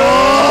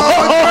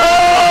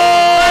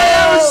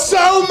was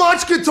so much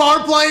much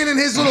guitar playing in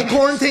his little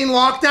quarantine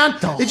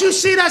lockdown. Did you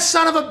see that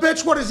son of a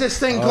bitch? What is this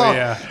thing called?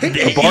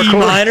 E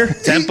minor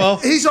tempo.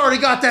 He's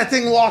already got that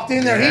thing locked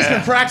in there. He's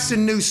been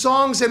practicing new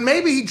songs, and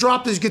maybe he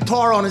dropped his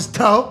guitar on his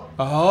toe.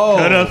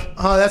 Could've.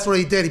 Oh, that's what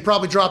he did. He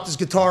probably dropped his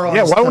guitar on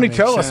his toe. Why won't he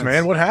tell us,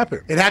 man? What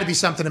happened? It had to be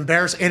something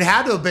embarrassing. It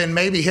had to have been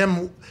maybe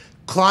him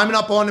climbing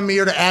up on the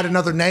mirror to add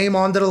another name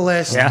onto the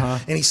list. Yeah.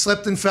 And he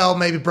slipped and fell,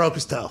 maybe broke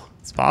his toe.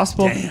 It's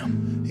possible.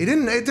 Damn. It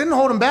didn't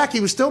hold him back. He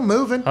was still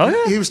moving. Oh,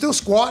 yeah. He was still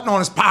squatting on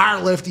his power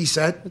lift, he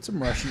said. It's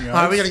some Russian yards.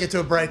 All right, we got to get to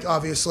a break,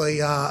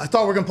 obviously. I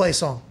thought we were going to play a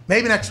song.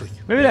 Maybe next week.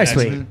 Maybe next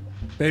week.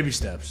 Baby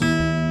steps.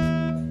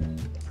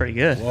 Pretty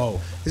good. Whoa.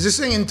 Is this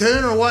thing in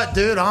tune or what,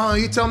 dude? I don't know.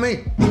 You tell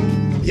me.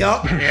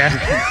 Yup.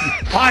 Yeah.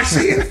 All right,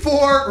 scene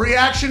 4,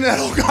 reaction to that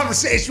whole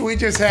conversation we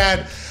just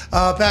had.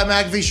 Pat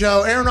McAfee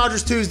Show, Aaron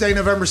Rodgers, Tuesday,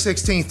 November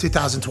 16th,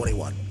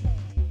 2021.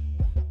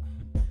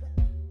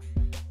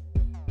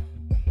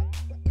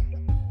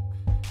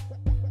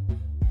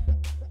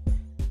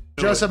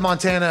 Joseph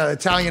Montana,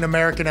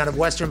 Italian-American out of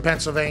Western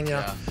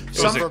Pennsylvania.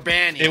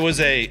 It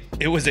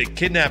was a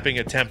kidnapping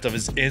attempt of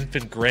his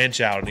infant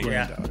grandchild.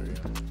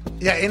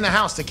 Yeah, in the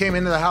house. They came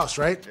into the house,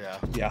 right?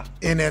 Yeah.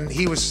 And then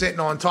he was sitting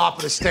on top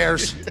of the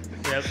stairs.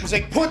 He was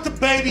like, put the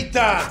baby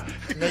down.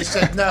 And they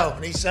said, no.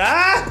 And he said,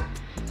 ah!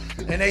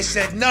 And they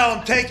said, no,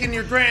 I'm taking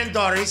your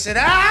granddaughter. He said,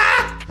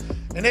 ah!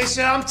 And they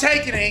said, I'm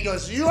taking it. He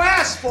goes, you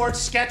asked for it.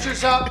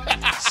 Skechers up,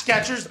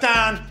 Skechers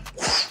down.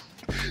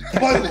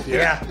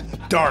 Yeah.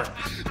 Dart.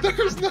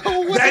 There's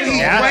no way. Then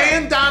he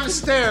ran down the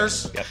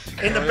stairs,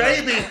 and the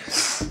baby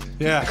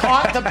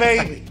caught the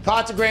baby,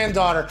 caught the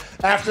granddaughter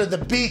after the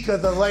beak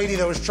of the lady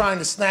that was trying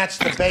to snatch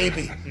the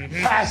baby.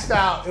 Passed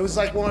out. It was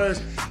like one of those,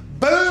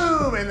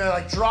 boom, and they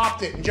like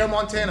dropped it. And Joe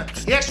Montana,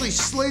 he actually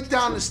slid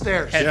down the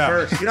stairs. Head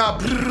first. You know,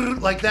 how,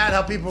 like that,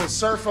 how people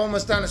surf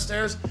almost down the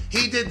stairs?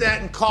 He did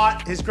that and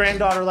caught his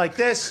granddaughter like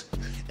this,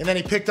 and then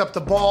he picked up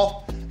the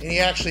ball, and he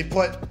actually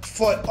put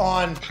foot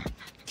on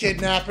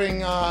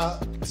kidnapping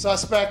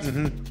suspect,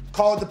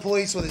 called the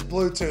police with his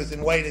Bluetooth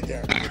and waited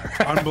there.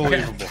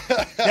 Unbelievable.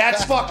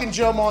 That's fucking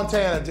Joe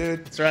Montana,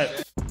 dude. That's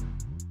right.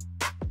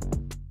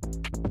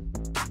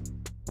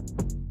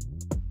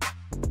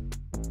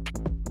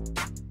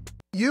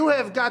 You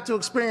have got to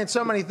experience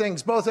so many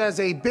things, both as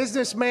a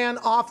businessman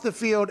off the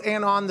field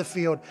and on the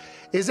field.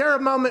 Is there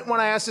a moment when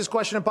I ask this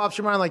question that pops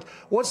your mind, like,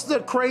 what's the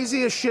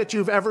craziest shit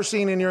you've ever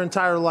seen in your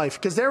entire life?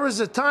 Because there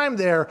was a time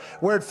there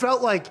where it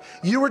felt like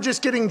you were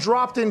just getting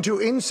dropped into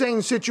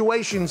insane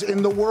situations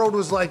and the world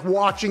was like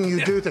watching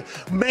you do things.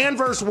 Man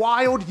vs.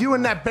 Wild, you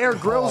and that Bear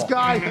Grylls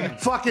guy,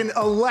 fucking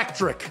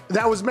electric.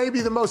 That was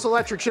maybe the most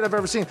electric shit I've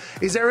ever seen.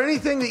 Is there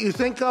anything that you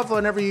think of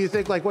whenever you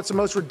think, like, what's the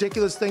most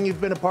ridiculous thing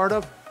you've been a part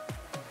of?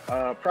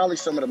 Probably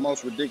some of the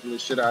most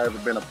ridiculous shit I ever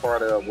been a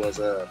part of was,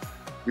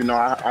 you know,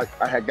 I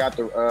had got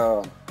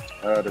the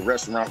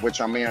restaurant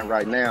which I'm in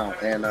right now,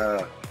 and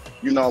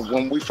you know,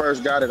 when we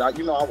first got it, I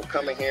would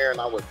come in here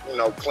and I would, you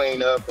know,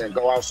 clean up and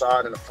go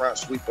outside in the front,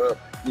 sweep up,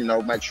 you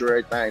know, make sure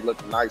everything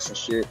looked nice and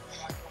shit.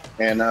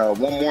 And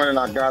one morning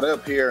I got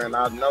up here and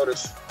I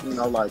noticed, you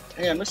know, like,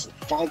 damn, this is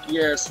a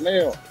funky ass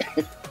smell.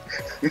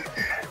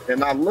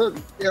 And I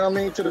looked, you know what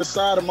I mean, to the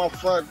side of my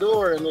front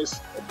door, and it's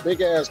a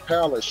big ass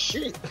pile of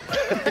shit.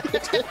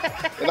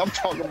 And I'm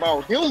talking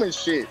about human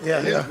shit. Yeah,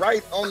 and it's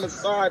right on the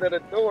side of the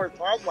door.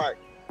 So I was like,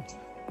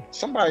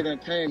 somebody done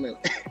came and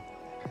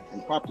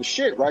popped the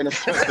shit right in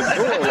front of the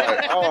door.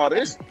 Like, oh,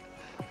 this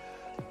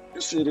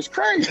shit is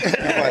crazy.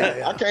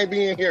 Like, I can't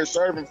be in here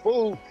serving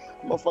food.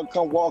 Motherfucker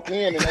come walk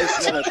in and they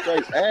smelling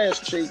straight ass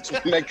cheeks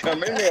when they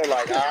come in there.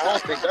 Like, I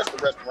don't think that's the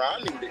restaurant I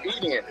need to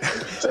eat in.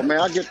 So,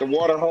 man, I get the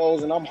water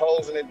hose and I'm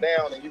hosing it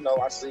down. And, you know,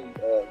 I see,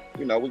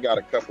 you know, we got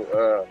a couple,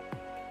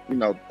 you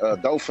know,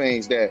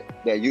 dolphins that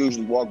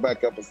usually walk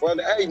back up in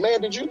front. Hey,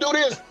 man, did you do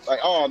this?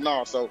 Like, oh,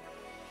 no. So,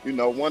 you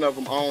know, one of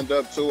them owned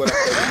up to it.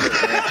 I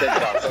said, man, check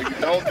it out. So you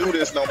don't do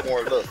this no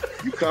more. Look,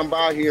 you come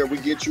by here, we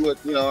get you a,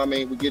 you know what I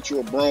mean, we get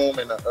you a broom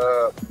and,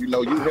 you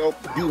know, you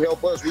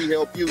help us, we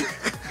help you.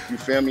 You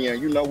feel me? And,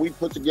 you know, we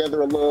put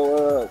together a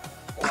little,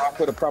 I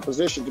put a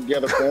proposition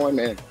together for him,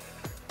 and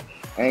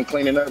I ain't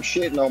cleaning up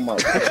shit no more.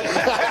 It's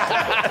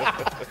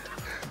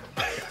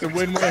a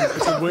win-win.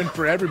 It's a win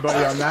for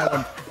everybody on that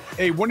one.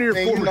 Hey, one of your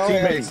former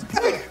teammates.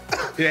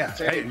 Yeah,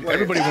 hey,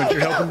 everybody wins. You're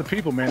helping the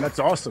people, man. That's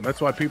awesome.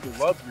 That's why people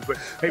love you. But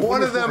hey,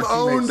 one of them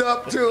owned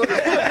up to it.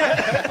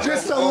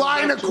 Just a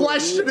line of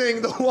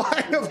questioning. The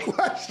line of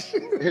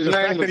questioning. His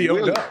name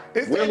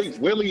was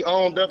Willie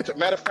owned up to.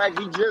 Matter of fact,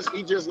 he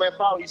just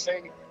left out. He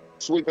saying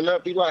sweeping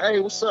up. He like, hey,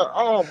 what's up?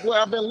 Oh boy,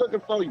 I've been looking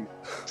for you.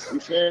 You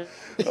feel?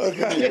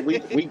 Okay.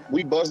 Yeah,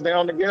 we bust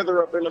down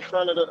together up in the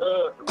front of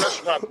the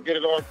restaurant to get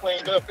it all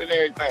cleaned up and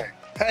everything.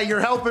 Hey, you're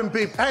helping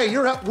people. Hey,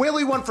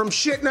 Willie went from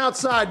shitting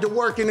outside to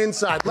working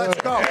inside.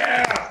 Let's go.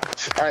 Yeah.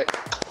 All right.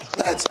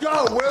 Let's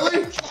go,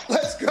 Willie.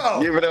 Let's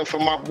go. Give it up for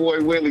my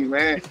boy Willie,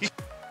 man.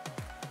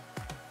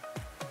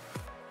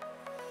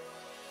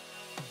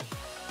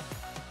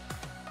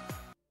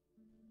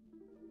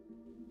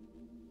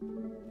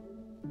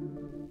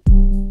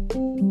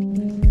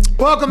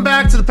 Welcome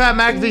back to the Pat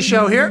McAfee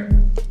Show here.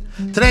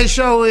 Today's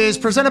show is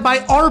presented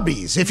by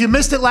Arby's. If you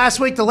missed it last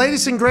week, the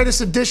latest and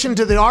greatest addition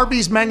to the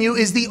Arby's menu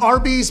is the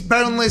Arby's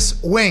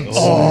boneless wings.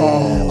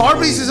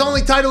 Arby's is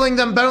only titling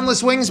them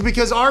boneless wings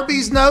because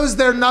Arby's knows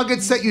they're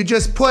nuggets that you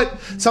just put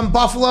some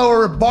buffalo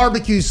or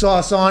barbecue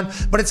sauce on,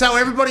 but it's how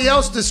everybody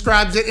else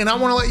describes it. And I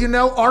want to let you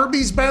know,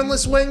 Arby's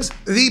boneless wings,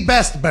 the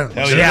best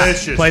boneless. Yeah,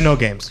 play no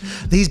games.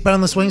 These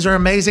boneless wings are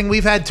amazing.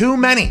 We've had too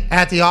many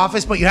at the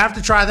office, but you have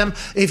to try them.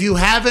 If you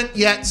haven't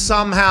yet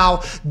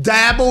somehow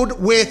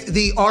dabbled with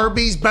the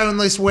Arby's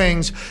boneless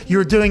wings,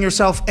 you're doing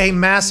yourself a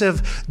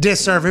massive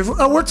disservice.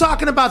 We're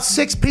talking about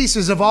 6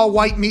 pieces of all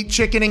white meat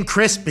chicken and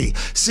crispy,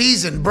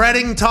 seasoned,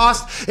 breading,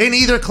 tossed in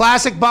either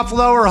classic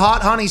buffalo or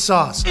hot honey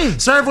sauce.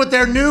 Served with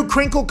their new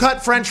crinkle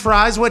cut French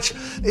fries, which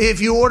if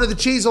you order the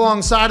cheese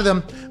alongside of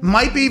them,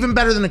 might be even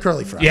better than the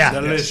curly fries. Yeah.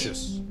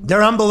 Delicious.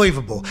 They're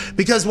unbelievable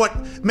because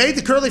what made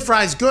the curly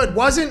fries good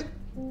wasn't,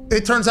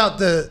 it turns out,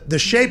 the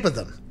shape of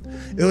them.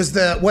 It was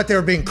what they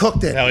were being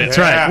cooked in. That's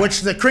right.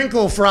 Which the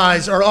crinkle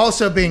fries are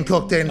also being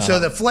cooked in. So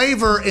the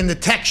flavor and the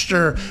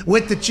texture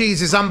with the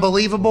cheese is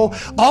unbelievable.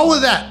 All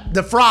of that,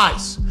 the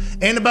fries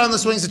and the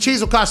boneless wings, the cheese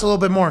will cost a little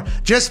bit more.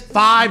 Just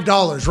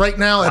 $5 right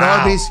now at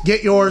Arby's.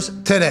 Get yours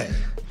today.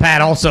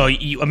 Pat, also,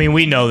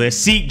 we know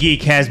this.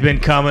 SeatGeek has been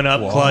coming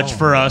up clutch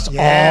for us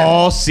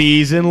all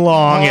season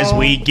long as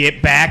we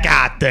get back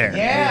out there.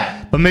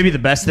 Yeah. But maybe the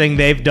best thing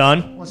they've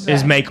done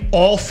is make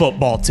all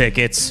football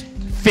tickets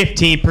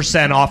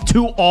 15% off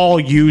to all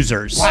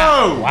users.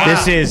 Wow.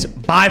 This is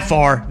by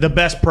far the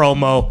best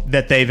promo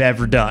that they've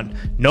ever done.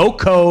 No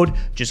code,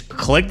 just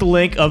click the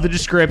link of the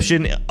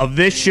description of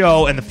this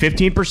show and the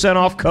 15%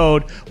 off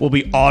code will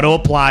be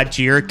auto-applied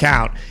to your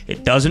account.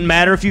 It doesn't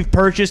matter if you've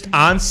purchased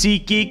on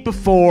SeatGeek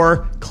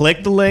before,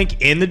 click the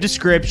link in the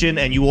description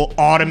and you will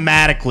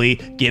automatically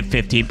get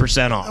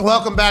 15% off.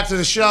 Welcome back to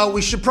the show.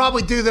 We should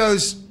probably do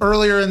those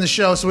earlier in the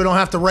show so we don't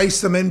have to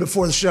race them in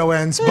before the show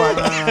ends, but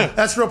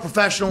that's real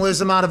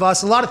professionalism out of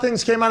us. A lot of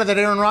things came out of that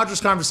Aaron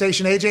Rodgers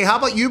conversation. AJ, how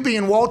about you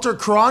being Walter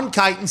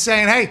Cronkite and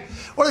saying, hey,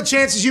 what are the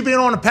chances you being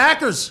on the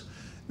Packers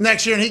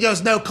next year? And he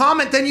goes, no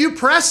comment. Then you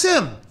press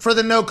him for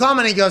the no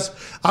comment. He goes,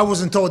 I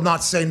wasn't told not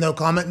to say no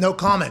comment, no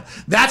comment.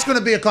 That's going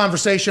to be a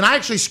conversation. I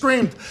actually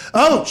screamed,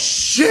 oh,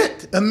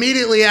 shit,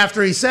 immediately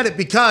after he said it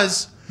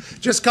because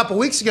just a couple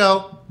weeks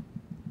ago,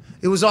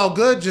 it was all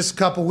good just a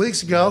couple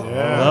weeks ago.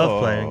 I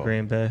love playing in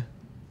Green Bay.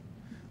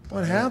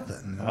 What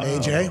happened,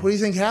 AJ? What do you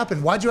think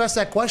happened? Why'd you ask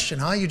that question,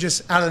 huh? You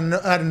just out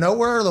of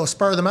nowhere, a little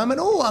spur of the moment?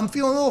 Oh, I'm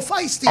feeling a little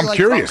feisty. I'm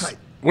curious. Cronkite.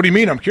 What do you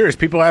mean? I'm curious.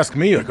 People ask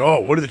me, like, oh,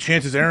 what are the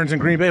chances Aaron's in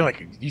Green Bay?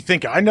 Like, you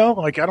think I know?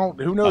 Like, I don't,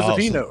 who knows if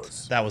he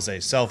knows? That was a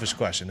selfish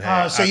question.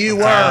 Hey, So you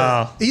were,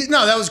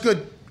 no, that was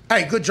good.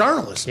 Hey, good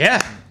journalist. Yeah.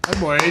 Hey,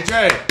 boy,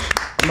 AJ.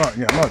 I'm not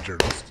a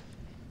journalist.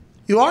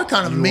 You are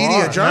kind of a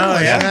media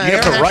journalist. You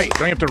have to write.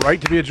 Don't you have to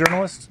write to be a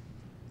journalist?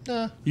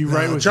 You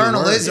write with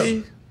journalism. your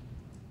words.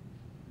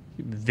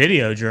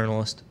 Video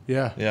journalist.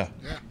 Yeah.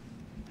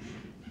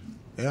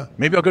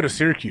 Maybe I'll go to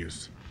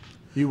Syracuse.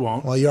 You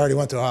won't. Well, you already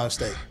went to Ohio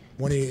State.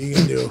 What are you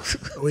going to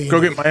do? Go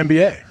get my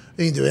MBA.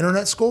 You can do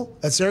internet school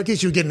at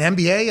Syracuse. You get an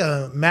MBA,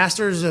 a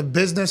Master's of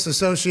Business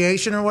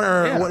Association, or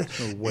whatever.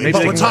 Maybe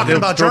But we're talking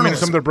about throw me into journalism.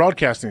 some of their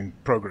broadcasting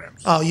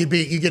programs. Oh, you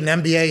get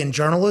an MBA in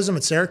journalism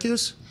at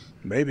Syracuse?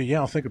 Maybe, yeah,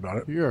 I'll think about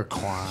it. You're a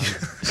clown.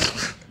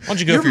 Why don't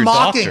you go for your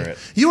doctorate?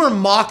 You are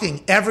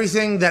mocking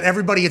everything that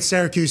everybody at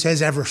Syracuse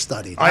has ever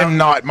studied. I'm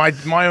not.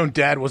 My own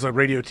dad was a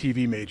radio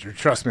TV major.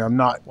 Trust me, I'm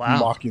not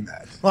mocking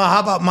that. Well, how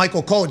about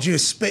Michael Cole? Did you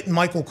just spit in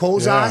Michael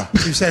Cole's eye?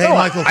 You said, hey,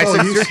 Michael Cole. I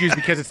said Syracuse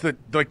because it's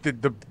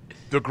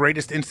the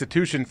greatest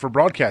institution for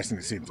broadcasting,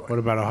 it seems like. What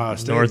about Ohio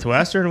State?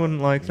 Northwestern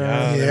wouldn't like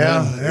that.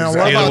 Yeah.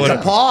 What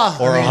about DePaul?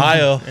 Or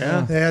Ohio.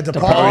 Yeah. Yeah,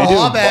 DePaul.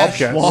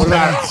 Wabash. What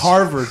about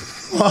Harvard?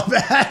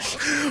 Wabash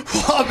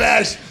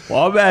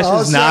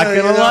is not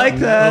going to like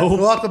that.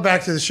 Welcome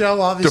back to the show,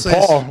 obviously.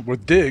 DePaul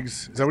with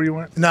Diggs. Is that where you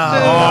went? No,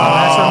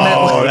 that's from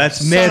Mitt.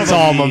 That's Mitt's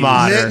alma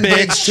mater. Mitt and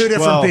Diggs, two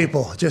different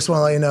people. Just want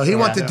to let you know. He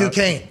went to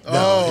Duquesne.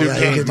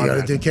 He did go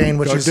to Duquesne,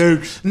 which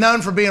is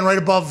known for being right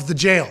above the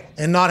jail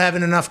and not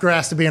having enough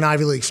grass to be an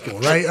Ivy League school,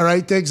 right? All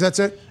right, Diggs, that's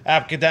it?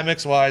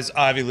 Academics-wise,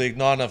 Ivy League,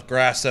 not enough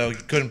grass, so you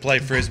couldn't play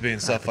Frisbee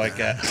and stuff like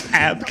that.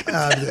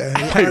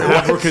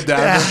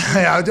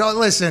 Don't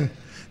listen.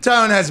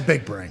 Tone has a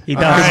big brain. He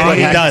does.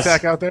 He does.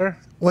 Out there?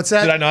 What's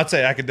that? Did I not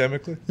say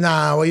academically?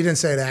 Nah, well, you didn't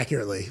say it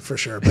accurately, for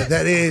sure. But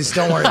that is,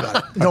 don't worry about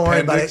it. Don't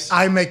worry about it.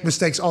 I make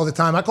mistakes all the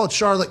time. I called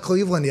Charlotte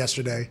Cleveland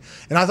yesterday,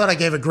 and I thought I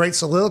gave a great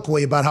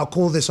soliloquy about how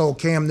cool this whole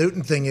Cam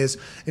Newton thing is.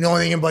 And the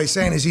only thing anybody's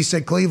saying is he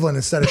said Cleveland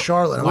instead of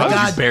Charlotte. I'm like, Why would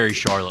God. you bury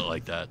Charlotte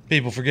like that?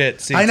 People forget.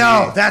 CTE. I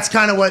know. That's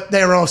kind of what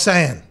they were all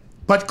saying.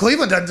 But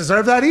Cleveland doesn't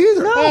deserve that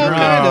either. No,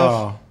 kind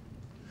of.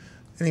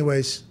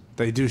 Anyways.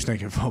 They do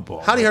stink at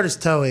football. How'd he hurt his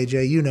toe,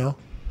 AJ? You know.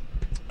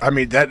 I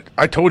mean, that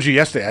I told you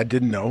yesterday. I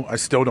didn't know. I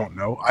still don't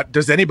know.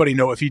 Does anybody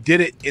know if he did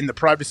it in the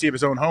privacy of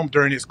his own home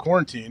during his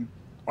quarantine?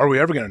 Are we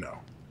ever going to know?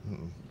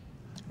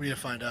 We need to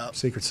find out.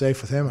 Secret safe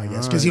with him, I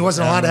guess, because he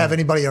wasn't allowed to have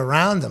anybody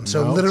around him.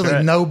 So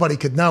literally nobody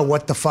could know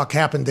what the fuck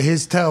happened to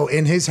his toe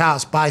in his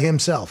house by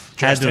himself.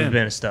 Had to have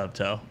been a stub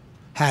toe.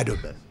 Had to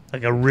have been.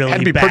 Like a really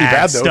Had to be pretty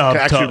bad, though, stub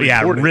to actually toe.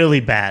 Yeah, record it. really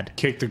bad.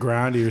 Kick the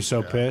ground. He was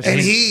so pissed. And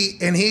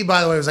he,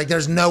 by the way, was like,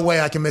 "There's no way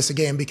I can miss a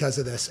game because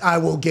of this. I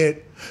will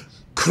get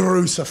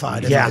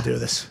crucified if I do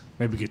this."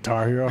 Maybe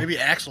Guitar Hero. Maybe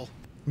Axel.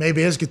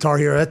 Maybe his Guitar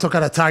Hero. That took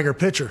out a Tiger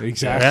pitcher.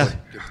 Exactly.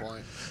 Good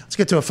point. Let's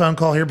get to a phone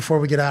call here before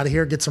we get out of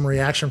here, get some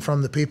reaction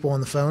from the people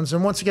on the phones.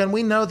 And once again,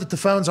 we know that the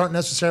phones aren't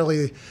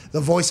necessarily the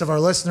voice of our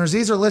listeners.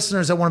 These are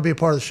listeners that want to be a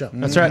part of the show.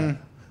 That's right.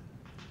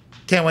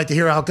 Can't wait to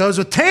hear how it goes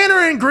with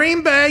Tanner in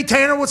Green Bay.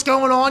 Tanner, what's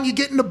going on? You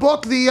getting the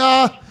book, the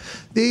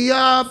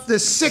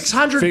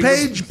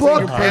 600-page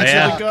book,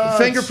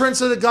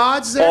 Fingerprints of the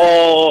Gods there?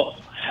 Oh,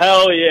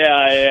 hell yeah,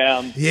 I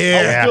am.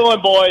 Yeah. How you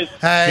doing, boys?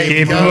 Hey,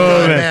 Keep good,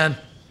 moving. man.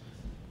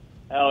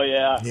 Hell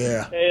yeah.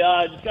 Yeah. Hey,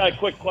 just got a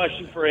quick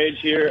question for Age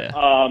here.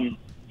 So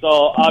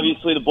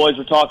obviously the boys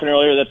were talking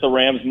earlier that the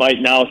Rams might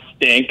now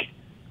stink,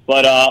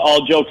 but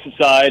all jokes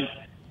aside,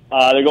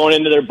 they're going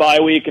into their bye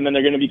week and then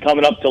they're going to be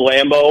coming up to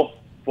Lambeau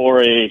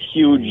for a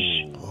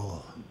huge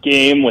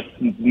game with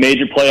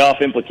major playoff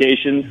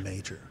implications.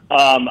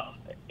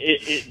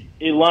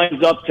 It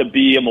lines up to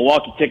be a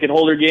Milwaukee ticket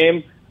holder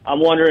game. I'm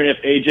wondering if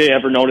AJ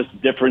ever noticed the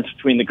difference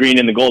between the green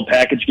and the gold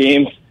package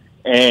games.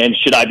 And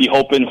should I be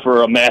hoping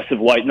for a massive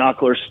white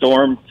knuckler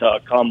storm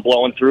to come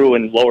blowing through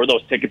and lower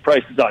those ticket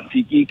prices on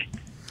SeatGeek?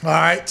 All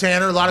right,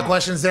 Tanner, a lot of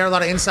questions there, a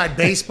lot of inside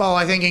baseball,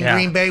 I think, in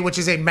Green Bay, which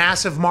is a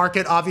massive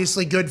market,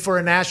 obviously good for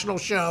a national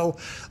show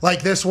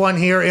like this one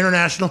here,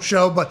 international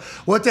show. But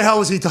what the hell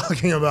was he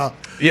talking about?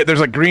 Yeah, there's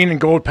like green and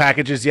gold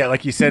packages. Yeah,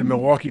 like you said,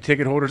 Milwaukee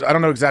ticket holders. I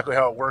don't know exactly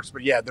how it works,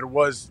 but yeah,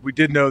 we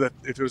did know that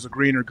if it was a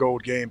green or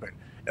gold game, but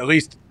at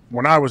least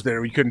when I was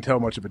there, we couldn't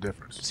tell much of a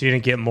difference. So you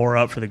didn't get more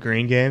up for the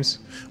green games?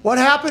 What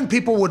happened?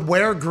 People would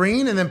wear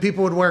green and then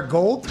people would wear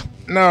gold?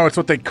 No, it's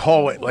what they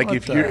call it. Like What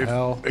if the you're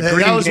hell? a Yeah,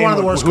 green that was game, one of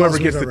the worst whoever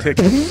calls gets we've the ever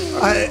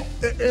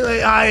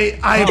ticket.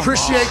 I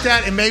appreciate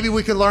that, and maybe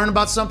we could learn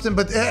about something.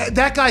 But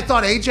that guy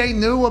thought AJ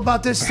knew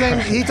about this thing.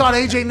 He thought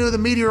AJ knew the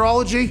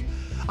meteorology.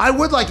 I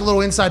would like a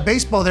little inside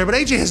baseball there, but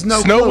AJ has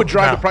no Snow clue. would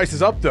drive the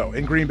prices up, though.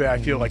 In Green Bay, I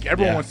feel like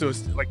everyone wants to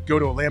like go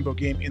to a Lambeau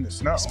game in the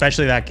snow.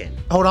 Especially that game.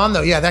 Hold on,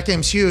 though. Yeah, that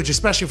game's huge,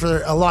 especially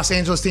for a Los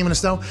Angeles team in the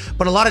snow.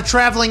 But a lot of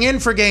traveling in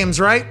for games,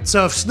 right?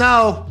 So if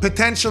snow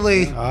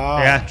potentially,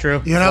 yeah,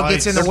 true. You know,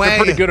 gets in the way. They're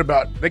pretty good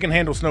about. They can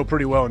handle snow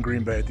pretty well in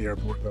Green Bay at the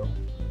airport, though.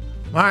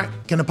 All right.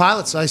 Can the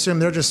pilots? I assume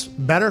they're just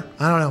better.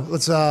 I don't know.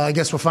 Let's. I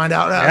guess we'll find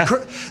out.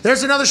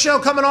 There's another show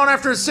coming on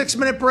after a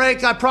 6-minute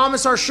break. I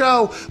promise our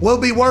show will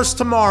be worse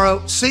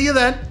tomorrow. See you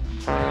then.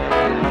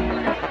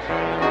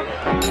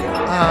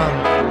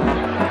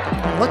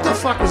 What the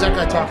fuck was that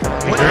guy talking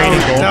about?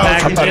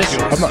 I'm not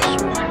sure.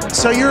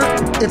 So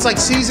it's like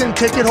season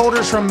ticket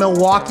holders from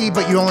Milwaukee,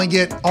 but you only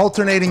get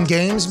alternating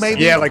games,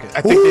 maybe? Yeah, like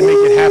I think they make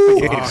it half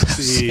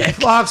the game.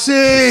 Foxy!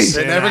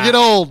 They never get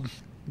old.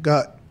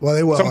 Well,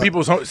 they will.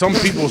 Some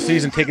people's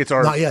season tickets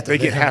are Not yet, though. they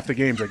get They half the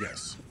games, I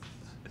guess.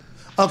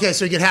 Okay,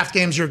 so you get half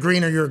games, you're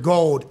green or you're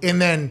gold,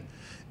 and then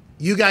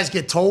you guys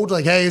get told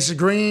like, "Hey, it's a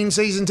green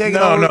season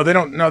ticket." No, they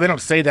don't. No, they don't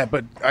say that.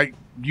 But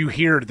you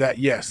hear that,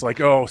 yes. Like,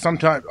 oh,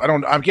 sometimes I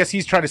don't. I guess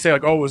he's trying to say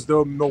like, oh, is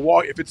the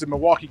Milwaukee? If it's a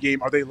Milwaukee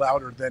game, are they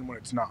louder than when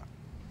it's not?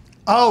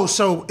 Oh,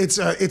 so it's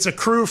a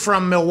crew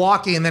from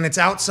Milwaukee, and then it's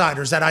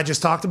outsiders that I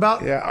just talked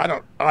about. Yeah, I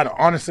don't.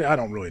 Honestly, I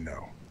don't really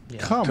know.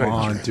 Come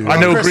on, dude. I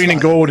know Chris, green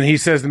and gold, and he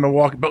says the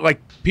Milwaukee, but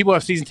like people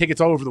have season tickets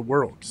all over the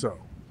world, so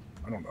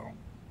I don't know.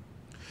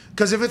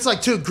 Because if it's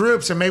like two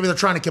groups, and maybe they're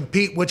trying to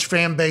compete, which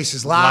fan base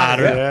is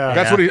louder?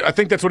 That's what I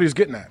think that's what he was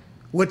getting at.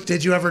 Which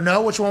did you ever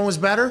know which one was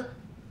better?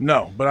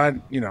 No, but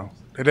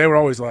they were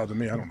always loud to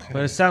me. I don't know.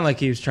 But it sounded like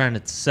he was trying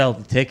to sell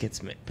the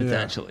tickets,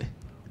 potentially.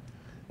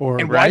 Or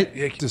And why-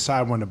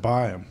 decide when to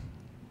buy them.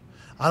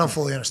 I don't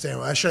fully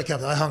understand. I should have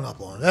kept it. I hung up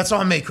on it. That's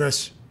on me,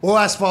 Chris. We'll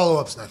ask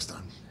follow-ups next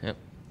time. Yep.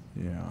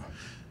 Yeah.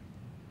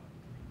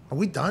 Are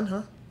we done,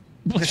 huh?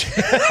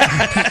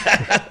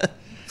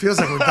 Feels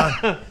like we're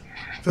done.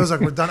 Feels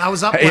like we're done. I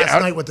was up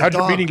last night with the how'd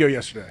dog. your meeting go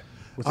yesterday?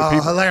 With the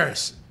people?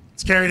 Hilarious.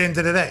 It's carried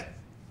into today.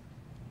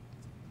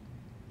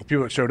 The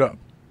people that showed up.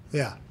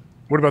 Yeah.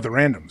 What about the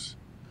randoms?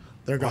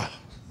 They're gone.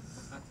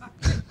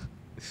 It's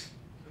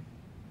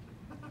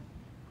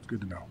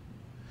good to know.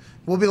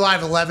 We'll be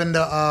live 11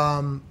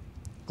 to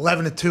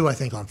 2, I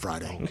think, on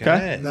Friday.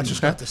 Okay. That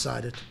just got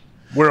decided.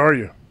 Where are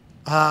you?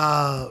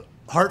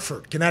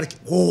 Hartford, Connecticut.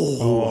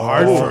 Oh,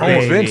 Hartford.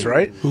 Home of Vince,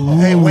 right?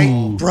 Hey,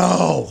 wait,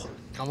 bro.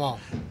 Come on.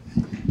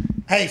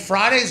 Hey,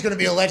 Friday is going to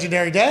be a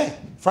legendary day.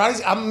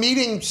 I'm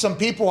meeting some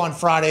people on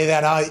Friday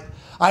that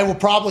I will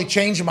probably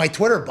change my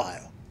Twitter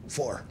bio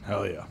for.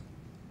 Hell yeah.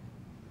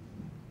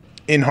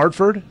 In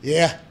Hartford?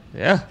 Yeah.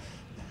 Yeah.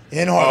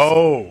 In Hartford.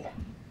 Oh.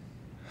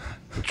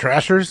 The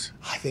Trashers?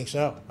 I think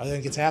so. I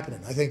think it's happening.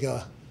 I think,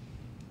 how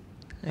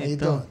you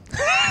Bill. doing?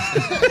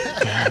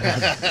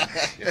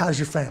 How's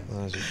your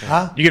family?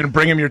 Huh? You going to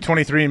bring him your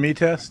 23andMe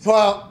test?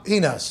 Well, he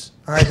knows.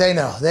 All right, they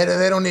know. They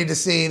don't need to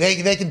see.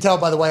 They can tell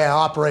by the way I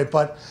operate,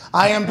 but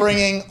I am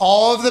bringing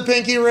all of the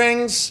pinky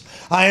rings.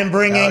 I am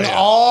bringing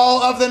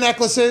all of the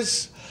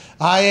necklaces.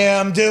 I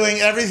am doing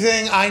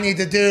everything I need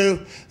to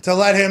do to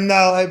let him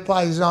know, hey,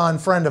 Paisan,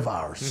 friend of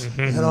ours.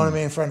 You know what I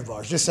mean? Friend of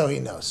ours, just so he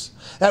knows.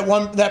 That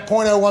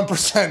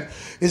 0.01%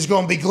 is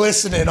going to be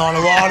glistening on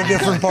a lot of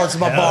different parts of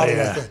my body.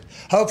 yeah. I think.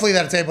 Hopefully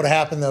that's able to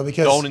happen, though,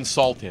 because... Don't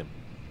insult him.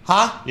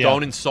 Huh?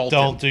 Don't insult him.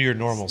 Don't do your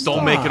normal stuff.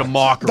 Don't make it a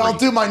mockery. Don't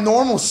do my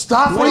normal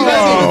stuff. What are you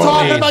guys even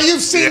talking about?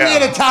 You've seen me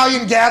in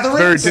Italian gatherings.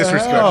 Very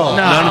disrespectful.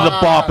 None of the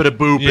boppity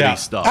boopity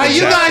stuff. Hey,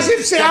 you guys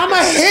have seen, I'm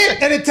a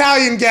hit at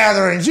Italian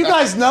gatherings. You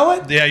guys know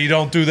it? Yeah, you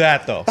don't do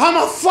that, though. I'm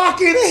a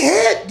fucking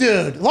hit,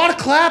 dude. A lot of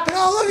clapping.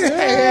 Oh, look at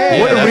that.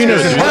 What arena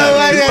is He's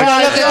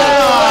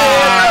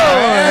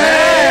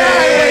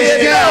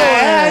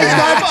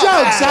got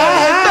jokes,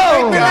 huh?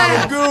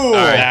 All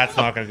right. That's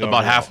not going to go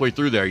About well. halfway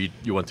through there,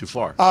 you went too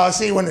far.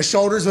 See, when the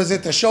shoulders, was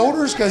it the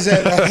shoulders? Because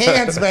the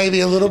hands maybe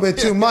a little bit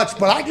too much,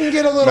 but I can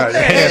get a little...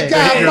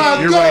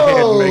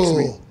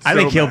 I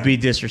think he'll be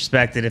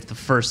disrespected if the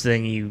first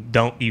thing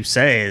you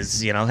say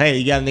is, hey,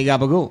 you got any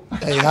gabagool?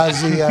 Hey,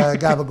 how's the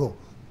gabagool?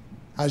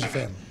 How's your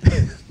family?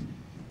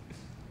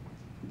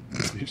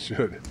 You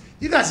should.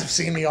 You guys have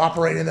seen me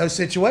operate in those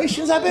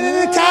situations. I've been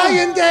in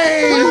Italian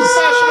days.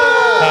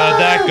 How'd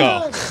that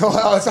go?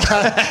 Well,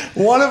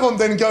 one of them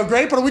didn't go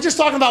great, but are we just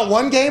talking about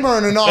one game or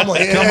an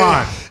anomaly? Come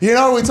on.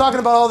 Are we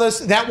talking about all this?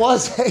 That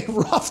was a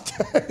rough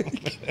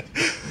day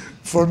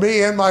for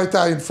me and my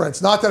Italian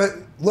friends. Not that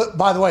it,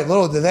 by the way,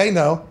 little did they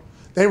know,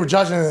 they were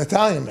judging an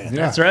Italian man.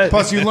 Yeah. That's right.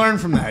 Plus, you learn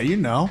from that.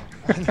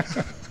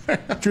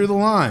 Drew the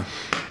line.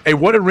 Hey,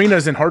 what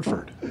arena's in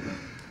Hartford?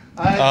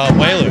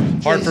 Whaler.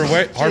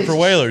 Hartford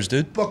Whalers,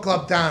 dude. Book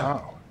Club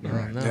Dahn.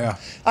 Yeah.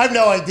 I have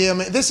no idea,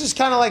 man. This is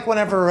kind of like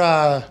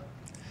whenever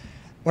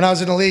when I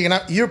was in the league, and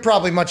you're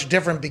probably much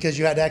different because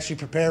you had to actually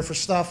prepare for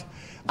stuff.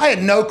 I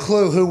had no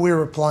clue who we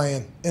were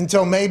playing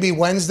until maybe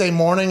Wednesday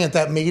morning at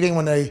that meeting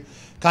when they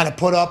kind of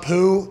put up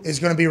who is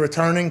going to be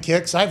returning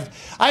kicks. I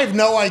have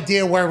no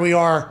idea where we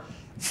are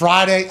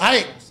Friday.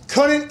 I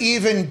couldn't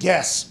even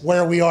guess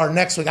where we are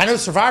next week. I know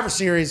Survivor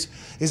Series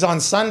is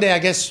on Sunday. I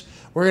guess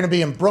we're going to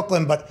be in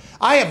Brooklyn, but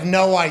I have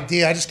no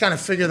idea. I just kind of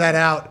figure that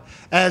out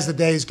as the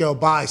days go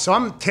by. So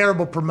I'm a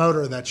terrible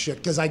promoter of that shit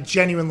because I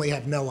genuinely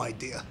have no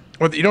idea.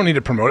 Well, you don't need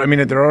to promote. I mean,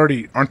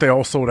 aren't they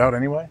all sold out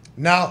anyway?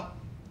 No.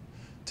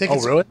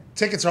 Tickets, oh, really?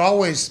 Tickets are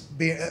always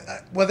being,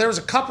 well, there's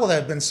a couple that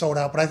have been sold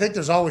out, but I think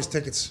there's always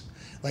tickets.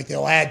 Like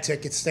they'll add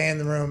tickets,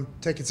 standing room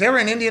tickets. They were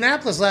in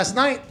Indianapolis last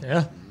night.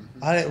 Yeah.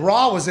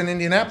 Raw was in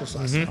Indianapolis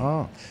last night.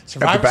 Oh.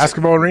 At the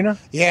basketball arena?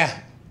 Yeah.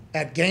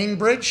 At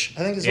Gainbridge,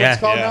 I think is what it's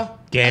called now.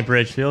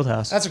 Gainbridge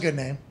Fieldhouse. That's a good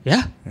name.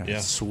 Yeah.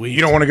 Sweet.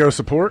 You don't want to go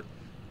support?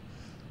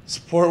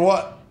 Support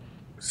what?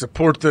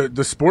 Support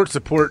the sport,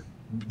 support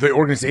the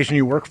organization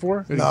you work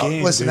for? No,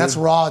 listen, that's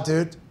Raw,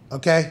 dude.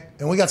 Okay?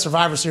 And we got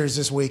Survivor Series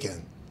this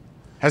weekend.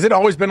 Has it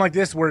always been like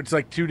this where it's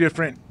like two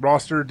different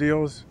roster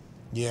deals?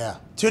 Yeah.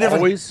 Two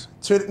different. Always?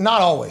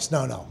 Not always.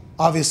 No.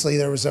 Obviously,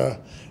 there was a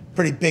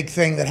pretty big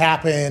thing that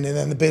happened, and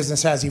then the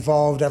business has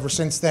evolved ever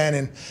since then,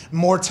 and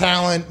more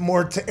talent,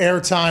 more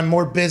airtime,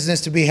 more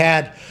business to be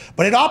had.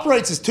 But it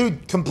operates as two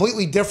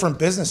completely different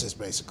businesses,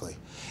 basically.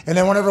 And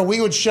then whenever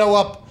we would show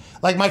up,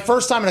 like my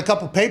first time in a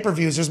couple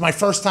pay-per-views, it was my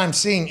first time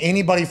seeing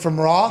anybody from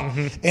Raw,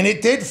 and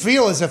it did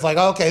feel as if like,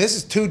 okay, this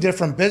is two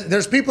different business.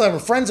 There's people that were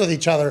friends with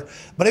each other,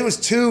 but it was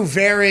two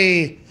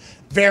very,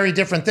 very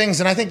different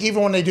things. And I think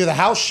even when they do the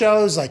house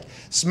shows, like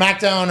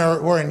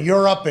SmackDown or in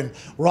Europe and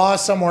Raw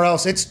somewhere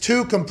else, it's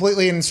two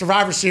completely, in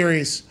Survivor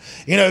Series,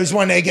 is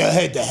when they go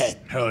head-to-head.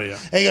 Hell yeah.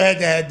 They go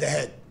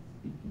head-to-head.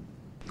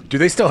 Do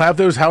they still have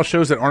those house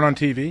shows that aren't on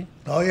TV?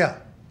 Oh, yeah.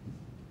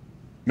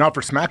 Not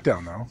for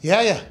SmackDown, though.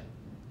 Yeah.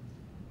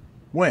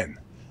 When?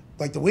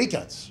 Like the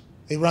weekends.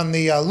 They run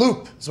the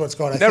Loop, is what it's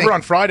called. Never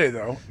on Friday,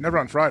 though. Never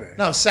on Friday.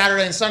 No,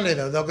 Saturday and Sunday,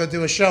 though. They'll go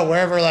do a show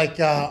wherever, like,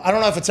 I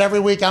don't know if it's every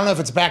week. I don't know if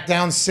it's back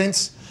down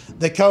since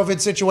the COVID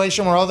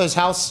situation where all those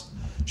house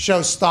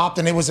shows stopped,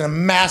 and it was a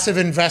massive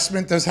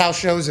investment, those house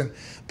shows, and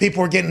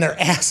people were getting their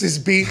asses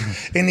beat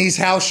in these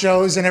house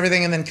shows and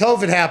everything. And then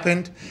COVID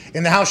happened,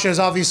 and the house shows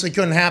obviously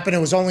couldn't happen. It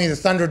was only the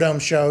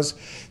Thunderdome shows.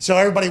 So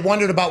everybody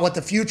wondered about what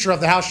the future of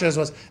the house shows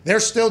was.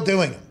 They're still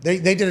doing them. They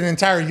did an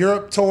entire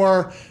Europe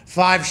tour,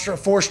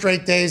 4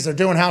 straight days. They're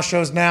doing house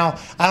shows now.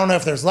 I don't know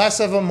if there's less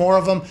of them, more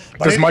of them.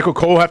 But Does Michael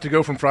Cole have to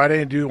go from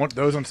Friday and do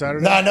those on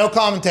Saturday? No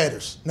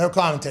commentators. No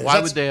commentators.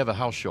 Why would they have a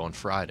house show on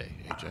Friday,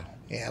 AJ?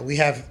 Yeah, we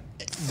have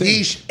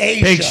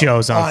big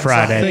shows on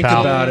Friday. Think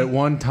about it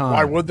one time.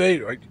 Why would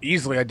they?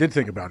 Easily, I did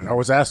think about it. I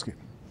was asking.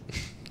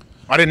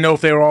 I didn't know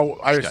if they were all.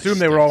 I assumed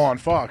they were all on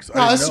Fox.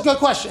 No, this is a good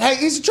question. Hey,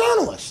 he's a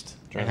journalist.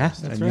 And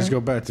you just go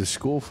back to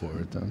school for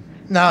it, then.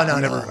 No.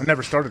 I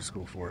never started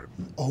school for it.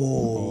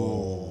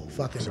 Oh,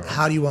 fucking!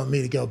 How do you want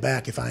me to go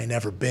back if I ain't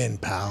never been,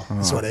 pal?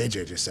 That's what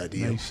AJ just said to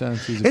you. Makes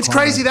sense. It's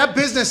crazy. That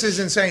business is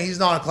insane. He's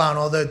not a clown.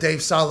 Although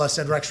Dave Sala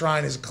said Rex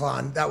Ryan is a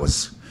clown. That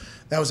was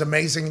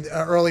amazing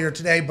earlier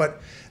today.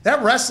 But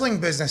that wrestling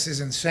business is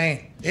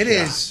insane. It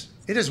is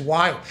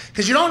wild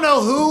because you don't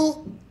know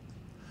who.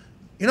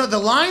 The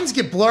lines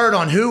get blurred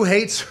on who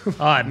hates who.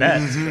 Oh, I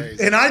bet.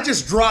 And I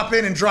just drop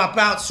in and drop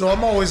out, so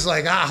I'm always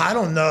like, I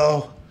don't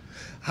know.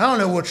 I don't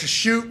know what to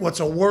shoot, what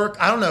to work.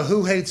 I don't know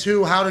who hates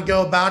who, how to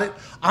go about it.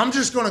 I'm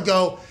just going to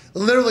go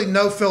literally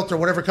no filter,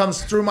 whatever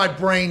comes through my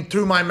brain,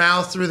 through my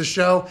mouth, through the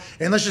show.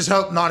 And let's just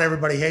hope not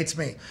everybody hates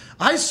me.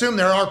 I assume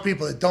there are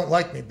people that don't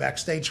like me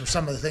backstage for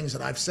some of the things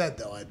that I've said,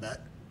 though, I bet.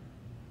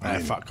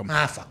 Fuck them.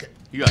 Fuck it.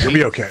 You'll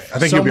be okay. I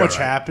think so you'll be much all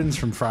right. happens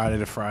from Friday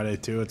to Friday,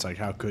 too. It's like,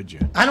 how could you?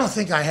 I don't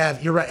think I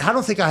have. You're right. I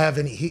don't think I have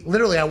any heat.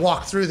 Literally, I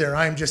walk through there.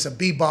 I am just a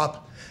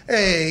bebop.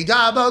 Hey,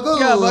 gabagoo.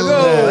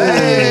 Gabagoo.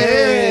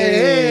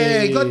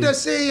 Hey, good to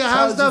see you.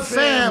 How's the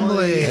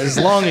family? As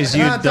long as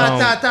you don't.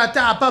 That's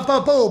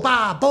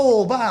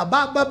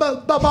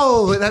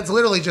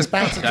literally just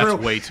bouncing through.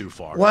 That's way too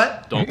far.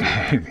 What? Don't do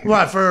that.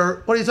 What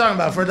are you talking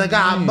about? For the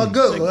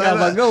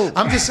gabagoo.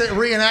 I'm just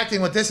reenacting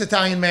what this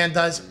Italian man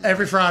does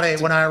every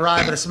Friday when I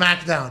arrive at a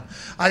SmackDown.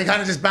 I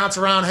kind of just bounce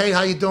around. Hey,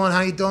 how you doing?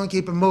 How you doing?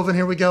 Keep it moving.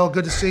 Here we go.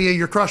 Good to see you.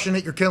 You're crushing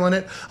it. You're killing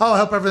it. Oh, I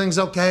hope everything's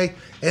okay.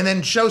 And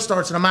then show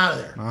starts and I'm out of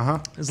there.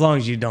 As long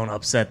as you don't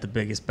upset the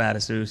biggest,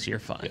 baddest Oos, you're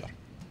fine. Yeah.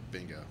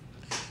 Bingo.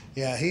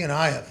 Yeah, he and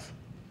I have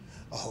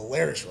a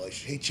hilarious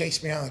relationship. He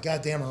chased me out of the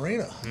goddamn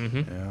arena.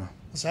 Yeah.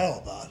 What's that all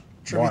about?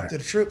 Tribute to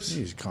the troops.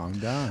 He's calm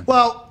down.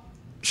 Well,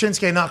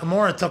 Shinsuke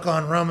Nakamura took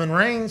on Roman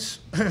Reigns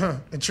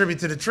in tribute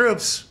to the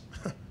troops.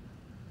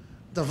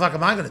 The fuck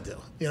am I going to do?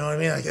 You know what I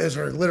mean? Like, those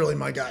are literally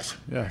my guys.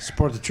 Yeah,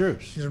 support the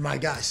troops. These are my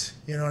guys.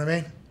 You know what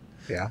I mean?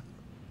 Yeah.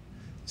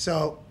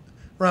 So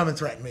Roman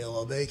threatened me a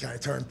little bit. He kind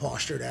of turned,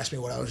 postured, asked me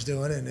what I was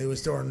doing, and it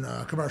was during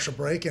a commercial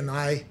break, and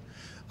I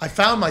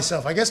found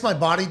myself. I guess my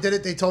body did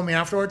it. They told me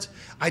afterwards.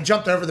 I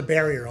jumped over the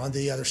barrier on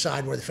the other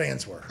side where the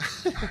fans were.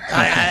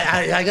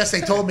 I guess they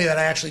told me that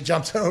I actually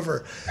jumped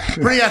over.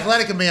 Pretty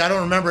athletic of me. I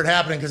don't remember it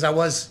happening because I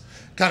was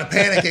kind of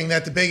panicking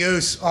that the Big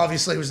Oos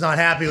obviously was not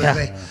happy with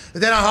me.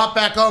 But then I hopped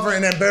back over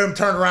and then boom,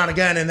 turned around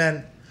again, and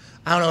then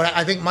I don't know.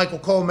 I think Michael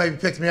Cole maybe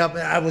picked me up.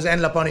 I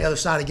ended up on the other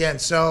side again.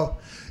 So,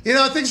 you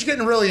know, things are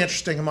getting really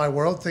interesting in my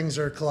world. Things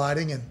are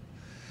colliding, and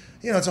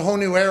you know, it's a whole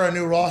new era,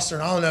 new roster,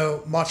 and I don't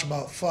know much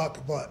about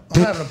fuck, but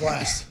I'm having a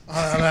blast.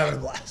 I'm having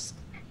a blast.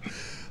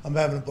 I'm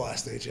having a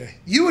blast, AJ.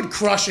 You would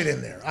crush it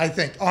in there, I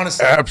think,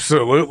 honestly.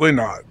 Absolutely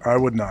not. I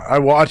would not. I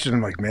watch it and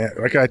I'm like, man,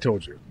 like I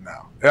told you,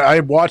 no. I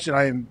watch it.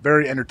 I am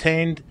very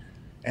entertained,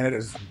 and it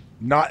is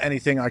not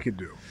anything I could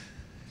do.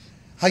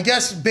 I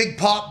guess big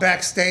pop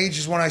backstage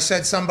is when I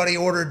said somebody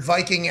ordered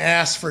Viking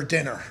ass for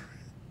dinner.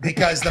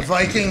 Because the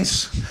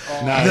Vikings,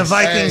 Hey,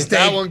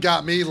 that one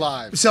got me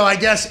live. So I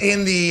guess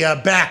in the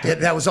back,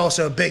 that was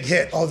also a big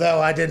hit.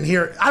 Although I don't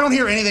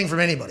hear anything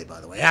from anybody,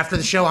 by the way. After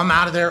the show, I'm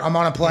out of there. I'm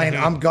on a plane.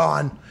 I'm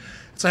gone.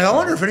 It's like, I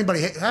wonder if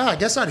anybody, I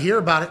guess I'd hear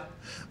about it.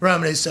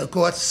 Roman is so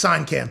cool. It's a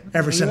sign cam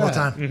every single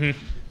time.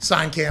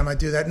 Sign cam, I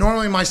do that.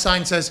 Normally my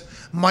sign says,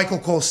 Michael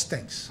Cole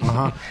stinks.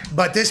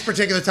 But this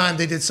particular time,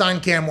 they did sign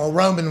cam while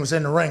Roman was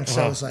in the ring.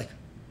 So I was like,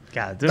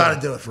 gotta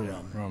do it for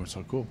Roman. Roman's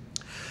so cool.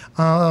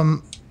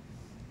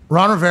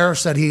 Ron Rivera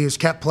said he has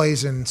kept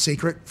plays in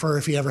secret for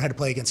if he ever had to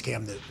play against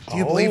Cam Newton. Do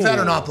you believe that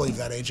or not believe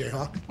that, AJ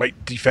Hawk?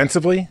 Wait,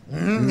 defensively?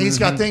 He's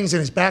got things in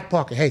his back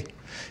pocket. Hey,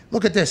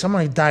 look at this. I'm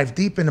going to dive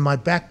deep into my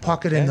back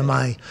pocket, into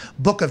my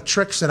book of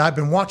tricks that I've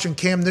been watching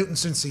Cam Newton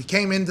since he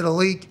came into the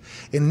league.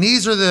 And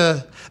these are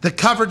the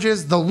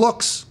coverages, the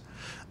looks,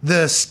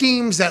 the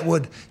schemes that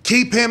would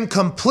keep him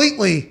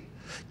completely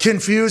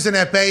confused and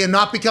at bay and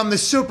not become the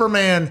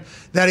Superman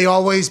that he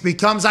always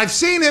becomes. I've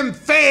seen him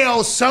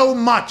fail so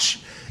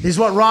much, is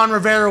what Ron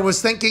Rivera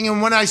was thinking.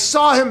 And when I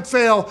saw him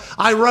fail,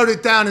 I wrote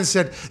it down and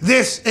said,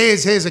 this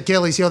is his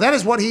Achilles heel. That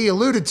is what he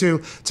alluded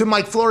to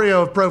Mike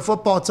Florio of Pro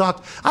Football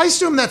Talk. I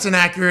assume that's an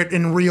accurate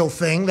and real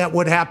thing that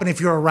would happen if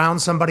you're around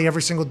somebody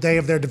every single day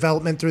of their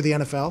development through the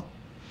NFL.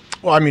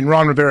 Well, I mean,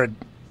 Ron Rivera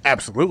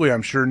absolutely,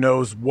 I'm sure,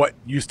 knows what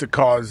used to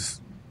cause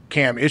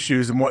Cam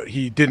issues and what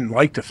he didn't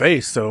like to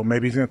face. So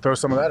maybe he's going to throw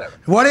some of that at him.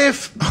 What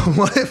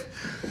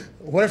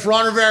if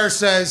Ron Rivera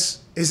says,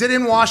 is it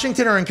in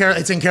Washington or in Carolina?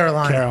 It's in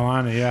Carolina.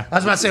 Carolina, yeah. I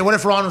was about to say, what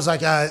if Ron was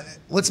like,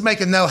 let's make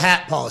a no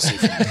hat policy.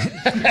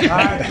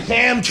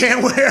 Cam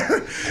can't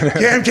wear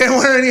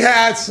any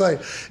hats.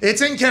 Like,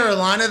 it's in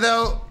Carolina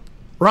though.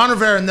 Ron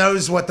Rivera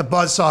knows what the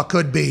buzzsaw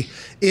could be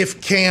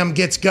if Cam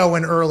gets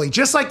going early.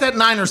 Just like that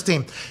Niners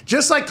team.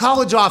 Just like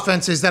college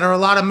offenses that are a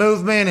lot of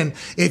movement. And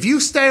if you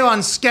stay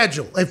on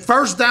schedule, if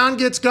first down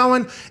gets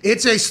going,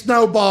 it's a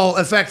snowball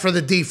effect for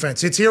the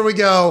defense. It's here we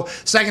go.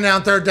 Second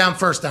down, third down,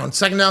 first down.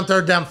 Second down,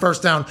 third down,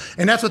 first down.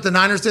 And that's what the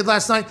Niners did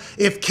last night.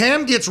 If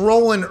Cam gets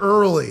rolling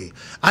early,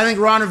 I think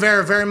Ron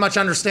Rivera very much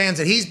understands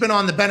that he's been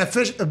on the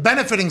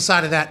benefiting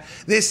side of that.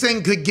 This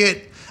thing could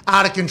get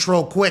out of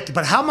control quick.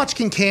 But how much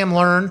can Cam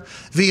learn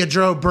via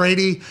Joe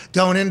Brady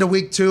going into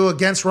week 2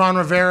 against Ron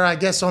Rivera? I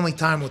guess only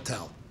time will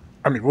tell.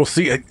 I mean, we'll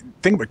see. I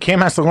think, but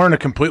Cam has to learn a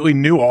completely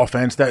new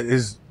offense that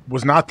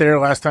was not there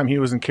last time he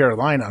was in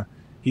Carolina.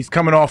 He's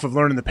coming off of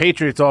learning the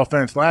Patriots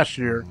offense last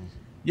year.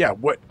 Yeah,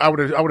 what I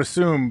would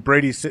assume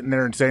Brady's sitting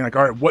there and saying, like,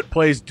 all right, what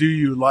plays do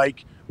you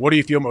like? What do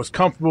you feel most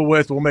comfortable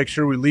with? We'll make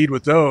sure we lead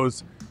with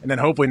those, and then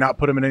hopefully not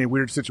put him in any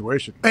weird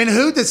situation. And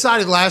who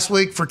decided last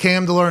week for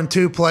Cam to learn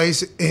 2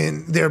 plays,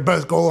 and they're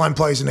both goal line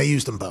plays, and they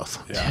used them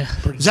both? Yeah.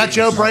 Is that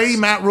Joe Brady,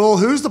 Matt Rule?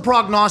 Who's the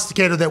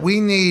prognosticator that we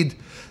need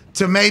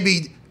to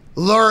maybe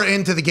lure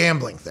into the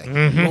gambling thing?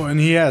 Well, and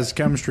he has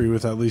chemistry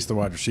with at least the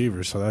wide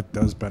receivers, so that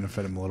does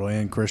benefit him a little,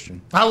 and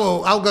Christian.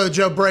 I'll go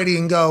Joe Brady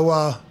and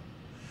go,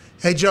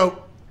 hey,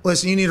 Joe,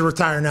 listen, you need to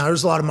retire now.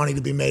 There's a lot of money to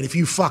be made. If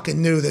you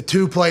fucking knew that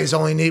 2 plays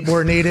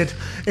were needed,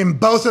 and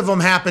both of them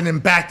happened in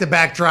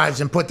back-to-back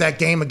drives and put that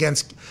game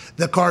against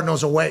the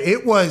Cardinals away.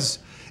 It was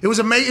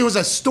amazing. It was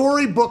a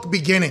storybook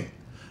beginning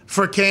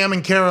for Cam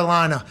and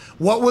Carolina.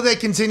 What will they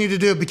continue to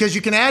do? Because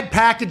you can add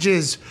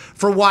packages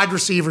for wide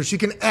receivers. You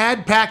can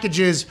add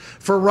packages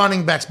for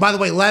running backs. By the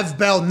way, Lev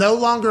Bell, no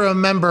longer a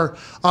member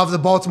of the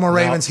Baltimore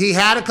Ravens. He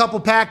had a couple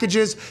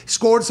packages,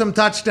 scored some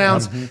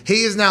touchdowns.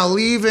 He is now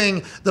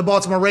leaving the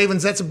Baltimore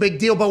Ravens. That's a big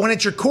deal. But when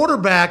it's your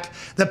quarterback,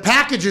 the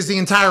package is the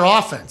entire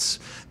offense.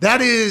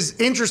 That is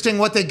interesting,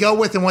 what they go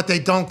with and what they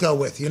don't go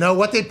with. You know,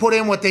 what they put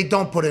in, what they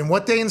don't put in,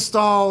 what they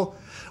install,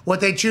 what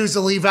they choose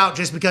to leave out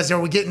just because they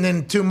were getting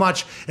in too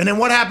much. And then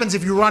what happens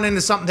if you run into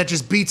something that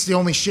just beats the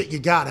only shit you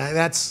got?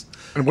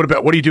 And what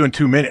do you do in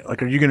 2 minutes?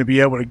 Like, are you going to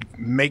be able to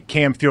make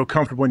Cam feel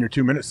comfortable in your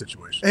 2-minute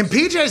situation? And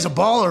PJ's a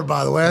baller,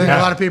 by the way. I think a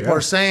lot of people are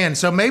saying.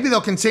 So maybe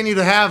they'll continue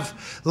to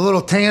have the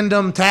little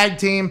tandem tag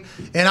team.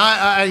 And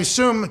I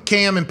assume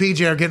Cam and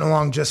PJ are getting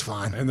along just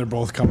fine. And they're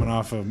both coming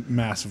off of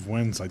massive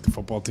wins. Like the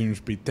football teams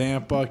beat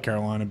Tampa,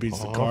 Carolina beats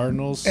the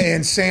Cardinals.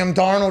 And Sam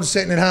Darnold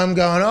sitting at home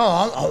going,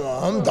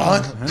 I'm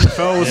done.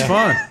 NFL was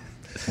fun.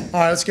 All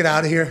right, let's get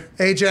out of here.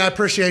 AJ, I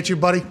appreciate you,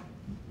 buddy.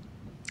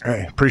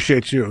 Hey,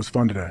 appreciate you. It was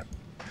fun today.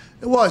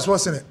 It was,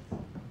 wasn't it?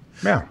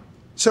 Yeah.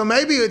 So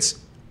maybe it's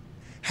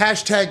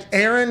hashtag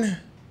Aaron,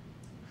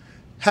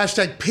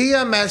 hashtag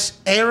PMS,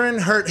 Aaron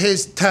hurt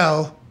his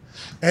toe,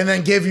 and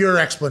then give your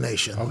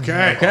explanation.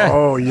 Okay.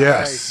 Oh,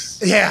 yes.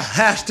 Yeah,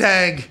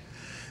 hashtag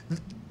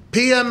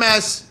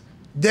PMS,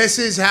 this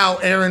is how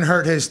Aaron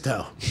hurt his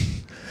toe.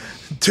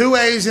 2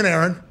 A's in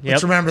Aaron.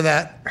 Let's remember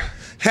that.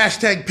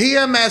 Hashtag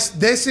PMS,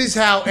 this is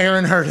how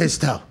Aaron hurt his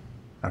toe.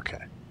 Okay.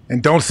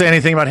 And don't say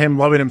anything about him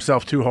loving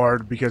himself too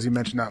hard, because he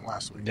mentioned that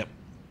last week. Yep.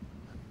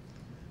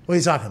 What are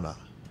you talking about?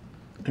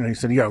 You know, he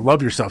said you got to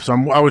love yourself. So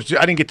I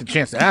didn't get the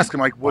chance to ask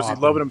him, like, was he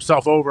loving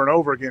himself over and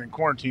over again in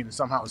quarantine, and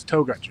somehow his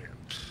toe got jammed?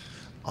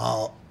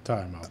 Oh,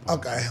 time out.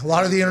 Okay. A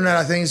lot of the internet,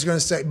 I think, is going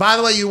to say. By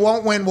the way, you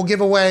won't win. We'll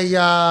give away.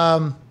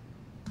 We'll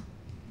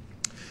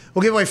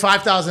give away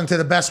 $5,000 to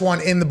the best one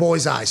in the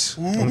boys' eyes.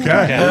 Okay. In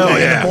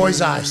the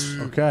boys' eyes.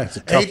 Okay.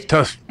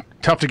 It's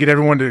tough to get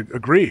everyone to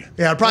agree.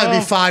 Yeah, it'd probably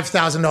be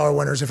 $5,000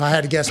 winners if I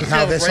had to guess with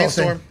how this whole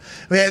thing.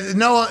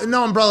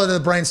 No umbrella to the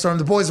brainstorm.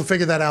 The boys will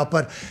figure that out.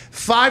 But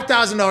 $5,000.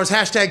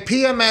 Hashtag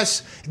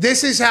PMS.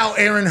 This is how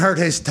Aaron hurt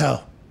his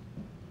toe.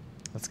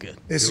 That's good.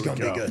 This is going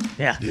to be good.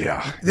 Yeah.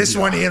 Yeah. This is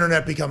when the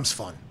internet becomes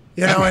fun.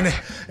 You know, and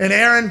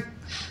Aaron,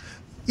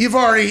 you've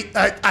already,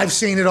 I've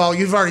seen it all.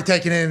 You've already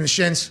taken it in the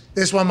shins.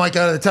 This one might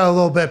go to the toe a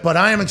little bit, but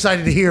I am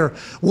excited to hear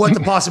what the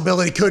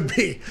possibility could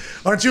be.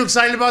 Aren't you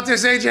excited about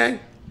this, AJ?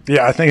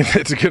 Yeah, I think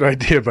it's a good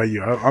idea by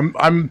you.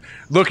 I'm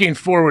looking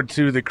forward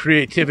to the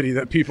creativity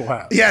that people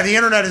have. Yeah, the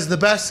internet is the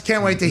best.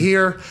 Can't wait to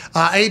hear.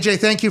 AJ,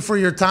 thank you for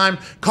your time.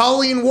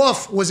 Colleen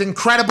Wolf was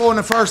incredible in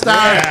the first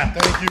hour. Yeah,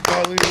 thank you,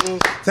 Colleen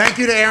Wolf. Thank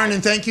you to Aaron,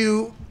 and thank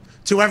you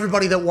to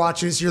everybody that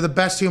watches. You're the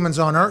best humans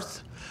on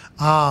earth.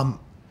 I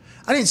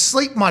didn't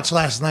sleep much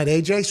last night,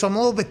 AJ, so I'm a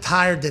little bit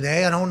tired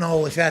today. I don't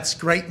know if that's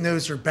great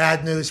news or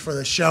bad news for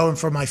the show and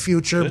for my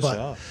future. Good but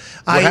job.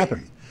 What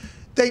happened?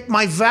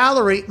 My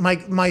Valerie,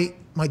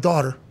 my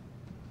daughter,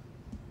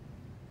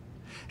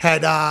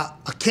 had a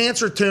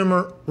cancer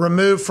tumor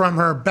removed from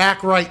her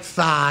back right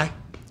thigh.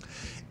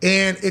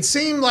 And it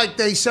seemed like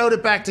they sewed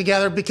it back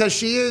together because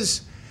she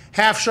is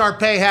half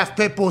Shar-Pei, half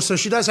Pitbull, so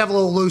she does have a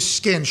little loose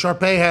skin.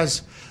 Shar-Pei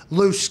has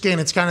loose skin.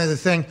 It's kind of the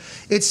thing.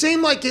 It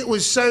seemed like it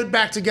was sewed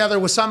back together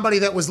with somebody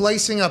that was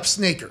lacing up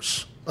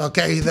sneakers.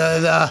 Okay,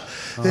 the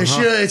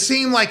shoe, it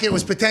seemed like it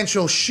was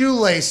potential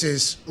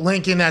shoelaces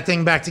linking that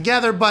thing back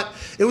together, but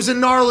it was a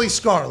gnarly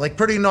scar, like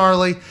pretty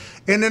gnarly.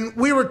 And then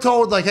we were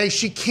told, like, hey,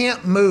 she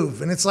can't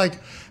move. And it's like,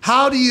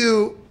 how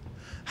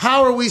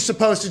are we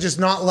supposed to just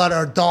not let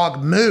our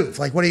dog move?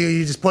 Like, what do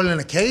you just put it in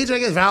a cage? I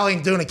guess Valley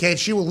ain't doing a cage.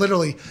 She will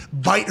literally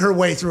bite her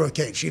way through a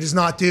cage. She does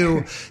not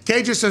do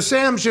cages. So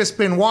Sam's just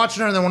been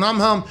watching her. And then when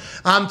I'm home,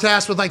 I'm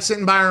tasked with like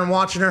sitting by her and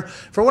watching her.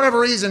 For whatever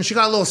reason, she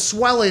got a little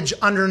swellage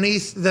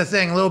underneath the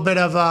thing. A little bit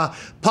of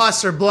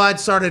pus or blood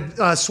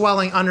started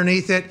swelling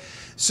underneath it.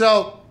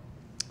 So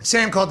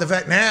Sam called the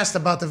vet and asked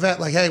about the vet,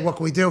 like, hey, what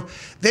can we do?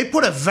 They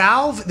put a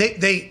valve.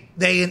 I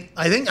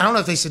don't know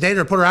if they sedated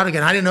or put her out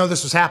again. I didn't know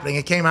this was happening.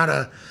 It came out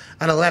of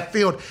out of left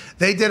field.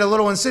 They did a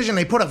little incision.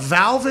 They put a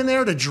valve in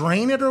there to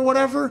drain it or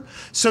whatever.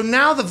 So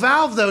now the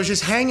valve, though, is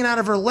just hanging out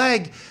of her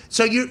leg.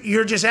 So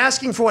you're just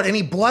asking for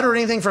any blood or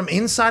anything from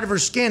inside of her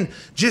skin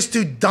just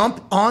to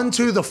dump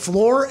onto the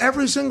floor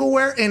every single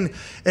where.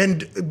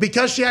 And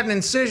because she had an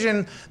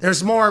incision,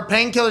 there's more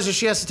painkillers that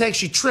she has to take.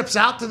 She trips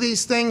out to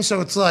these things.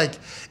 So it's like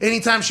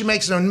anytime she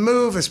makes a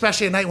move,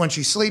 especially at night when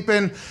she's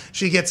sleeping,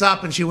 she gets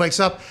up and she wakes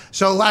up.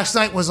 So last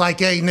night was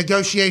like a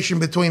negotiation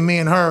between me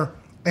and her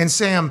and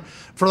Sam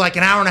for like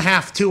an hour and a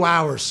half, 2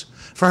 hours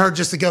for her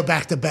just to go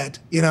back to bed.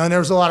 And there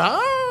was a lot of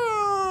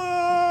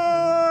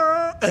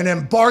and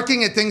then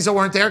barking at things that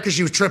weren't there because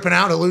she was tripping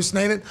out,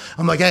 hallucinated.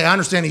 I'm like, hey, I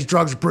understand these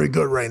drugs are pretty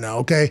good right now,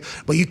 okay?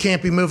 But you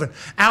can't be moving.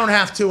 Hour and a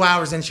half, 2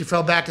 hours, then she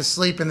fell back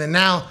asleep, and then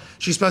now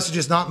she's supposed to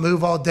just not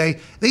move all day.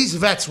 These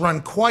vets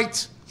run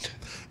quite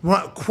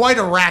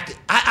a racket.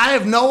 I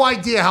have no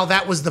idea how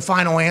that was the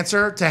final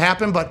answer to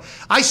happen, but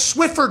I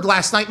Swiffered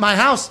last night in my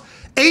house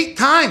 8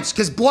 times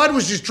because blood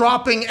was just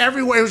dropping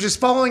everywhere. It was just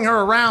following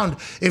her around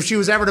if she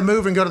was ever to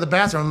move and go to the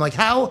bathroom. I'm like,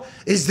 how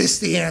is this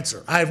the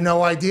answer? I have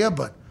no idea,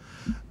 but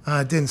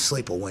I didn't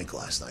sleep a wink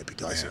last night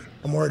because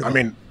I'm worried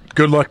about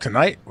good luck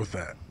tonight with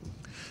that.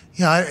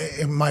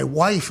 Yeah, my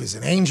wife is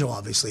an angel,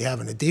 obviously,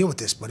 having to deal with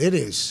this, but it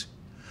is.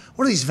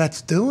 What are these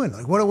vets doing?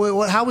 Like,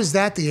 how is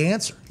that the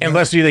answer?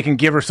 Unless they can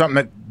give her something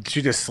that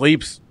she just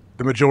sleeps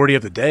the majority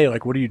of the day.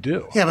 Like, what do you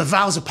do? Yeah, but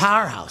Val's a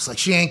powerhouse. Like,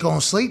 she ain't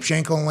going to sleep. She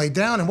ain't going to lay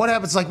down. And what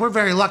happens? Like, we're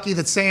very lucky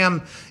that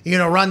Sam,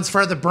 runs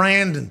for the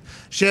brand and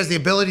she has the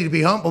ability to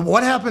be home. But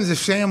what happens if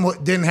Sam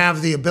didn't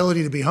have the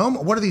ability to be home?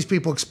 What are these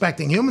people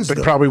expecting humans to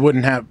do? Probably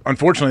wouldn't have.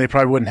 Unfortunately, they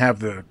probably wouldn't have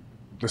the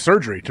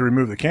surgery to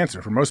remove the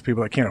cancer for most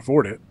people that can't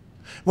afford it.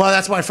 Well,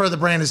 that's why Further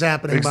Brand is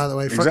happening, by the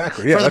way.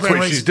 Exactly. Yeah, that's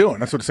what she's doing.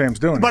 That's what Sam's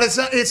doing. But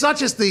it's not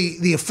just the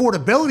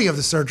affordability of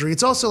the surgery.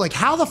 It's also like,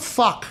 how the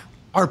fuck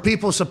are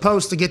people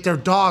supposed to get their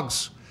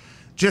dogs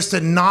just to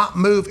not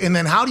move? And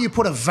then how do you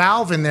put a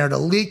valve in there to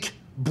leak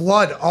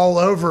blood all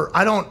over?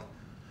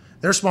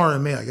 They're smarter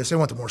than me. I guess they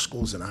went to more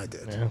schools than I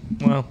did. Yeah.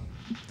 Well,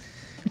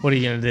 what are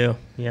you going to do,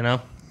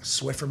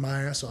 Swiffer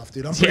my ass off,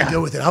 dude. I'm pretty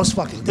good with it. I was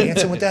fucking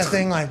dancing with that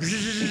thing like,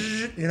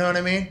 you know what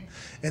I mean?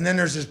 And then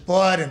there's this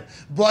blood, and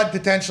blood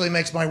potentially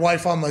makes my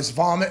wife almost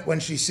vomit when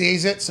she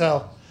sees it.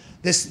 So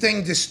this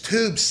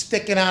tube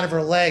sticking out of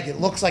her leg, it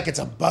looks like it's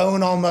a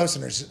bone almost.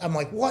 And I'm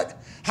like, what?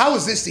 How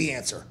is this the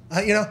answer?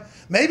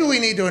 Maybe we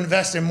need to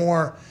invest in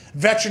more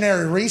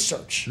veterinary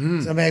research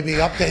to maybe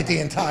update the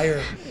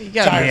entire You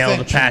got to be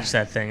able to patch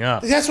that thing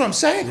up. That's what I'm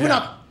saying.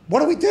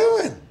 What are we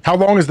doing? How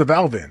long is the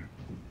valve in?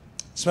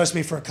 It's supposed to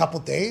be for a couple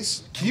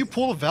days. Can you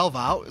pull the valve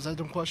out? Is that a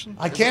dumb question?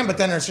 I can, but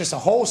then there's just a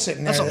hole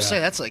sitting there. That's what I'm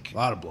saying. That's like a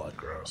lot of blood.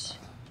 Gross.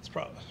 It's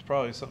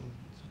probably something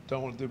you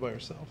don't want to do by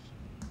yourself.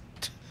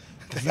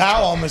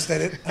 Val almost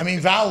did it. I mean,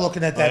 Val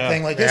looking at that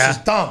thing like, this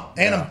is dumb.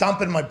 And I'm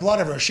dumping my blood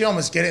everywhere. She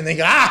almost get it, and they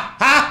go,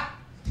 ah!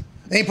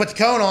 Then you put the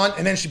cone on,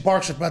 and then she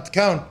barks about the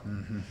cone.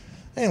 Mm-hmm.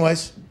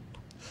 Anyways,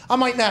 I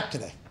might nap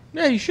today.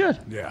 Yeah, you should.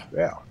 Yeah.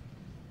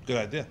 Good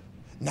idea.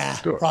 Nah,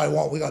 probably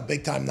won't. We got a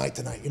big time night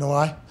tonight. You know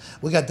why?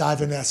 We got to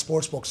dive into that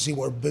sports book to see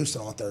what we're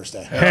boosting on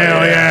Thursday.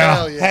 Hell yeah.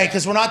 Hell yeah. Hey,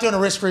 because we're not doing a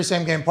risk-free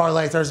same-game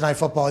parlay Thursday Night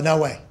Football. No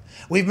way.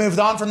 We've moved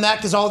on from that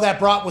because all that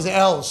brought was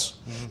L's.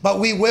 Mm-hmm. But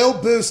we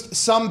will boost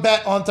some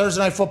bet on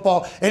Thursday Night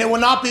Football, and it will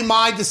not be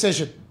my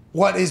decision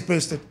what is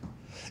boosted.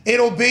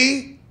 It'll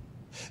be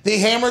the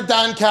Hammered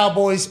Dahn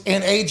Cowboys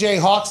and AJ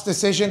Hawks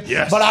decision.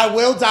 Yes. But I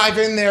will dive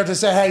in there to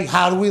say, hey,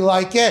 how do we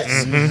like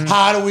this? Mm-hmm.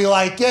 How do we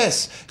like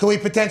this? Can we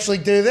potentially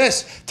do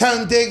this?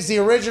 Tone Diggs, the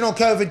original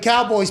COVID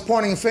Cowboys,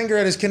 pointing a finger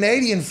at his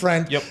Canadian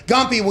friend. Yep.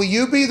 Gumpy, will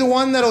you be the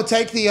one that'll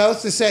take the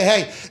oath to say,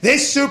 hey,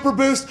 this super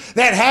boost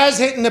that has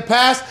hit in the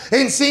past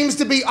and seems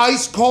to be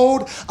ice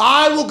cold,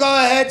 I will go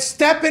ahead,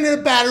 step into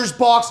the batter's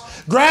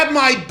box, grab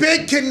my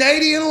big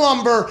Canadian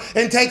lumber,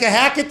 and take a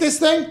hack at this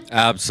thing?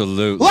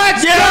 Absolutely.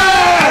 Let's go!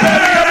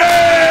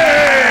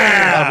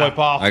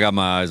 I got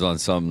my eyes on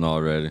something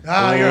already.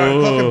 You're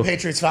looking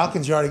Patriots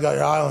Falcons. You already got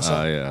your eye on Oh,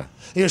 something. yeah.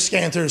 You're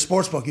scanning through the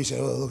sports book. You say,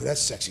 oh, look at that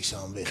sexy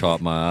son of a bitch.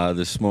 Caught my eye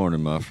this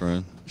morning, my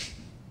friend.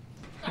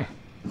 All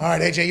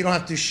right, AJ, you don't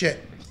have to do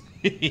shit.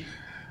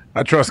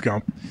 I trust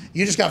Gump.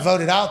 You just got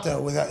voted out,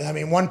 though. With,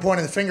 one point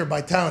of the finger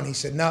by Tone. He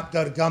said, nope,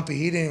 go to Gumpy.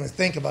 He didn't even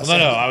think about No,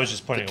 I was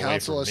just pointing The away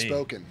council from has me.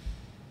 spoken.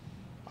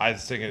 I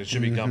was thinking it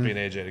should be Gumpy and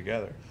AJ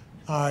together.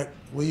 All right,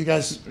 will you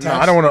guys text? No,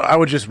 I don't want to. I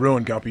would just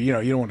ruin Gumpy. You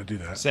don't want to do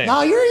that. Same.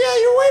 No, you're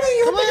winning.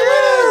 You're making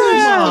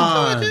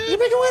winners. You're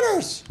making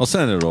winners. I'll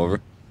send it over.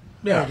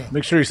 Yeah,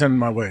 make sure you send it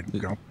my way,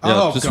 Gump.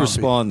 Yeah, just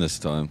respond this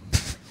time.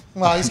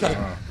 Well, he's got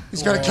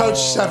to coach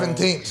 7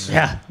 teams.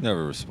 Yeah.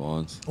 Never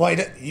responds. Wait,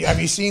 have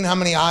you seen how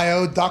many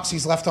IO ducks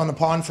he's left on the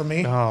pond for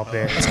me? Oh,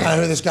 man. That's kind of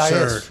who this guy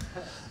is.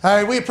 All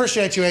right, we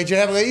appreciate you,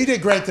 AJ. You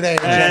did great today,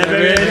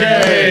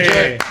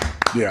 AJ.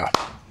 Yeah.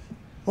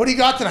 What do you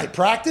got tonight?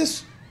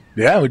 Practice?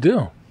 Yeah, we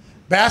do.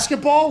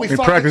 Basketball? We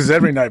practice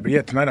every night, but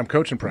yeah, tonight I'm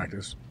coaching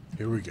practice.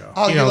 Here we go.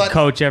 Oh, you don't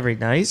coach every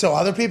night? So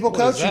other people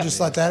coach? You just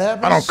let that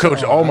happen? I don't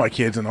coach all my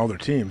kids and all their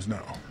teams. No.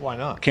 Why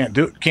not? Can't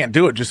do it. Can't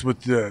do it just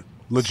with the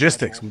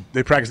logistics.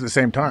 They practice at the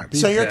same time.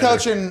 So you're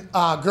coaching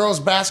girls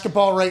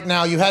basketball right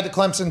now. You had the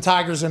Clemson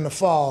Tigers in the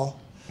fall.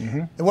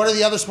 And what are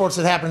the other sports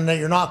that happen that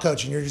you're not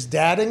coaching? You're just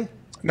dadding?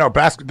 No,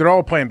 they're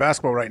all playing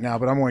basketball right now,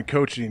 but I'm only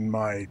coaching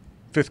my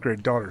 5th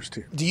grade daughter's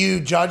team. Do you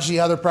judge the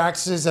other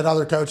practices that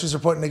other coaches are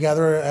putting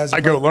together?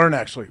 I go learn,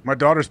 actually. My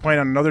daughter's playing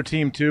on another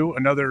team, too,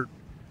 another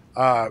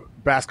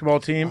basketball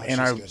team, and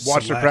I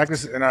watch her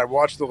practice, and I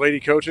watch the lady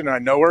coaching, and I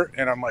know her,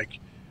 and I'm like,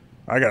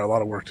 I got a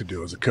lot of work to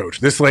do as a coach.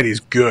 This lady's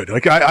good.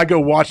 Like, I go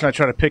watch, and I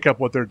try to pick up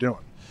what they're doing.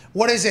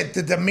 What is it,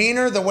 the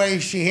demeanor, the way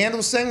she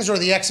handles things, or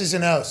the X's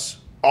and O's?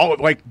 All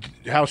like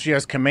how she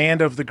has command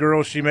of the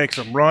girls. She makes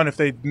them run if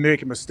they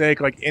make a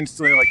mistake, like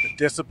instantly, like the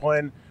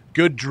discipline,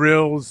 good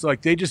drills.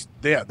 Like they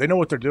know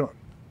what they're doing.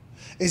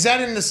 Is that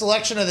in the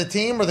selection of the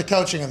team or the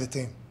coaching of the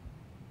team?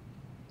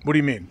 What do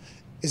you mean?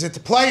 Is it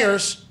the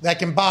players that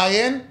can buy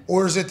in,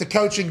 or is it the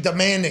coaching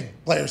demanding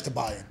players to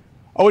buy in?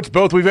 Oh, it's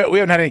both. We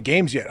haven't had any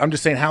games yet. I'm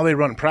just saying how they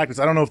run in practice.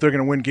 I don't know if they're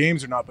going to win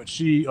games or not, but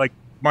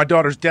my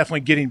daughter's definitely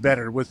getting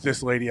better with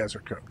this lady as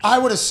her coach. I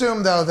would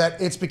assume, though, that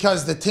it's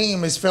because the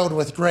team is filled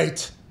with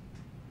great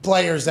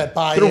players that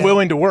buy in. They're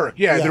willing to work.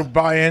 Yeah, they're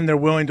buy in. They're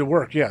willing to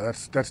work. Yeah,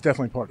 that's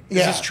definitely part of it.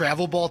 Is this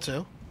travel ball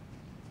too?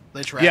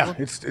 They travel. Yeah,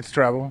 it's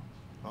travel.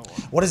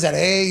 What is that,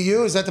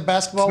 AAU? Is that the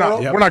basketball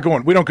world? We're not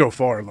going. We don't go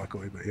far,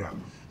 luckily, but yeah.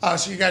 Oh,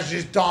 so you guys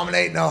just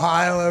dominate in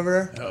Ohio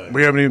over there?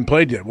 We haven't even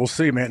played yet. We'll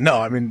see, man. No,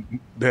 I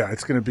mean, yeah,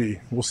 it's going to be.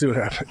 We'll see what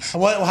happens.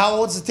 How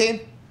old's the team?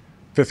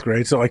 5th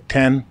grade, so like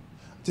 10.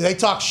 Do they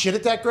talk shit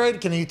at that grade?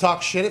 Can you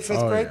talk shit at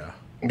 5th grade?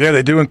 Yeah,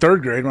 they do in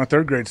 3rd grade. My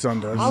 3rd grade son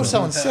does. I was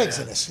selling 6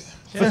 in this.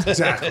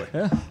 Exactly.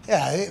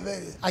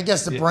 Yeah, I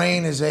guess the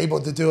brain is able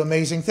to do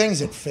amazing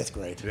things at 5th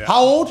grade. Yeah.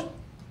 How old?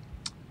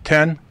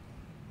 10.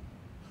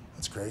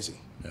 That's crazy.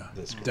 Yeah,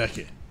 that's a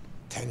decade.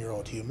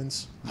 10-year-old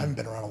humans. I haven't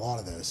been around a lot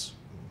of those.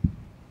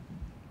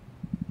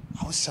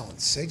 I was selling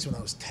cigs when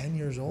I was 10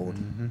 years old.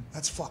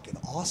 That's fucking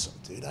awesome,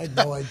 dude. I had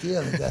no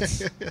idea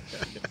that's.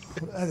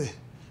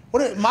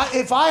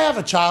 If I have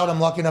a child, I'm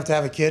lucky enough to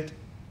have a kid.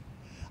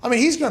 I mean,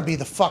 he's going to be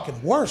the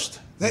fucking worst.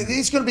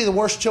 He's going to be the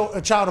worst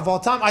child of all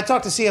time. I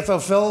talk to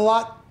CFO Phil a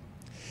lot,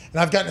 and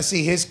I've gotten to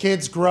see his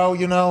kids grow,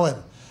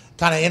 and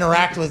kind of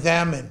interact with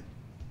them. And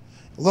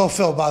Lil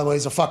Phil, by the way,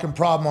 is a fucking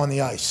problem on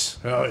the ice.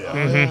 Oh,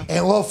 yeah.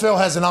 And Lil Phil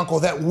has an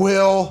uncle that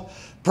will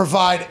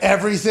provide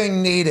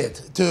everything needed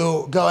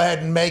to go ahead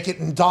and make it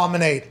and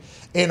dominate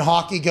in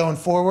hockey going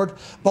forward.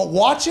 But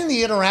watching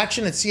the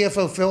interaction that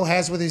CFO Phil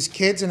has with his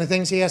kids and the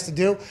things he has to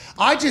do,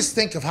 I just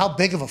think of how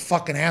big of a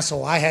fucking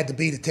asshole I had to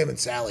be to Tim and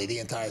Sally the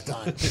entire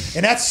time.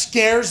 And that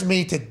scares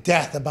me to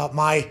death about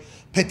my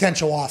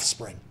potential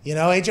offspring.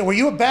 AJ, were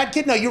you a bad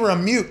kid? No, you were a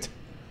mute.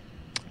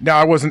 No,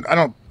 I wasn't.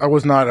 I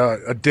was not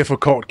a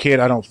difficult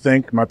kid. I don't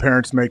think. My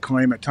parents may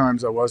claim at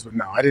times I was, but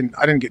no, I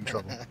didn't get in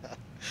trouble.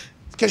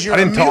 Because I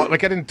didn't talk.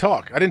 Like I didn't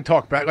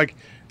talk back. Like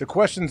the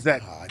questions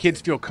that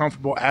kids feel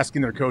comfortable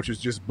asking their coaches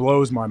just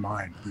blows my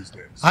mind these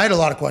days. I had a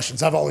lot of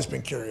questions. I've always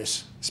been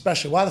curious,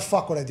 especially why the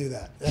fuck would I do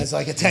that as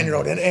like a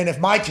 10-year-old? And if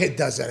my kid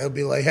does that, it'll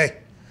be like, hey,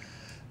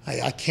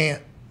 I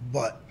can't.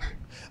 But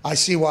I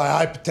see why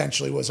I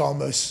potentially was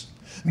almost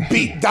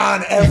beat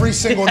Dahn every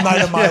single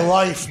night of my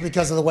life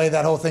because of the way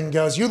that whole thing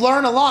goes. You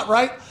learn a lot,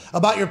 right,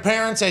 about your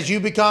parents as you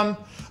become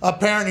a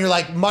parent. You're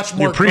like much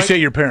more. You appreciate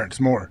your parents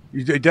more.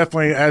 You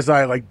definitely, as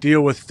I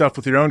deal with stuff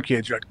with your own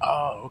kids, you're like,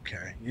 oh,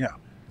 okay, yeah.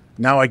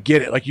 Now I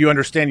get it. Like you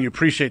understand, you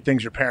appreciate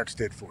things your parents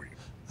did for you.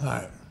 All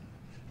right,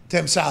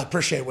 Tim, Sal,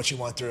 appreciate what you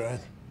went through, and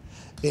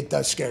it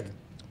does scare me.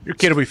 Your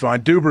kid will be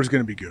fine. Duber's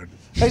going to be good.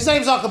 His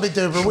name's not going to be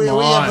Duber. We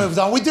have moved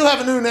on. We do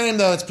have a new name,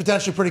 though. It's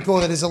potentially pretty cool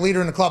that is a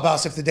leader in the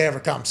clubhouse if the day ever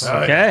comes.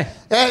 Okay.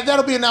 And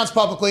that'll be announced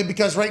publicly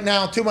because right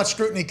now too much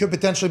scrutiny could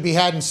potentially be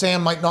had, and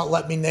Sam might not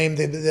let me name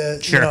the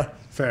Sure.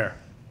 Fair.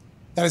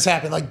 That has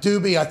happened. Like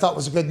Doobie, I thought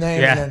was a good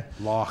name. Yeah. And then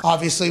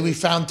obviously we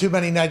found too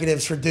many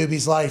negatives for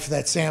Doobie's life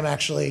that Sam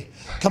actually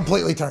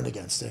completely turned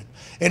against it.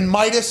 And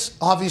Midas,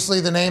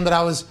 obviously the name that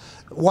I was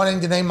wanting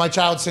to name my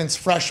child since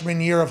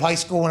freshman year of high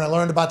school when I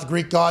learned about the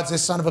Greek gods.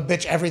 This son of a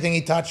bitch, everything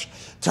he touched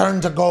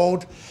turned to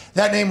gold.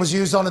 That name was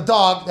used on a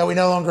dog that we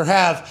no longer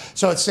have,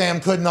 so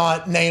Sam could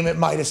not name it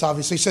Midas,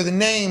 obviously. So the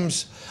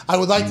names, I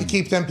would like to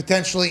keep them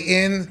potentially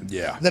in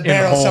the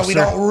barrel so we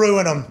don't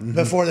ruin them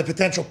before the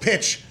potential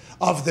pitch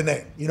of the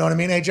name. You know what I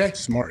mean, AJ?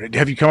 Smart.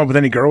 Have you come up with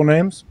any girl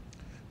names?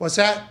 What's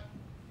that?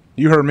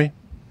 You heard me.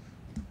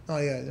 Oh,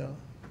 yeah, no.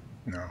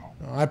 No.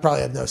 I probably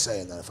have no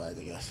say in that if I had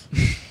to guess.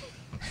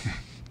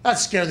 That'd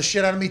scare the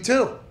shit out of me,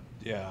 too.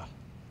 Yeah.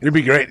 It'd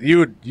be great.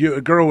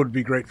 A girl would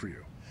be great for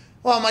you.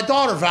 Well, my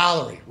daughter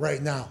Valerie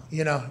right now,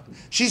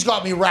 she's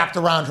got me wrapped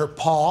around her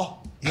paw.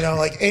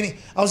 I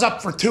was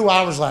up for 2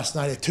 hours last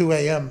night at 2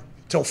 a.m.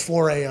 till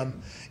 4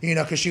 a.m.,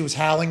 because she was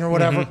howling or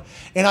whatever.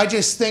 And I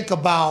just think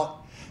about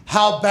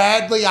how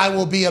badly I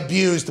will be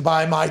abused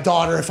by my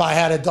daughter if I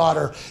had a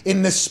daughter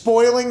in the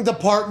spoiling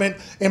department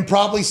and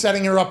probably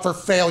setting her up for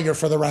failure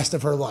for the rest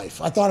of her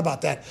life. I thought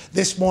about that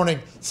this morning,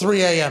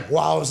 3 a.m.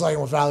 while I was laying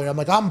with Valerie. I'm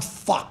like, I'm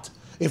fucked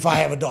if I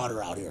have a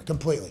daughter out here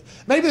completely.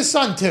 Maybe a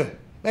son too.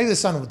 Maybe the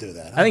son would do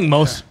that. I think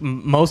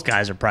most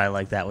guys are probably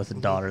like that with a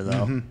daughter,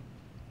 though. Mm-hmm.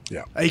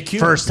 Yeah.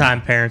 First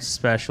time parents,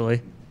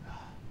 especially.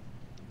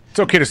 It's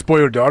okay to spoil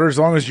your daughter as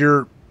long as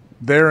you're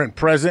there and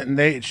present,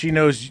 and she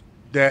knows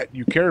that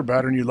you care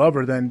about her and you love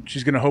her. Then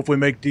she's going to hopefully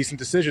make decent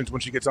decisions when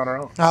she gets on her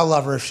own. I'll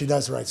love her if she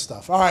does the right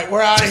stuff. All right,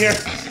 we're out of here.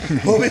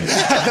 We'll be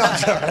back.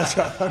 No, I'm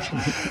joking.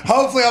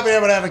 Hopefully, I'll be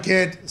able to have a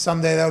kid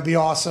someday. That would be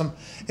awesome.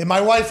 And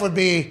my wife would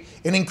be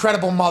an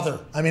incredible mother.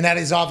 I mean, that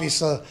is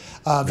obviously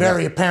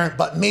very apparent.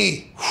 But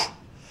me,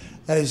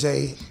 that is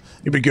a.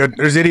 You'd be good.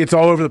 There's idiots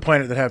all over the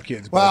planet that have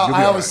kids. Well,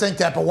 I always think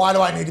that, but why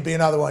do I need to be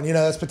another one? You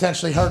know, that's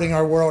potentially hurting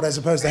our world as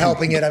opposed to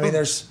helping it. I mean,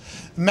 there's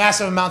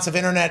massive amounts of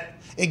internet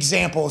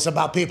examples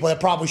about people that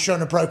probably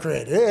shouldn't have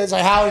procreated. It's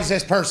like, how does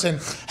this person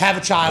have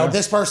a child? Yeah.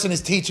 This person is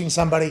teaching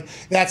somebody.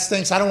 That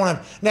stinks. I don't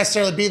want to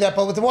necessarily be that,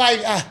 but with the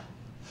wife,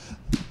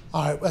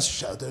 all right, that's a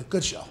show, dude.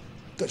 Good show.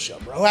 Good show,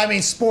 bro. I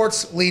mean,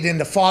 sports lead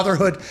into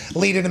fatherhood,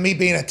 lead into me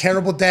being a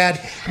terrible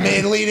dad,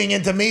 leading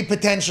into me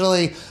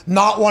potentially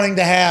not wanting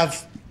to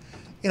have.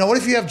 You know, what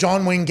if you have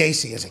John Wayne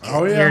Gacy as a kid?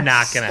 Oh, yeah. You're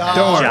not going to have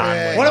Stop John it.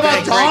 Wayne. What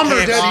about Dahmer,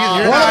 dude?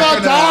 What about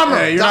Dahmer?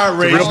 Yeah, you're not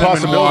raising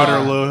him in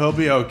Waterloo. He'll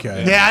be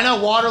okay. Yeah, I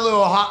know Waterloo,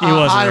 Ohio. He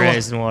wasn't Iowa.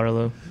 raised in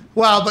Waterloo.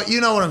 Well, but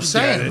you know what I'm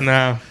saying.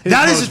 No.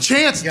 That is a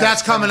chance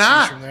that's coming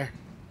out.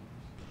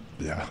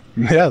 Yeah,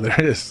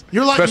 there is.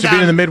 You're letting especially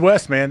being down- in the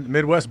Midwest, man. The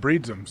Midwest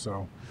breeds them.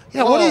 So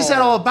Yeah, what is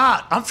that all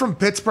about? I'm from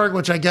Pittsburgh,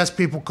 which I guess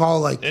people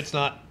call like. It's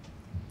not.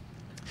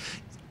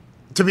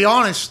 To be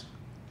honest,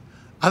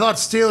 I thought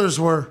Steelers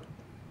were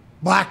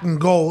black and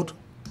gold,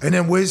 and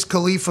then Wiz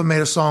Khalifa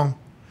made a song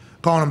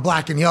calling them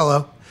black and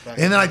yellow.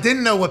 And then I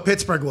didn't know what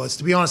Pittsburgh was.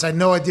 To be honest, I had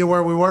no idea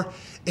where we were.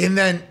 And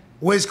then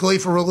Wiz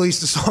Khalifa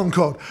released a song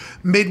called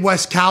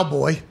Midwest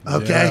Cowboy,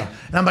 okay? Yeah.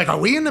 And I'm like, are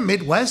we in the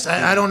Midwest?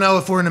 I don't know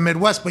if we're in the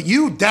Midwest, but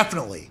you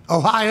definitely.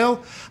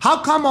 Ohio?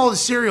 How come all the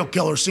serial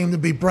killers seem to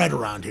be bred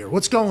around here?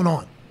 What's going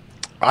on?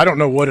 I don't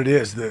know what it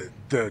is.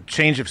 The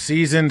change of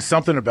season,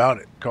 something about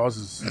it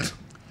causes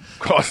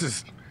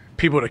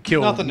people to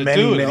kill many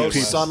people.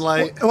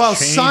 Sunlight. Well,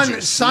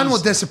 sun will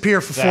disappear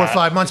for 4 or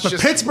 5 months, but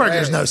It's just Pittsburgh,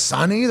 there's red. no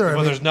sun either. I Well,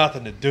 mean- there's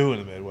nothing to do in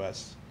the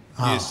Midwest.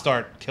 You Oh. just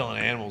start killing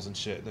animals and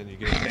shit, then you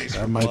get a taste.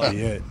 That for might blood.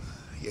 be it.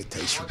 You get a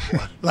taste for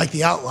blood. Like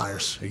the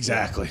Outliers.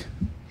 Exactly.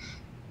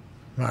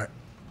 All right.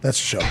 That's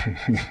the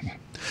show.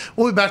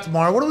 We'll be back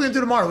tomorrow. What are we going to do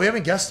tomorrow? We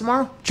having guests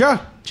tomorrow?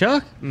 Chuck.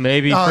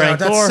 Maybe Oh, Frank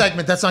no, that's Gore.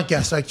 segment. That's not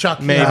guests. Like Chuck.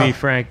 Maybe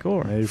Frank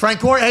Gore. Frank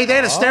Gore. Hey, they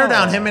had a stare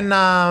down. Him and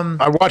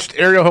I watched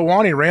Ariel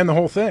Helwani ran the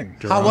whole thing.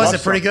 how was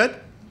it? Pretty good.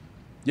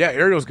 Yeah,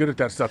 Ariel's good at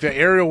that stuff. Yeah,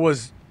 Ariel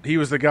was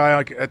the guy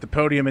like, at the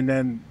podium, and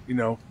then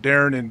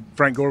Darren and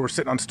Frank Gore were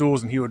sitting on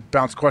stools, and he would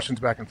bounce questions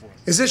back and forth.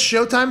 Is this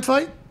Showtime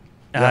fight?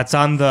 It's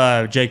on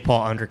the Jake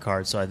Paul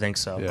undercard, so I think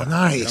so. Yeah.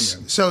 Nice.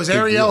 So is Big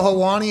Ariel deal.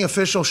 Helwani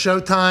official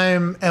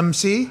Showtime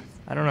MC?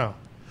 I don't know.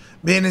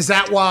 And is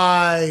that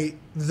why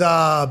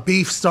the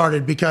beef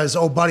started? Because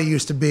old buddy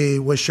used to be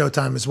with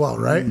Showtime as well,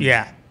 right?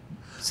 Yeah.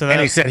 So And he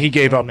that's- said he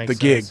gave that up the makes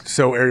gig sense.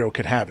 so Ariel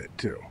could have it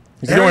too.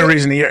 The Ariel- only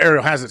reason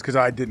Ariel has it is because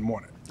I didn't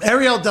want it.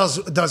 Ariel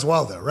does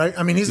well though, right?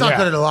 I mean, he's not Yeah.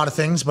 good at a lot of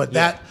things, but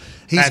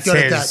he's That's good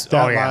his- at that.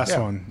 That Oh, yeah. last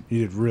one, he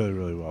did really,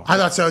 really well. I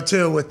thought so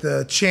too, with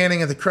the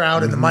chanting of the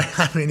crowd and the mic.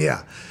 I mean,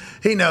 yeah,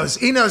 he knows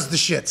the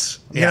shits.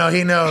 You know,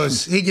 he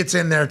knows. He gets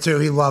in there too.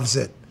 He loves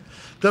it.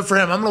 Good for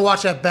him. I'm gonna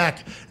watch that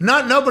back.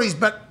 Nobody's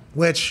bet.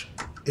 Which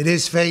it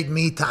is fade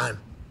me time.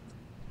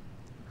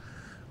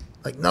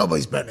 Like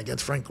nobody's betting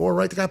against Frank Gore,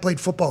 right? The guy played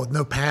football with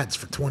no pads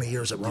for 20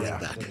 years at running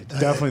back.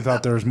 Definitely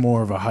thought there was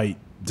more of a height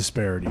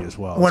disparity as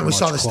well. When It's we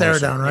saw much the stare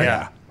closer. down, right?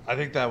 Yeah. I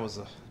think that was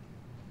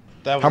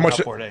How much?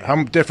 an upward A.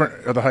 How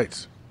different are the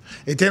heights?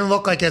 It didn't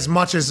look like as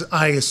much as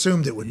I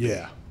assumed it would be.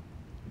 Yeah.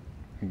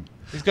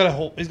 He's got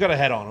a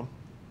head on him.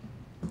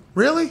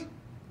 Really?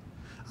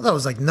 I thought it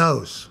was like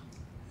nose.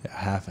 Yeah,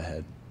 half a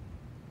head.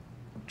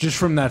 Just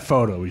from that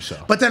photo we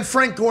saw. But then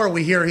Frank Gore,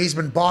 we hear he's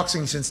been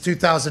boxing since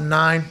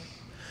 2009.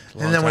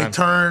 And then we time.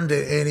 turned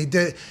and he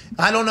did.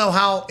 I don't know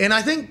how. And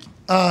I think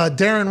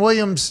Darren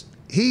Williams,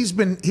 he has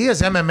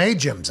MMA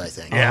gyms, I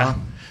think. Yeah.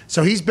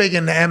 So he's big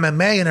into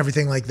MMA and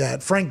everything like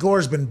that. Frank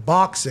Gore's been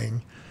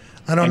boxing.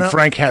 I don't And know.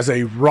 Frank has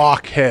a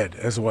rock head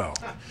as well.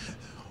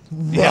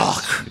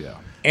 Rock. Yeah.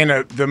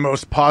 In the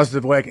most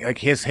positive way, like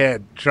his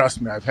head.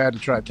 Trust me, I've had to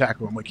try to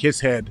tackle him. Like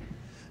his head,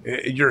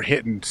 you're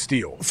hitting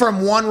steel.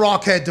 From one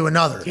rock head to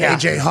another. Yeah.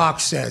 AJ Hawk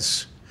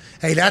says,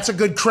 hey, that's a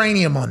good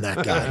cranium on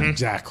that guy.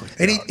 Exactly.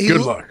 And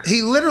Good luck.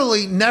 He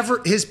literally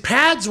never, his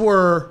pads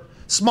were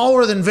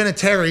smaller than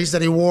Vinatieri's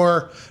that he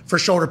wore for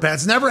shoulder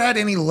pads. Never had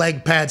any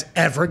leg pads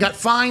ever. Got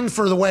fined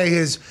for the way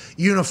his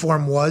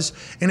uniform was.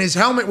 And his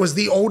helmet was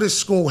the oldest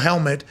school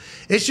helmet.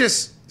 It's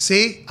just,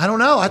 see, I don't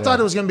know. I thought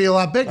it was going to be a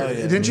lot bigger.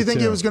 Didn't you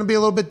think it was going to be a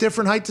little bit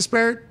different height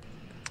disparity?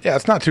 Yeah,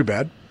 it's not too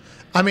bad.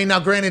 I mean, now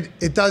granted,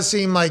 it does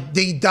seem like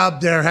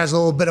D-Dub there has a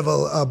little bit of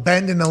a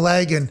bend in the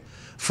leg and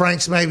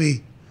Frank's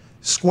maybe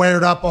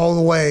squared up all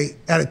the way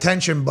at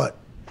attention, but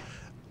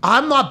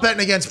I'm not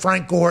betting against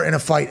Frank Gore in a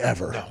fight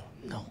ever.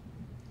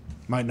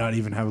 Might not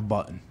even have a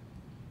button.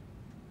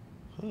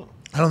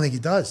 I don't think he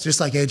does. Just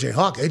like AJ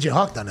Hawk. AJ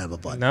Hawk doesn't have a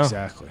butt. No.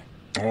 Exactly.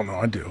 Oh, no,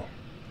 I do.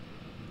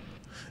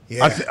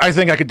 Yeah. I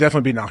think I could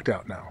definitely be knocked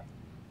out now.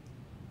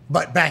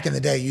 But back in the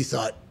day, you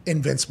thought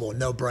invincible,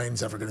 no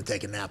brain's ever going to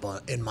take a nap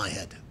in my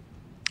head.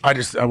 I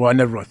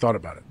never really thought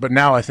about it. But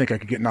now I think I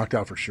could get knocked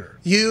out for sure.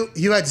 You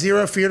had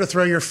zero fear to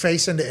throw your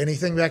face into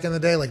anything back in the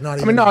day? Like not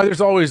even. I mean, no,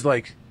 there's always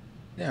like,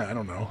 yeah, I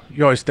don't know.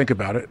 You always think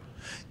about it.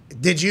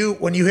 Did you,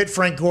 when you hit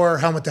Frank Gore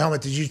helmet to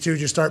helmet, did you two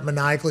just start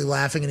maniacally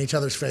laughing in each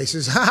other's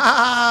faces? Ha ha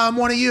ha! I'm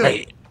one of you.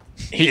 Hey,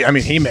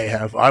 he may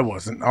have. I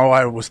wasn't. All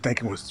I was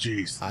thinking was,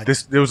 geez,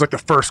 it was like the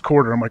first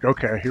quarter. I'm like,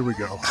 okay, here we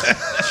go.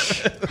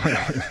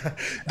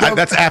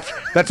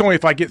 That's only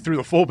if I get through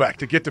the fullback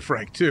to get to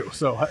Frank too.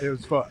 So it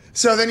was fun.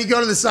 So then you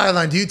go to the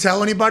sideline. Do you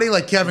tell anybody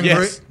like Kevin?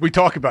 Yes, we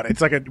talk about it.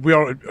 It's like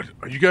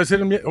are you guys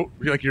hit him yet? Oh,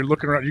 like you're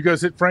looking around. You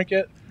guys hit Frank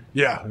yet?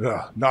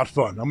 Yeah, not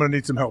fun. I'm going to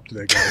need some help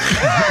today,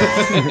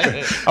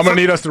 guys. I'm going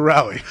to need us to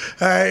rally.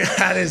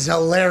 That is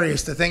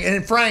hilarious to think.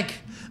 And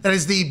Frank, that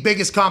is the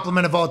biggest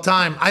compliment of all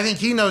time. I think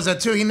he knows that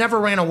too. He never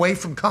ran away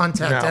from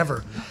contact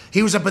ever.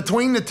 He was a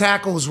between the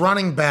tackles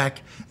running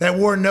back that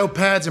wore no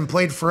pads and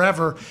played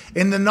forever.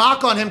 And the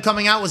knock on him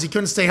coming out was he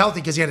couldn't stay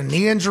healthy because he had a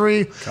knee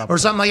injury or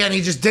something like that. And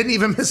he just didn't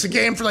even miss a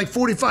game for like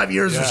 45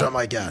 years or something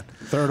like that.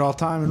 Third all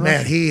time.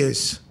 Man,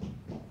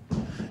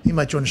 he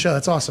might join the show.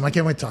 That's awesome. I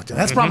can't wait to talk to him.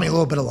 That's brought me a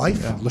little bit of life.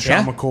 Yeah.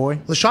 LaShawn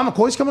McCoy. LaShawn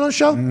McCoy's coming on the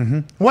show? Mm-hmm.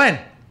 When?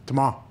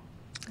 Tomorrow.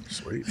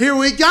 Sweet. Here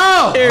we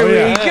go. Here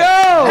we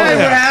go. Hey,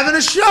 we're having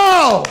a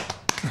show.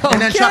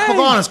 And then Chuck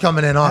Pagano's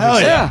coming in,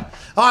 obviously. yeah.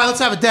 All right, let's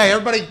have a day.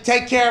 Everybody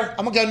take care.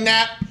 I'm going to go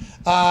nap.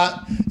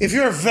 If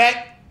you're a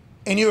vet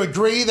and you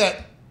agree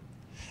that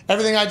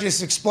everything I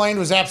just explained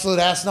was absolute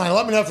asinine,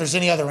 let me know if there's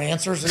any other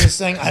answers to this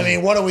thing. I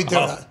mean, what do we do?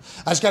 I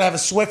just got to have a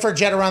Swiffer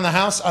jet around the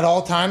house at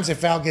all times if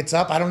Val gets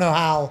up. I don't know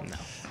how. No.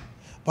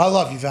 But I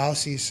love you, Val.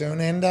 See you soon.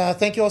 And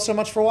thank you all so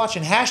much for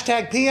watching.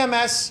 Hashtag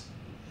PMS.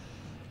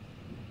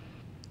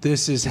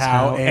 This is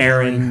how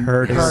Aaron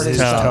hurt his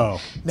toe.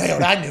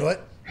 Nailed. I knew it.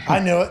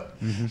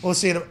 We'll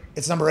see it.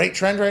 It's number 8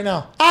 trend right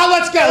now.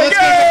 Let's go. Let's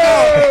keep it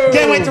going.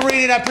 Can't wait to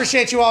read it. I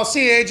appreciate you all.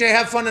 See you, AJ.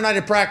 Have fun tonight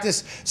at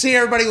practice. See you,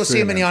 everybody. We'll see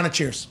you, Miniana.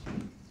 Cheers.